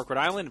in West Warwick, Rhode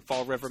Island, and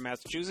Fall River,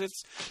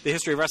 Massachusetts,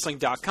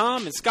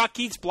 TheHistoryOfWrestling.com, and Scott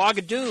Keats' Blog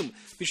of Doom.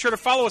 Be sure to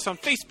follow us on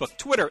Facebook,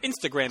 Twitter,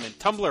 Instagram, and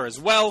Tumblr as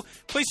well.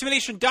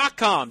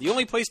 PlaceToBeNation.com, the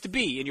only place to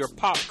be in your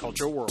pop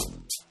culture world.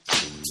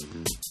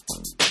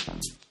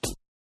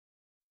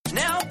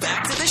 Now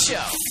back to the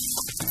show.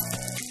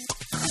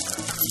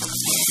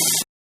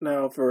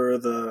 Now for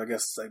the, I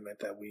guess, segment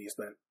that we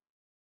spent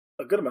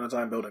a good amount of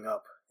time building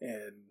up,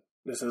 and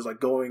this is like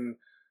going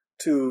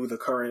to the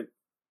current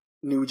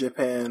New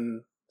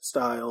Japan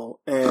style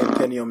and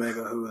Kenny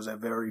Omega, who is a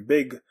very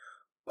big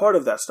part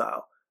of that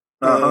style.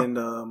 And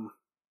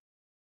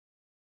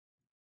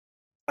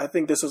I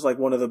think this is like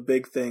one of the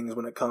big things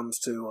when it comes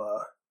to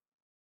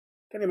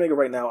Kenny Omega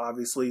right now,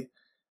 obviously,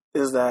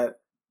 is that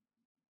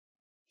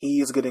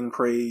he's getting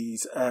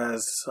praise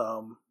as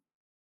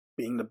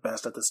being the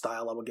best at the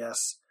style, I would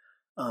guess.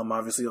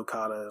 Obviously,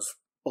 Okada is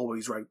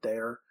always right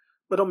there,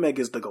 but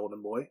Omega's the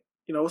golden boy.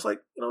 You know, it's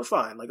like, you know, it's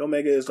fine. Like,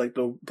 Omega is like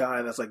the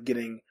guy that's like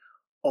getting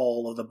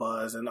all of the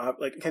buzz, and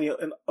like Kenny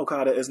and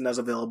Okada isn't as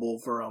available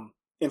for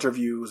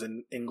interviews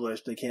in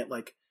English. They can't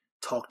like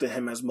talk to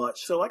him as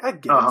much. So like, I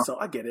get it. So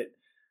I get it,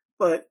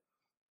 but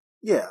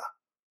yeah,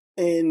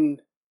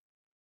 and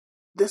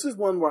this is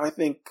one where I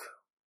think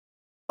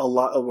a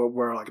lot of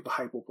where like the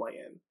hype will play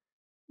in,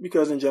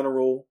 because in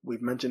general,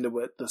 we've mentioned it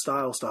with the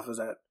style stuff, is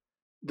that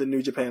the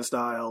New Japan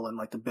style and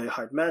like the big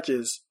hype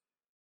matches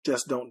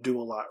just don't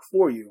do a lot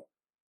for you.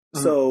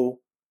 Mm-hmm. So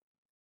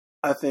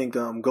I think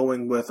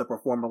going with a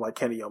performer like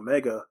Kenny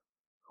Omega,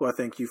 who I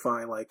think you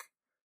find like,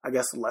 I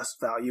guess, less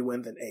value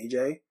in than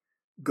AJ,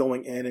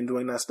 going in and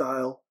doing that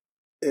style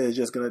is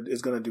just gonna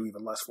do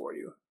even less for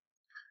you.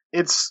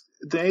 It's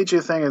the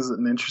AJ thing is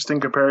an interesting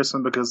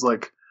comparison because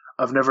like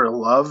I've never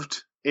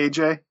loved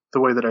AJ the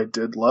way that I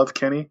did love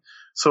Kenny.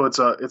 So it's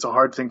a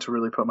hard thing to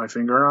really put my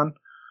finger on.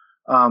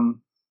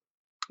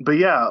 But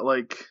yeah,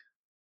 like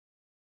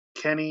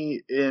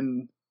Kenny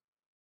in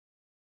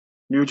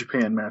New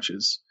Japan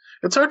matches.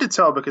 It's hard to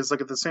tell because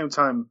like at the same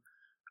time,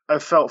 I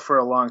felt for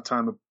a long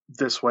time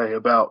this way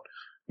about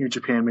New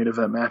Japan main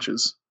event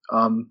matches.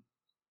 And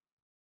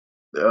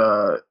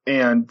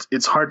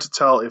it's hard to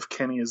tell if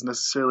Kenny is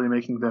necessarily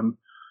making them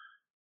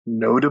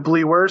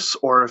notably worse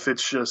or if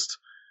it's just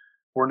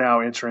we're now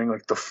entering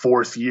like the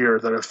 4th year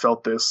that I've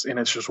felt this and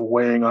it's just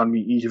weighing on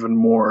me even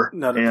more.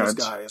 Now that this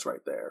guy is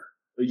right there.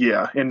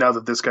 Yeah, and now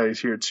that this guy is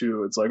here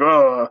too, it's like,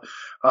 I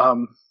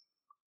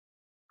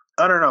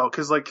don't know,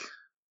 because like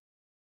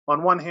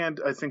on one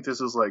hand, I think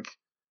this is like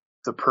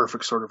the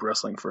perfect sort of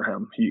wrestling for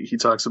him. He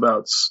talks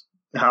about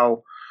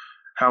how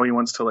he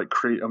wants to like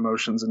create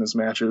emotions in his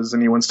matches,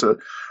 and he wants to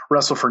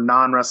wrestle for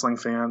non-wrestling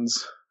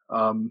fans.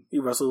 He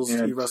wrestles.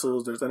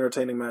 There's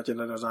entertaining matches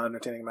and there's not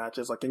entertaining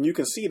matches. Like, and you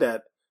can see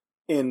that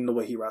in the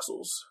way he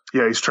wrestles.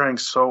 Yeah, he's trying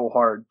so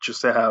hard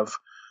just to have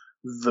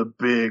the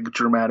big,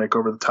 dramatic,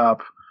 over the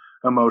top,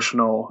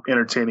 emotional,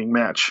 entertaining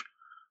match.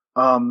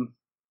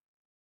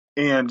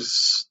 And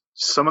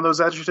some of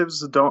those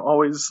adjectives don't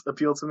always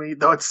appeal to me,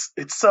 though it's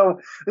so,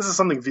 this is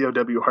something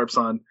VOW harps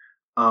on,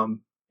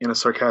 in a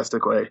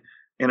sarcastic way.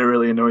 And it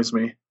really annoys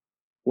me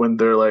when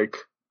they're like,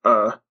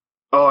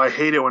 I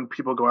hate it when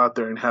people go out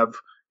there and have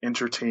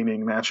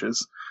entertaining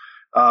matches.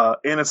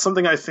 And it's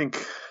something I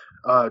think,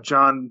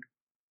 John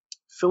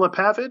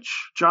Filipavich,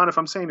 John, if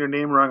I'm saying your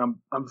name wrong,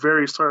 I'm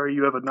very sorry.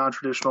 You have a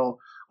non-traditional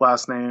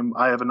last name.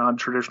 I have a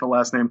non-traditional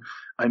last name.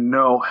 I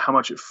know how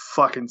much it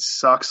fucking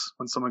sucks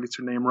when someone gets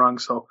your name wrong.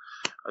 So,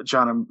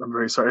 John, I'm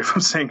very sorry if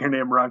I'm saying your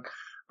name wrong.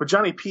 But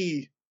Johnny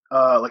P,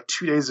 like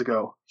 2 days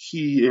ago,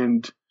 he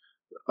and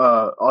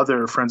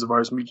other friends of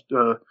ours,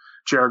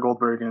 J.R.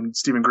 Goldberg and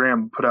Stephen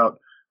Graham, put out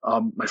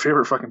my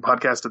favorite fucking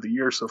podcast of the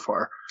year so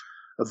far,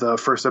 the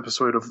first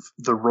episode of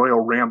the Royal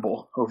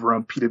Ramble over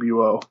on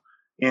PWO.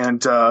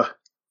 And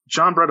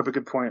John brought up a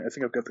good point. I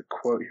think I've got the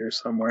quote here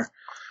somewhere.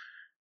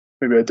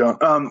 Maybe I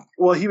don't.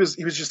 Well, he was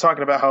just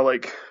talking about how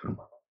like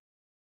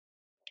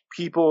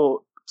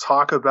people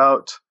talk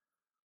about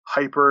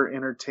hyper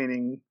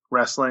entertaining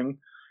wrestling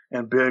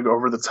and big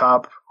over the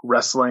top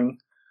wrestling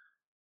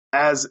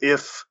as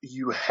if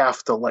you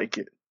have to like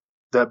it.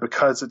 That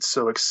because it's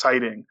so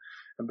exciting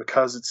and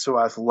because it's so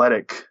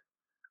athletic,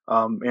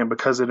 and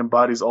because it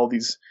embodies all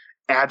these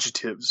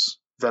adjectives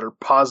that are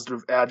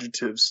positive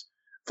adjectives,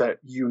 that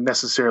you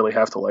necessarily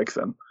have to like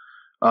them.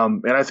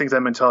 And I think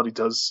that mentality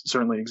does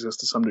certainly exist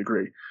to some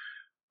degree.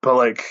 But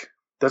like,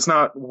 that's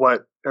not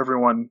what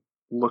everyone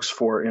looks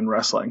for in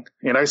wrestling.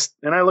 And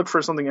I look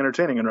for something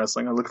entertaining in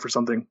wrestling. I look for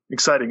something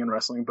exciting in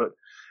wrestling. But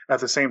at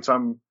the same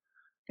time,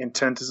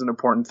 intent is an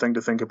important thing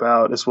to think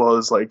about, as well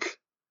as like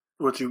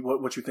what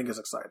you think is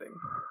exciting.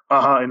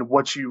 And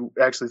what you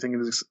actually think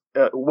is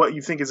what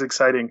you think is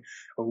exciting,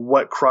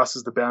 what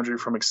crosses the boundary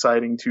from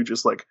exciting to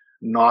just like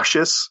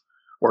nauseous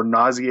or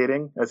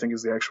nauseating, I think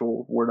is the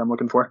actual word I'm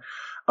looking for.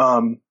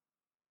 And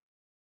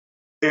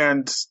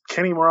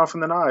Kenny, more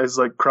often than not, is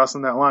like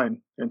crossing that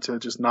line into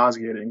just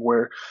nauseating,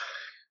 where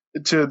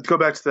to go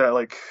back to that,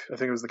 like, I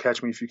think it was the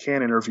Catch Me If You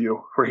Can interview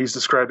where he's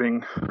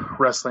describing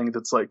wrestling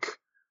that's like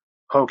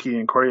hokey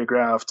and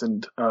choreographed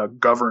and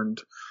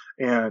governed,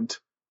 and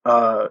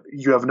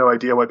you have no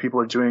idea why people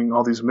are doing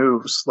all these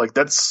moves. Like,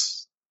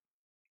 that's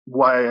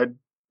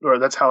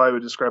that's how I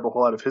would describe a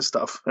whole lot of his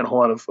stuff and a whole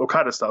lot of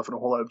Okada stuff and a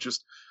whole lot of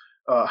just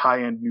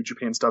high-end New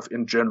Japan stuff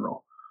in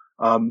general.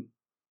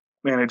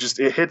 Man, it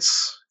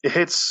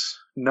hits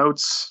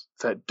notes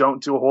that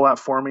don't do a whole lot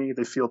for me.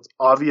 They feel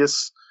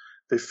obvious.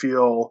 They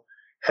feel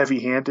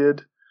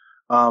heavy-handed.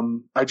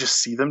 I just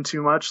see them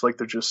too much. Like,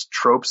 they're just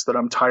tropes that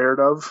I'm tired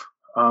of.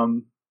 I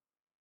don't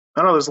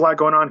know. There's a lot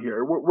going on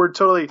here. We're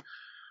totally.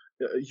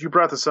 You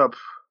brought this up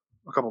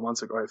a couple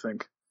months ago, I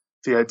think.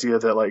 The idea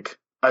that like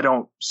I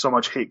don't so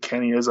much hate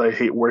Kenny as I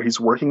hate where he's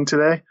working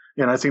today,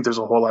 and I think there's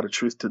a whole lot of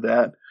truth to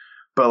that.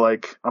 But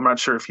like, I'm not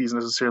sure if he's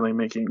necessarily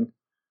making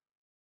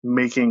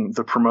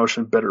the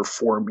promotion better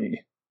for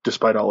me,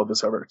 despite all of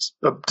his efforts.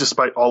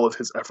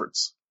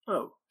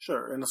 Oh,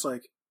 sure. And it's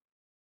like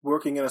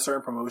working in a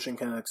certain promotion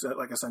can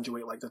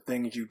accentuate like the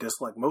things you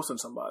dislike most in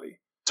somebody.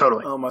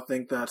 Totally. I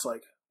think that's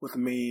like with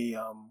me,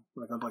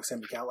 when it comes to like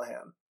Sami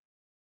Callihan,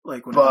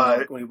 like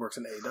when he works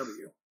in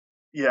AEW.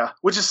 Yeah,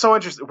 which is so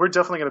interesting. We're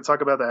definitely going to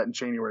talk about that in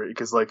January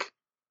because like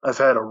I've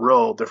had a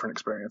real different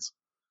experience.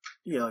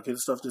 Yeah, like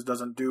his stuff just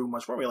doesn't do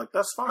much for me. Like,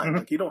 that's fine. Mm-hmm.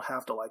 Like, you don't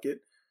have to like it.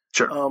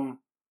 Sure.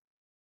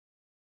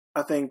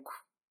 I think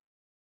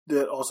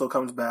that also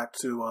comes back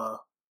to,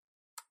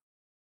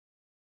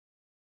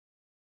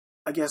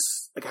 I guess,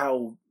 like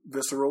how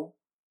visceral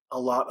a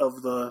lot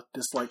of the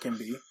dislike can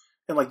be,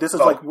 and like this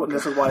is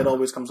this is why it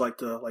always comes like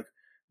to like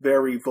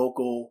very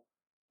vocal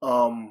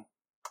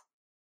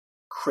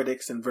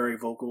critics and very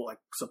vocal like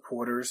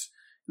supporters,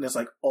 and it's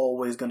like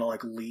always gonna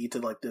like lead to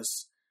like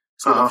this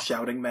sort of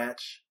shouting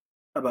match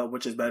about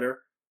which is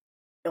better.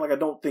 And like, I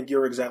don't think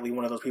you're exactly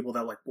one of those people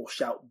that like will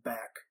shout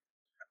back.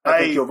 I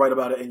think you'll write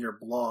about it in your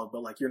blog,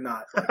 but like you're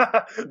not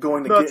like,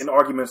 going to get in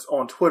arguments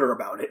on Twitter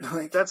about it.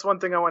 Like, that's one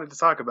thing I wanted to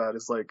talk about.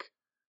 Is like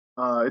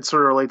it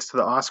sort of relates to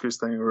the Oscars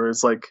thing, where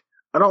it's like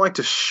I don't like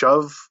to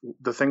shove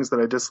the things that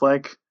I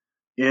dislike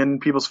in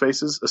people's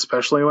faces,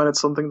 especially when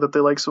it's something that they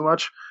like so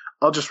much.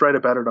 I'll just write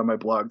about it on my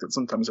blog that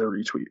sometimes I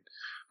retweet,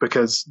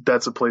 because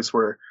that's a place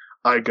where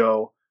I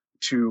go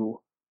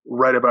to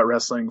write about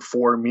wrestling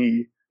for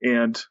me.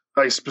 And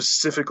I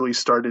specifically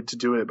started to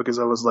do it because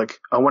I was like,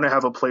 I want to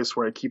have a place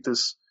where I keep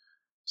this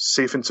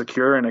safe and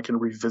secure and I can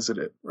revisit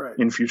it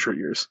in future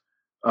years.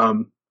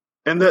 And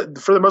that,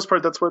 for the most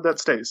part, that's where that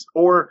stays.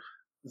 Or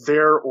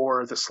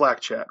the Slack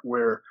chat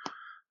where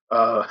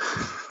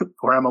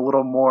where I'm a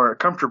little more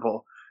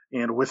comfortable.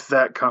 And with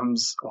that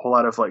comes a whole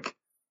lot of like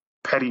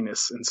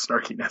pettiness and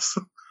snarkiness.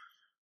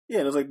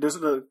 Yeah, there's like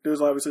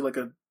there's obviously like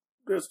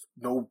there's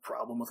no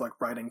problem with like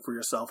writing for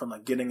yourself and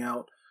like getting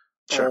out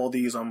all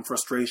these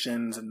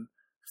frustrations and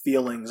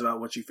feelings about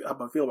what you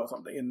feel about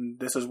something. And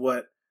this is what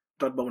I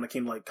talked about when it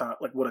came to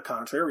like what a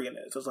contrarian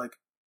is. It's like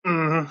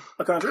a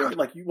contrarian,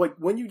 like you like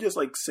when you just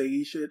like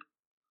say shit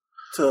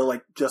to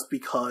like just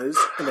because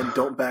and then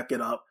don't back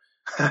it up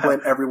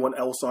when everyone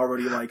else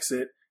already likes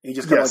it and you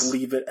just kind of like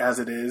leave it as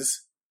it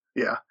is.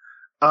 Yeah.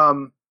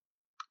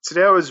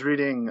 Today I was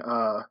reading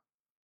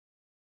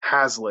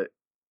Hazlitt,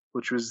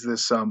 which was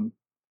this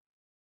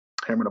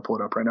I'm going to pull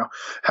it up right now.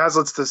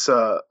 Hazlitt's this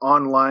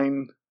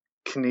online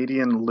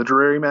Canadian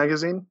literary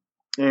magazine.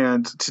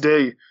 And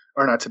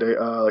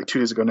like 2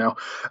 days ago now,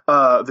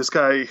 this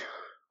guy,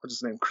 what's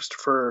his name?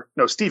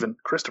 Stephen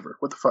Christopher.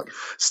 What the fuck?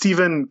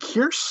 Stephen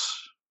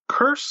Curse?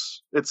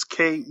 It's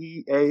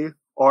Kearse.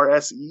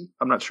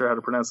 I'm not sure how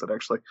to pronounce that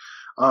actually.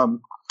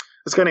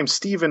 This guy named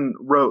Stephen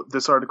wrote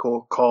this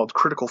article called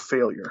Critical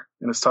Failure,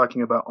 and it's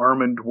talking about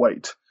Armand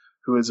White,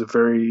 who is a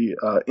very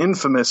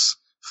infamous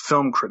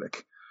film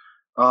critic,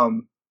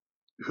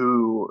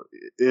 who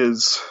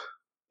is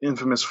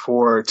infamous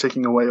for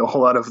taking away a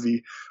whole lot of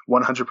the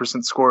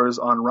 100% scores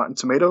on Rotten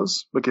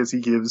Tomatoes because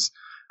he gives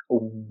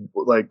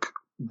like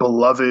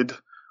beloved,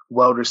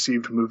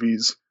 well-received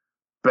movies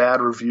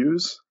bad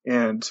reviews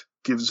and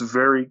gives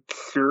very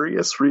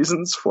curious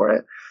reasons for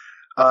it.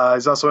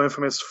 He's also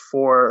infamous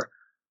for,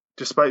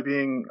 despite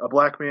being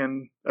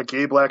a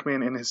gay black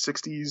man in his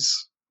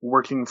 60s,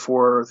 working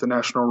for the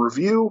National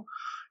Review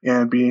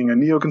and being a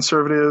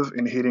neoconservative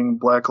and hating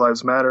Black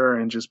Lives Matter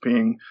and just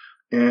being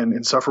an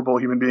insufferable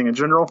human being in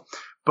general.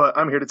 But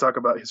I'm here to talk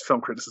about his film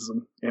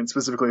criticism and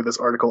specifically this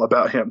article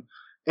about him.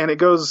 And it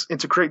goes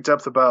into great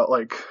depth about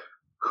like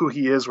who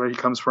he is, where he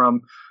comes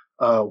from,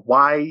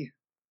 why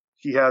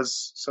he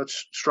has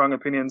such strong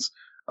opinions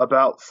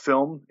about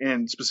film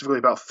and specifically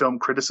about film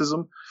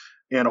criticism.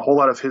 And a whole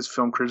lot of his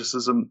film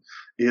criticism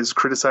is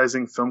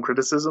criticizing film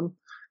criticism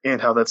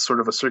and how that's sort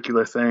of a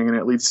circular thing and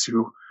it leads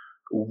to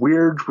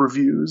weird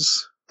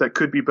reviews that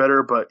could be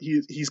better, but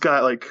he's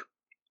got like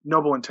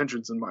noble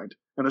intentions in mind.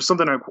 And there's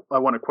something I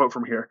want to quote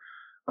from here.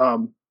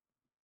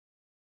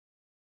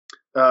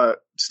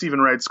 Stephen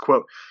writes,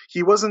 quote,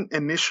 "He wasn't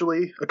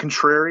initially a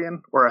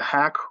contrarian or a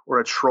hack or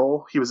a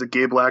troll. He was a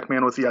gay black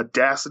man with the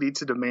audacity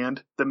to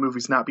demand that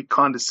movies not be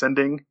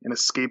condescending and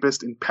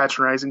escapist and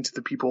patronizing to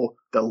the people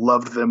that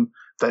loved them,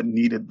 that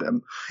needed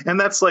them." And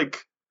that's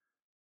what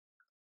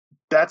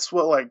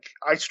like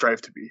I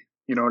strive to be.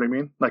 You know what I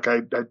mean? Like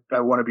I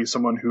want to be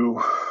someone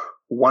who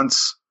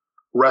wants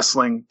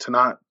wrestling to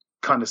not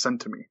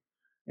condescend to me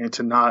and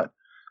to not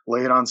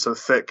lay it on so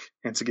thick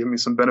and to give me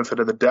some benefit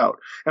of the doubt.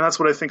 And that's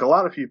what I think a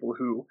lot of people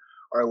who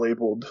are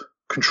labeled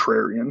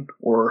contrarian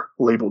or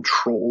labeled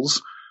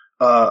trolls,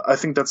 I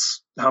think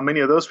that's how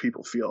many of those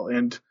people feel.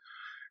 And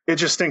it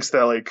just stinks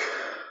that like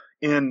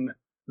in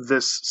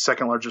this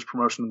second largest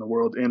promotion in the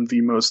world, in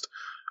the most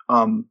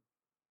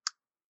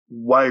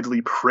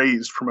widely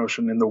praised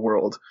promotion in the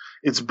world,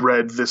 it's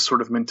bred this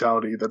sort of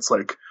mentality that's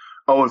like,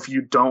 oh, if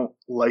you don't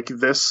like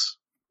this,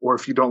 or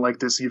if you don't like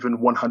this even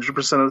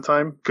 100% of the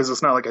time, because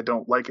it's not like I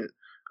don't like it.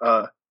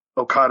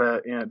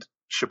 Okada and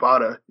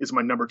Shibata is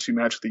my number 2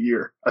 match of the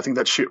year. I think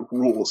that shit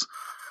rules.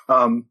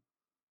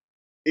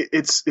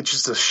 It's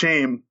just a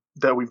shame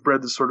that we've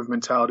bred this sort of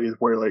mentality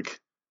where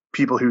like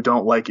people who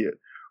don't like it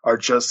are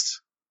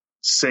just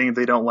saying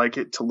they don't like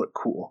it to look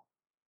cool.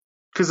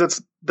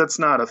 Because that's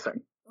not a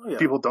thing. Oh, yeah.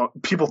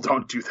 People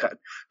don't do that.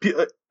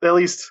 At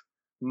least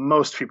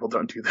most people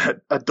don't do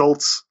that.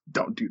 Adults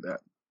don't do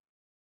that.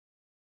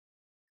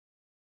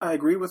 I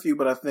agree with you,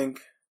 but I think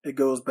it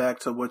goes back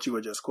to what you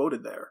had just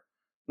quoted there.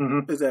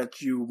 Mm-hmm. Is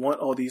that you want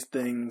all these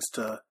things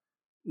to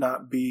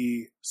not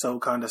be so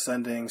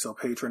condescending, so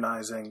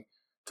patronizing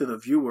to the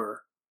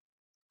viewer.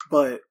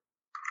 But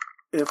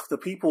if the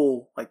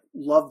people like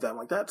love them,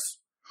 like that's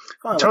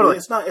fine. Totally.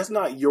 Like, it's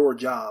not your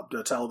job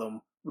to tell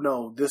them,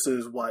 no, this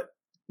is what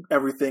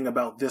everything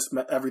about this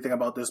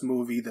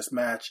movie, this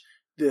match,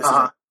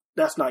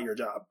 that's not your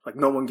job. Like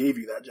no one gave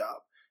you that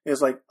job.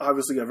 It's like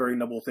obviously a very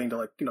noble thing to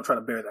like, try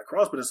to bear that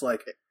cross, but it's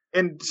like,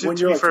 and to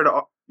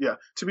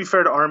be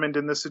fair to Armand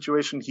in this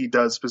situation, he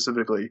does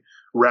specifically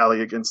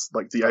rally against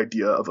like the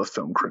idea of a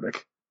film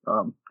critic.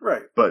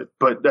 Right. But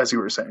as you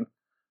were saying,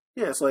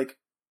 Yeah, it's like,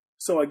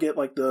 so I get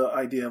like the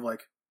idea of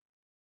like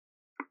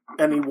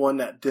anyone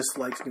that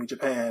dislikes New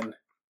Japan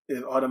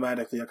is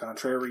automatically a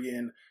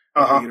contrarian,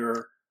 a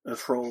hater, a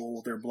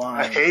troll, they're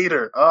blind. A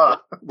hater.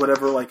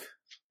 Whatever like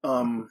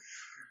term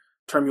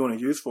you want to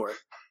use for it.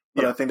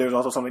 But I think there's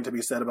also something to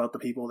be said about the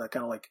people that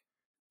kind of like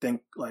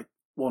think like,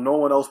 well, no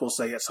one else will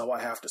say it, so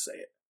I have to say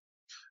it.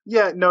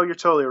 Yeah, no, you're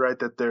totally right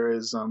that there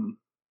is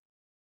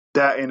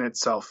that in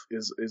itself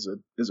is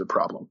a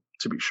problem,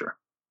 to be sure.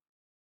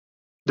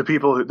 The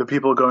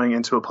people going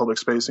into a public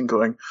space and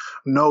going,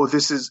 no,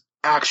 this is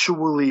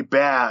actually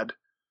bad,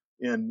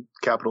 in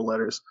capital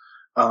letters.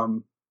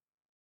 That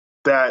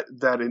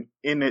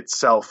in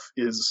itself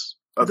is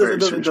a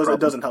very serious problem.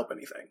 It doesn't help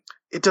anything.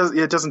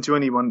 It doesn't do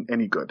anyone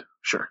any good.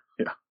 Sure,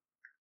 yeah.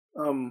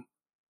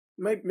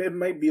 It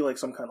might be like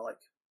some kind of like,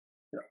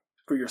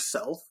 for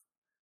yourself.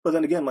 But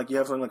then again, like you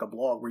have something like a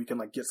blog where you can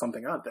like get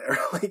something out there.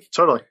 Like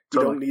totally. You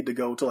don't need to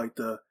go to like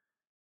the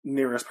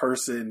nearest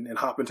person and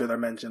hop into their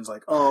mentions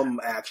like,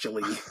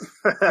 actually.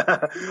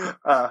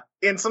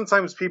 And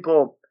sometimes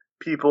people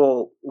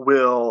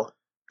will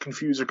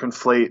confuse or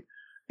conflate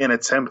an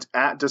attempt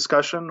at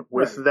discussion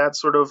with that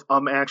sort of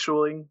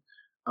actually,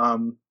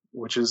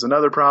 which is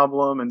another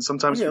problem. And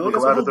sometimes people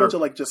go out of their... bunch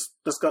of like just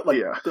discuss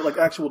like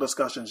actual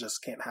discussions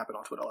just can't happen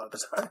on Twitter a lot of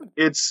the time.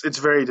 It's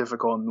very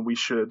difficult, and we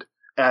should,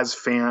 as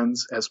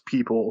fans, as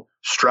people,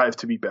 strive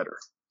to be better.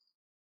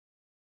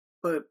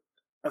 But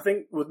I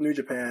think with New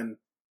Japan,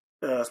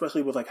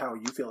 especially with like how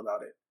you feel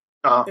about it,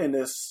 and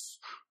this,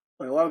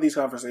 like a lot of these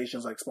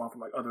conversations like spawn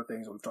from like other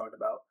things that we've talked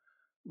about.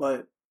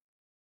 But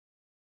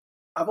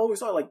I've always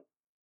thought like,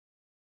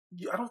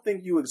 I don't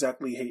think you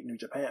exactly hate New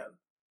Japan.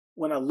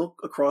 When I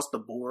look across the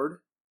board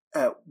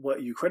at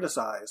what you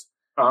criticize,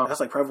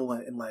 that's like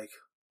prevalent in like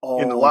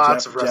all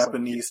lots of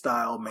Japanese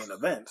style main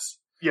events.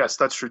 Yes,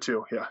 that's true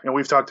too. Yeah. And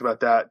we've talked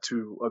about that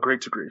to a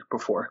great degree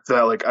before.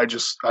 That like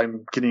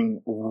I'm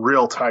getting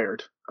real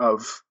tired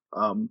of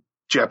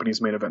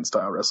Japanese main event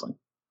style wrestling.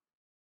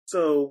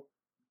 So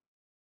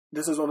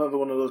this is another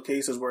one of those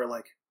cases where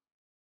like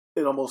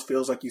it almost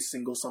feels like you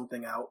single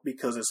something out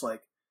because it's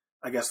like,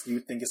 I guess you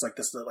think it's like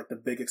this like the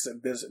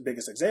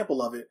biggest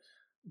example of it.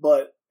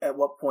 But at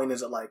what point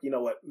is it like, you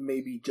know what,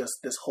 maybe just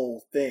this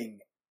whole thing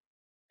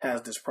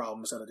has this problem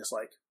instead of just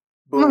like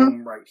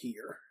boom right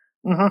here.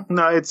 Mm-hmm.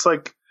 No, it's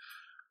like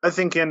I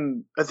think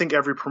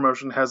every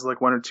promotion has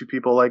like one or two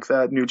people like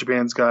that. New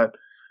Japan's got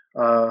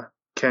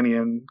Kenny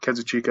and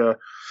Kazuchika.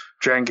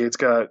 Dragon Gate's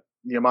got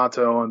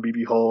Yamato and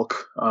BB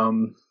Hulk.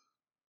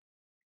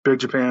 Big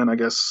Japan, I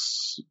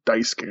guess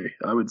Daisuke,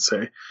 I would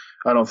say.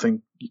 I don't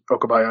think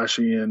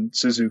Okabayashi and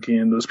Suzuki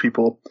and those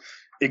people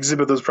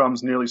exhibit those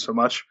problems nearly so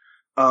much.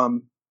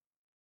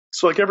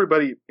 So like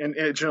everybody, and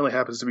it generally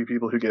happens to be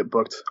people who get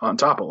booked on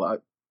top a lot,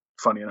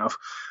 funny enough.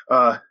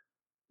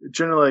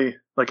 Generally,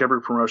 like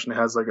every promotion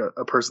has like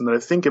a person that I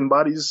think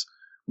embodies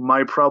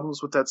my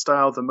problems with that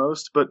style the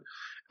most, but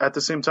at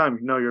the same time,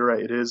 no, you're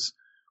right.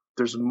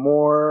 There's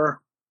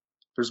more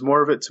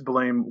of it to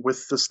blame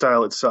with the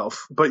style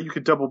itself, but you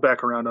could double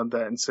back around on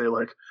that and say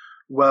like,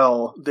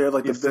 well, they're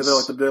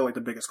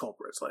the biggest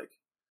culprits, like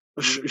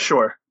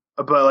sure.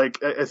 But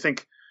like, I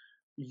think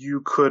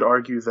you could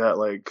argue that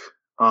like,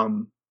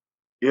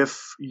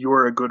 if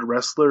you're a good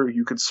wrestler,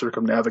 you could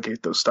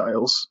circumnavigate those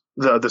styles,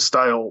 the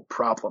style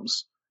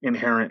problems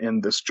inherent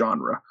in this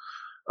genre,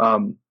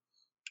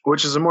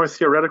 which is a more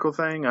theoretical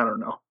thing. I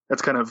don't know.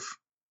 That's kind of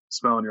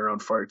smelling your own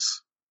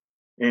farts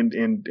and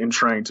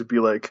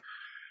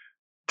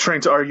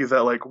trying to argue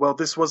that like, well,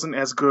 this wasn't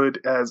as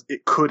good as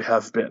it could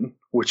have been,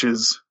 which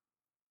is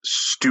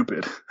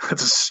stupid.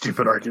 That's a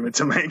stupid argument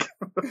to make.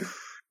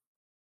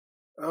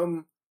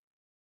 A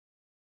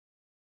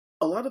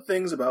lot of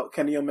things about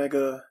Kenny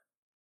Omega,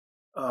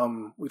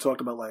 we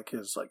talked about like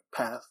his like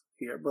path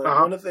here, but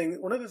one of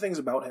the things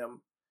about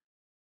him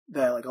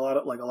that like a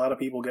lot of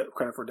people get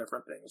credit for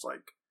different things,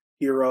 like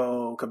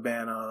Hero,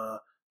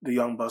 Cabana, the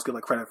Young Bucks get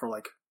like credit for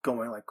like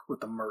going like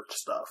with the merch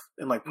stuff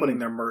and like putting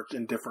their merch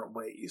in different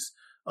ways,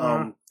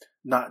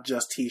 not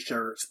just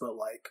T-shirts, but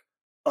like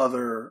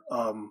other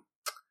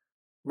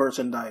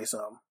merchandise.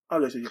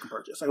 Obviously you can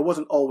purchase. Like it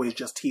wasn't always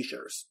just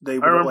T-shirts. They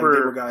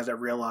were guys that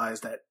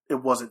realized that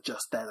it wasn't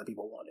just that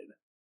people wanted.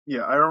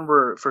 Yeah, I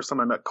remember first time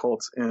I met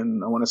Colt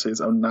in, I want to say it's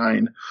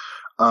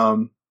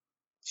 2009.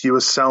 He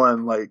was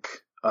selling like,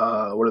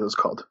 what are those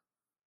called?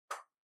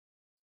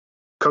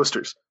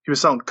 Coasters. He was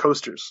selling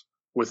coasters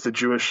with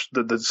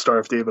the Star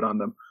of David on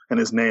them and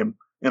his name.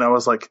 And I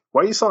was like,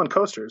 why are you selling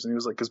coasters? And he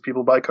was like, because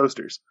people buy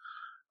coasters.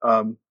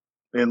 And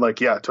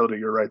like, yeah, totally,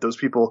 you're right. Those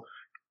people,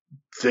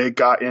 they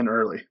got in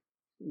early.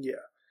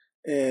 Yeah.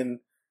 And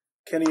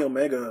Kenny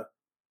Omega,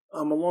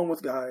 along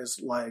with guys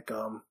like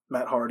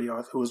Matt Hardy,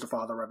 who was the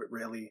father of it,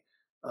 really,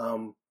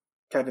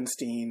 Kevin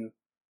Steen,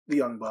 the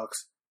Young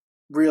Bucks,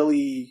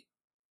 really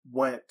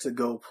went to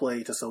go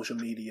play to social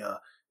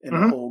media and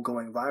the whole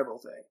going viral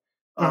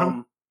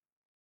thing.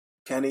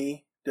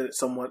 Kenny did it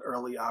somewhat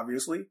early,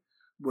 obviously,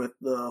 with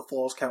the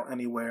Falls Count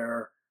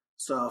Anywhere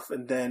stuff,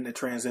 and then it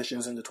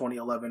transitions into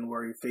 2011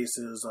 where he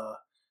faces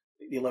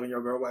the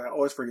 11-year-old girl. I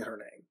always forget her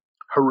name.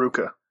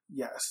 Haruka.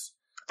 Yes.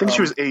 I think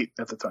she was 8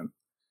 at the time.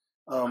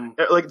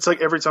 It's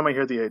like every time I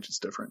hear the age, it's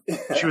different.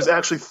 She was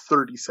actually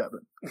 37.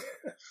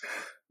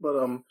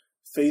 But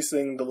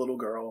facing the little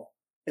girl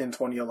in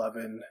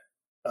 2011,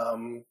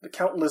 the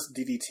countless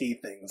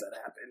DDT things that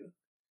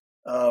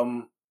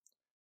happen,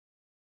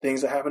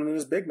 things that happen in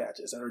his big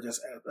matches that are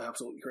just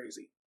absolutely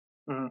crazy.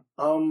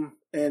 Mm-hmm.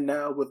 And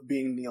now with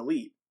being the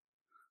elite,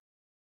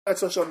 I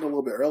touched on it a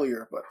little bit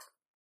earlier, but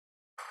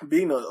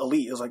being the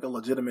elite is like a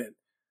legitimate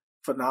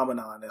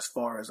phenomenon as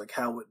far as like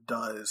how it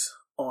does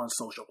on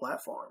social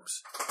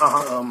platforms.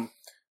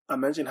 I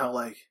mentioned how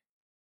like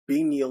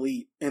being the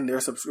elite and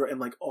their and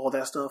like all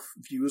that stuff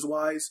views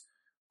wise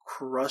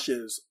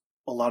crushes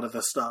a lot of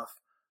the stuff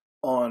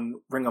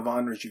on Ring of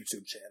Honor's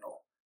YouTube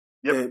channel.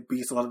 Yep. It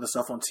beats a lot of the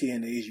stuff on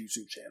TNA's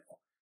YouTube channel.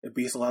 It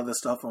beats a lot of the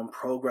stuff on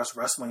Progress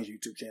Wrestling's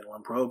YouTube channel.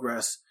 And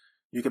Progress,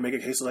 you can make a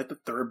case of like the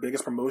third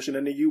biggest promotion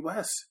in the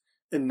US.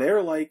 And they're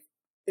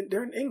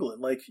in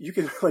England. Like you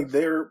can like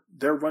they're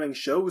running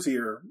shows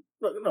here.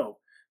 No,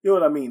 you know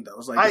what I mean though.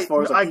 It's like as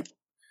far as like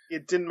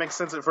it didn't make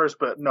sense at first,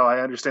 but no,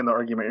 I understand the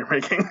argument you're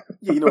making.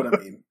 Yeah, you know what I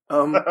mean.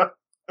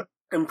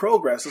 In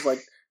Progress, it's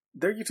like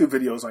their YouTube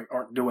videos like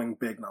aren't doing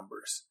big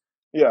numbers.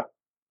 Yeah.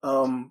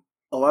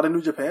 A lot of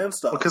New Japan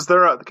stuff because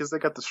they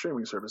got the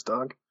streaming service,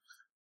 dog.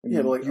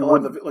 Yeah, but like a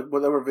lot of the, like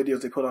whatever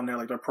videos they put on there,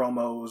 like their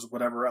promos,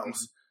 whatever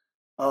else.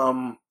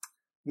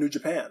 New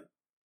Japan,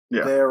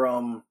 their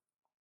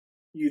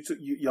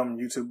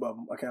YouTube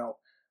account,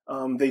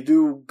 they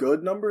do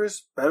good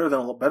numbers, better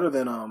than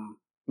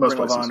most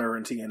Ring of places. Honor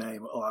and TNA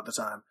a lot of the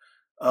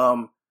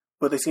time.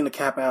 But they seem to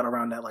cap out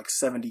around that like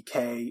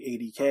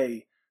 70K,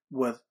 80K,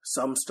 with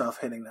some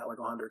stuff hitting that like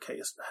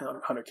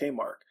 100K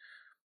mark.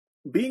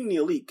 Being the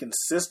elite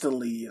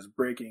consistently is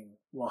breaking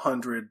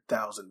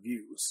 100,000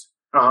 views.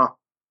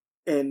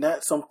 And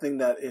that's something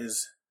that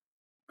is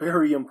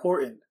very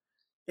important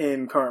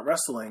in current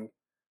wrestling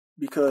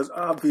because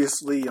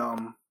obviously,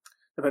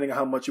 depending on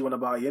how much you want to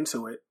buy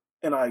into it,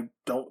 and I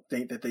don't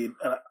think that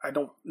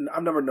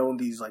I've never known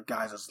these like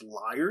guys as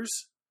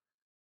liars.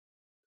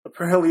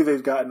 Apparently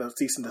they've gotten a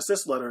cease and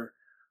desist letter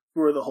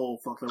for the whole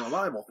fuck the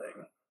revival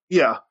thing.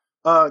 Yeah.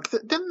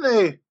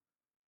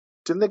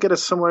 Didn't they get a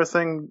similar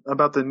thing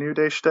about the New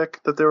Day shtick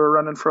that they were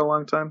running for a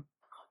long time?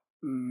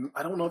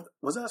 I don't know.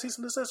 Was that a cease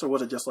and desist or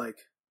was it just like,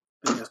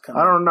 they just kind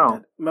I don't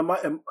know.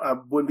 I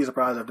wouldn't be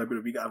surprised if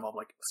WWE got involved,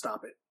 like,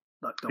 stop it.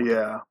 Don't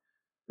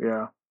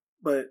Yeah.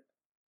 But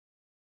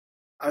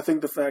I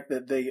think the fact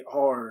that they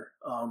are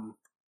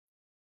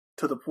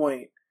to the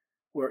point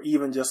where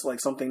even just like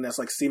something that's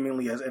like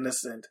seemingly as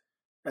innocent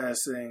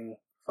as saying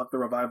fuck the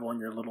revival on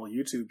your little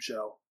YouTube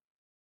show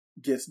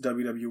gets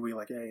WWE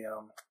like, hey,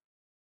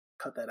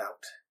 cut that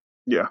out.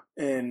 Yeah.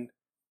 And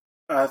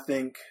I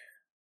think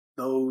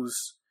those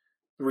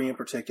three in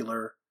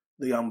particular,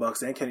 the Young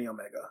Bucks and Kenny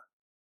Omega,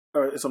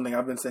 or something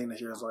I've been saying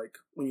this year is like,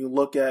 when you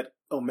look at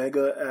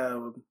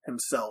Omega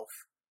himself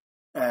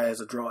as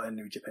a draw in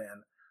New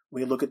Japan,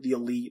 when you look at the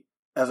Elite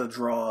as a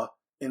draw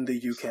in the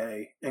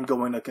UK and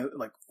going to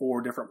like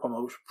four different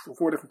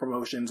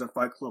promotions and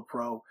Fight Club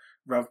Pro,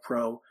 Rev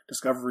Pro,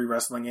 Discovery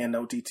Wrestling, and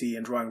OTT,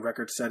 and drawing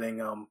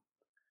record-setting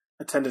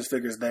attendance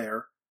figures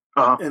there,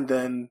 and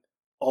then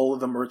all of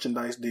the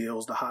merchandise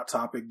deals, the Hot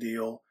Topic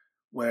deal,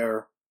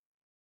 where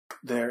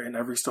they're in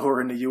every store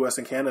in the US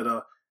and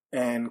Canada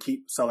and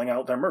keep selling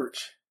out their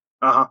merch.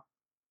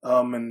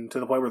 And to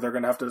the point where they're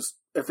gonna have to,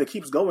 if it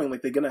keeps going,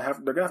 like they're gonna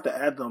have to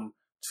add them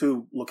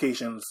to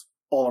locations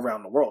all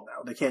around the world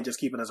now. They can't just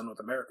keep it as a North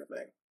American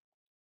thing.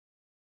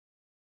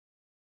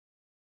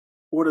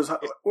 Or does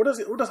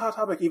Hot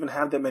Topic even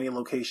have that many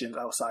locations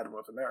outside of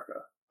North America?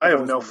 I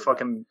have no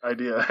fucking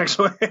idea,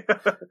 actually.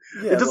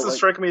 It doesn't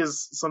strike me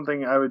as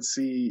something I would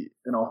see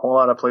in a whole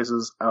lot of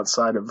places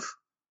outside of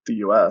the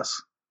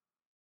US.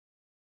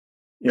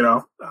 You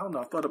know? I don't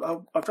know.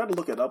 I've tried to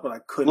look it up, but I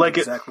couldn't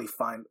exactly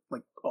find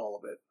like all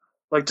of it.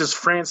 Like, does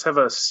France have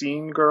a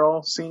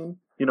girl scene?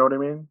 You know what I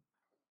mean?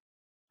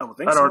 I would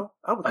think so.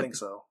 I would think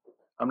so.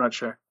 I'm not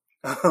sure.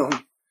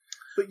 But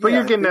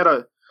you're getting at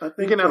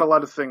a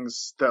lot of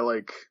things that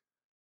like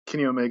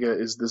Kenny Omega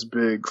is this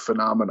big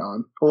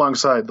phenomenon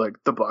alongside like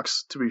the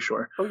Bucks, to be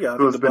sure. Oh yeah, I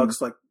think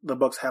the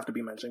Bucks have to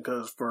be mentioned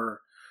because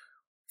for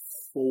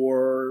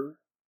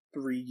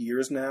 3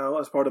 years now,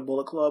 as part of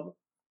Bullet Club,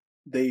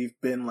 they've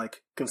been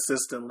like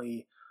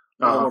consistently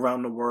all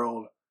around the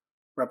world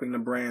repping the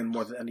brand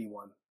more than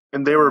anyone.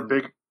 And they were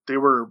big. They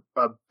were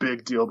a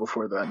big deal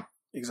before then.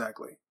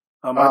 Exactly.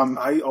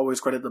 I always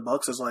credit the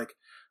Bucks as like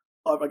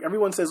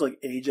everyone says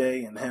like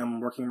AJ and him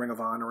working Ring of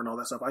Honor and all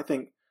that stuff. I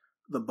think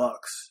the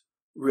Bucks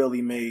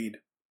really made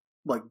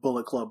like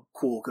Bullet Club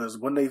cool because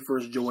when they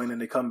first joined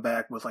and they come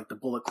back with like the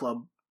Bullet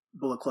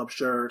Club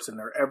shirts and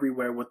they're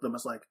everywhere with them,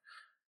 it's like,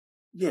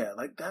 yeah,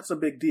 like that's a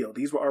big deal.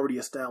 These were already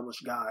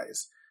established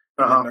guys,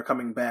 and then they're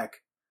coming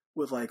back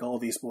with like all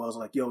these spoils.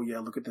 Like, yo, yeah,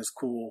 look at this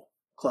cool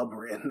club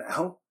we're in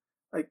now.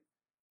 Like,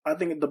 I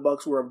think the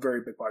Bucks were a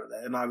very big part of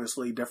that, and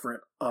obviously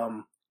different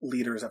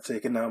leaders have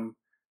taken them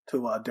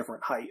to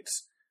different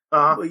heights.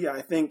 But yeah,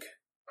 I think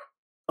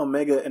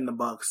Omega and the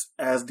Bucks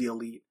as the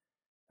Elite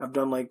have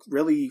done like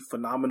really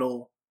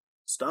phenomenal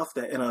stuff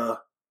that in a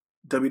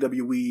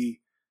WWE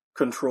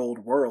controlled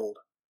world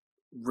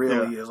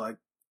really is like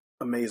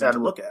amazing to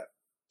look at.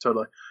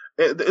 Totally.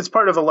 It's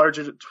part of a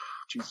larger,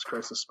 Jesus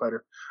Christ, the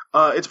spider.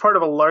 It's part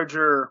of a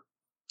larger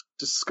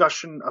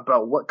discussion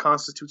about what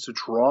constitutes a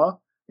draw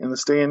in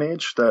this day and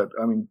age that,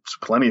 I mean,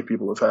 plenty of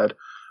people have had.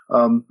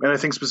 And I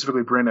think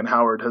specifically Brandon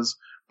Howard has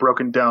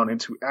broken down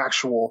into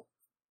actual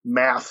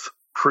math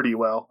pretty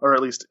well, or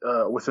at least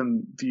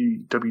within the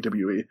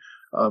WWE.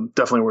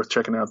 Definitely worth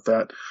checking out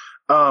that.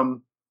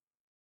 And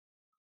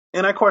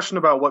I question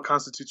about what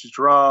constitutes a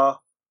draw,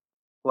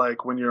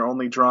 like when you're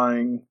only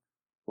drawing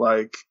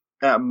like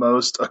at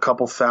most a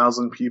couple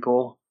thousand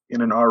people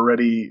in an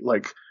already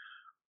like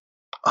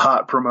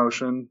hot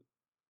promotion,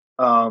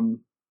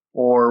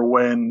 or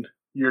when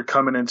you're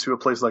coming into a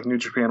place like New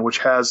Japan, which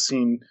has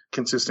seen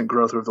consistent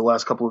growth over the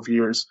last couple of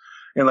years.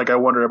 And like, I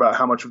wonder about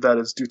how much of that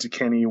is due to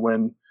Kenny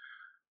when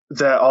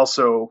that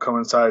also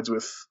coincides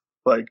with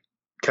like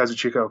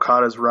Kazuchika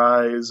Okada's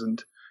rise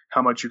and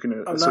how much you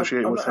can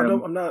associate with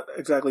him. I'm not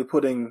exactly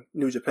putting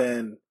New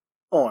Japan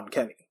on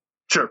Kenny.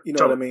 Sure. You know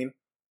totally. what I mean?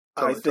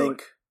 Totally, I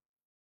think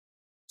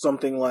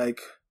something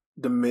like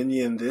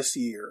Dominion this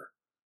year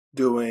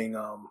doing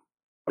a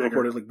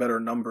reportedly better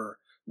number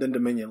than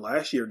Dominion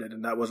last year did,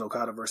 and that was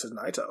Okada versus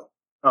Naito.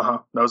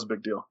 That was a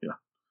big deal. Yeah.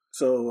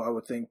 So I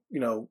would think,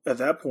 at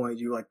that point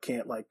you like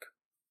can't like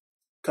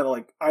kind of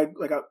like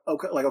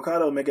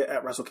Okada Omega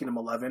at Wrestle Kingdom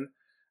 11.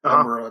 I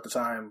remember at the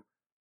time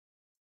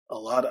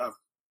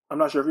I'm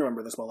not sure if you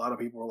remember this, but a lot of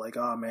people were like,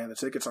 "Oh man, the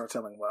tickets aren't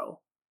selling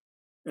well."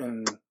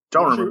 And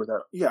don't remember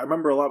that. Yeah, I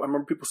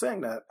remember people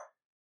saying that,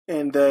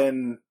 and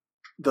then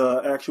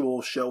the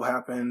actual show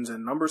happens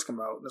and numbers come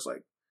out, and it's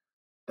like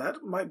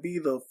that might be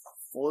the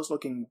fullest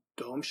looking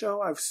dome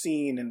show I've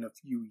seen in a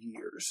few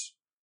years.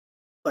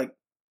 Like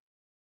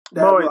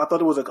that, I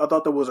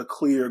thought there was a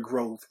clear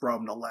growth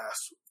from the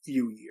last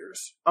few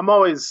years. I'm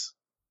always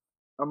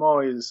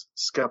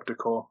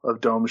skeptical of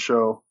dome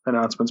show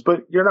announcements,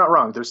 but you're not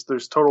wrong.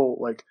 There's total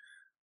like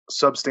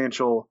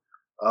substantial,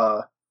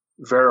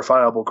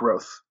 verifiable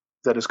growth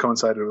that has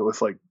coincided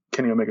with like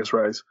Kenny Omega's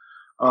rise.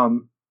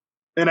 And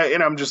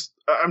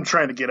I'm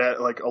trying to get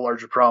at like a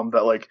larger problem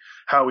that like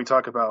how we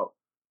talk about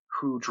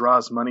who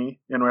draws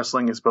money in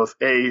wrestling is both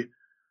A,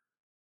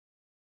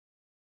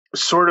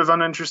 sort of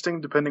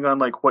uninteresting depending on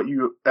like what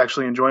you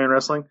actually enjoy in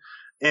wrestling,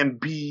 and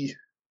B,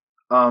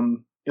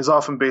 is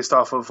often based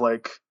off of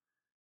like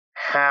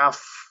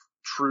half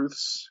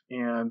truths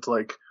and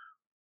like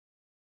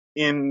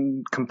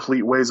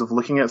incomplete ways of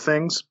looking at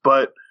things.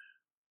 But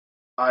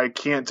I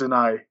can't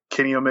deny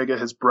Kenny Omega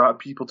has brought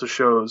people to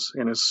shows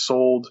and has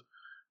sold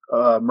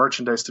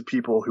merchandise to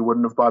people who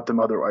wouldn't have bought them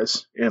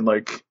otherwise, and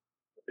like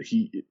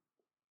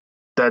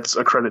that's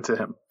a credit to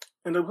him.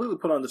 And to completely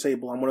put on the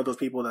table, I'm one of those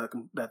people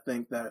that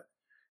think that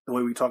the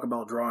way we talk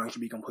about drawing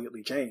should be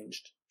completely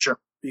changed. Sure.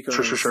 Because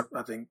sure.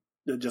 I think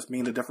it just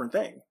means a different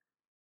thing.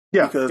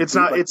 Yeah, because it's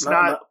not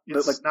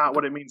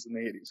what it means in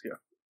the 80s. Yeah,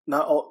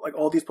 not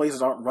all these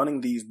places aren't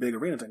running these big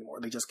arenas anymore.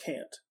 They just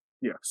can't.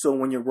 Yeah. So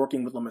when you're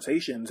working with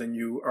limitations and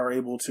you are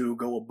able to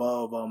go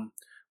above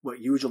what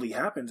usually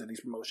happens in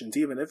these promotions,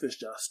 even if it's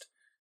just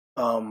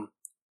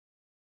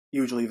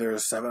usually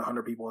there's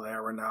 700 people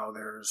there, and now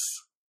there's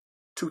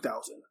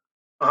 2,000.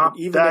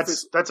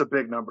 That's a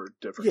big number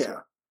difference.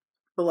 Yeah.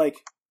 But like,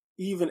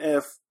 even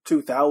if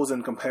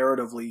 2,000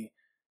 comparatively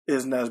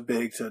isn't as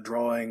big to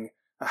drawing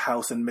a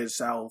house in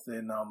Mid-South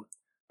in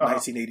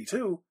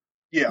 1982,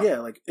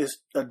 like it's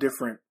a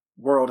different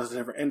world, it's a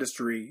different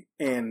industry,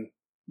 and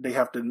they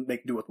have to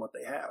make do with what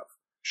they have.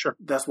 Sure.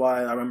 That's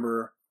why I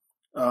remember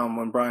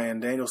when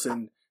Bryan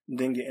Danielson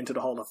didn't get into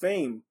the Hall of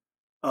Fame,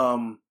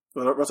 the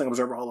Wrestling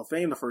Observer Hall of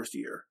Fame the first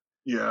year.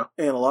 Yeah.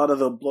 And a lot of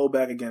the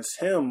blowback against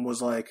him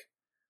was like,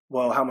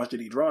 well, how much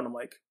did he draw? And I'm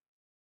like,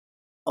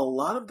 a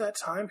lot of that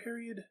time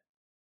period,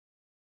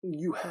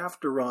 you have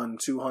to run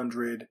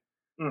 200,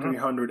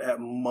 300 at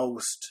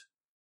most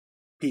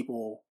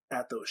people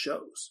at those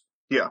shows.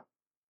 Yeah.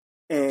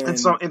 And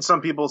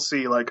some people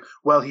see like,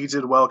 well, he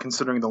did well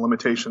considering the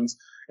limitations,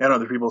 and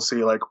other people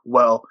see like,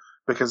 well,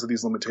 because of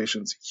these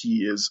limitations, he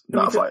is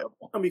not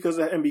viable. And because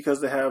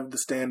they have the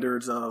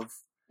standards of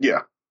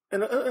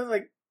and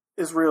like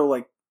it's real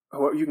like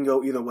you can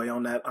go either way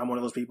on that. I'm one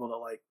of those people that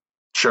like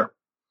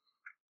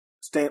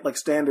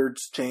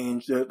standards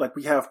change. Like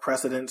we have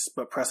precedents,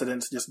 but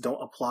precedents just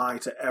don't apply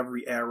to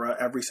every era,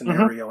 every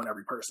scenario, and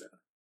every person.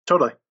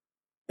 Totally.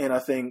 And I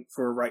think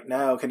for right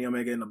now, Kenny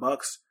Omega and the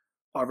Bucks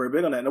are very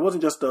big on that. And it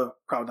wasn't just a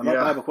problem. I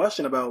have a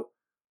question about,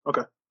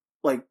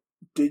 like,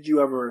 did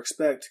you ever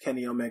expect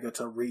Kenny Omega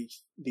to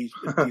reach these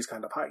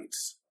kind of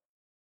heights?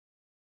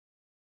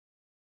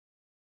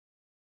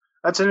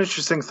 That's an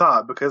interesting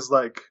thought, because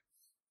like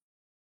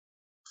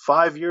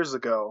 5 years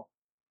ago,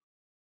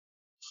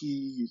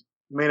 he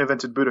main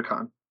evented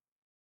Budokan.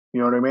 You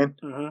know what I mean?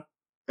 Mm-hmm.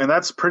 And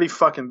that's pretty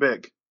fucking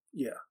big.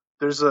 Yeah.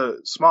 There's a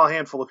small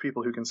handful of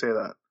people who can say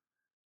that.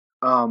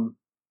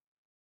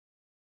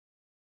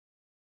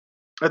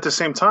 At the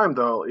same time,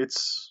 though,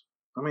 it's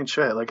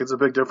a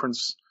big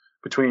difference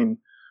between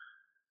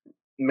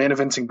main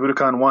eventing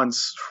Budokan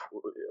once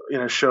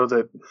in a show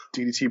that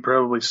DDT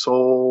probably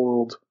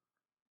sold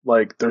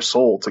like their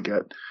soul to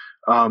get.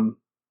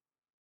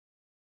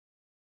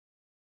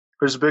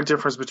 There's a big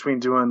difference between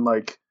doing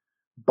like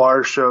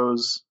bar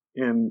shows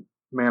in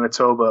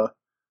Manitoba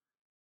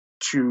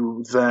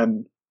to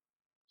then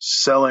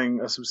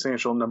selling a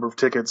substantial number of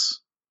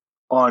tickets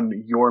on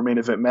your main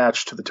event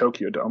match to the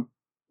Tokyo Dome.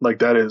 Like,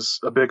 that is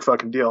a big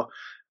fucking deal.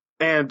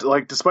 And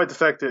like, despite the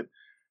fact that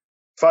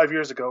 5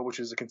 years ago, which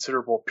is a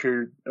considerable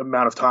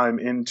amount of time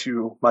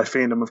into my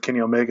fandom of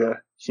Kenny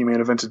Omega, he main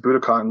evented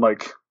Budokan,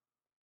 like,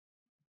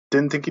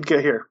 didn't think he'd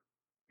get here,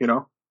 you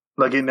know?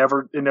 Like, it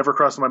never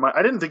crossed my mind.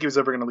 I didn't think he was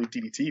ever going to leave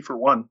DDT, for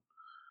one,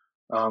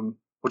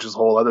 which is a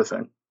whole other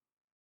thing.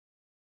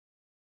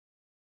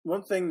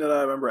 One thing that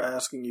I remember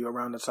asking you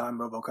around the time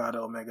of Okada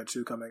Omega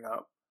 2 coming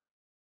up,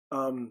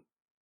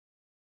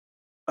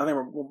 I think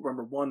I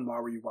remember one, why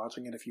were you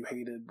watching it if you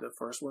hated the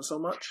first one so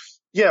much?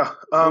 Yeah.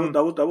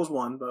 That was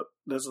one, but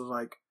this was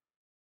like,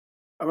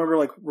 I remember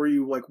like, were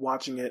you like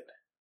watching it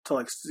to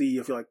like see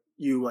if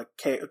you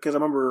because I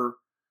remember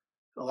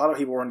a lot of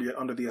people were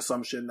under the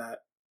assumption that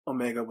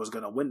Omega was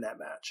going to win that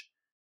match.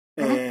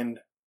 Mm-hmm. And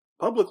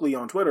publicly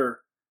on Twitter,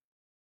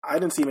 I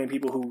didn't see many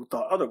people who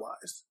thought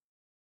otherwise.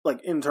 Like,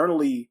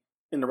 internally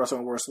in the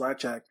Wrestling World Slack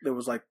chat, there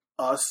was like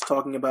us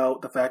talking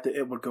about the fact that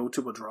it would go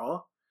to a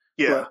draw.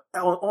 Yeah. But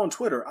on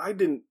Twitter, I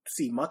didn't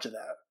see much of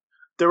that.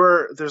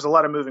 There's a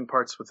lot of moving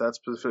parts with that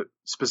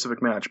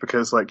specific match,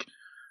 because like,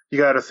 you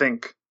got to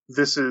think,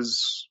 this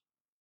is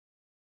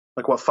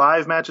like, what,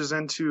 5 matches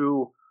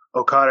into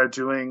Okada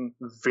doing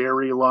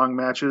very long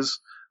matches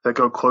that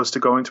go close to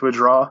going to a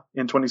draw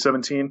in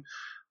 2017.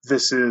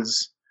 This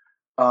is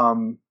I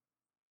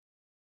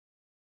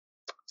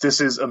think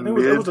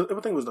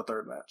it was the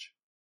third match.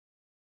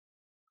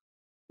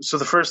 So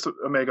the first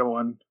Omega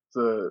one,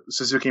 the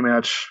Suzuki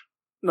match.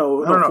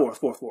 No,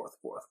 fourth.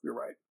 You're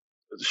right.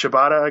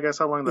 Shibata, I guess.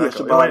 How long did that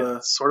go?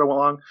 Shibata Sort of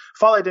long.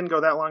 Fale didn't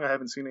go that long. I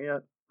haven't seen it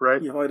yet.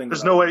 Right? Yeah,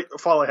 There's no way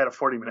Fale had a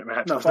 40-minute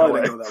match. No, Fale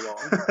didn't go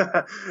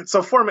that long.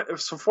 So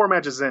four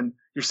matches in,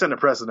 you're setting a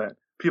precedent.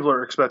 People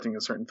are expecting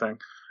a certain thing.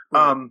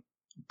 Right.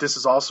 This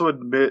is also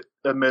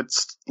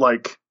amidst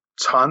like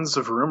tons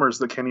of rumors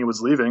that Kenny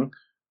was leaving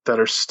that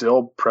are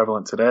still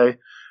prevalent today.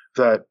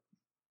 That,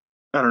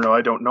 I don't know.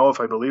 I don't know if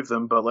I believe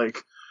them, but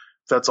like,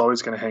 that's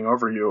always going to hang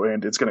over you,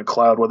 and it's going to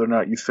cloud whether or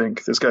not you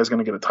think this guy's going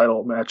to get a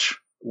title match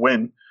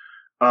win.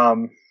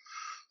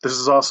 This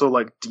is also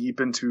like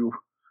deep into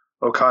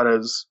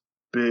Okada's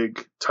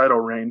big title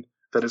reign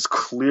that is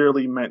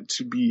clearly meant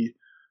to be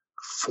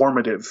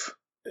formative.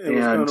 It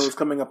was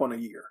coming up on a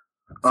year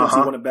since he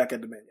won it back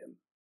at Dominion.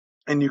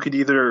 And you could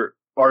either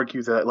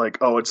argue that like,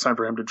 oh, it's time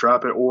for him to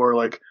drop it, or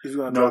like, he's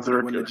going to drop it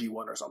and win the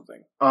G1 or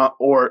something.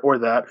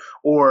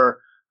 Or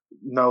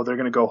no, they're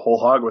going to go whole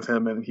hog with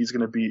him, and he's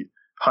going to beat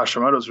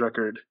Hashimoto's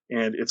record,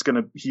 and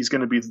he's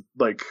going to be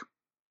like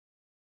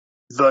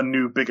the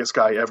new biggest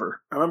guy ever.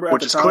 I remember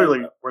which is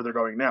clearly where they're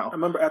going now. I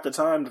remember at the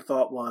time the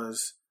thought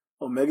was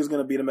Omega's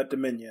going to beat him at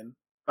Dominion.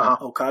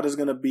 Okada's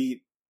going to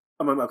win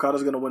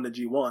the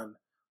G1.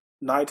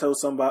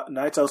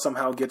 Naito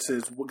somehow gets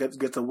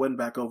a win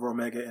back over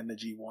Omega in the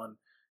G1.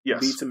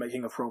 Yes. Beats him at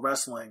King of Pro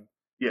Wrestling.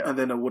 Yeah. And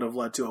then it would have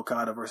led to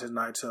Okada versus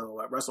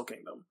Naito at Wrestle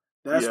Kingdom.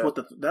 That's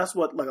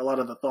what like a lot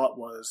of the thought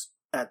was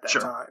at that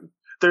time.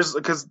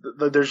 Because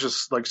there's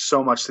just like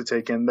so much to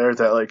take in there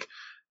that like,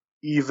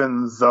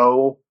 even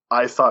though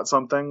I thought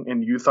something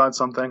and you thought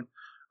something,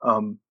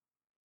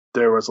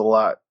 there was a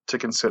lot to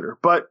consider.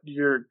 But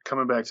you're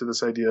coming back to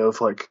this idea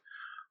of like,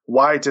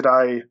 why did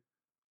I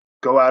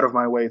go out of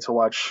my way to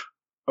watch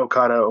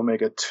Okada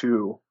Omega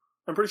 2?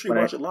 I'm pretty sure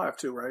you watched it live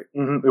too, right?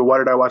 Mm-hmm. Why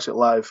did I watch it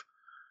live?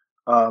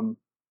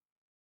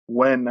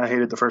 When I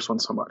hated the first one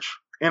so much.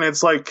 And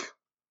it's like,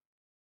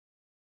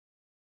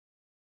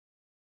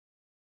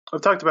 I've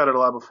talked about it a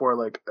lot before.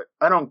 Like,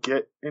 I don't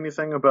get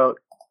anything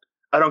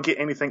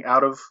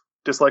out of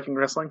disliking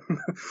wrestling.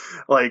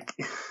 Like,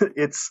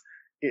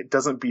 it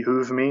doesn't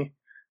behoove me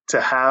to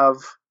have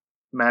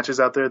matches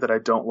out there that I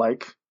don't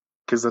like,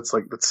 because that's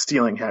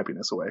stealing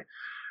happiness away.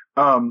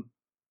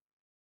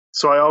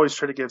 So I always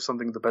try to give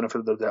something the benefit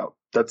of the doubt.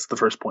 That's the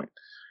first point.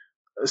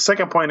 The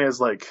second point is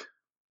like,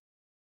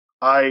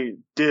 I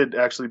did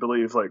actually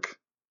believe like,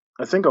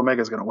 I think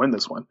Omega's going to win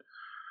this one.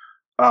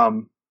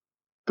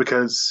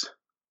 Because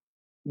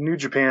New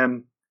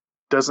Japan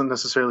doesn't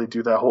necessarily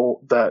do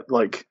that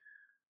like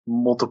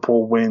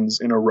multiple wins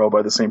in a row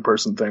by the same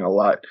person thing a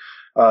lot.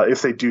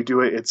 If they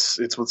do it,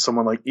 it's with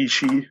someone like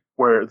Ishii,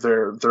 where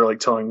they're like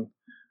telling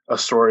a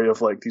story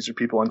of like, these are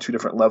people on 2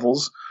 different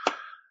levels.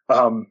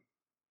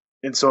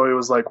 And so it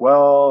was like,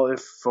 well,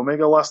 if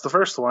Omega lost the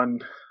first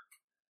one,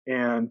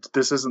 and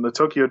this isn't the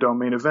Tokyo Dome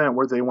main event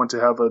where they want to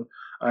have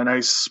a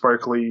nice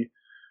sparkly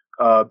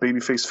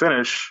babyface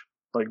finish,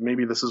 like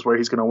maybe this is where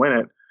he's going to win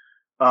it.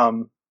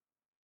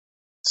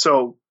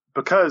 So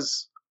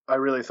because I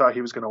really thought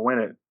he was going to win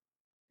it,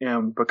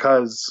 and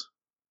because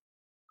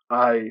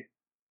I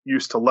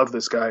used to love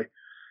this guy,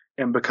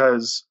 And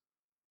because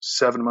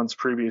 7 months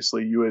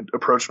previously you had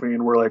approached me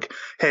and were like,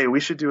 hey, we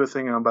should do a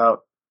thing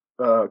about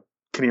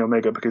Kenny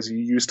Omega because you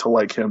used to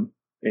like him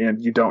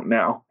and you don't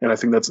now. And I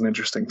think that's an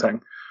interesting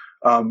thing.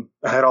 I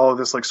had all of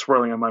this like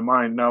swirling in my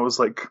mind, and I was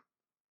like,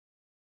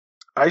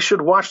 I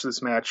should watch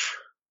this match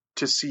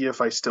to see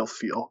if I still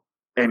feel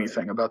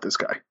anything about this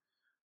guy.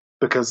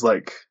 Because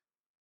like,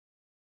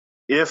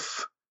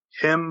 if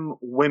him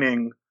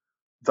winning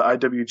the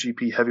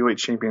IWGP Heavyweight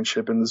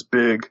Championship in this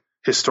big,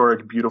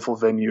 historic, beautiful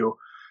venue,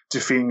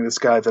 defeating this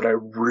guy that I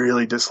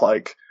really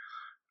dislike,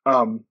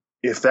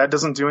 if that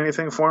doesn't do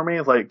anything for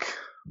me, like,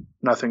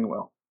 nothing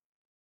will.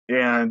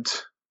 And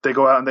they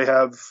go out and they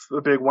have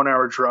a big 1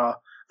 hour draw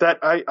that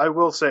I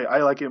will say I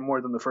like it more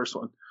than the first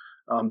one.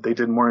 They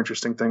did more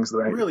interesting things that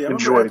I really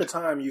enjoyed. remember at the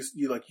time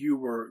you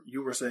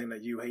were saying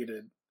that you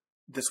hated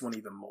this one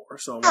even more.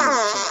 So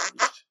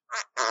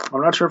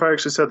I'm not sure if I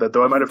actually said that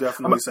though. I might have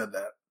definitely said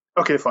that.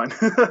 Okay, fine.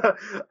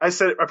 I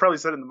probably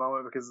said it in the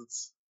moment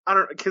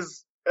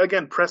because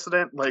again,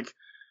 precedent, like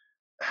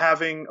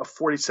having a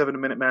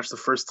 47-minute match the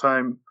first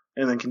time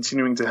and then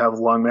continuing to have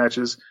long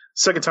matches.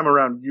 Second time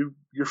around,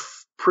 you're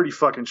pretty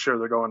fucking sure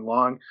they're going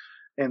long.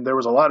 And there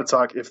was a lot of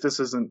talk, if this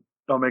isn't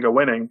Omega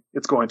winning,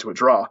 it's going to a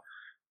draw.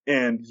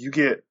 And you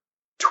get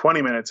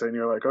 20 minutes and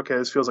you're like, okay,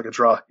 this feels like a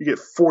draw. You get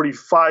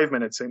 45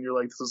 minutes and you're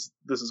like,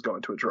 this is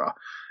going to a draw.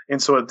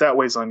 And so that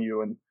weighs on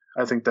you. And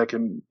I think that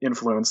can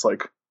influence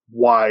like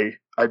why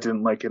I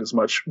didn't like it as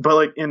much. But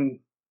like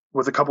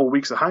with a couple of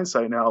weeks of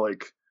hindsight now,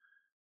 like,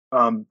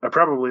 I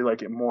probably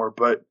like it more,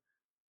 but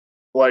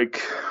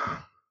like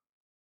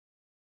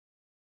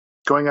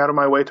going out of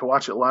my way to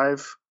watch it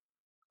live,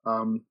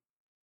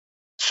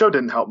 show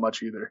didn't help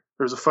much either.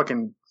 There's a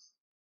fucking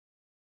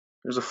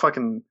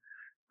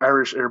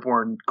Irish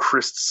Airborne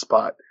Christ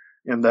spot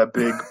in that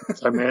big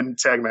man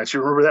tag match.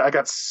 You remember that? I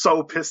got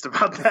so pissed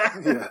about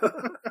that. Yeah.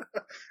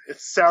 It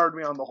soured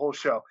me on the whole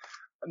show.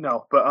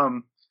 No, but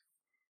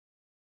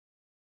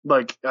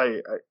like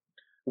I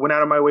went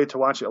out of my way to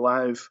watch it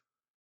live,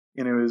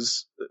 and it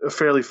was a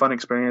fairly fun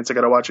experience. I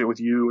got to watch it with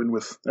you and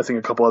with I think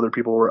a couple other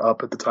people were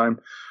up at the time.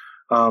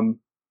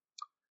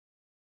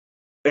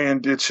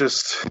 And it's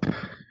just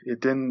it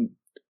didn't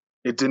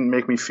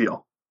make me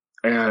feel,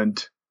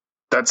 and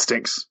that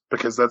stinks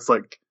because that's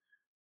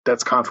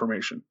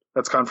confirmation.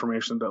 That's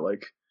confirmation that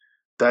like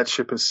that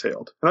ship has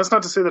sailed. And that's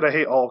not to say that I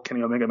hate all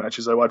Kenny Omega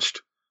matches. I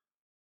watched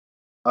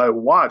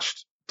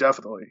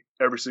definitely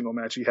every single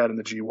match he had in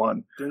the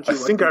G1. Didn't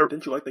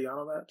you like the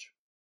Yano match?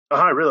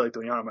 I really liked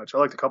the Yano match. I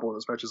liked a couple of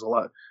those matches a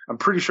lot. I'm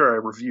pretty sure I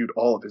reviewed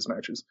all of his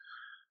matches.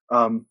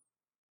 I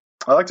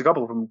liked a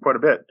couple of them quite a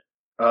bit.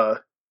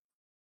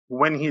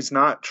 When he's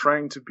not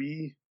trying to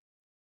be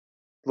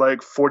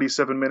like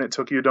 47-minute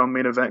Tokyo Dome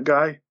main event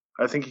guy,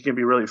 I think he can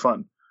be really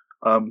fun.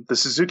 The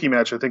Suzuki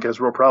match I think has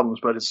real problems,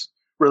 but it's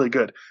really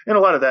good. And a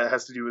lot of that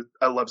has to do with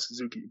I love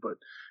Suzuki, but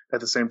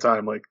at the same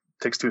time, like,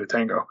 takes two to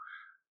tango.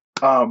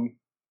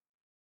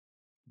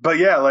 But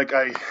yeah, like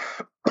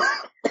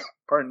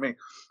pardon me.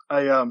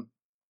 I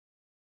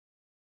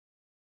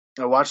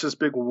watched this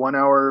big 1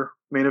 hour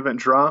main event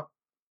draw.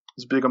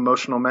 This big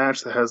emotional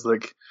match that has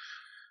like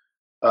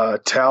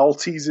towel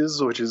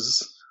teases, which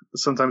is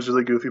sometimes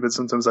really goofy, but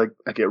sometimes I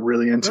get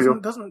really into.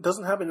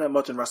 Doesn't happen that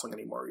much in wrestling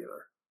anymore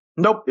either.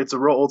 Nope, it's a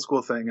real old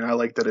school thing, and I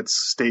like that it's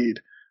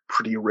stayed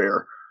pretty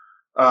rare.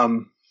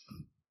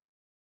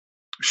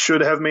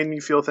 Should have made me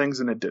feel things,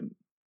 and it didn't.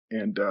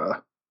 And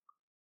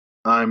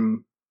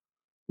I'm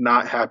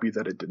not happy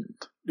that it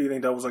didn't. Do you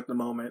think that was like the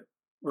moment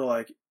where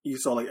like you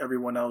saw like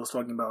everyone else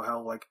talking about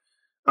how like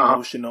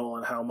emotional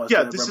and how much they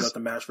remember the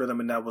match for them,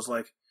 and that was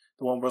like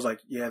the one where it was like,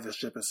 yeah, this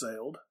ship has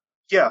sailed.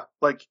 Yeah,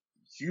 like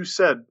you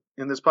said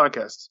in this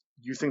podcast,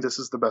 you think this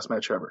is the best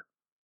match ever.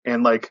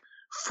 And like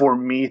for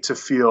me to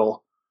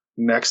feel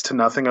next to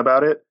nothing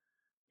about it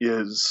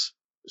is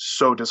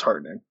so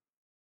disheartening.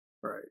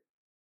 Right.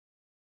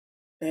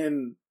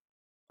 And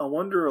I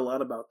wonder a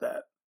lot about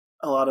that.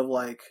 A lot of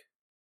like,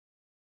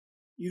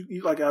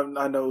 you like,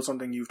 I know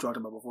something you've talked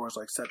about before is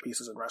like set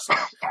pieces in wrestling,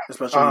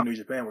 especially in New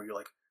Japan, where you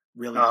like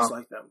really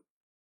dislike them.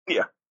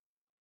 Yeah.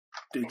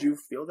 Did you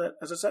feel that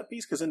as a set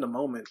piece? Because in the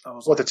moment, I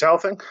was the towel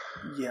thing?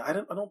 Yeah, I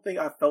don't think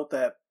I felt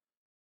that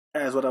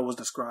as what I was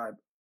described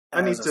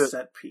as a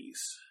set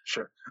piece.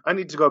 Sure. I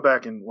need to go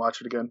back and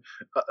watch it again.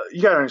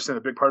 You got to understand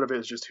a big part of it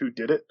is just who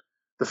did it.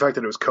 The fact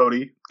that it was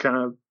Cody, kind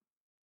of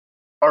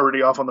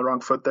already off on the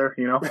wrong foot there,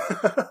 you know?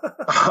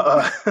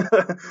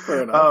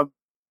 Fair enough.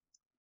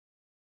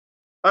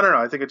 I don't know.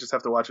 I think I just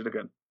have to watch it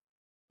again.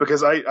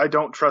 Because I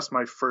don't trust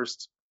my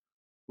first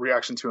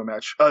reaction to a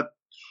match.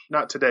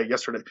 Not today,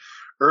 yesterday.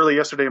 Early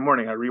yesterday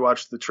morning, I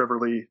rewatched the Trevor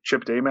Lee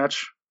Chip Day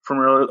match from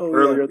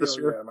earlier this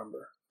year. Yeah, I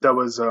remember. That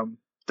was,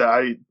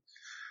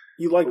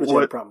 you liked what you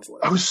had problems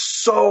with. I was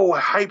so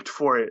hyped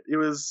for it. It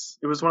was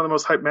one of the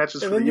most hyped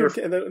matches for the year.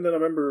 And then I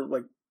remember,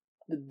 like,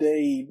 the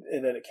day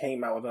that it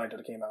came out, or the night that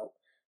it came out,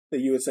 that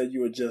you had said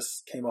you had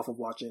just came off of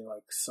watching,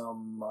 like,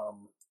 some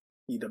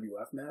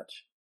EWF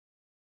match.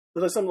 It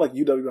was like some, like,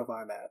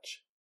 UWFI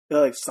match.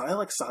 They're like,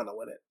 Sana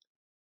in it.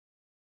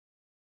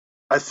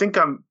 I think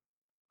I'm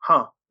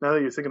Huh. Now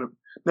that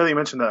you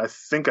mentioned that, I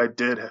think I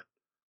did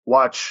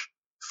watch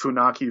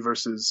Funaki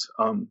versus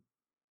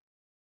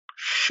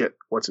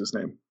what's his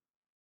name?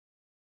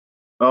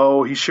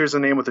 Oh, he shares a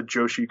name with a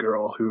Joshi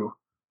girl who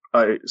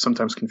I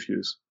sometimes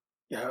confuse.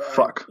 Yeah,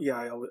 Fuck.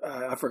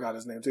 I forgot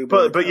his name too.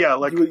 But yeah,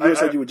 like you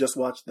said you would just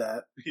watch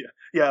that.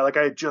 Yeah, like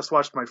I just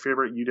watched my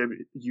favorite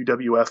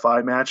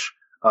UWFI match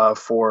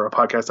for a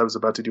podcast I was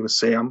about to do with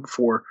Sam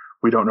for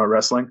We Don't Know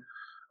Wrestling.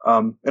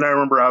 And I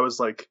remember I was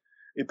like,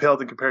 it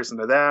paled in comparison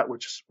to that,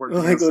 which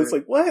it's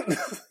like what?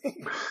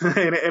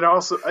 and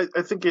also,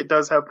 I think it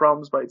does have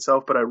problems by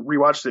itself, but I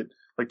rewatched it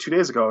like 2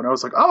 days ago, and I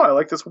was like, oh, I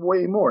like this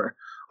way more.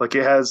 Like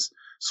it has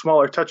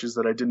smaller touches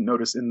that I didn't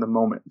notice in the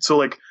moment. So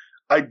like,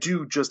 I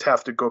do just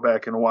have to go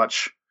back and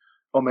watch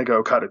Omega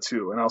Okada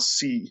 2, and I'll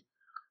see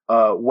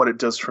what it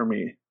does for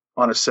me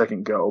on a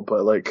second go.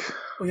 But like,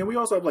 we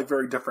also have like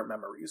very different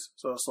memories,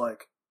 so it's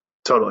like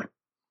totally.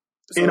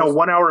 So in a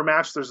 1 hour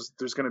match,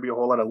 there's going to be a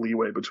whole lot of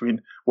leeway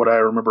between what I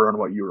remember and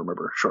what you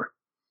remember. Sure.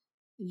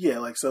 Yeah,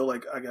 like so,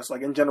 like I guess,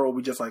 like in general,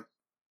 we just like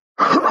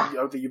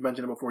I think you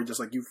mentioned it before.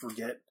 Just like you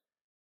forget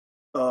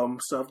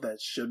stuff that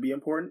should be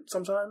important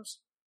sometimes.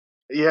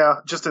 Yeah,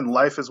 just in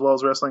life as well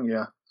as wrestling.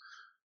 Yeah.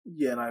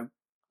 Yeah, and I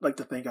like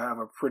to think I have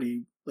a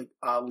pretty like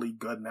oddly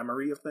good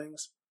memory of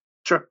things.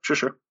 Sure.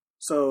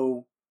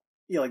 So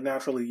yeah, like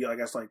naturally, I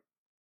guess like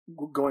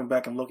going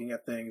back and looking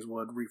at things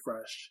would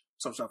refresh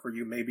some stuff for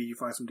you. Maybe you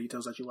find some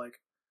details that you like.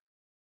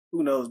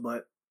 Who knows?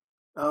 But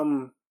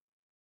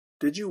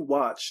did you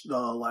watch the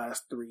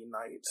last 3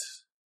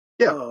 nights?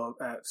 Yeah.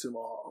 At Sumo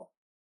Hall.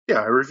 Yeah,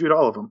 I reviewed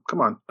all of them.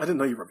 Come on. I didn't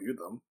know you reviewed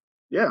them.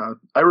 Yeah,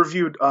 I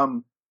reviewed.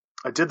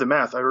 I did the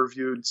math. I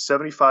reviewed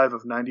 75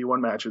 of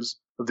 91 matches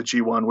of the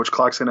G1, which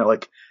clocks in at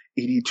like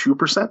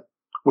 82%,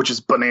 which is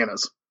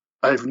bananas.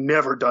 I've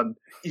never done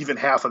even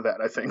half of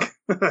that. I think.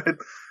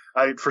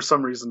 I for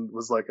some reason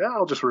was like,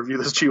 I'll just review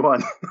this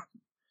G1.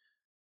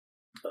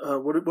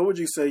 What would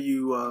you say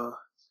you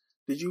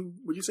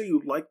would you say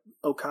you like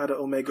Okada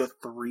Omega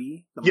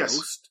 3 the yes.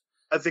 most?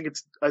 I think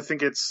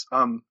it's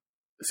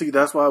see,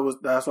 that's why I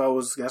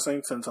was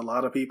guessing, since a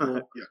lot of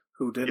people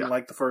who didn't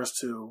like the first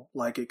 2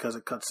 like it because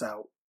it cuts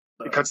out.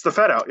 It cuts the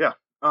fat out, yeah.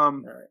 All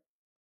right.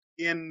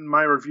 In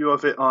my review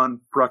of it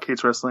on Brock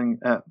Hates Wrestling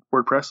at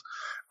WordPress,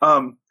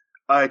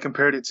 I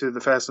compared it to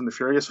the Fast and the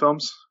Furious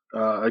films.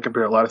 I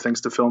compare a lot of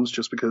things to films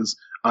just because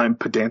I'm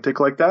pedantic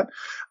like that.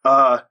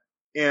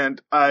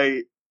 And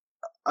I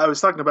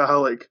was talking about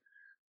how like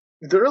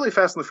the early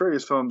Fast and the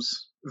Furious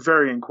films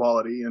vary in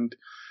quality, and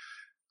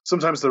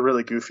sometimes they're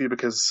really goofy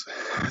because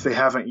they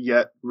haven't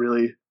yet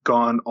really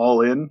gone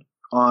all in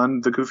on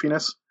the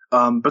goofiness.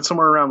 But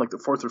somewhere around like the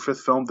 4th or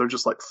 5th film, they're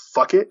just like,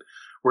 fuck it.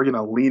 We're going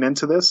to lean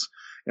into this,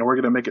 and we're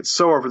going to make it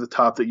so over the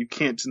top that you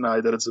can't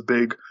deny that it's a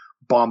big,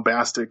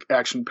 bombastic,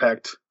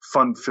 action-packed,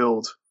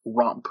 fun-filled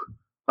romp.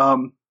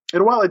 And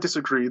while I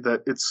disagree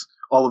that it's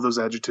all of those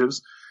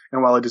adjectives,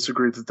 and while I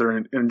disagree that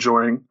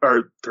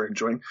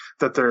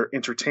they're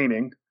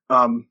entertaining,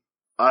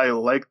 I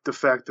like the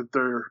fact that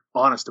they're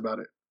honest about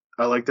it.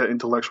 I like that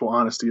intellectual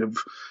honesty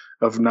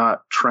of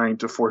not trying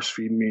to force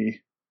feed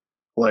me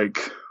like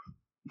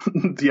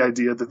the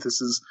idea that this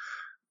is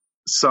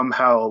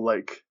somehow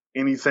like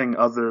anything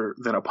other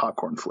than a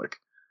popcorn flick.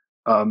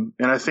 And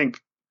I think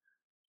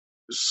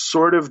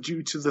sort of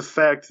due to the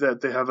fact that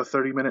they have a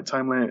 30-minute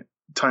time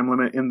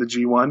limit in the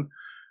G1.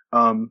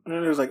 And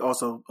there's like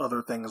also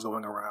other things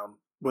going around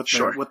with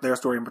their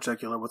story in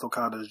particular, with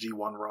Okada's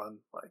G1 run.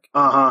 Like,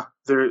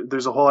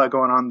 there's a whole lot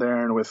going on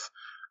there, and with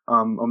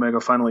Omega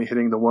finally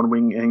hitting the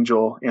one-wing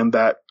angel and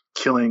that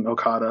killing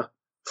Okada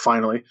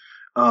finally.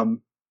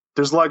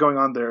 There's a lot going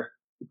on there,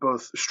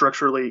 both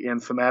structurally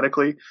and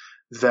thematically,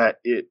 that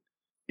it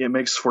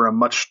makes for a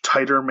much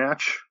tighter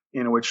match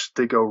in which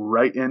they go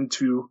right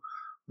into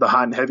the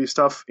hot and heavy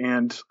stuff,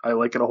 and I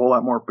like it a whole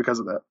lot more because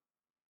of that.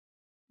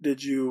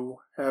 Did you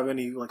have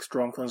any like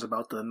strong feelings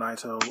about the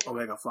Naito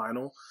Omega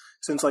final?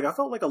 Since like I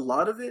felt like a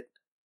lot of it,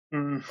 I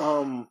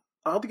don't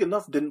think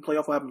enough didn't play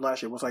off what happened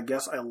last year, which I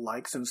guess I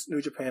like, since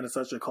New Japan is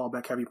such a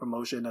callback heavy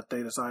promotion that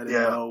they decided,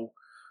 no,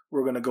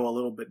 we're going to go a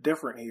little bit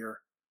different here.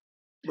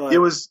 But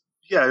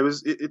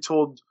it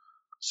told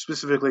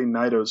specifically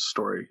Naito's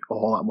story a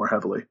whole lot more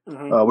heavily,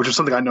 which is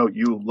something I know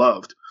you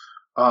loved.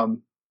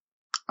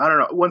 I don't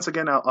know. Once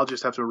again, I'll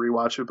just have to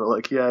rewatch it, but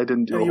like, I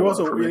didn't do. You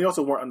also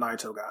weren't a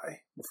Naito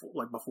guy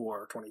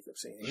before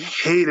 2015. You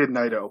hated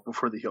Naito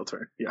before the heel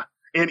turn, yeah.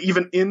 And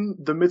even in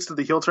the midst of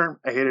the heel turn,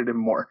 I hated him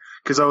more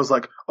because I was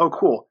like, oh,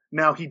 cool.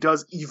 Now he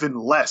does even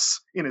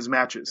less in his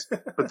matches.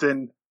 But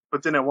then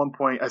at one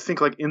point, I think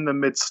like in the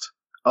midst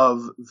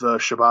of the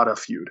Shibata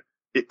feud,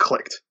 it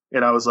clicked,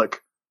 and I was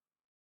like,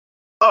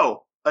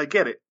 oh, I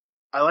get it.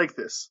 I like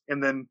this.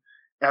 And then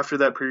after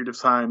that period of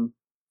time,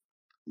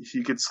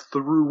 he gets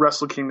through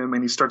Wrestle Kingdom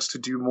and he starts to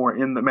do more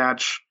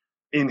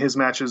in his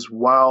matches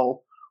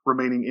while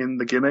remaining in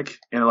the gimmick.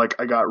 And like,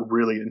 I got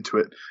really into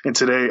it. And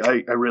today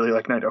I really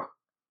like Naito.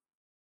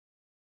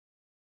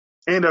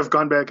 And I've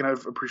gone back and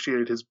I've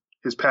appreciated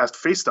his past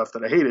face stuff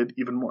that I hated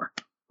even more.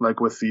 Like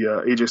with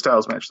the AJ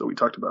Styles match that we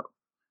talked about.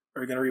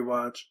 Are you going to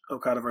rewatch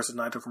Okada versus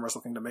Naito from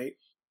Wrestle Kingdom 8?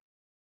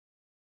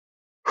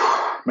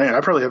 Man,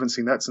 I probably haven't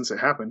seen that since it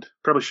happened.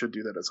 Probably should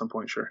do that at some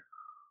point, sure.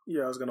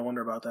 Yeah, I was going to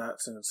wonder about that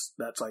since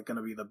that's like going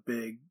to be the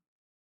big.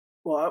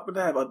 Well,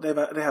 they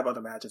have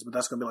other matches, but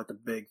that's going to be like the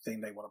big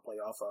thing they want to play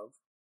off of,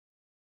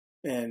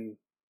 and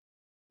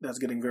that's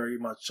getting very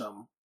much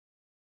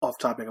off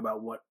topic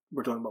about what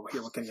we're talking about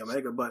here with Kenny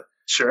Omega. But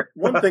sure,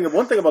 one thing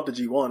about the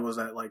G1 was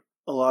that like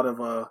a lot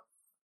of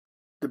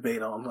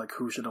debate on like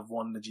who should have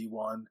won the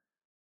G1,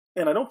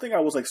 and I don't think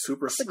I was like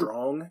super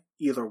strong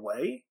either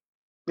way.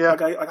 Yeah,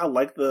 like I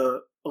like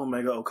the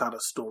Omega Okada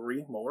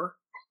story more.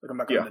 Like I'm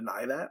not going to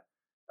deny that.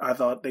 I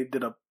thought they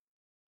did a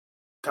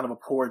kind of a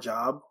poor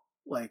job,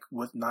 like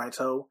with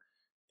Naito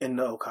in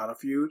the Okada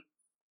feud.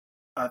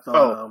 I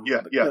thought,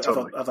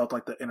 totally. I thought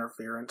like the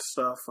interference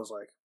stuff was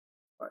like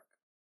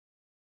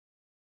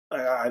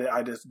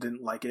I just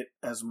didn't like it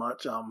as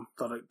much.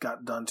 Thought it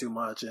got done too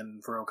much,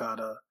 and for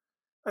Okada,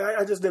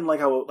 I just didn't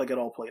like how it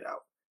all played out.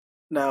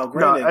 Now,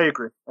 granted, I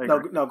agree.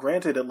 Now,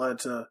 granted, it led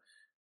to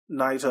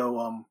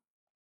Naito.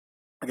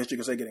 I guess you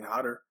could say getting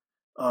hotter,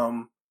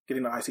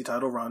 getting the IC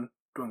title run,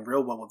 doing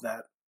real well with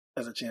that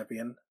as a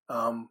champion.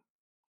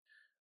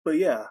 But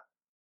yeah,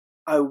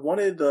 I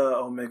wanted the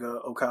Omega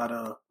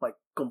Okada like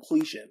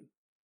completion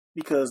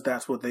because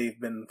that's what they've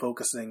been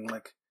focusing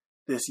like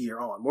this year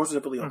on. More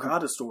specifically,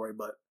 Okada's story,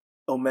 but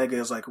Omega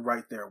is like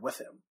right there with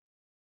him,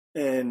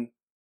 and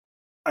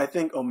I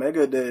think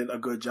Omega did a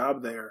good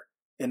job there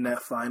in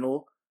that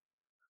final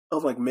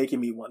of like making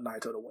me want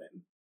Naito to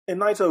win, and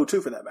Naito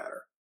too for that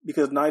matter,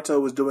 because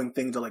Naito was doing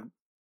things that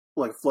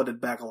like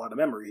flooded back a lot of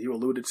memory. You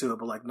alluded to it,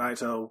 but like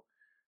Naito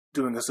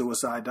doing a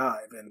suicide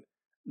dive and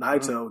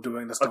Naito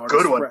doing the Stardust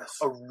good one, Press.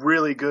 a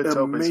really good,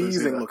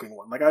 amazing looking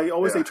one. Like I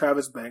always say,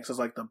 Travis Banks is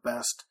like the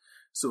best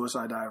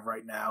suicide dive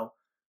right now.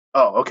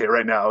 Oh, okay,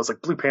 right now I was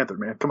like Blue Panther,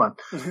 man, come on.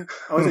 I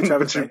always say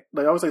Travis Banks.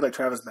 Like I always say, like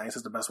Travis Banks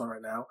is the best one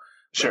right now.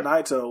 Sure.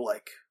 But Naito,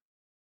 like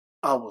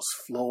I was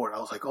floored. I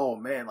was like, oh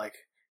man, like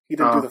he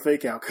didn't do the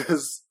fake out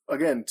because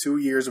again, 2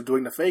 years of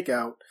doing the fake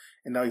out,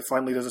 and now he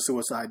finally does a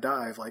suicide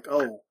dive. Like,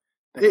 oh.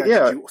 That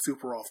got you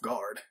super off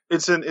guard.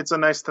 It's a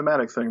nice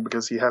thematic thing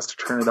because he has to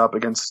turn it up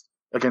against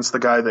the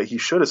guy that he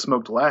should have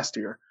smoked last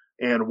year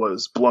and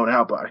was blown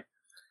out by.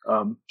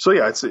 So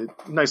yeah, it's a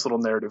nice little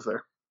narrative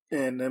there.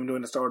 And them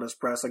doing the Stardust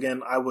Press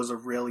again. I was a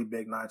really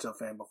big Naito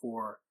fan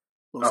before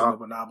Los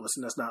Ingobernables,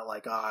 and it's not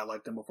like I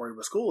liked him before he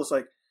was cool. It's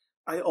like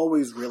I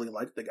always really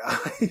liked the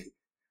guy.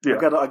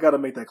 Yeah, I gotta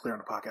make that clear on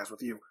the podcast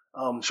with you.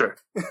 Sure.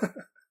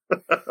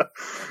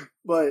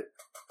 But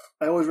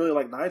I always really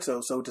liked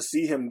Naito, so to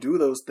see him do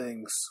those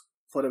things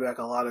flooded back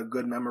a lot of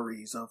good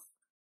memories of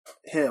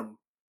him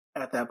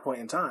at that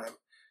point in time.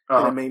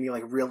 And it made me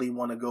like really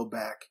want to go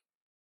back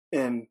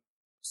and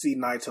see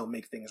Naito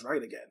make things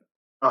right again.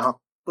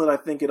 But I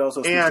think it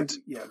also... go ahead.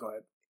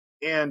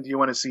 And you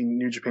want to see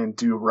New Japan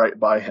do right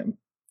by him,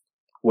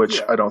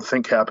 which I don't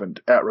think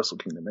happened at Wrestle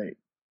Kingdom 8.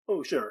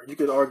 Oh, sure. You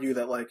could argue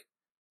that like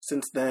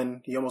since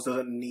then he almost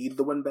doesn't need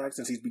the win back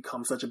since he's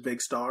become such a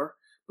big star.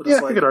 But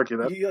it's you could argue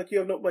that. You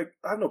have no like.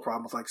 I have no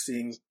problem with like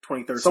seeing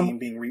 2013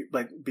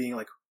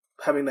 being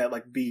having that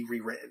like be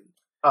rewritten.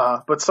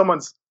 But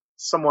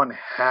someone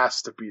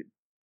has to beat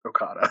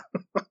Okada.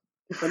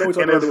 I know we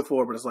talked about it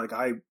before, but it's like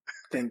I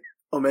think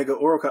Omega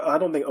or Okada. I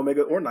don't think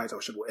Omega or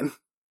Naito should win.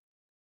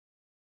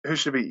 Who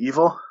should be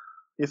evil?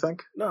 You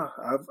think? No,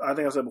 I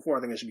think I said before.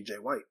 I think it should be Jay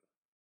White.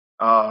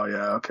 Oh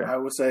yeah, okay. I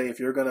would say if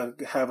you're gonna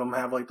have him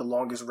have like the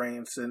longest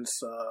reign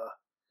since.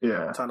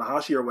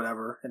 Tanahashi or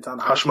whatever, and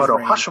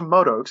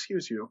Hashimoto,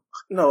 excuse you.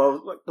 No,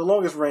 like the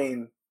longest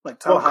reign, like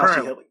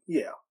Tanahashi.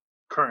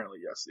 Currently,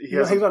 yes.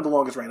 He's not the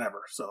longest reign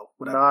ever, so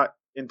whatever. Not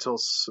until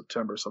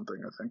September something,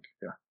 I think.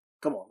 Yeah.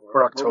 Come on,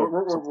 or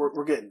October.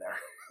 We're getting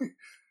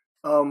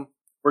there.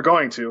 We're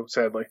going to,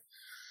 sadly.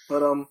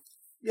 But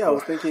I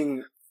was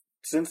thinking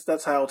since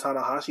that's how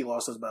Tanahashi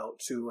lost his belt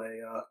to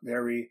a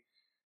very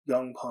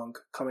young punk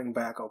coming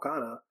back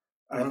Okada,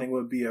 I think it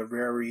would be a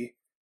very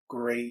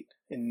great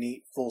and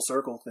neat full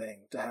circle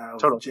thing to have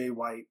Jay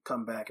White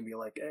come back and be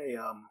like, hey,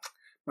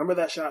 remember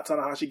that shot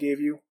Tanahashi gave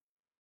you?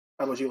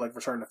 How about you like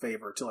return the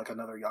favor to like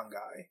another young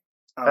guy?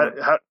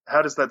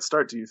 How does that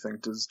start, do you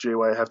think? Does Jay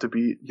White have to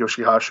beat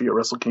Yoshihashi at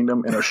Wrestle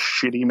Kingdom in a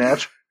shitty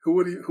match?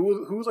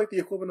 Who's like the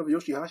equivalent of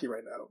Yoshihashi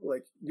right now?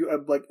 Like you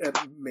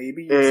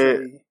maybe you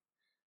say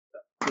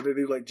would they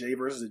do like Jay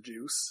versus the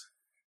Juice?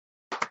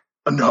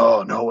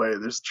 No way.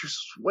 There's Juice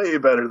way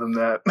better than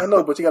that. I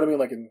know, but you gotta mean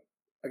like in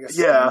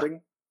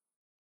standing.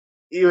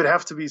 It would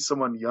have to be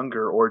someone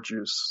younger or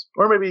Juice.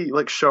 Or maybe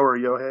like Sho or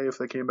Yohei if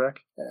they came back.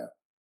 Yeah.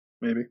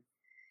 Maybe.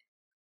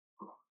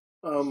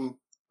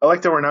 I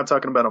like that we're not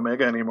talking about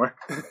Omega anymore.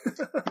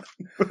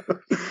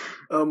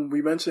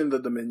 We mentioned the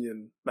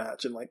Dominion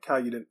match and like how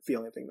you didn't feel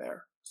anything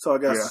there. So I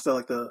guess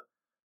like the...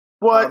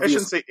 Well, I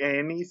shouldn't say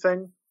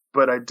anything,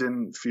 but I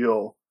didn't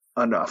feel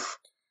enough.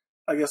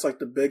 I guess like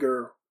the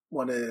bigger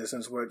one is,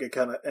 since it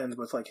kind of ends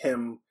with like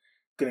him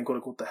getting quote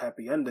unquote the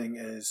happy ending,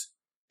 is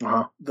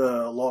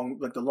the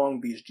Long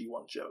Beach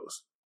G1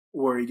 shows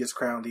where he gets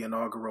crowned the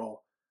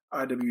inaugural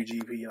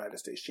IWGP United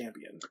States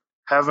champion.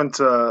 Haven't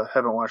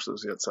watched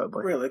those yet,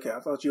 sadly. Really? Okay. I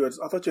thought you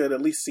had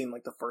at least seen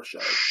like the first show.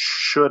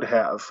 Should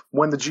have.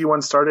 When the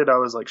G1 started, I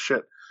was like,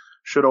 shit,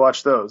 should have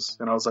watched those.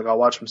 And I was like, I'll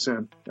watch them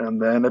soon.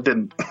 And then I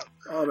didn't.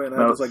 Oh man,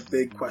 that was like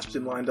big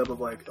question lined up of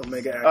like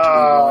Omega actually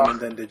won, and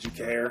then did you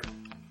care?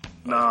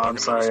 No, I'm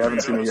sorry, I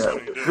haven't seen it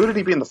yet. Who did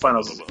he be in the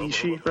finals?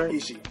 Ishii, right?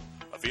 Ishii.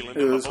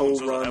 His whole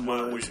run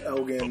was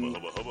Elgin,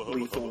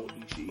 Lethal,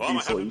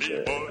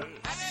 Ishii.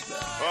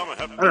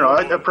 I don't know.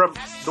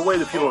 The way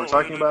that people were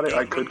talking about it,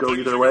 I could go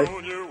either way.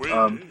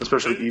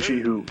 Especially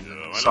Ishii, who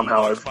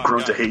somehow I've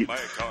grown to hate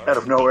out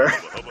of nowhere.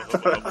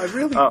 I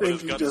really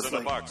think you just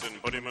like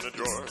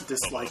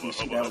dislike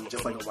Ishii now,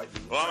 just like a white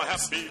man.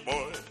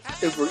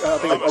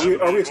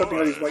 Are we accepting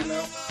that he's white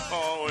now?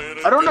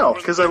 I don't know,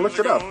 because I looked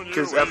it up.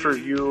 Because after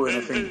you and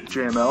I think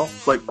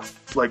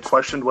JML like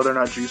questioned whether or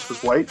not Juice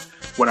was white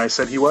when I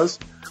said he was,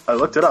 I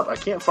looked it up. I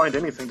can't find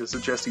anything to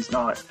suggest he's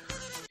not.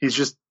 He's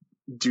just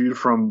dude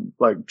from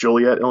like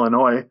Joliet,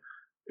 Illinois.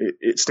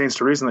 It stands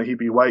to reason that he'd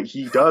be white.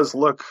 He does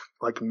look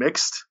like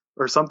mixed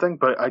or something,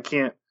 but I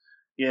can't,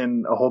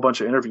 in a whole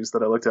bunch of interviews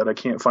that I looked at, I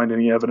can't find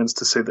any evidence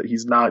to say that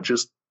he's not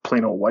just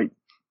plain old white.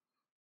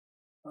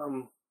 I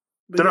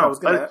was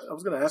gonna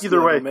ask either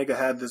you, way. Omega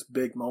had this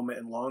big moment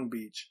in Long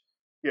Beach.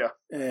 Yeah.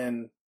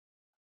 And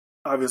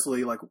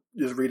obviously, like,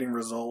 just reading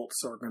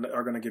results are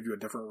gonna give you a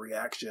different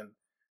reaction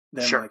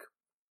than like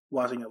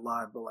watching it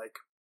live. But like,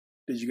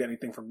 did you get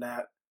anything from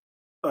that?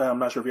 I'm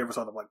not sure if you ever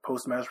saw the like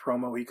post-match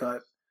promo he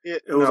cut.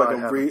 It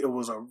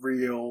was a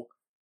real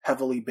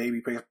heavily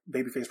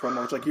babyface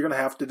promo, which like you're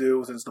gonna have to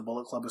do since the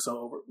Bullet Club is so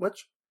over.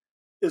 Which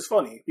is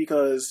funny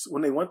because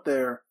when they went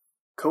there,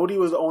 Cody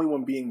was the only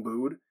one being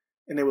booed,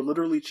 and they would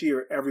literally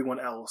cheer everyone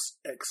else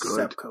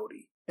except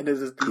Cody. And it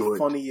is the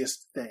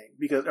funniest thing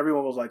because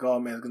everyone was like, "Oh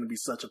man, it's gonna be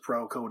such a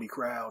pro Cody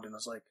crowd," and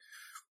it's like,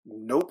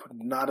 nope,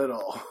 not at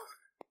all.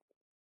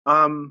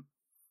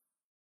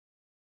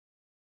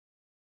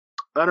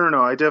 I don't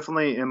know. I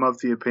definitely am of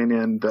the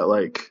opinion that,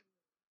 like,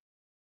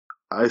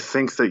 I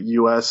think that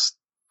U.S.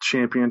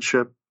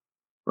 Championship,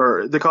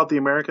 or they call it the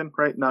American,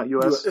 right? Not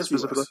U.S.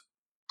 specifically? US.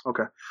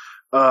 Okay.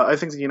 I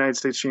think the United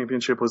States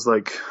Championship was,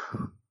 like,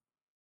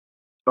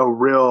 a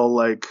real,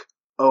 like,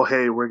 oh,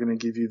 hey, we're going to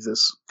give you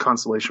this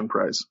consolation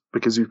prize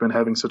because you've been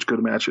having such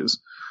good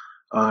matches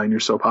and you're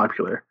so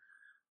popular.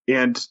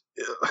 And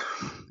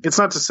it's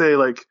not to say,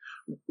 like,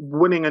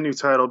 winning a new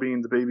title,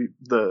 being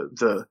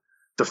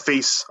the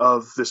face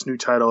of this new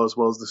title as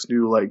well as this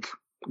new like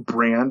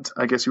brand,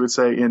 I guess you would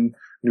say, in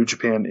New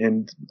Japan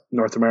in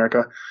North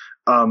America.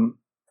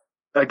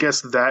 I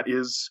guess that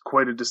is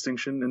quite a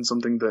distinction and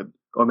something that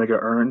Omega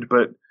earned,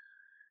 but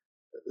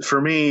for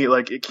me,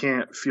 like, it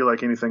can't feel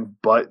like anything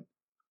but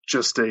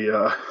just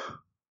a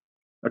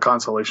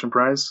consolation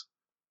prize.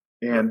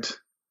 And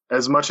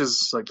as much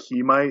as like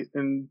he might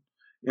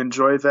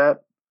enjoy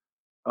that,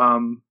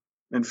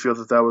 and feel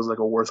that that was like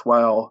a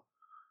worthwhile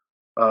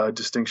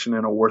distinction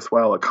and a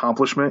worthwhile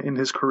accomplishment in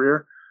his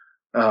career.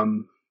 I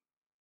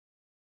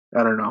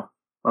don't know.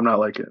 I'm not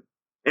like it.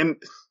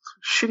 And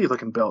shitty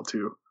looking belt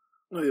too.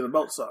 Oh, yeah, the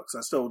belt sucks.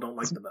 I still don't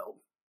like the belt.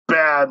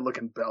 Bad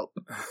looking belt.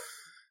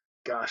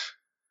 Gosh.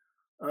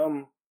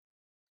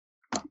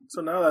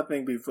 So now that I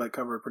think we've like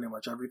covered pretty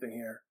much everything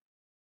here,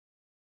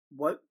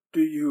 what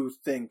do you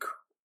think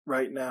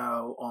right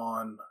now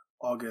on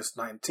August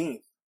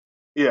 19th?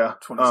 Yeah.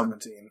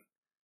 2017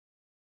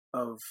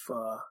 of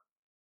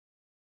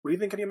what do you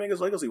think Kenny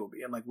Omega's legacy will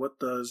be, and like what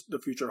does the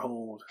future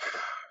hold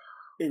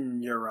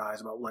in your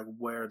eyes about like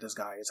where this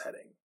guy is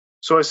heading?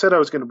 So I said I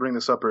was going to bring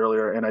this up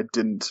earlier, and I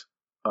didn't.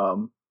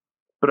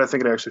 But I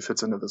think it actually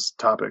fits into this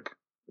topic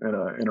in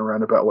a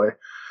roundabout way.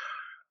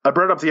 I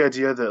brought up the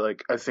idea that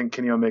like I think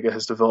Kenny Omega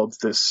has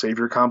developed this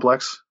savior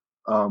complex,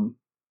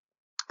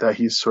 that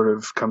he's sort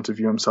of come to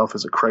view himself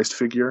as a Christ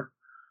figure,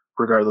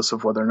 regardless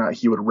of whether or not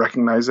he would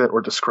recognize it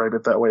or describe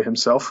it that way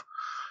himself.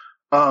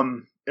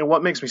 And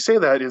what makes me say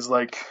that is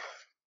like,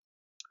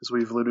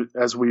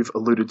 as we've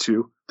alluded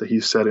to, that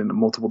he's said in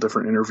multiple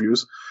different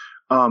interviews,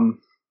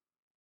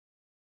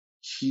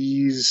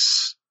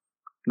 he's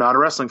not a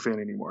wrestling fan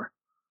anymore.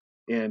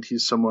 And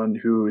he's someone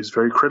who is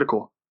very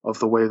critical of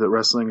the way that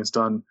wrestling is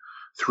done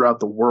throughout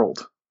the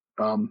world.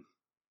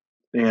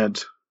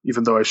 And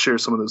even though I share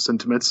some of those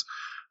sentiments,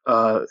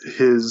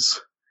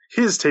 his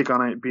take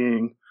on it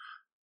being,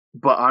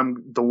 but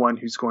I'm the one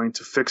who's going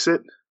to fix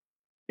it.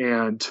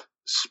 And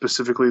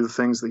specifically the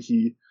things that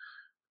he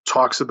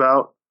talks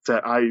about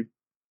that I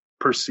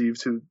perceive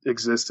to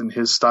exist in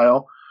his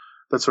style,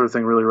 that sort of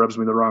thing really rubs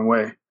me the wrong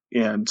way.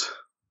 And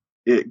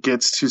it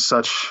gets to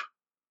such,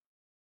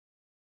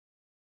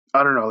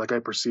 I don't know, like I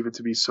perceive it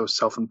to be so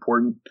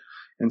self-important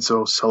and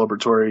so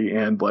celebratory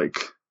and like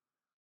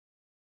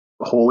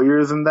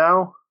holier than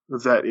thou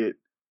that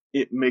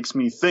it makes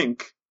me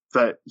think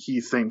that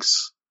he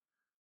thinks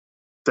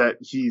that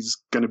he's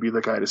going to be the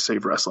guy to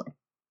save wrestling.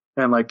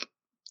 And like,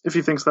 if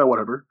he thinks that,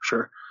 whatever,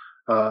 sure.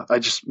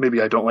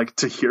 Maybe I don't like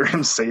to hear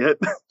him say it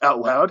out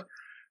loud.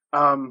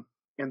 And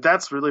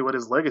that's really what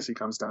his legacy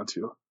comes down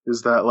to,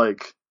 is that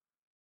like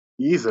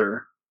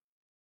either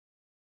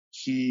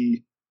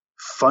he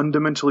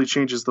fundamentally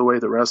changes the way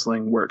that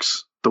wrestling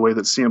works, the way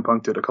that CM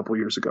Punk did a couple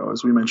years ago,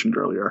 as we mentioned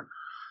earlier.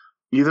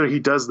 Either he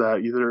does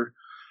that, either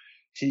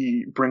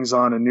he brings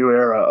on a new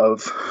era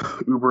of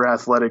uber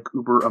athletic,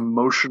 uber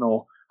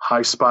emotional,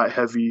 high spot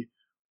heavy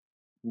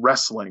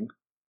wrestling,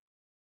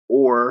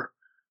 or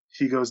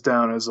he goes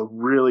down as a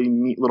really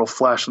neat little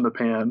flash in the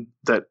pan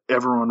that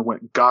everyone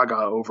went gaga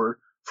over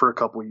for a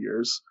couple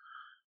years,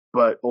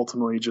 but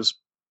ultimately just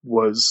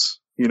was,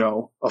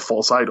 a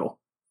false idol.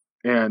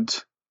 And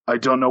I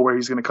don't know where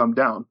he's going to come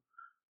down.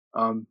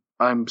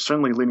 I'm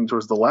certainly leaning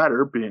towards the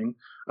latter, being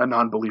a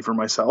non-believer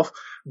myself,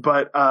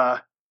 but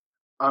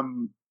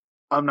I'm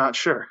not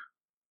sure,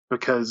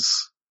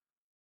 because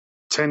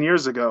 10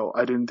 years ago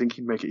I didn't think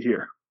he'd make it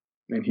here,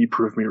 and he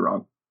proved me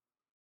wrong.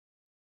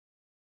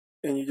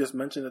 And you just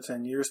mentioned the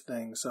 10 years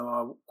thing, so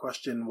I'll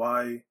question,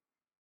 why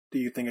do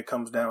you think it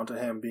comes down to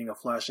him being a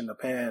flash in the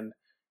pan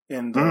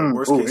in the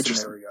worst case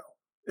scenario?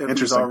 If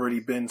he's already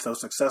been so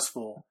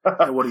successful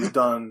at what he's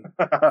done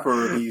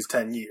for these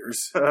 10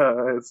 years.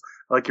 It's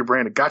like your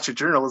brain. Gotcha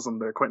journalism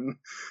there, Quentin.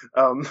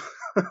 I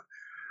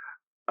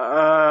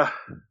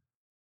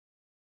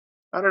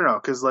don't know,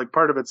 because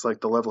part of it's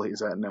the level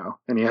he's at now,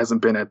 and he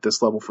hasn't been at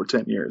this level for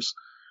 10 years.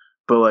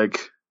 But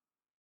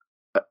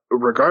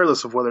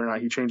regardless of whether or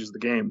not he changes the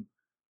game,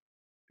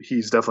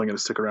 he's definitely going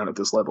to stick around at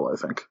this level, I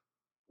think,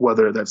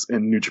 whether that's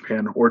in New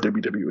Japan or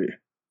WWE.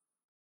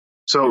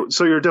 So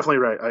you're definitely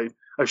right.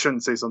 I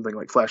shouldn't say something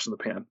like flash in the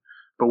pan,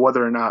 but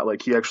whether or not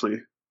he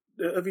actually,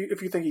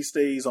 if you think he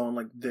stays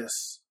on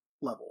this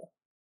level,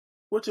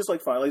 which is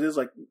fine, this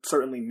is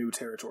certainly new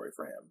territory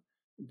for him,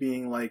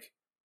 being I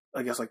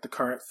guess the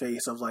current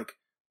face of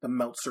the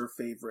Meltzer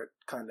favorite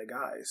kind of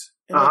guys.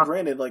 And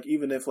granted,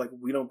 even if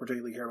we don't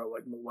particularly care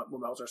about what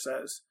Meltzer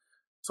says,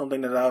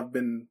 something that I've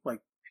been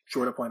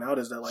sure to point out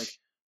is that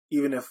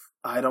even if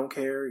I don't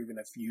care, even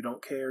if you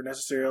don't care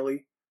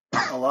necessarily,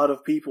 a lot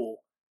of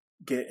people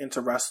get into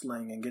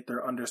wrestling and get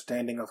their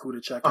understanding of who to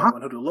check out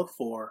and who to look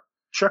for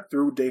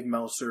through Dave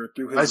Meltzer,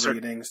 through his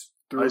ratings,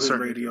 through his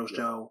radio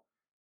show,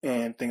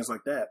 and things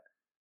like that.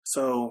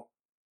 So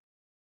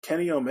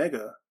Kenny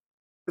Omega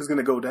is going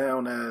to go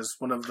down as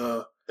one of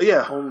the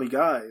only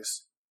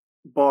guys,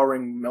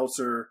 barring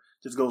Meltzer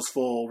just goes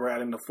full, we're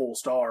adding the full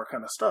star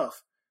kind of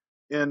stuff.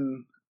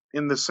 In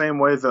the same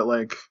way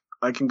that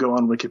I can go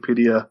on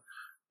Wikipedia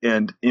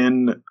and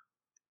in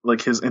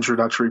his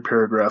introductory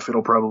paragraph,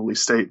 it'll probably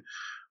state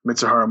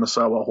Mitsuharu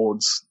Misawa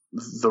holds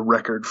the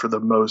record for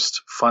the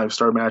most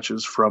 5-star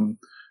matches from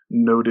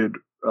noted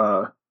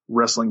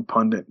wrestling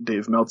pundit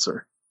Dave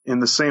Meltzer. In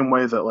the same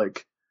way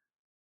that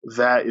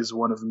that is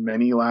one of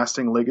many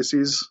lasting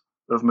legacies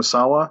of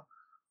Misawa,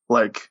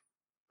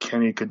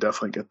 Kenny could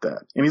definitely get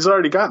that. And he's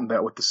already gotten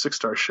that with the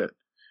 6-star shit.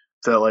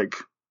 That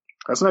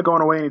that's not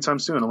going away anytime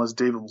soon unless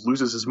Dave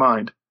loses his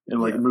mind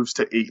and moves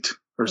to 8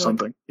 or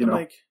something.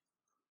 And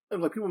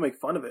people make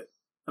fun of it.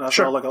 And I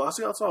saw I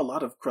saw a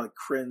lot of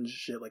cringe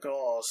shit,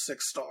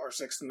 6-star,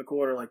 6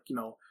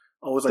 1/4,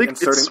 always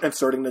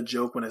inserting the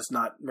joke when it's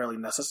not really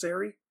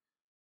necessary.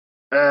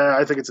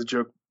 I think it's a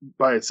joke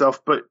by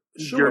itself, but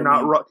you're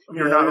not wrong.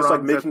 You're not it's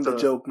wrong. Making the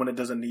joke when it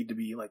doesn't need to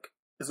be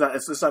it's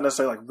not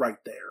necessarily right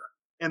there.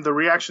 And the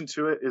reaction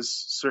to it is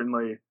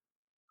certainly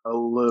a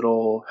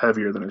little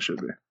heavier than it should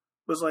be.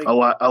 It's a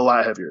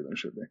lot heavier than it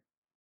should be.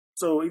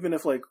 So even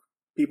if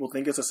people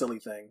think it's a silly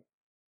thing,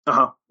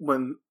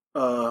 when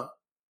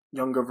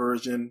younger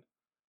version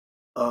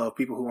of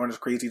people who aren't as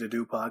crazy to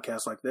do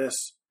podcasts like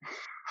this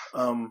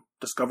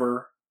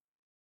discover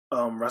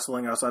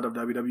wrestling outside of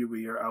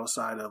WWE or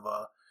outside of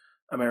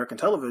American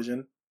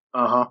television,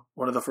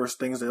 one of the first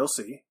things they'll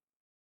see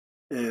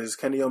is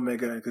Kenny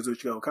Omega and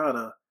Kazuchika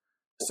Okada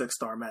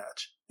 6-star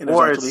match, and there's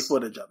actually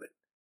footage of it.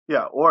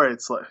 Yeah, or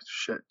it's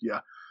shit.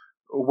 Yeah.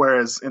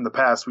 Whereas in the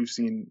past we've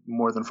seen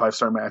more than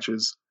 5-star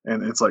matches,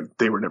 and it's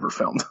they were never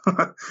filmed.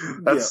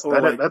 That's a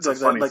funny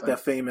thing.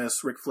 That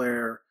famous Ric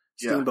Flair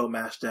Steamboat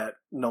match that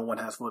no one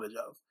has footage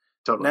of.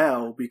 Totally.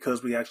 Now,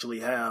 because we actually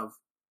have,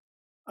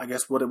 I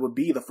guess what it would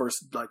be the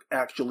first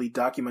actually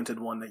documented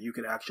one that you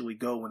could actually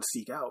go and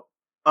seek out.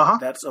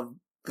 That's a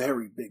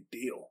very big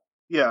deal.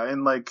 Yeah,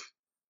 and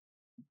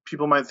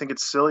people might think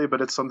it's silly,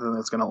 but it's something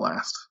that's going to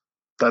last.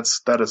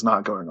 That is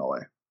not going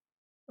away.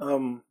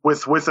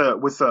 With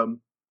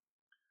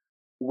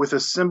a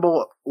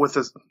simple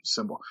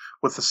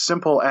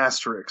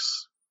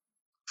asterisk.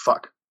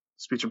 Fuck.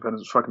 Speech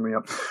impediment is fucking me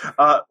up.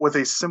 With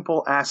a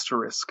simple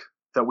asterisk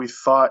that we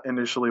thought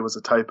initially was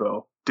a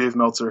typo, Dave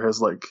Meltzer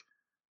has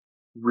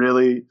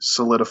really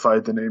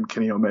solidified the name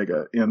Kenny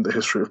Omega in the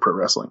history of pro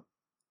wrestling.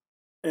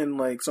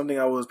 And something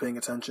I was paying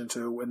attention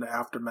to in the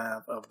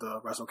aftermath of the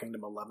Wrestle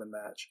Kingdom 11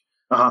 match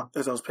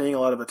is I was paying a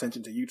lot of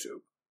attention to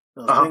YouTube.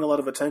 I was paying a lot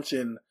of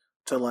attention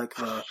to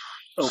the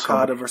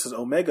Okada versus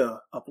Omega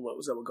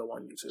uploads that would go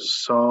on YouTube.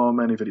 So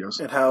many videos.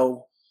 And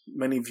how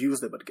many views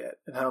they would get,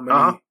 and how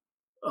many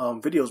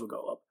videos would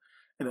go up.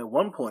 And at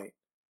one point,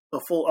 the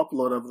full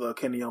upload of the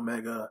Kenny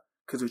Omega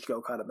Kazuchika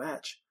Okada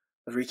match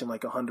was reaching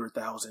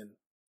 100,000,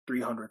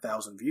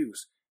 300,000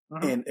 views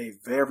in a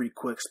very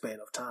quick span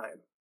of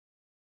time.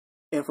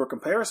 And for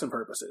comparison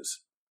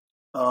purposes,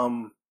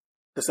 the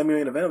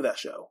semi-main event of that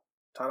show,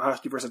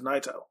 Tanahashi versus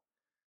Naito,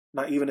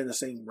 not even in the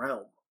same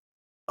realm.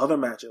 Other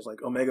matches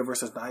like Omega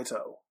versus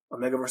Naito,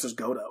 Omega versus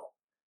Goto,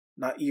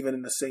 not even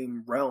in the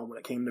same realm when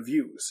it came to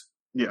views.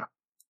 Yeah.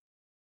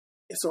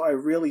 So I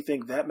really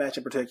think that match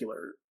in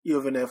particular,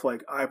 even if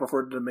like I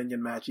preferred the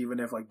Dominion match, even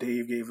if like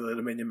Dave gave the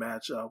Dominion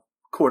match a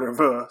quarter of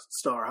a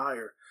star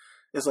higher,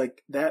 it's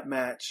like that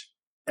match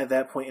at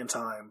that point in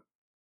time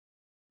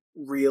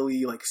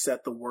really like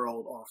set the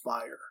world on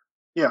fire.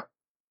 Yeah.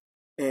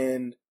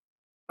 And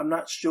I'm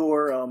not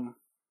sure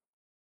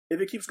if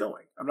it keeps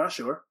going. I'm not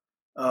sure.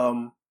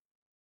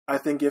 I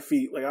think if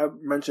he, like I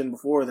mentioned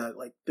before, that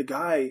like the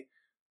guy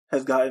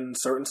has gotten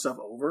certain stuff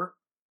over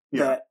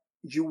that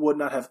you would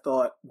not have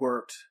thought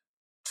worked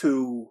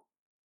 2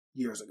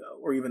 years ago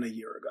or even a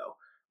year ago.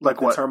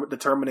 Like what? The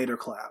Terminator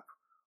clap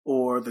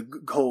or the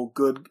whole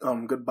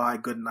goodbye,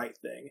 good night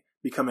thing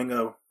becoming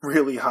a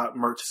really hot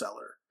merch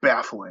seller.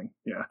 Baffling.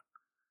 Yeah.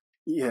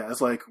 Yeah,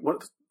 it's like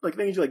what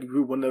things like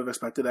you wouldn't have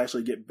expected to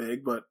actually get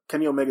big, but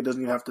Kenny Omega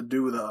doesn't even have to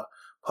do the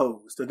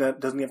pose.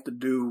 Doesn't have to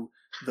do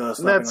the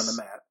stepping on the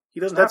mat. He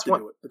doesn't have to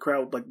do it. The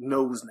crowd like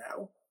knows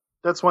now.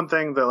 That's one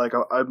thing that like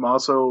I'm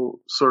also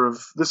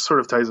this sort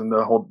of ties into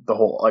the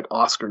whole like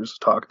Oscars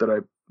talk that I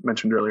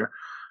mentioned earlier.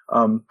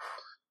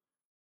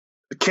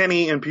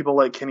 Kenny and people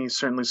like Kenny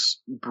certainly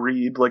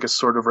breed like a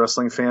sort of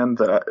wrestling fan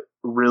that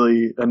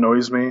really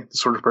annoys me. The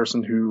sort of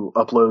person who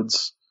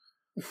uploads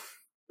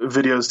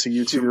videos to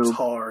YouTube. It's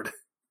hard.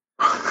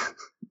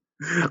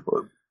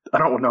 I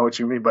don't know what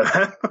you mean by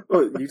that.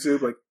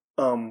 YouTube, like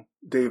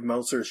Dave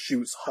Meltzer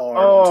shoots hard.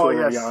 Oh, on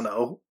yes.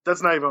 Toriano.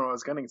 That's not even what I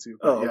was getting to.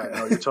 But Oh, okay. Yeah,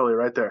 no, you're totally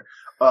right there.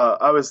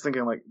 I was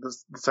thinking like the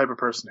type of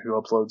person who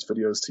uploads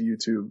videos to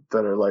YouTube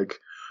that are like,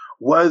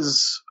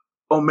 was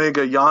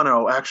Omega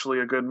Yano actually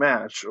a good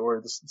match?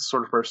 Or the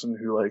sort of person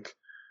who like,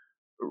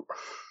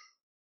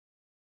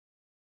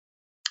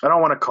 I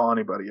don't want to call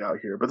anybody out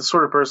here, but the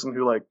sort of person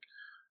who like,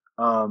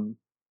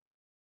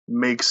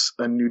 makes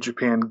a New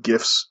Japan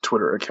GIFs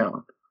Twitter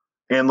account.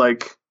 And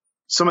like,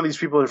 some of these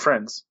people are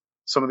friends.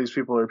 Some of these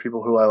people are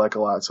people who I like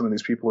a lot. Some of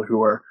these people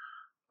are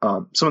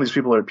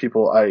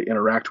people I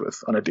interact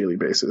with on a daily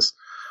basis.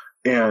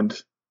 And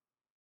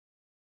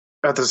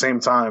at the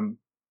same time,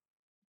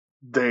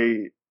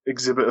 they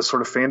exhibit a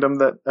sort of fandom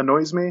that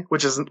annoys me,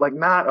 which is like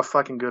not a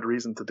fucking good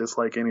reason to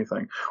dislike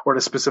anything or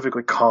to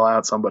specifically call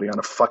out somebody on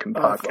a fucking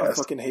podcast. I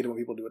fucking hate it when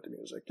people do it to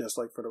music. Just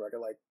like for the record,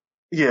 like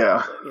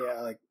yeah,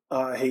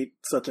 I hate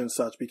such and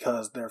such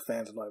because their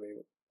fans annoy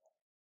me.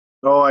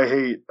 Oh, I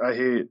hate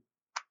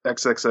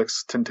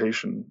XXX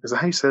Temptation. Is that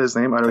how you say his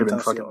name? I don't even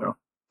fucking know.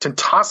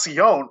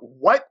 Tentacion.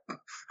 What?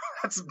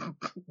 That's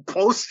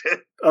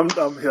bullshit.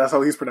 That's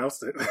how he's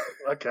pronounced it.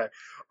 Okay.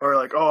 Or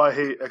like, oh, I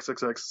hate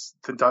XXX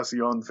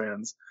Tentacion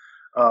fans.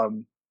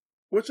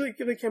 Which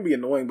they can be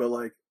annoying, but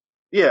like,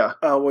 yeah.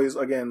 Always,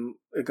 again,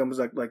 it comes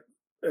like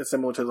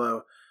similar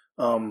to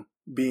the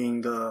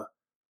being the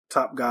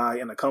top guy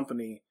in a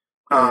company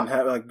and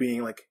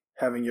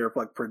having your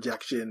like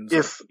projections.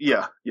 And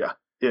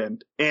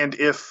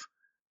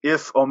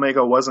if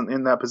Omega wasn't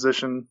in that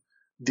position,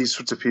 these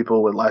sorts of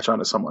people would latch on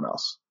to someone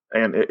else.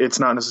 And it's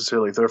not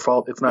necessarily their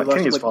fault. It's not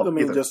Kenny's fault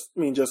either.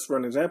 Just for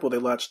an example, they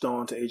latched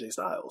on to AJ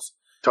Styles.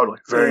 Totally.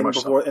 Very much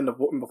so. And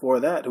before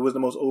that, who was the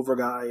most over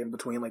guy in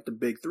between like the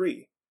big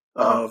three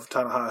of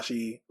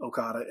Tanahashi,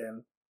 Okada,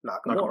 and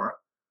Nakamura.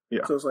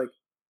 Yeah. So it's like,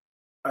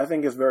 I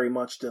think it's very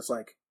much just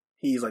like,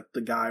 he's like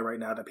the guy right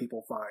now that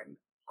people find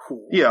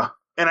cool. Yeah.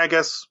 And I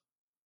guess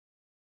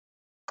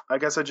I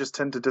just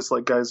tend to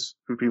dislike guys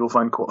who people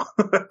find cool.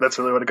 That's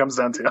really what it comes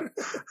down to.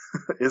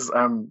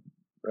 I'm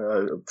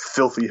a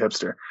filthy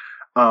hipster.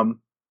 But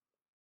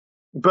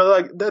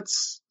like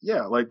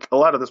like a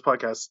lot of this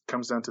podcast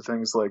comes down to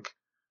things like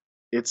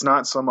it's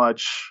not so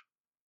much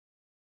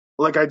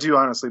like I do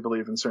honestly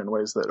believe in certain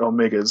ways that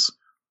Omega's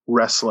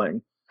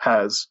wrestling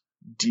has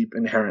deep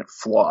inherent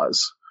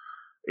flaws.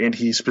 And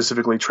he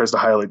specifically tries to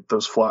highlight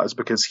those flaws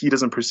because he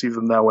doesn't perceive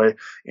them that way.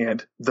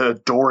 And the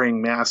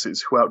adoring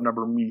masses who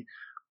outnumber me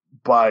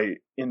by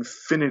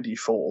infinity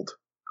fold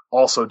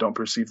also don't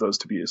perceive those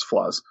to be his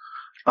flaws.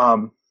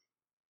 And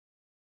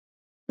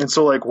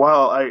so like,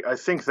 while I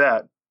think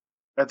that,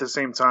 at the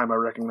same time, I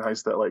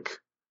recognize that like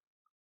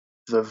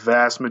the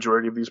vast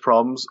majority of these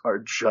problems are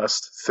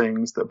just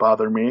things that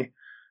bother me.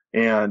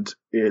 And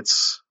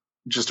it's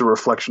just a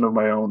reflection of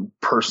my own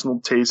personal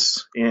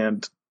tastes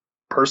and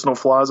personal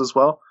flaws as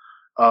well.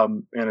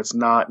 And it's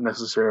not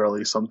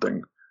necessarily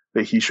something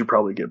that he should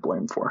probably get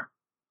blamed for.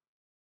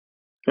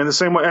 In the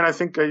same way, and I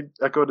think I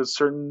echoed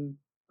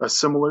a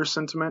similar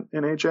sentiment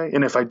in AJ,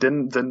 and if I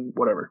didn't, then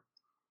whatever.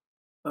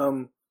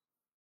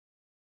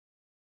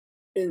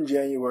 In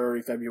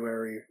January,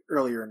 February,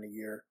 earlier in the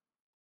year,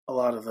 a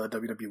lot of the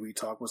WWE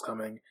talk was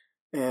coming,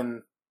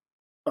 and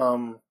a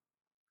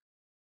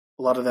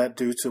lot of that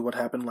due to what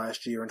happened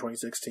last year in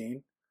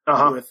 2016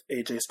 with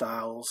AJ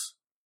Styles,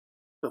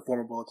 the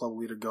former Bullet Club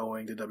leader,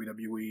 going to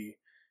WWE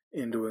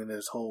in doing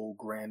this whole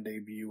grand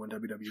debut in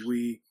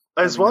WWE,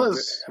 as well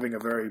as having a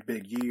very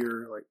big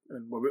year. Like,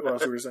 and what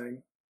else were you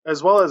saying?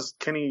 As well as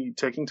Kenny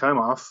taking time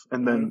off,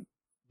 and then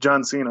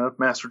John Cena,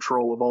 master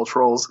troll of all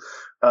trolls,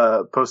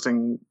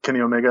 posting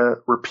Kenny Omega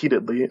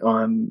repeatedly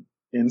on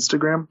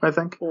Instagram, I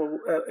think. Well,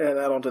 and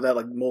add on to that,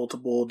 like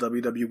multiple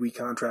WWE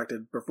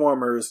contracted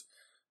performers,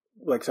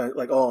 like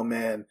oh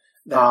man,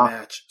 that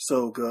match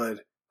so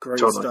good, great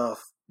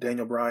stuff.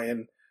 Daniel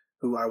Bryan,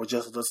 who I was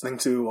just listening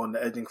to on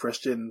the Edge and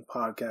Christian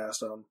podcast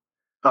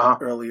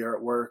earlier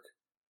at work,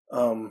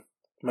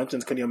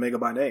 mentions Kenny Omega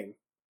by name.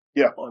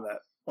 Yeah, on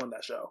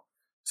that show.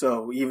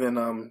 So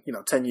even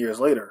 10 years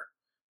later,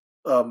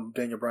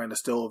 Daniel Bryan is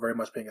still very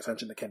much paying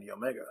attention to Kenny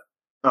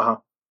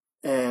Omega.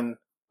 And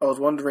I was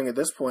wondering at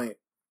this point,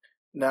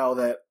 now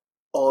that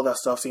all of that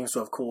stuff seems to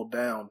have cooled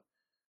down,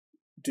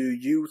 do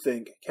you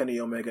think Kenny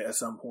Omega at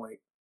some point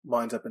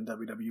winds up in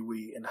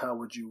WWE, and how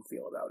would you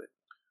feel about it?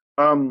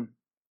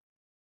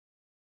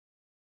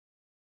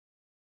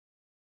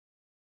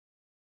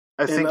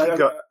 I think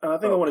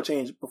I want to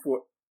change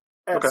before.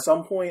 At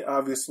some point,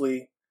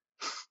 obviously,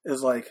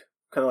 is like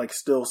kind of like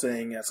still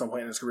saying at some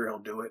point in his career he'll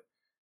do it.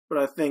 But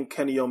I think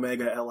Kenny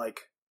Omega at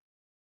like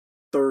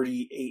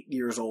 38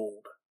 years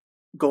old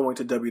going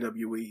to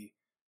WWE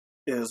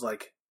is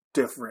like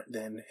different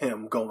than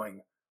him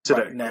going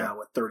today, right now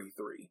at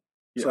 33.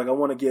 Yeah. So like I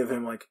want to give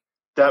him like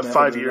that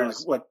 5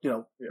 years, like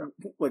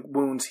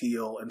wounds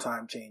heal and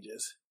time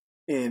changes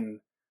in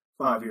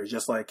 5 years,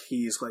 just like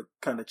he's like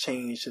kind of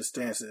changed his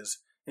stances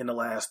in the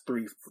last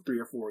three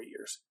or 4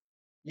 years.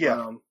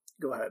 Yeah.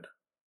 Go ahead.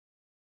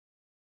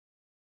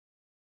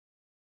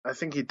 I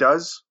think he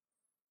does.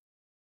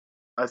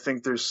 I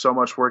think there's so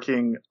much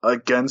working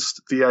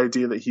against the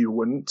idea that he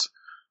wouldn't.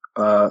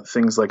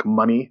 Things like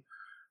money,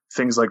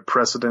 things like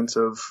precedent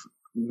of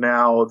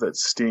now that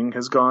Sting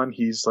has gone,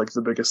 he's like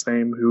the biggest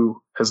name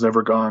who has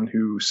never gone,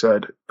 who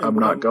said, I'm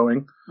not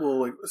going.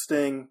 Well, like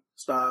Sting,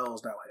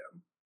 Styles, now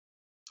him.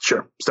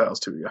 Sure, Styles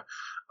too, yeah.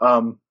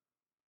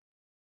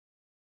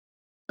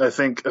 I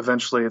think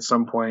eventually at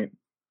some point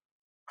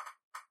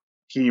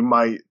he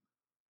might,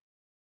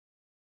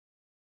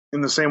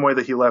 in the same way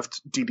that he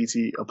left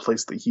DDT, a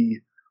place that he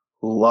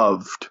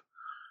loved,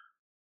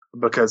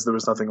 because there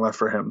was nothing left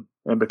for him,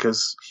 and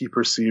because he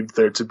perceived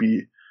there to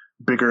be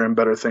bigger and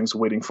better things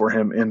waiting for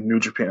him in New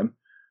Japan.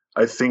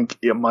 I think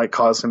it might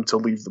cause him to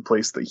leave the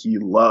place that he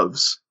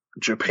loves,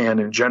 Japan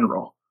in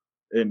general,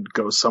 and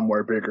go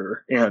somewhere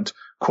bigger and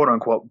quote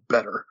unquote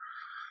better.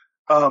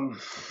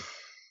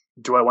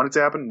 Do I want it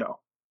to happen? No.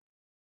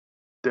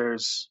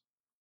 There's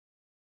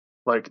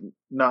like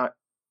not.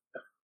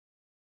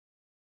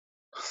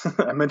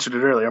 I mentioned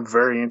it earlier. I'm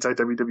very anti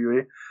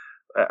WWE.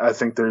 I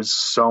think there's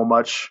so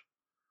much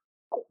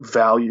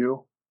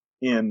value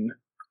in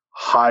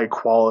high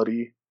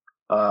quality,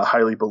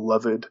 highly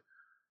beloved,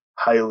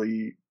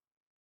 highly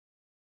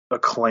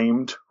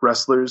acclaimed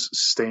wrestlers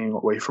staying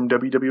away from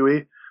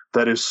WWE.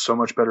 That is so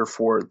much better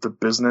for the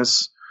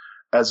business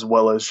as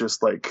well as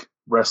just like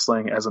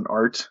wrestling as an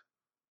art.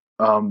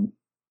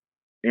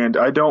 And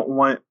I don't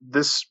want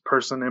this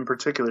person in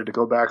particular to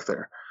go back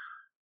there.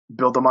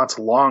 Bill DeMott's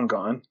long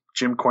gone.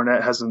 Jim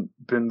Cornette hasn't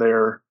been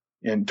there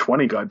in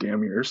 20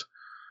 goddamn years.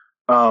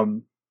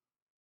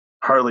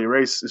 Harley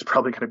Race is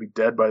probably going to be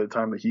dead by the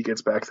time that he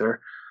gets back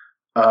there.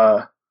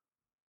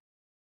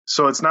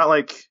 So it's not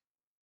like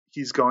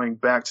he's going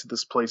back to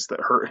this place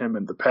that hurt him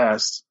in the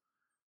past,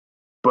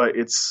 but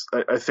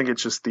I think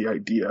it's just the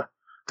idea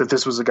that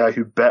this was a guy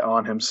who bet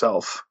on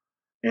himself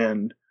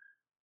and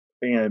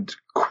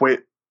quit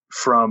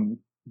from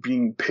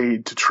being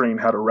paid to train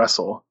how to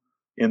wrestle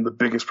in the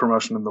biggest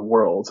promotion in the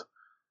world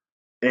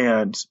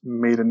and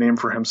made a name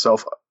for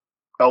himself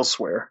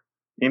elsewhere.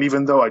 And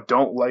even though I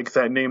don't like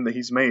that name that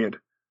he's made,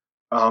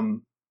 I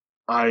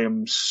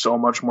am so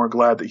much more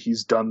glad that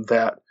he's done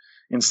that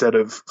instead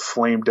of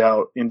flamed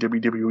out in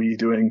WWE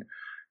doing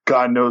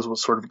God knows what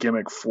sort of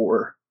gimmick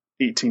for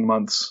 18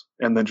 months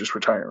and then just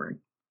retiring.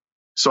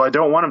 So I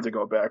don't want him to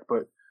go back,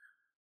 but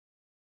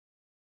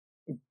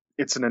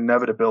it's an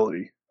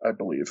inevitability, I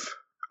believe.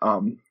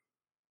 But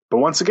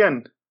once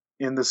again,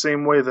 in the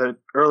same way that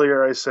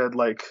earlier I said,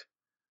 like,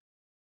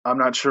 I'm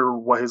not sure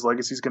what his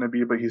legacy is going to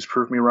be, but he's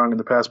proved me wrong in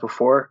the past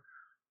before.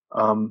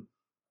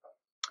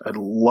 I'd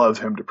love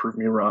him to prove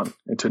me wrong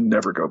and to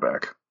never go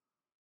back.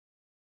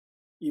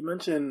 You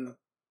mentioned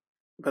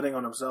betting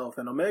on himself,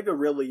 and Omega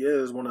really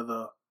is one of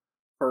the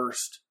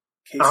first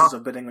cases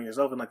of betting on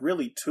yourself, and like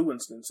really two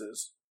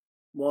instances.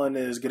 One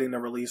is getting the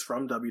release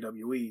from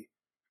WWE,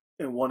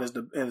 and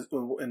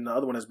and the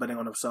other one is betting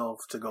on himself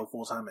to go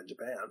full time in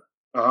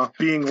Japan.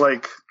 Being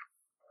like,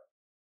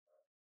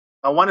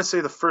 I want to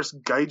say the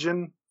first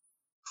Gaijin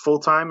full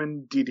time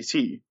in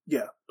DDT.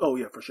 Yeah. Oh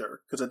yeah, for sure.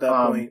 Because at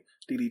that point,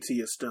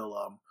 DDT is still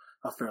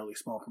a fairly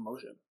small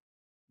promotion.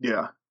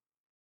 Yeah.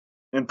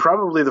 And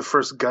probably the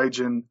first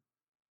Gaijin.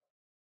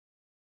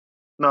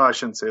 No, I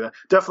shouldn't say that.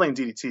 Definitely in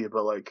DDT,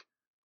 but like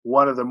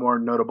one of the more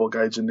notable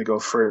Gaijin to go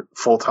for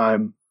full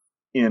time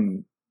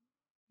in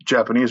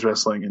Japanese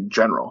wrestling in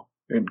general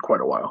in quite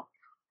a while.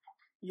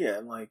 Yeah,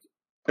 and like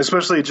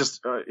Especially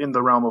just in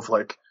the realm of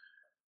like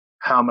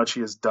how much he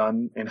has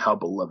done and how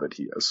beloved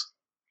he is.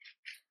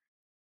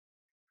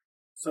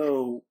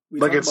 So we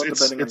Like talked about the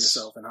betting on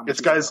yourself and how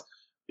much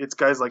it's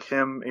guys like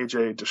him,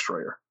 AJ,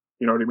 Destroyer.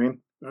 You know what I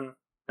mean? Mm-hmm.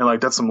 And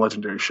like that's some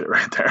legendary shit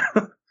right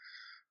there.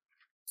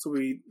 So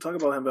we talk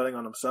about him betting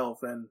on himself,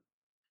 and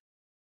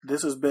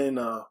this has been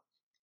a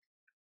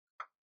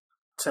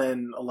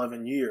 10,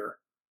 11 year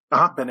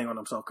betting on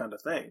himself kind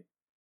of thing.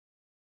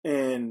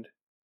 And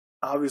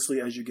obviously,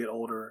 as you get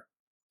older,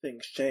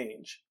 things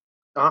change.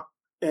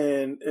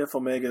 And if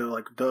Omega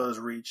like does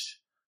reach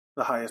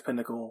the highest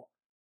pinnacle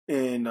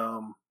in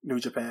New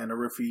Japan,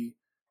 or if he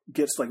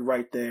gets like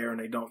right there and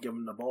they don't give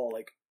him the ball,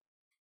 like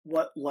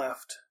what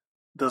left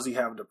does he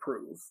have to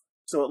prove?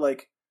 So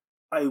like,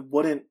 I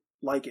wouldn't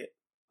like it.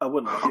 I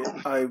wouldn't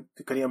like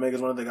it. Kenny Omega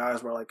is one of the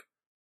guys where like,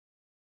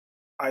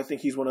 I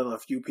think he's one of the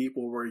few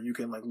people where you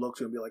can like look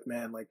to and be like,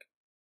 man, like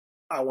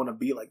I want to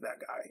be like that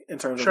guy in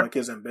terms of like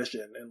his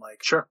ambition and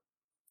like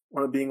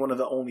being one of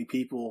the only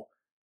people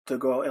to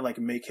go out and like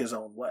make his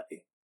own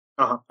way.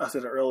 I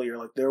said it earlier,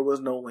 like there was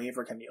no lane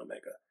for Kenny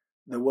Omega.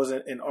 There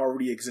wasn't an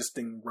already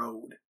existing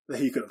road that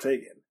he could have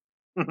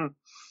taken.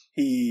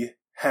 He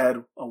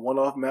had a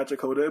one-off match at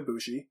Kota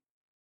Ibushi.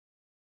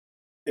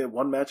 It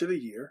won match of the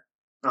year.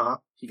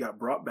 He got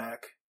brought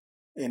back,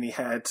 and he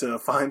had to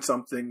find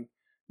something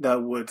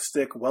that would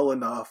stick well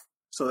enough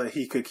so that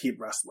he could keep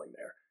wrestling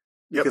there.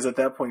 Because at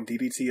that point,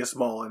 DDT is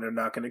small, and they're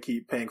not going to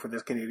keep paying for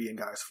this Canadian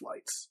guy's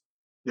flights.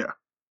 Yeah.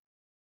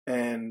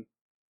 And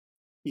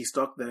he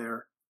stuck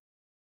there.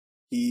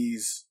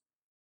 He's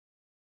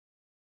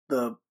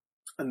the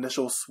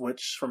initial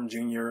switch from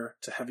junior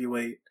to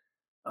heavyweight.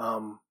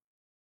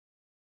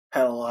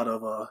 Had a lot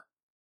of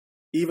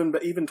even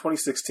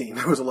 2016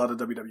 there was a lot of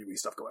WWE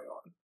stuff going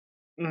on.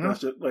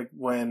 That's just like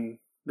when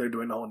they're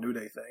doing the whole New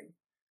Day thing.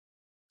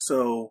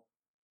 So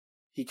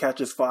he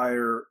catches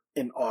fire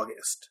in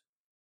August,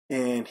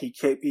 and he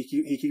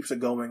keeps it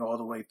going all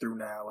the way through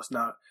now. It's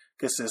not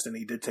consistent.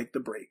 He did take the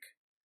break,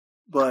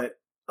 but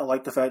I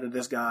like the fact that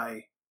this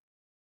guy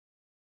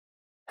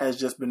has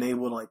just been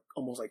able to like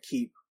almost like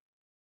keep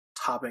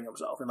topping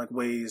himself in like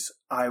ways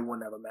I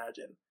wouldn't have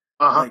imagined.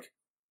 Like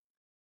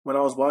when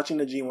I was watching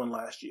the G1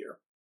 last year,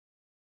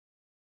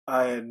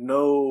 I had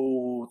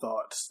no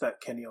thoughts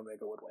that Kenny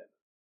Omega would win.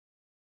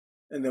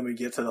 And then we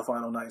get to the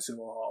final night Sumo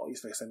Hall.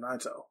 He's facing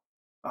Naito.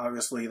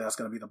 Obviously, that's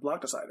going to be the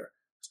block decider.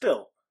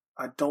 Still,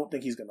 I don't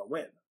think he's going to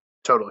win.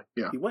 Totally,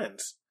 yeah. He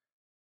wins.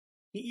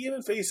 He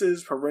even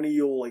faces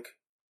perennial, like,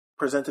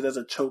 presented as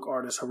a choke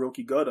artist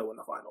Hiroki Goto in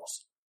the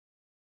finals.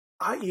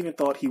 I even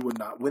thought he would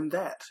not win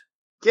that.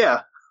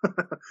 Yeah.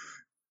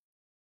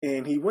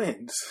 And he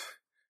wins.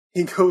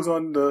 He goes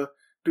on to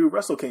do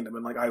Wrestle Kingdom,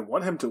 and, like, I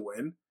want him to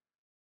win.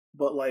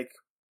 But, like,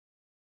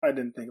 I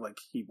didn't think, like,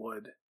 he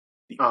would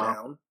deep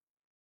down.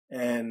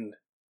 And,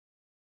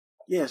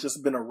 yeah, it's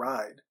just been a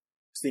ride.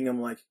 Seeing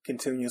him, like,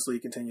 continuously,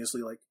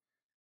 like,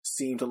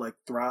 seem to, like,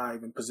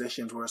 thrive in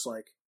positions where it's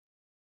like,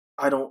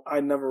 I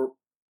never,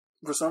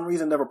 for some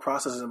reason, never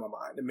processes in my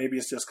mind. And maybe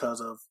it's just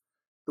because of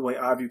the way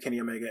I view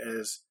Kenny Omega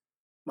as,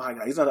 my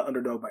God, he's not an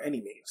underdog by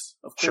any means.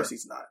 Of course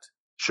he's not.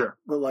 Sure.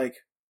 But, like,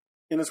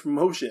 in this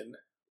promotion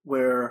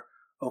where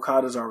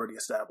Okada's already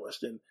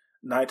established and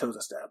Naito's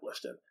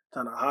established and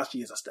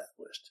Tanahashi is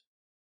established,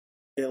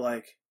 it,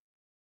 like,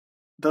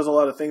 does a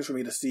lot of things for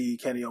me to see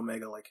Kenny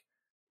Omega, like,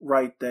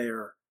 right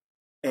there.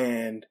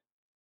 And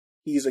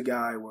he's a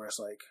guy where it's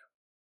like,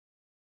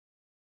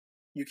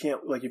 you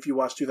can't, like, if you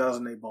watch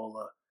 2008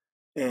 Bola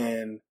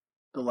and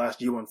the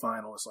last G1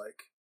 final, it's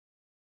like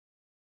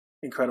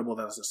incredible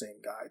that it's the same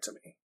guy to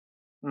me.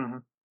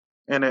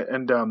 And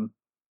a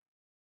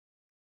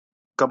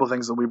couple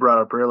things that we brought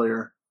up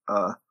earlier.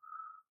 I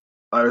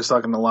was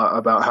talking a lot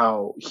about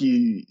how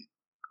he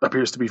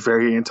appears to be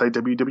very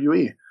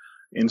anti-WWE,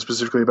 and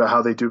specifically about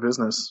how they do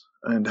business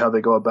and how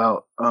they go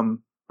about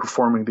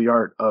performing the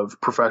art of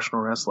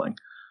professional wrestling.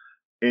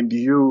 And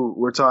you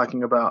were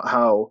talking about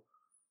how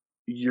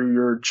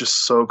you're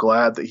just so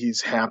glad that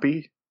he's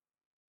happy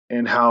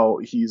and how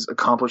he's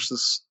accomplished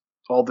this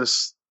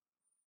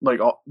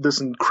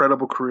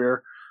incredible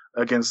career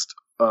against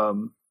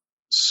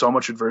so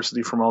much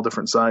adversity from all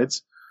different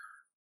sides.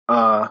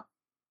 And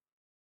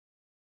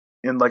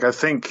like, I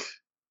think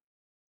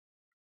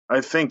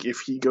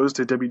if he goes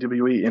to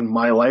WWE in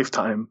my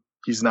lifetime,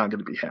 he's not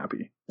going to be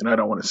happy, and I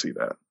don't want to see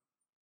that.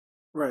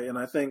 Right, and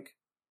I think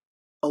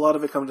a lot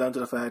of it comes down to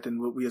the fact,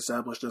 and what we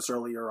established this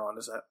earlier on,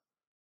 is that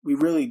we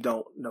really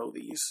don't know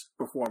these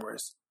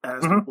performers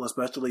as people,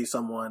 especially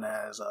someone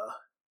as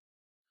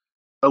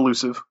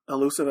elusive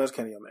as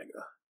Kenny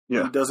Omega.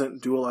 Yeah. He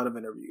doesn't do a lot of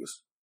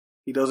interviews.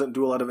 He doesn't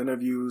do a lot of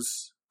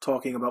interviews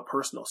talking about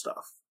personal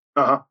stuff.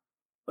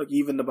 Like,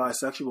 even the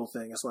bisexual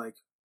thing, it's like,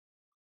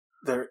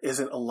 there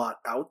isn't a lot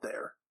out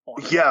there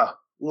on it. Yeah,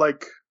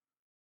 like,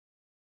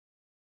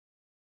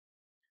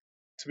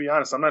 to be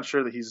honest, I'm not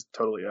sure that he's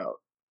totally out,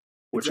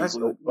 which is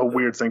a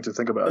weird thing to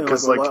think about.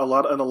 Because like,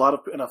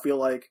 and I feel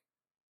like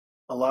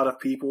a lot of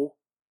people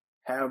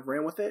have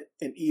ran with it,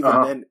 and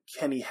even then,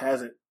 Kenny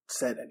hasn't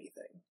said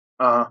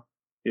anything.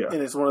 Yeah.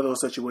 And it's one of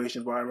those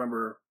situations where I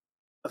remember,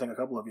 I think a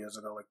couple of years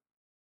ago, like,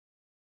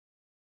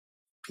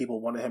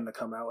 people wanted him to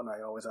come out, and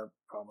I always have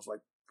problems,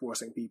 like,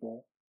 forcing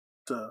people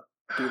to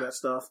do that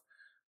stuff.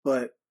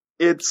 But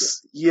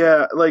it's,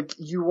 like,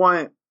 you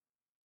want,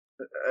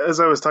 as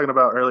I was talking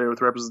about earlier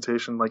with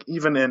representation, like,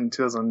 even in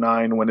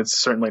 2009, when it's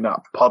certainly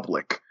not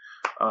public,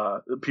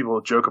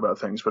 people joke about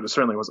things, but it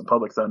certainly wasn't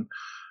public then,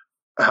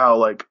 how,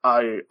 like,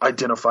 I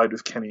identified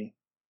with Kenny,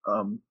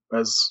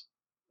 as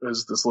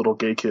this little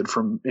gay kid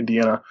from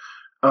Indiana.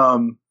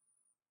 And,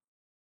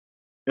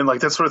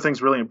 like, that sort of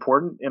thing's really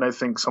important. And I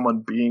think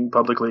someone being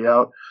publicly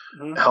out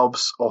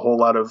helps a whole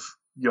lot of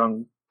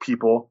young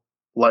people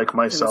like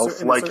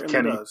myself, like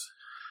Kenny.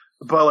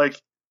 But, like,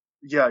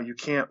 yeah, you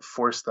can't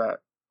force that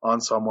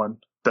on someone.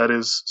 That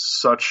is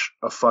such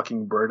a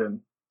fucking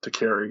burden to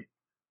carry.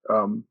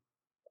 And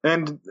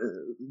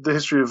the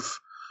history of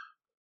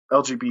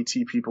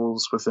LGBT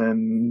peoples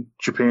within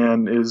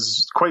Japan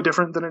is quite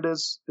different than it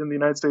is in the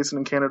United States and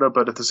in Canada,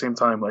 but at the same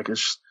time, like,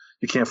 it's just,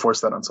 you can't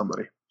force that on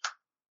somebody.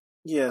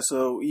 Yeah,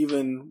 so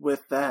even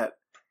with that,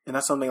 and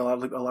that's something a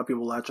lot of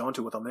people latch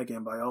onto with Omega,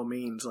 and by all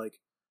means, like,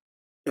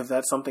 if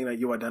that's something that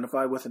you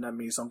identify with and that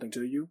means something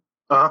to you,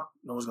 no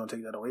one's going to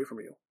take that away from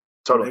you.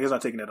 Totally. Omega's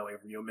not taking that away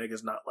from you.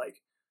 Omega's not, like,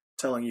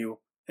 telling you,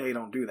 hey,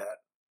 don't do that.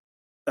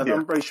 And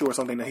I'm pretty sure it's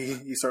something that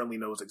he certainly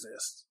knows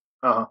exists.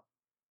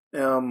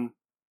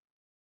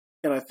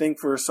 And I think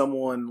for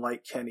someone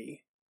like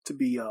Kenny to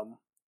be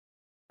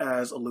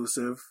as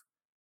elusive,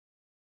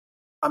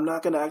 I'm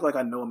not going to act like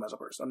I know him as a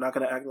person. I'm not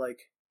going to act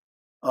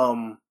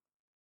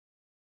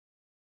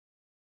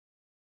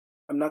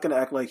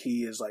like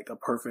he is, like, a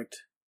perfect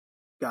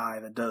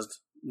guy that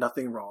does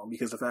nothing wrong,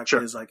 because the fact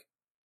is, like,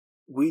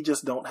 we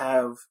just don't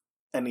have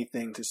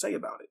anything to say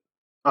about it.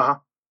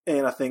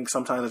 And I think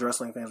sometimes as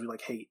wrestling fans, we,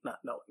 like, hate not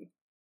knowing.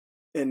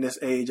 In this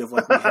age of,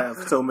 like,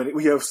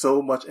 we have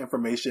so much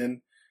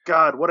information.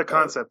 God, what a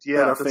concept!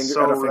 At our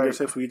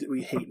fingertips,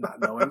 we hate not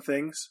knowing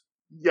things.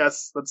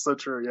 Yes, that's so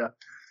true. Yeah.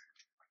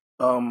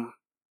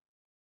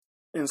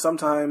 And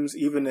sometimes,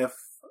 even if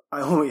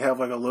I only have,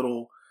 like, a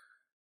little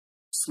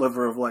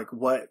sliver of, like,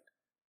 what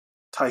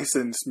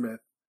Tyson Smith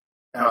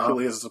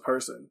actually is as a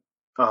person,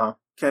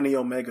 Kenny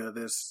Omega,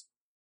 this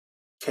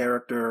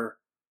character,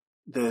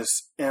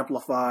 this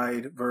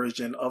amplified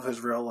version of his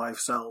real life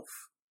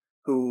self,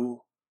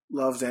 who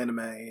loves anime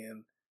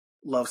and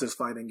loves his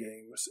fighting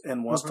games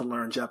and wants to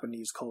learn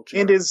Japanese culture,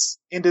 and is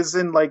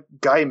in, like,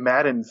 Guy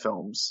Madden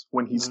films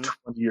when he's 20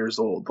 years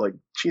old. Like,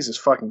 Jesus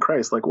fucking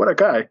Christ! Like, what a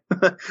guy!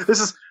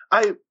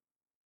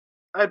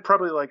 I'd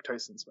probably like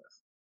Tyson Smith.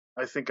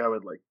 I think I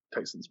would like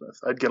Tyson Smith.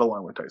 I'd get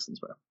along with Tyson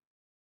Smith,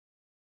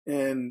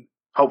 and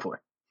hopefully,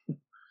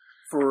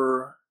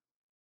 for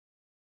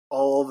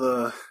all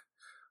the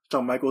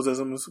Shawn Michaels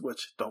isms,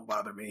 which don't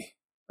bother me.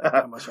 Like,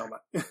 I'm a Shawn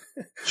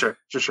Sure.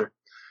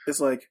 It's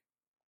like,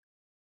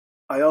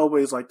 I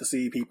always like to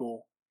see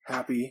people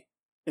happy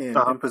and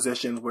in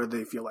positions where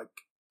they feel like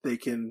they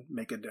can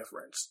make a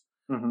difference.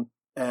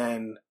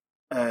 And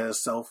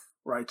as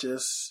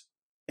self-righteous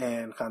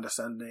and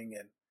condescending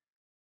and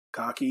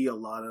cocky a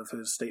lot of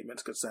his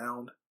statements could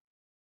sound,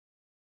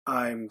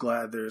 I'm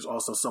glad there's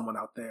also someone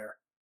out there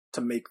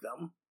to make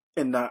them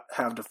and not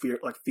have to fear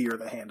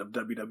the hand of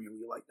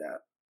WWE like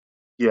that.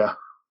 Yeah.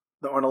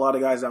 There aren't a lot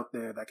of guys out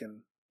there that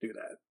can do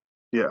that.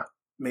 Yeah.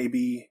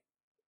 Maybe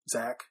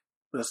Zach,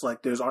 but it's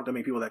like, there aren't that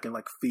many people that can,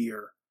 like,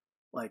 fear,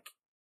 like,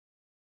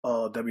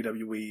 oh,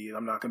 WWE,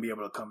 I'm not going to be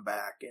able to come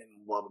back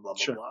and blah, blah, blah,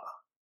 blah, blah.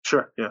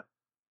 Sure, yeah.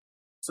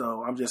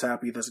 So I'm just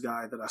happy this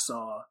guy that I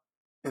saw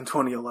in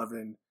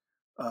 2011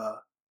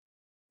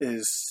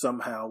 is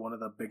somehow one of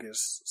the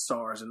biggest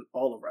stars in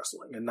all of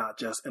wrestling, and not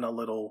just in a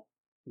little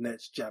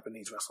niche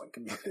Japanese wrestling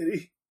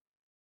community.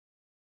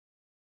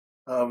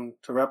 To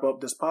wrap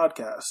up this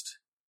podcast,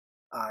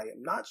 I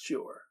am not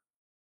sure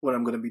what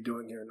I'm going to be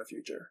doing here in the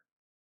future.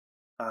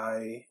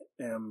 I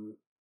am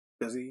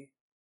busy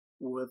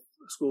with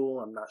school.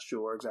 I'm not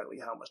sure exactly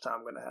how much time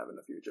I'm going to have in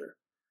the future.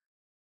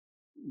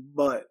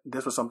 But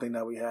this was something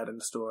that we had in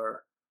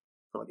store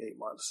for like 8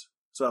 months.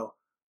 So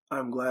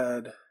I'm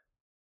glad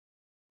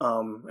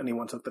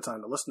anyone took the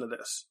time to listen to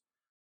this.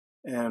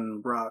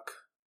 And Brock,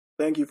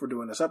 thank you for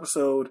doing this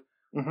episode.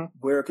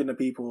 Where can the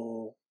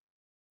people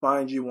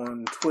find you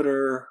on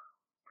Twitter,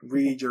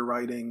 read your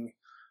writing,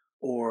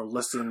 or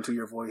listen to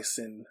your voice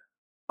in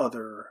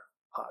other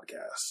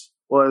podcasts?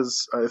 Well,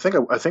 as I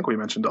think we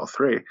mentioned all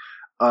three.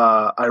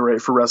 I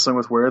write for Wrestling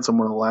with Words. I'm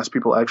one of the last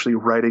people actually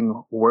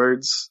writing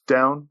words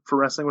down for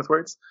Wrestling with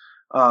Words.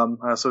 I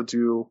also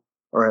do,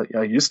 or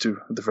I used to,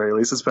 at the very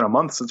least. It's been a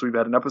month since we've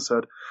had an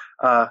episode.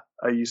 I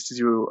used to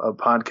do a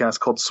podcast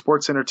called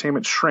Sports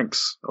Entertainment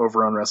Shrinks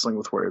over on Wrestling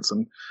with Words,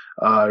 and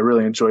I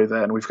really enjoy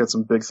that. And we've got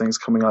some big things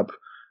coming up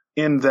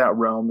in that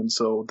realm, and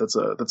so that's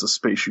a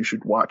space you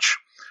should watch.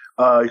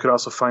 You could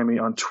also find me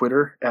on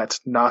Twitter at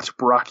Not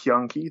Brock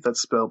Jahnke.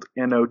 That's spelled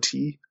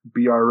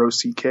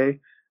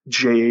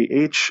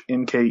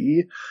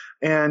NOTBROCKJAHNKE.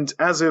 And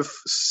as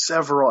if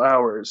several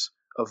hours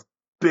of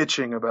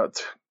bitching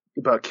about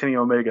Kenny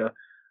Omega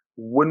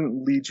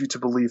wouldn't lead you to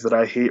believe that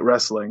I hate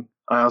wrestling,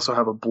 I also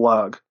have a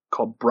blog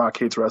called Brock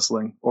Hates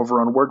Wrestling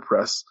over on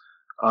WordPress,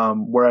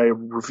 where I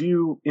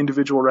review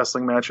individual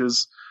wrestling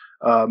matches,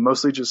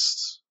 entirely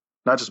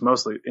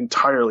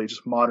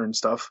just modern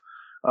stuff.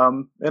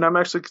 And I'm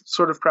actually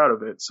sort of proud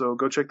of it. So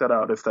go check that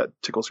out if that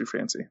tickles your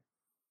fancy.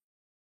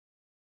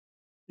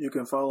 You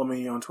can follow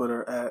me on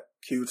Twitter at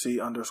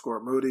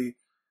QT_Moody.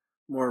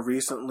 More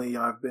recently,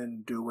 I've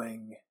been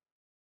doing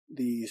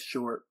these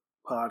short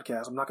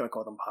podcasts. I'm not going to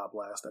call them Pod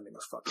Blast. That name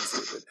is fucking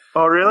stupid.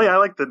 Oh, really? I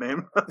like the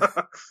name.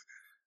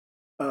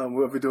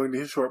 We'll be doing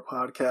these short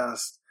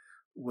podcasts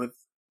with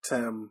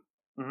Tim,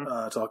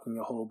 talking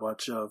a whole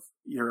bunch of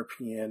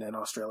European and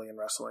Australian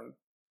wrestling,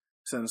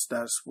 since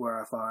that's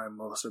where I find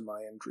most of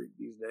my intrigue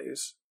these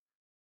days.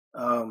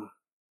 I'm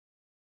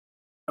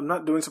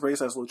not doing Super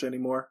Ace Lucha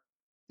anymore.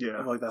 Yeah.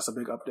 I feel like that's a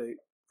big update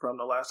from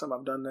the last time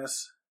I've done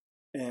this.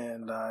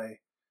 And I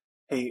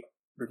hate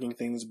bringing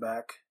things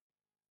back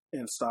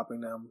and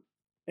stopping them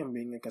and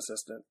being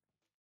inconsistent.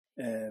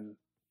 And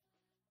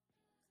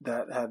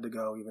that had to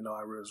go, even though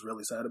I was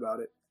really sad about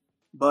it.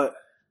 But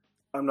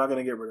I'm not going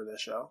to get rid of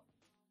this show.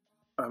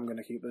 I'm going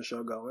to keep this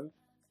show going.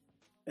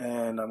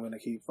 And I'm going to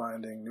keep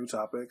finding new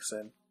topics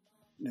and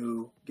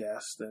new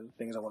guests and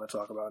things I want to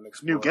talk about and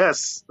explore. New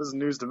guests? This is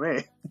news to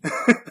me.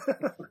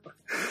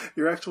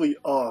 You're actually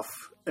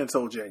off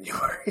until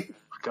January.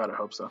 God, I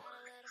hope so.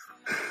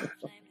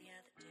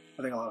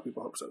 I think a lot of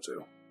people hope so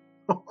too.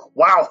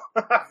 Wow!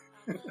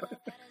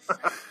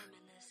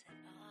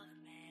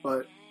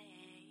 But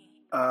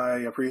I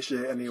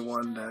appreciate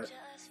anyone that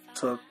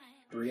took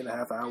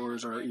 3.5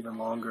 hours or even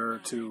longer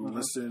to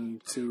listen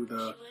to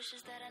the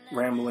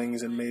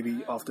ramblings and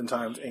maybe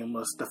oftentimes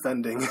aimless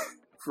defending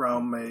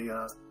from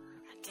a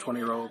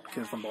 20-year-old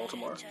kid from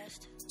Baltimore.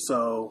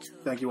 So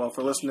thank you all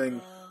for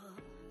listening.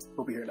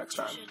 We'll be here next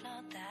time.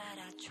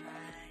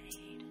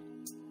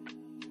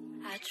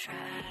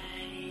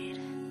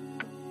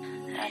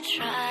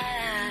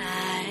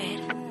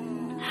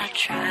 I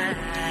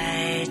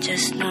tried,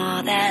 just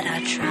know that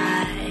I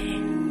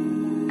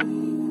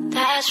tried.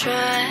 That's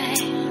right.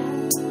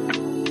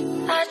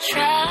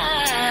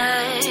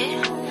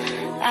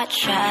 I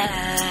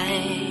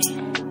tried.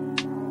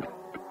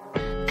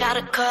 Got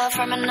a call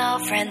from an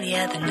old friend the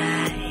other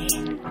night.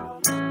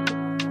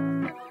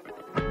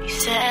 He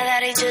said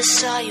that he just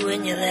saw you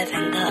and you're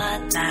living the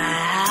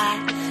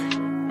life.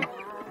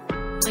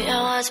 We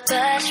were once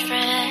best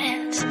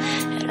friends.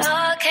 It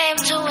all came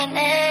to an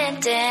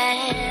end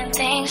and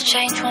things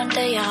changed one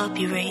day. I hope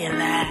you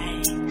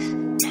realize.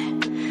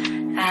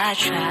 I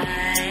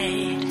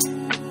tried.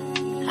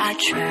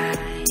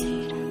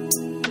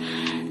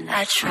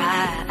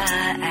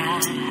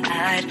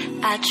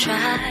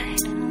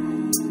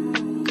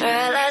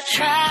 Girl, I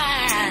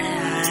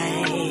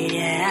tried.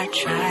 Yeah, I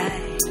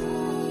tried.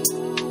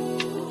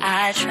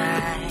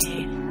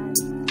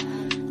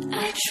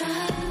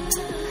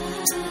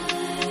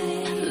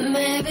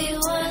 Maybe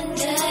one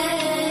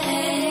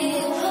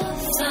day we'll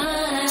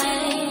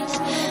find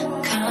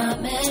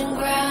common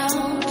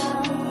ground.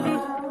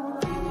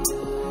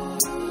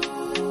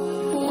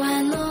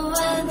 When the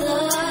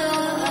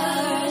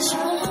weather's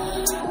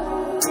warm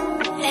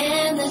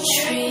and the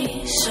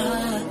trees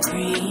are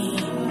green.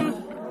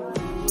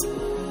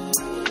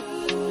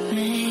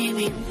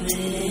 Maybe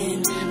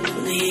when the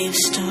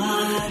leaves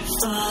start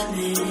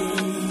falling.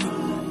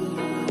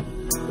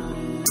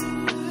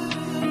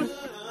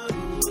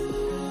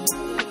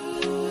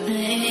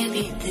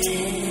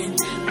 Then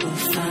we'll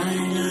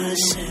find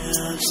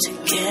ourselves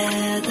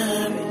together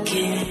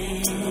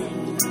again.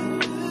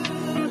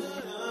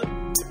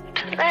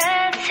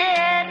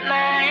 Planted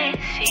my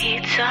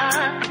seeds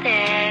all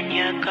in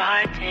your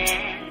garden.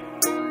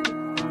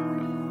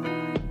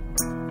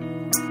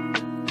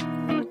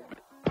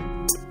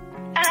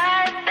 I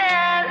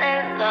fell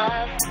in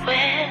love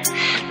with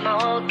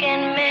smoke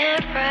and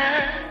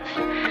mirrors.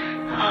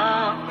 Oh.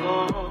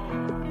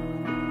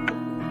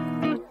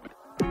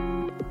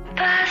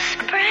 By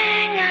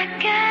spring, I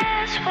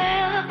guess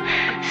we'll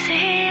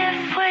see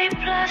if we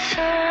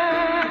blossom.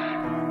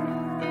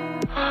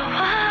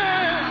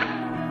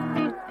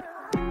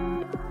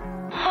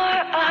 Or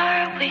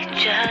are we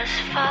just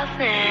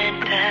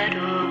falling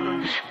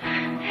petals?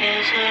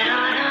 Is it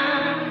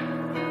autumn?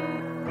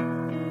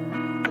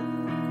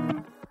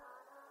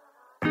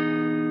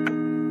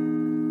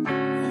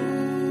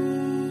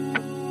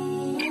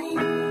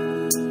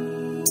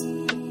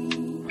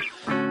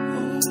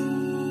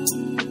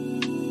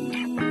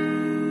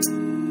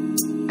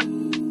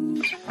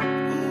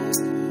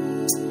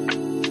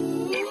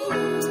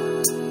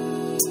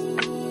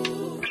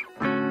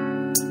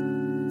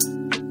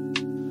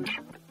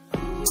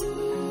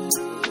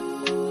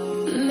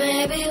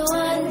 Maybe one